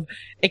lot of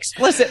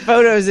explicit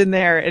photos in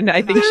there, and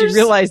I think she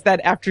realized that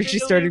after she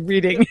started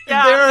reading.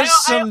 Yeah, There are I-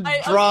 some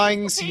I-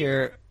 drawings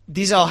here.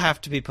 These all have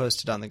to be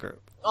posted on the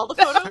group. All the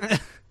photos?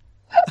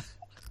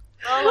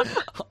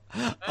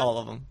 All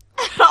of them.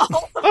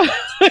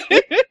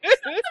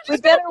 We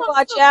better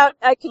watch out.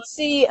 I could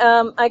see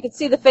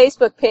the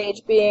Facebook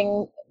page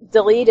being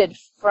deleted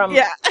from.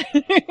 Yeah.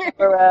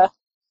 Or,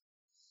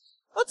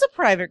 Well, it's a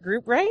private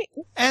group, right?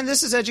 And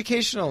this is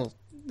educational.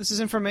 This is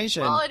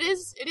information. Well, it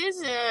is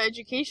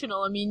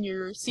educational. I mean,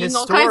 you're seeing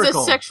all kinds of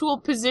Historical. sexual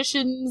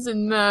positions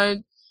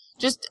and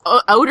just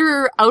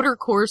outer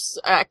course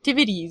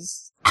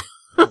activities.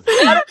 every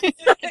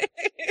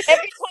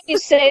time you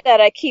say that,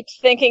 I keep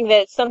thinking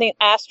that it's something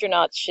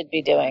astronauts should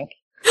be doing.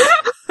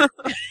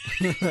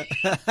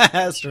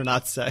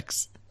 Astronaut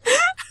sex.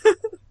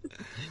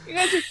 You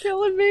guys are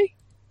killing me.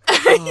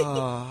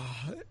 Oh.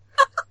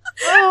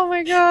 Oh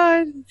my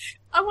god.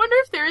 I wonder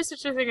if there is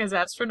such a thing as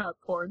astronaut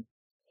porn.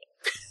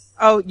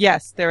 Oh,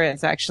 yes, there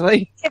is,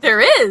 actually.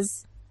 There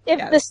is. If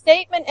Yes. the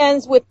statement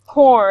ends with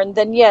porn,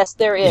 then yes,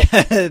 there is.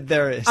 It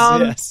There is,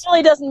 yes.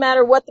 really doesn't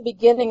matter what the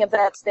beginning of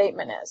that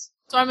statement is.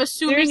 So I'm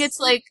assuming There's-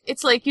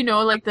 it's like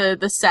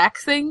the sack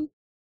thing,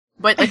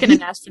 but like in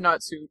an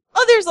astronaut suit.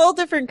 Oh, there's all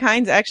different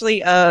kinds.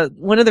 Actually,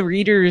 one of the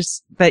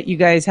readers that you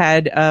guys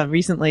had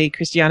recently,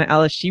 Christiana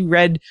Ellis, she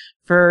read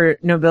for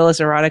Nobilis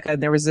Erotica,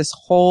 and there was this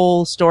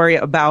whole story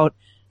about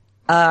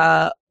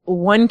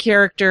one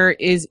character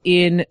is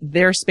in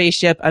their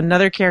spaceship,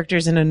 another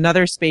character's in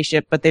another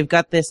spaceship, but they've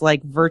got this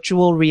like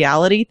virtual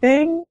reality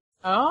thing.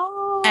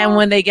 Oh. And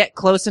when they get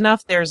close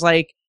enough, there's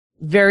like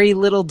very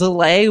little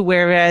delay,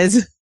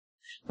 whereas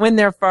when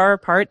they're far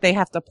apart, they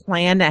have to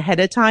plan ahead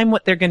of time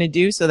what they're going to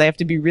do, so they have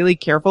to be really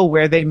careful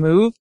where they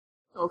move.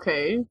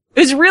 Okay.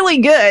 It's really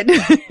good.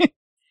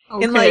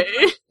 Okay. And, like,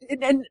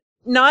 and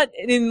not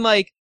in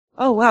like,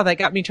 oh wow, that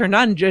got me turned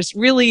on, just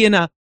really in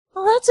a,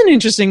 well, that's an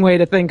interesting way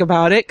to think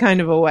about it kind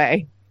of a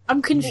way.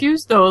 I'm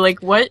confused though.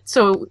 Like what?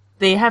 So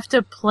they have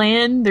to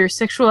plan their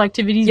sexual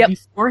activities Yep.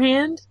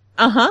 beforehand?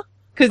 Uh-huh.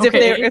 Cause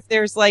Okay. if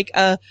there's like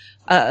a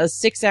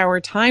 6-hour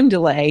time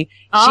delay,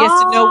 she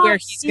has to know where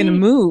he's going to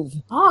move.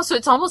 Oh, so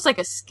it's almost like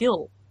a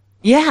skill.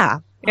 Yeah.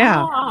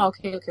 Yeah. Oh,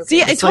 okay.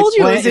 See, I It's told like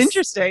you it play- was it's-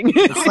 interesting.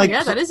 It's like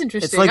yeah, that is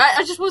interesting. like-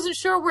 I just wasn't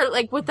sure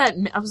what that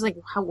meant. I was like,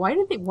 why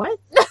did they, what?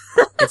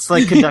 it's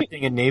like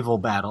conducting a naval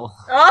battle.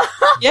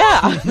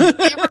 Yeah.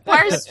 It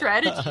requires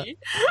strategy.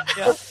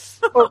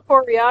 Or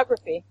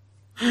choreography.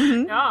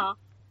 Mhm. Yeah.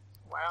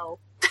 Wow.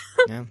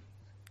 Yeah.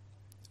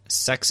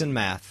 Sex and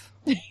math.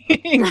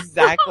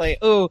 Exactly.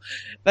 Oh,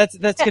 that's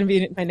going to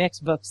be my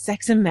next book,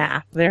 Sex and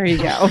Math. There you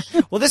go.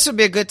 Well, this would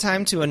be a good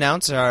time to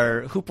announce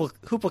our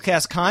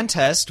Hooplecast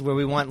contest, where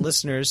we want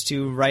listeners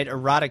to write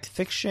erotic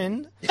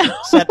fiction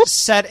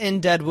set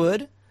in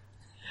Deadwood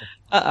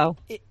Uh-oh.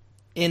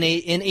 in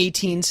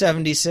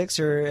 1876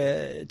 or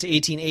to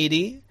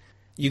 1880.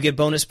 You get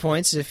bonus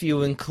points if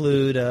you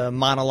include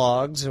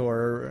monologues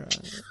or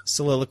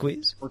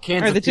soliloquies. Or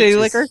cans Or of the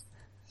chili peaches.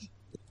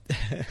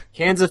 liquor.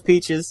 Cans of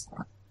peaches.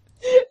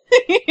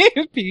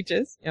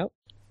 Peaches. Yep.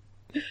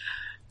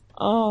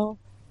 Oh.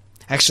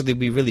 Actually,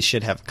 we really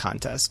should have a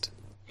contest.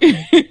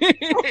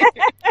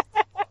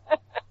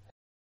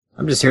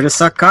 I'm just here to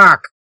suck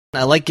cock.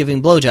 I like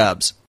giving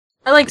blowjobs.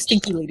 I like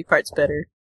stinky lady parts better.